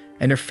conquered,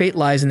 and her fate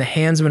lies in the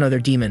hands of another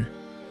demon.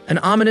 An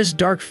ominous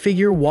dark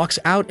figure walks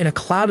out in a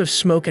cloud of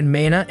smoke and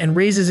mana and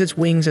raises its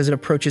wings as it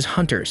approaches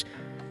hunters.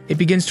 It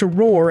begins to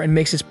roar and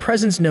makes its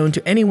presence known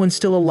to anyone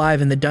still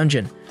alive in the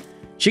dungeon.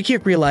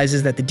 Jikyuk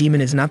realizes that the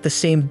demon is not the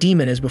same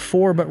demon as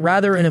before, but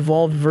rather an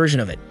evolved version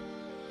of it.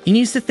 He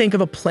needs to think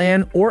of a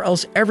plan, or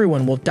else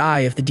everyone will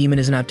die if the demon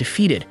is not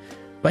defeated,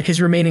 but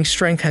his remaining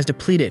strength has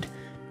depleted.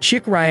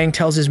 Chiek-rang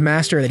tells his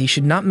master that he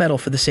should not meddle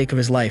for the sake of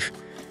his life.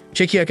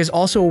 Jikyuk is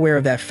also aware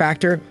of that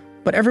factor,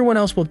 but everyone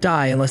else will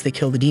die unless they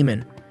kill the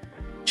demon.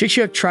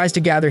 Jikyuk tries to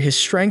gather his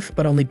strength,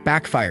 but only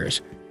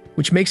backfires,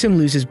 which makes him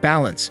lose his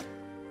balance.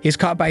 He is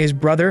caught by his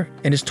brother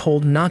and is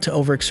told not to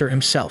overexert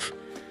himself.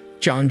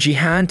 Jong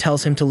Ji-han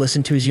tells him to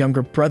listen to his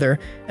younger brother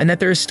and that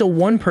there is still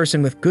one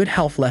person with good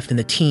health left in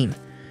the team.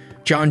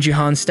 Jong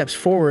Ji-han steps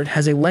forward,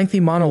 has a lengthy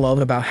monologue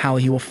about how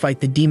he will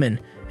fight the demon,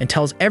 and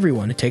tells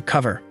everyone to take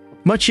cover.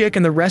 Muchik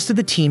and the rest of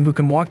the team who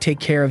can walk take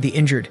care of the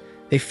injured.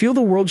 They feel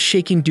the world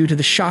shaking due to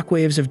the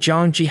shockwaves of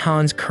Jong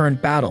Ji-han's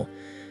current battle.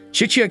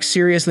 Jikyuk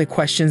seriously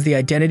questions the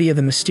identity of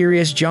the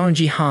mysterious Jong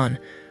Ji-han,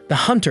 the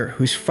hunter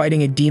who's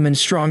fighting a demon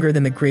stronger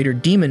than the greater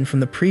demon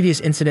from the previous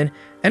incident,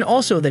 and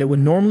also that it would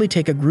normally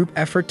take a group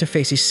effort to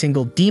face a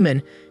single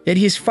demon, yet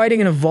he is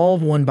fighting an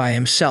evolved one by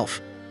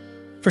himself.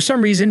 For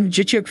some reason,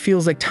 Jikyuk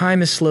feels like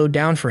time has slowed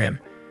down for him,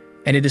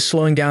 and it is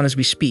slowing down as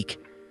we speak.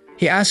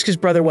 He asks his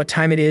brother what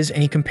time it is,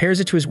 and he compares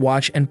it to his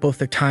watch, and both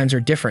their times are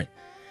different.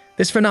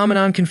 This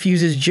phenomenon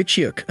confuses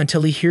Jikyuk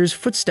until he hears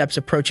footsteps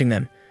approaching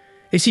them.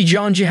 They see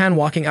Jong Ji-han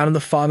walking out of the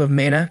fog of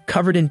mana,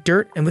 covered in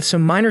dirt and with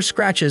some minor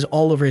scratches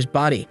all over his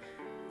body.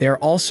 They are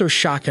all so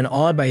shocked and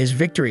awed by his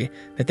victory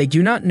that they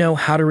do not know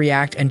how to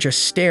react and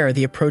just stare at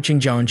the approaching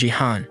Jong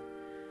Ji-han.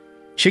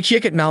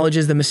 Jikyuk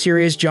acknowledges the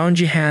mysterious Jong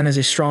Ji-han as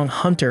a strong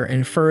hunter and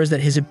infers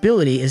that his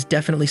ability is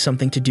definitely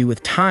something to do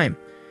with time.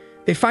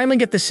 They finally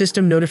get the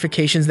system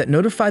notifications that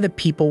notify the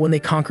people when they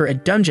conquer a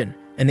dungeon,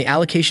 and the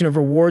allocation of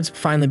rewards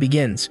finally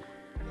begins.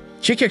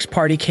 Jikyuk's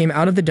party came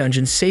out of the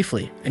dungeon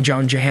safely, and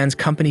Jong Ji-han's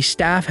company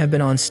staff have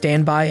been on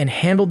standby and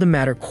handled the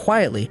matter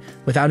quietly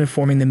without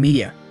informing the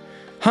media.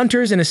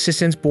 Hunters and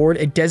assistants board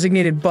a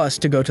designated bus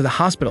to go to the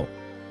hospital.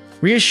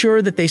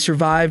 Reassured that they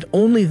survived,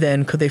 only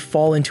then could they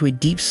fall into a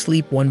deep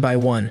sleep one by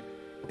one.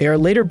 They are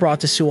later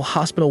brought to Seoul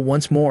Hospital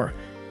once more,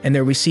 and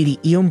there we see the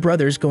Eom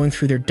brothers going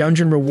through their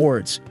dungeon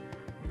rewards.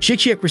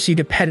 Jikyuk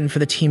received a pendant for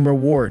the team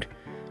reward.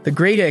 The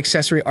Greta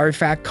accessory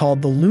artifact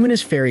called the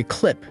Luminous Fairy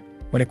Clip,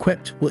 when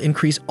equipped, will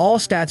increase all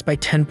stats by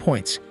 10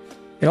 points.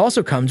 It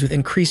also comes with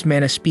increased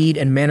mana speed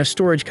and mana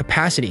storage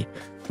capacity,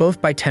 both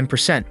by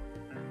 10%.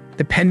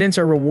 The pendants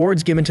are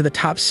rewards given to the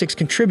top 6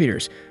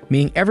 contributors,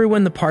 meaning everyone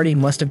in the party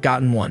must have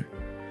gotten one.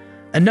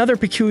 Another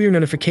peculiar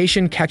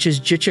notification catches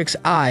Jichik's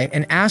eye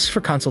and asks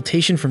for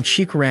consultation from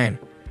Chikurang.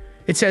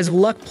 It says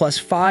luck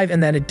 +5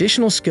 and that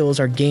additional skills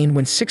are gained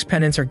when 6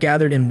 pendants are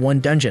gathered in one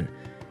dungeon.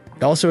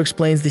 It also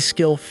explains the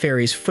skill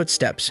Fairy's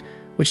Footsteps,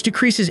 which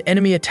decreases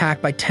enemy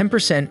attack by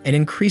 10% and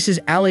increases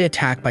ally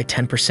attack by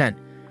 10%.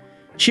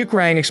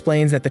 Chikurang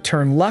explains that the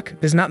term luck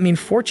does not mean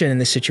fortune in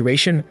this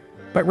situation,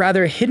 but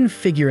rather a hidden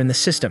figure in the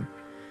system.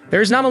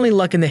 There is not only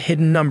luck in the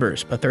hidden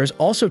numbers, but there is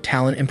also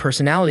talent and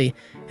personality,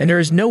 and there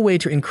is no way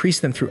to increase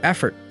them through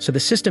effort, so the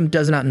system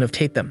does not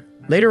notate them.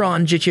 Later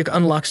on, Jichik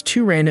unlocks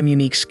 2 random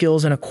unique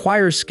skills and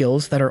acquires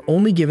skills that are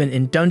only given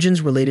in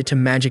dungeons related to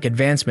magic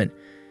advancement.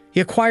 He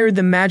acquired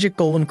the Magic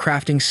Golem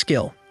Crafting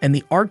skill and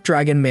the Arc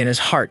Dragon Mana's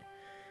Heart.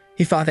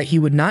 He thought that he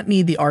would not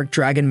need the Arc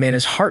Dragon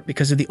Mana's Heart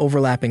because of the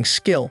overlapping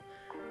skill,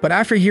 but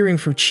after hearing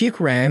from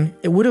Chikurang,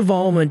 it would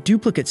evolve when a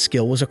duplicate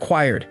skill was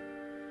acquired.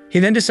 He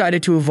then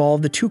decided to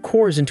evolve the 2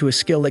 cores into a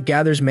skill that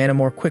gathers mana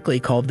more quickly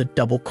called the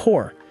Double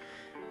Core.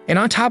 And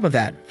on top of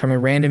that, from a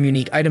random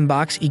unique item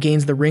box, he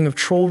gains the Ring of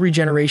Troll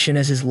Regeneration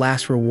as his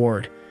last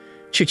reward.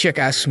 Chichik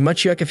asks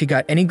Muchuk if he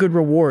got any good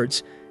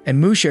rewards,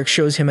 and Muchuk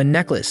shows him a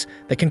necklace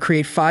that can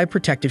create 5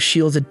 protective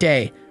shields a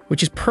day,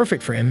 which is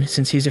perfect for him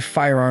since he's a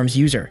firearms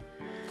user.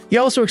 He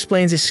also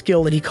explains a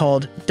skill that he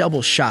called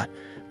Double Shot,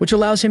 which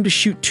allows him to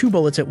shoot 2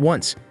 bullets at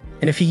once,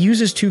 and if he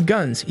uses 2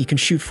 guns, he can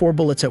shoot 4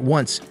 bullets at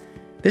once.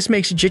 This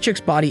makes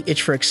Jichik's body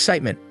itch for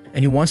excitement,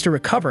 and he wants to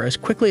recover as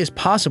quickly as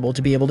possible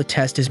to be able to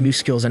test his new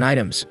skills and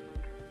items.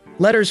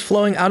 Letters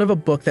flowing out of a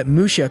book that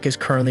Muchuk is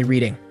currently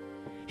reading.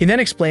 He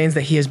then explains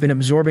that he has been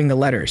absorbing the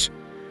letters.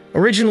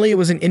 Originally, it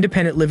was an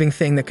independent living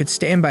thing that could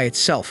stand by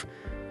itself,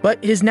 but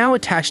it is now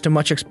attached to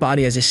Muchuk's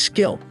body as a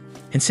skill,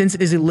 and since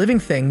it is a living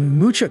thing,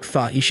 Muchuk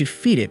thought he should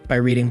feed it by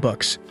reading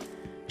books.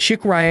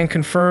 Chikurang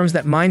confirms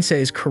that Mindset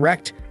is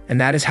correct, and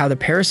that is how the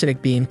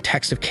parasitic being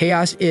Text of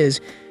Chaos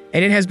is,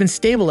 and it has been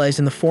stabilized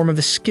in the form of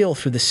a skill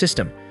through the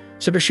system,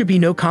 so there should be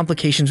no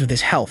complications with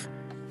his health.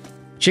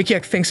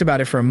 Jikyek thinks about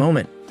it for a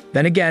moment.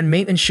 Then again,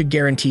 maintenance should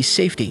guarantee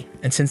safety,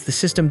 and since the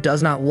system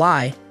does not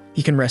lie,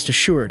 he can rest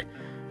assured.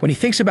 When he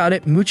thinks about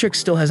it, Muchuk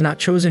still has not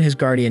chosen his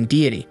guardian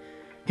deity.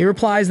 He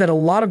replies that a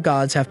lot of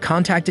gods have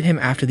contacted him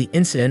after the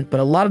incident, but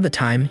a lot of the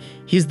time,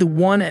 he is the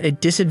one at a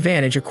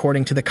disadvantage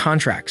according to the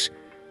contracts.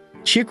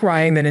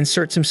 Chikurang then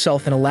inserts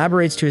himself and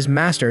elaborates to his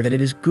master that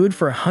it is good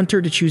for a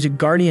hunter to choose a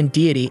guardian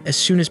deity as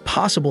soon as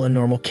possible in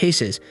normal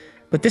cases,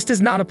 but this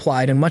does not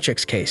apply to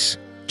Muchuk's case.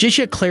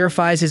 Jichik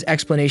clarifies his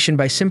explanation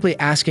by simply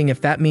asking if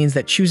that means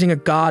that choosing a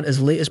god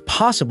as late as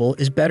possible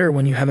is better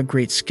when you have a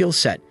great skill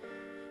set.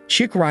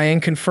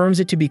 Chikurang confirms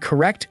it to be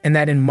correct and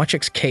that in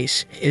Muchuk's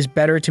case, it is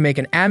better to make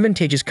an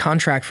advantageous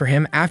contract for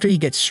him after he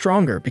gets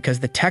stronger because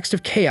the Text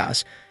of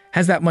Chaos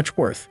has that much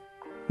worth.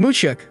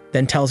 Muchuk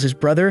then tells his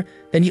brother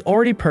that he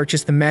already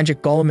purchased the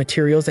magic golem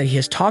materials that he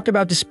has talked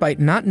about despite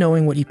not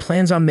knowing what he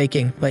plans on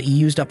making, but he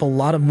used up a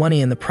lot of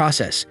money in the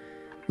process.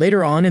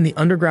 Later on, in the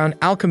underground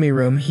alchemy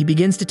room, he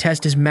begins to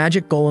test his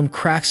magic golem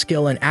craft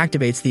skill and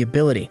activates the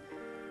ability.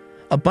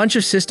 A bunch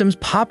of systems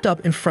popped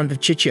up in front of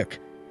Chichuk,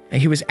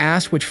 and he was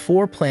asked which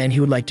floor plan he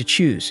would like to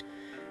choose.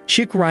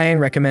 Chikurang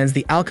recommends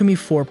the alchemy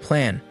floor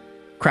plan.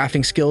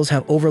 Crafting skills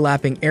have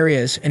overlapping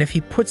areas, and if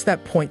he puts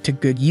that point to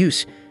good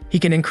use, he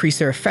can increase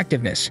their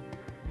effectiveness.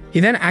 He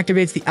then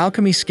activates the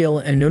alchemy skill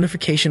and a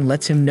notification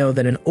lets him know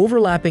that an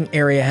overlapping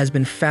area has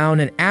been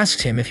found and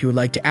asks him if he would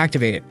like to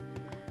activate it.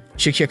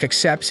 Chikyuk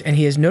accepts and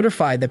he is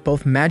notified that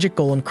both Magic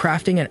Golem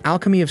Crafting and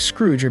Alchemy of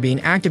Scrooge are being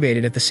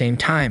activated at the same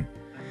time.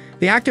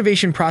 The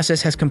activation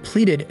process has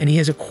completed and he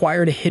has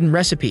acquired a hidden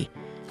recipe.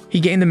 He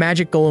gained the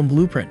Magic Golem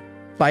Blueprint,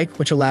 Bike,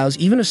 which allows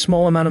even a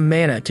small amount of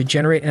mana to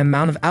generate an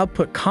amount of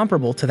output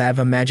comparable to that of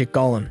a Magic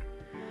Golem.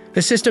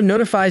 The system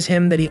notifies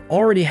him that he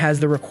already has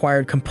the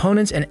required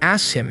components and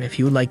asks him if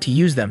he would like to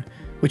use them,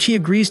 which he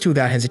agrees to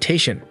without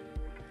hesitation.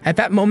 At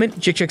that moment,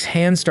 Jichuk's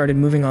hands started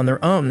moving on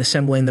their own,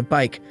 assembling the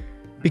bike.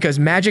 Because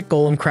Magic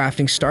Golem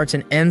Crafting starts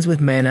and ends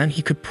with mana,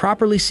 he could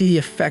properly see the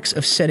effects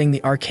of setting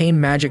the Arcane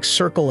Magic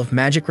Circle of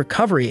Magic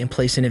Recovery in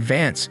place in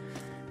advance.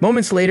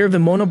 Moments later, the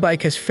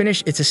monobike has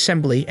finished its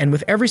assembly, and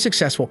with every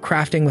successful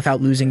crafting without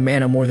losing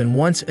mana more than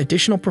once,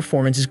 additional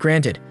performance is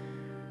granted.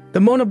 The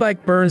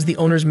monobike burns the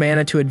owner's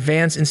mana to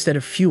advance instead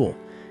of fuel,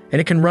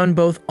 and it can run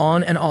both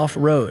on and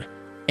off-road,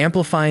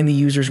 amplifying the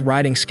user's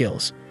riding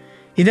skills.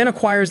 He then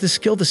acquires the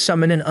skill to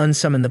summon and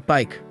unsummon the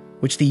bike,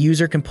 which the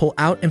user can pull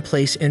out and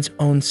place in its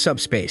own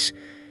subspace.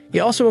 He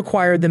also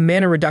acquired the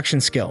mana reduction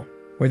skill,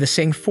 where the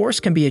same force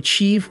can be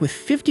achieved with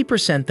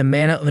 50% the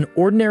mana of an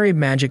ordinary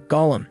magic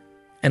golem.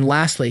 And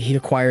lastly, he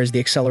acquires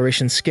the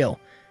acceleration skill,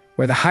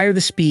 where the higher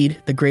the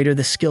speed, the greater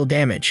the skill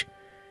damage.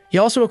 He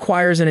also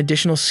acquires an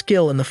additional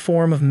skill in the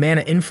form of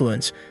mana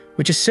influence,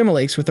 which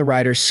assimilates with the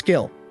rider's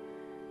skill.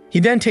 He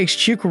then takes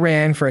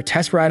Chikurang for a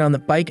test ride on the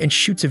bike and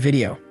shoots a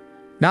video.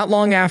 Not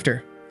long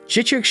after,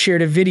 Jichuk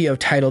shared a video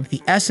titled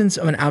The Essence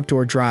of an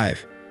Outdoor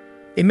Drive.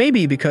 It may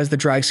be because the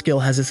drive skill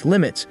has its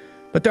limits,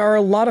 But there are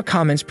a lot of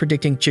comments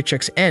predicting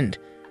Jichuk's end.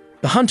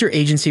 The Hunter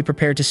Agency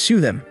prepared to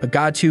sue them, but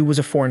God2 was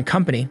a foreign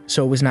company,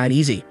 so it was not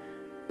easy.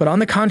 But on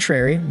the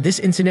contrary, this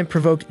incident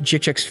provoked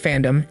Jichuk's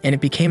fandom, and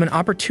it became an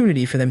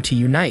opportunity for them to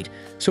unite,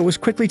 so it was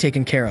quickly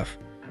taken care of.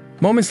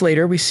 Moments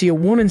later, we see a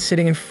woman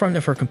sitting in front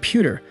of her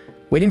computer,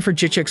 waiting for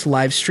Jichuk's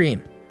live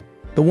stream.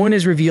 The woman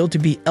is revealed to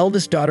be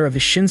eldest daughter of the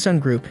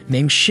Shinsun group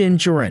named Shin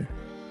Jurin.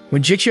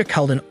 When Jichuk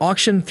held an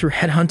auction through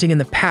headhunting in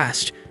the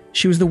past,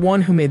 she was the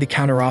one who made the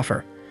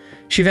counteroffer.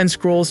 She then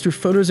scrolls through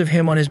photos of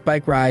him on his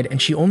bike ride,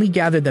 and she only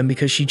gathered them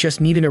because she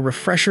just needed a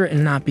refresher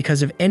and not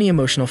because of any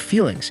emotional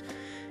feelings.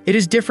 It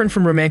is different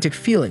from romantic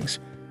feelings,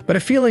 but a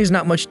feeling is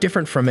not much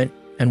different from it,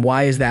 and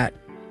why is that?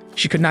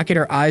 She could not get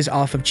her eyes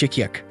off of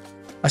Jichuk.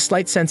 A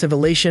slight sense of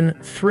elation,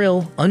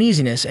 thrill,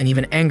 uneasiness, and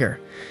even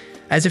anger.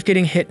 As if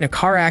getting hit in a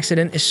car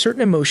accident, a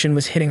certain emotion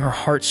was hitting her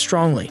heart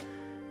strongly.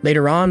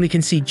 Later on, we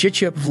can see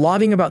Jichuk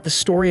vlogging about the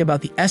story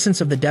about the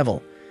essence of the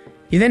devil.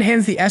 He then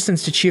hands the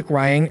essence to Chiek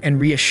Ryang and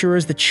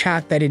reassures the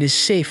chat that it is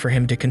safe for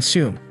him to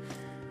consume.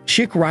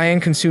 Chiek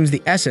Ryang consumes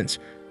the essence,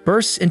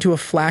 bursts into a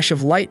flash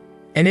of light,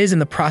 and is in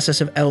the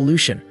process of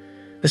evolution.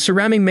 The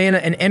surrounding mana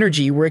and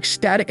energy were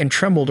ecstatic and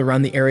trembled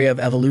around the area of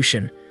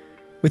evolution.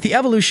 With the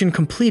evolution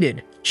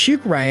completed, Chiek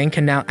Ryang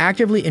can now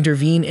actively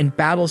intervene in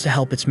battles to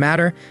help its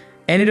matter,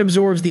 and it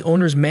absorbs the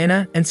owner's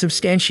mana and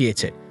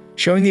substantiates it,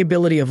 showing the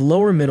ability of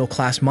lower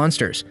middle-class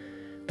monsters.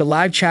 The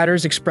live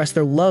chatters express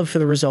their love for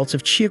the results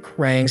of Chiek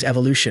Ryang's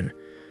evolution.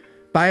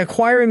 By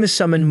acquiring the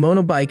summoned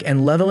monobike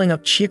and leveling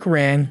up Chiek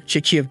Ryang,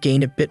 Jichuk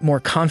gained a bit more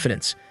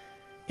confidence.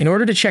 In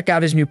order to check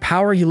out his new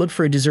power, he looked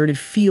for a deserted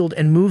field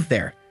and moved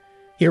there.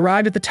 He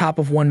arrived at the top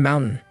of one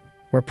mountain,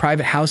 where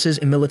private houses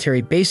and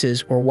military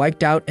bases were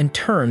wiped out and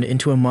turned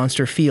into a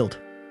monster field.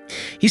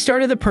 He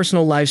started the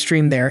personal live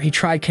stream there. He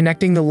tried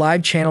connecting the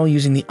live channel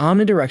using the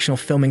omnidirectional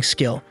filming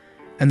skill,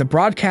 and the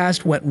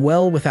broadcast went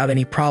well without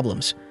any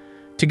problems.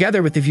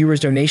 Together with the viewers'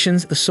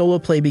 donations, the solo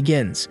play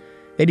begins.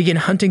 They begin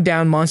hunting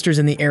down monsters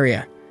in the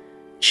area.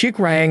 Chiek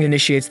Ryang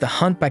initiates the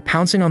hunt by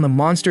pouncing on the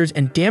monsters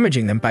and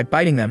damaging them by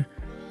biting them,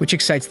 which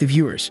excites the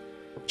viewers.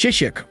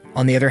 Jichuk,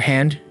 on the other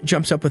hand,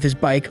 jumps up with his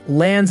bike,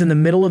 lands in the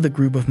middle of the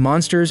group of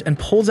monsters, and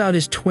pulls out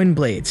his twin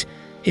blades.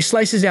 He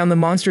slices down the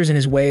monsters in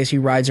his way as he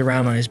rides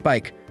around on his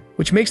bike,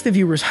 which makes the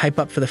viewers hype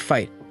up for the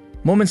fight.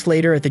 Moments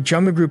later, at the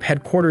Junga Group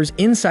headquarters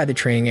inside the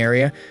training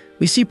area,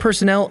 we see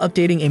personnel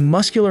updating a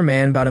muscular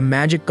man about a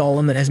magic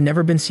golem that has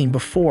never been seen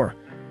before.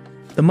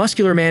 The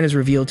muscular man is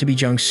revealed to be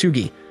Jung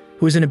Sugi,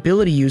 who is an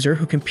ability user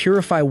who can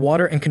purify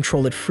water and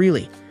control it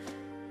freely.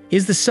 He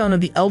is the son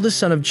of the eldest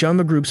son of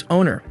Junga Group's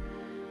owner.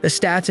 The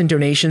stats and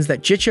donations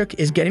that Jichuk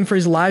is getting for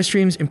his live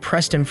streams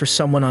impressed him for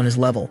someone on his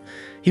level.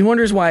 He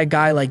wonders why a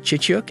guy like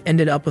Jichuk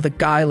ended up with a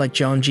guy like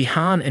John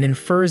Jihan and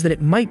infers that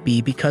it might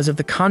be because of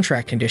the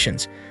contract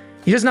conditions.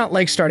 He does not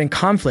like starting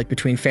conflict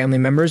between family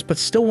members, but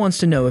still wants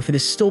to know if it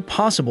is still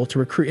possible to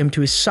recruit him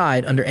to his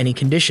side under any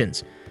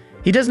conditions.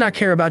 He does not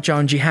care about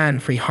John Jihan,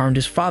 for he harmed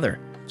his father,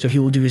 so he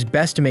will do his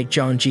best to make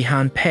John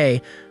Jihan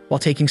pay while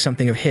taking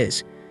something of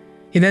his.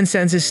 He then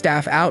sends his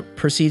staff out,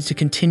 proceeds to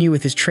continue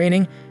with his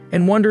training,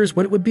 and wonders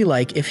what it would be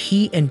like if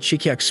he and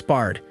Jichuk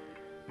sparred.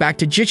 Back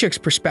to Jichuk's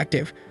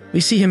perspective, we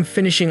see him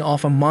finishing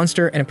off a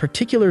monster, and a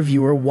particular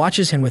viewer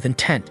watches him with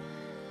intent.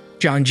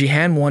 John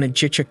Jihan wanted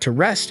Jichuk to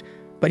rest,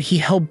 but he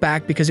held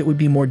back because it would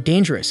be more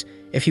dangerous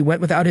if he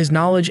went without his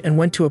knowledge and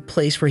went to a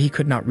place where he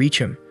could not reach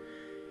him.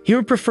 He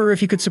would prefer if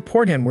he could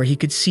support him where he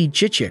could see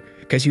Jichuk,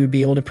 because he would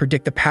be able to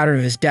predict the pattern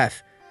of his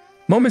death.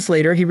 Moments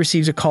later, he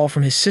receives a call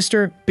from his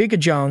sister, Big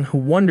Ajong, who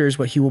wonders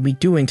what he will be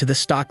doing to the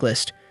stock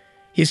list.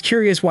 He is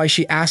curious why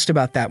she asked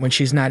about that when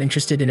she's not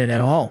interested in it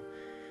at all.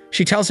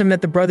 She tells him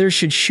that the brothers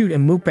should shoot a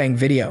mukbang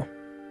video.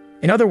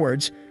 In other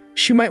words,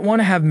 she might want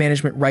to have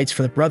management rights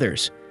for the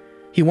brothers.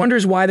 He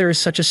wonders why there is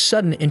such a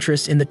sudden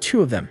interest in the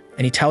two of them,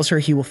 and he tells her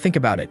he will think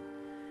about it.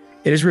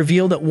 It is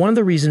revealed that one of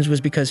the reasons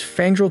was because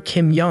Fangirl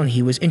Kim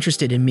Young-hee was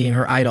interested in meeting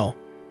her idol.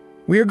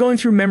 We are going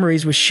through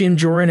memories with Shin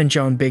Jorin and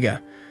John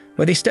Biga.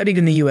 Where they studied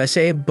in the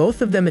USA,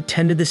 both of them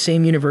attended the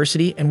same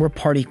university and were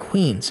party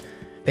queens.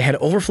 They had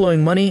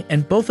overflowing money,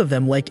 and both of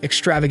them liked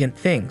extravagant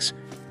things.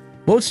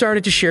 Both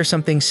started to share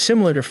something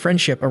similar to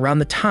friendship around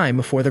the time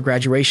before their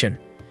graduation.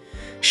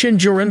 Shin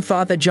Jorin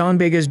thought that John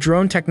Biga's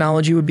drone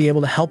technology would be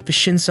able to help the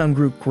Shinsun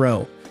group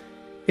grow.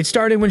 It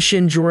started when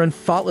Shin Jorin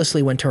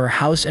thoughtlessly went to her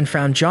house and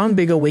found John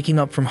Biga waking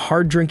up from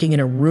hard drinking in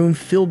a room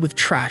filled with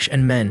trash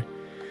and men.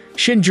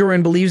 Shin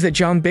Jorin believes that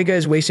John Biga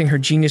is wasting her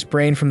genius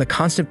brain from the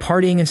constant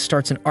partying and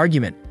starts an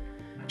argument.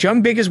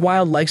 John Biga's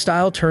wild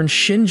lifestyle turned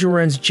Shin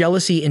Jorin's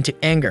jealousy into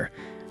anger,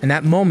 and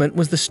that moment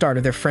was the start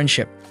of their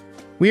friendship.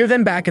 We are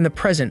then back in the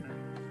present,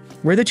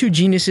 where the two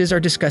geniuses are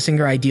discussing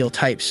their ideal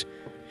types.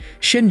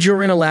 Shin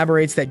Jorin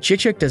elaborates that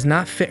Jichuk does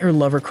not fit her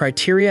lover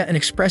criteria and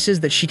expresses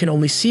that she can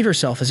only see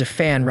herself as a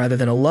fan rather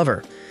than a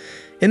lover.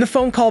 In the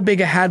phone call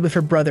Biga had with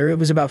her brother, it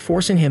was about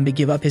forcing him to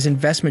give up his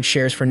investment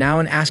shares for now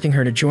and asking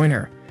her to join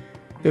her.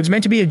 It was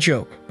meant to be a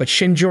joke, but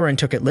Shin Jorin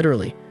took it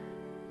literally,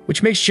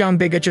 which makes John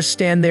Biga just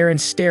stand there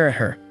and stare at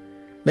her.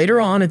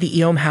 Later on at the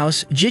Eom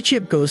house,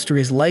 Jichip goes through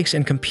his likes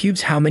and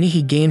computes how many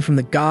he gained from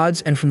the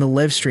gods and from the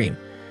live stream.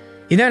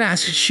 He then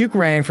asks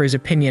Shukrang for his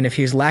opinion if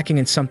he is lacking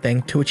in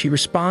something, to which he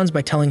responds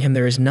by telling him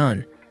there is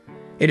none.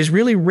 It is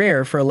really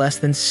rare for a less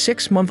than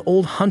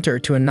 6-month-old hunter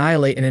to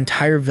annihilate an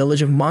entire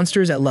village of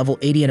monsters at level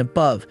 80 and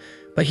above,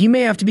 but he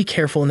may have to be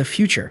careful in the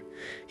future.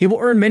 He will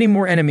earn many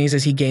more enemies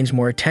as he gains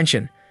more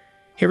attention.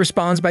 He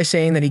responds by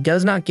saying that he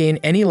does not gain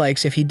any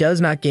likes if he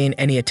does not gain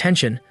any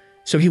attention,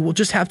 so he will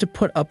just have to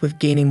put up with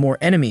gaining more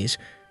enemies,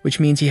 which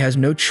means he has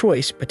no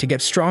choice but to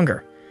get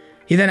stronger.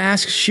 He then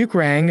asks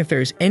Shukrang if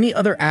there is any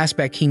other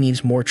aspect he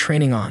needs more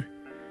training on.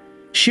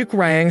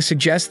 Shukrang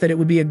suggests that it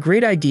would be a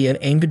great idea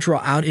to aim to draw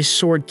out his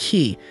sword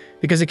ki,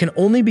 because it can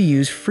only be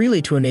used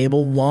freely to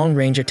enable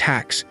long-range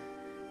attacks.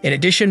 In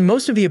addition,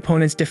 most of the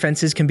opponent's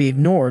defenses can be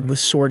ignored with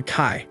sword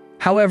kai.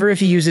 However, if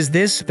he uses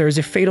this, there is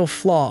a fatal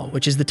flaw,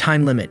 which is the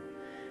time limit.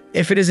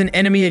 If it is an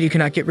enemy that you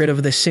cannot get rid of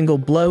with a single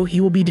blow, he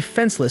will be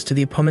defenseless to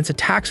the opponent's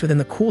attacks within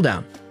the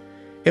cooldown.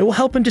 It will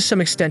help him to some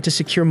extent to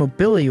secure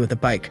mobility with the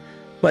bike,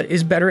 but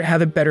is better to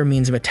have a better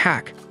means of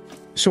attack.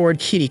 Sword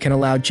ki can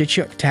allow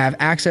Jichuk to have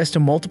access to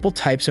multiple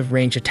types of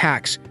ranged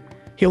attacks.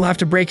 He will have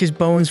to break his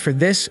bones for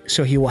this,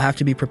 so he will have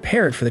to be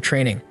prepared for the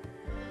training.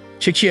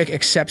 Jichuk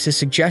accepts his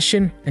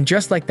suggestion, and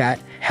just like that,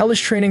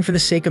 hellish training for the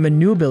sake of a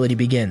new ability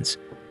begins.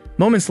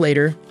 Moments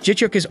later,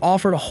 Jichuk is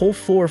offered a whole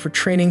floor for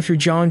training through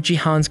Zhang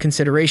Jihan's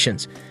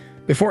considerations.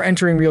 Before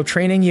entering real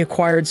training, he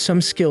acquired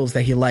some skills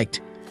that he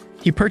liked.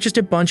 He purchased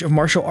a bunch of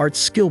martial arts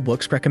skill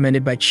books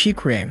recommended by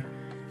Chikrang,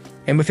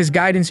 and with his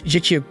guidance,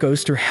 Jichuk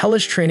goes through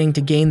hellish training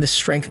to gain the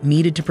strength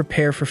needed to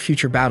prepare for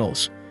future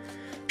battles.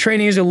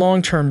 Training is a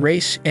long-term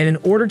race, and in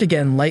order to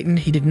get enlightened,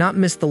 he did not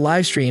miss the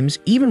live streams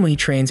even when he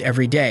trains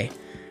every day.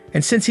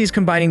 And since he is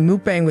combining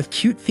mukbang with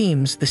cute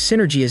themes, the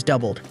synergy is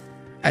doubled.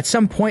 At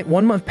some point,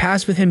 1 month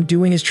passed with him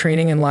doing his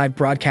training and live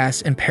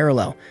broadcasts in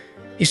parallel.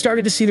 He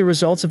started to see the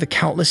results of the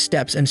countless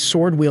steps and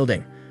sword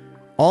wielding.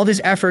 All of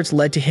his efforts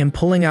led to him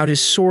pulling out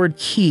his sword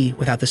ki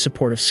without the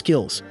support of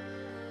skills.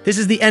 This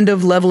is the end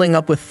of Leveling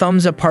Up with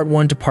Thumbs Up Part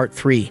 1 to Part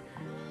 3.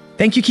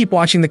 Thank you, keep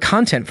watching the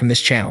content from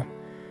this channel.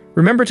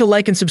 Remember to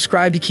like and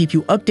subscribe to keep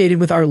you updated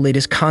with our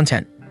latest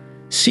content.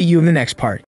 See you in the next part.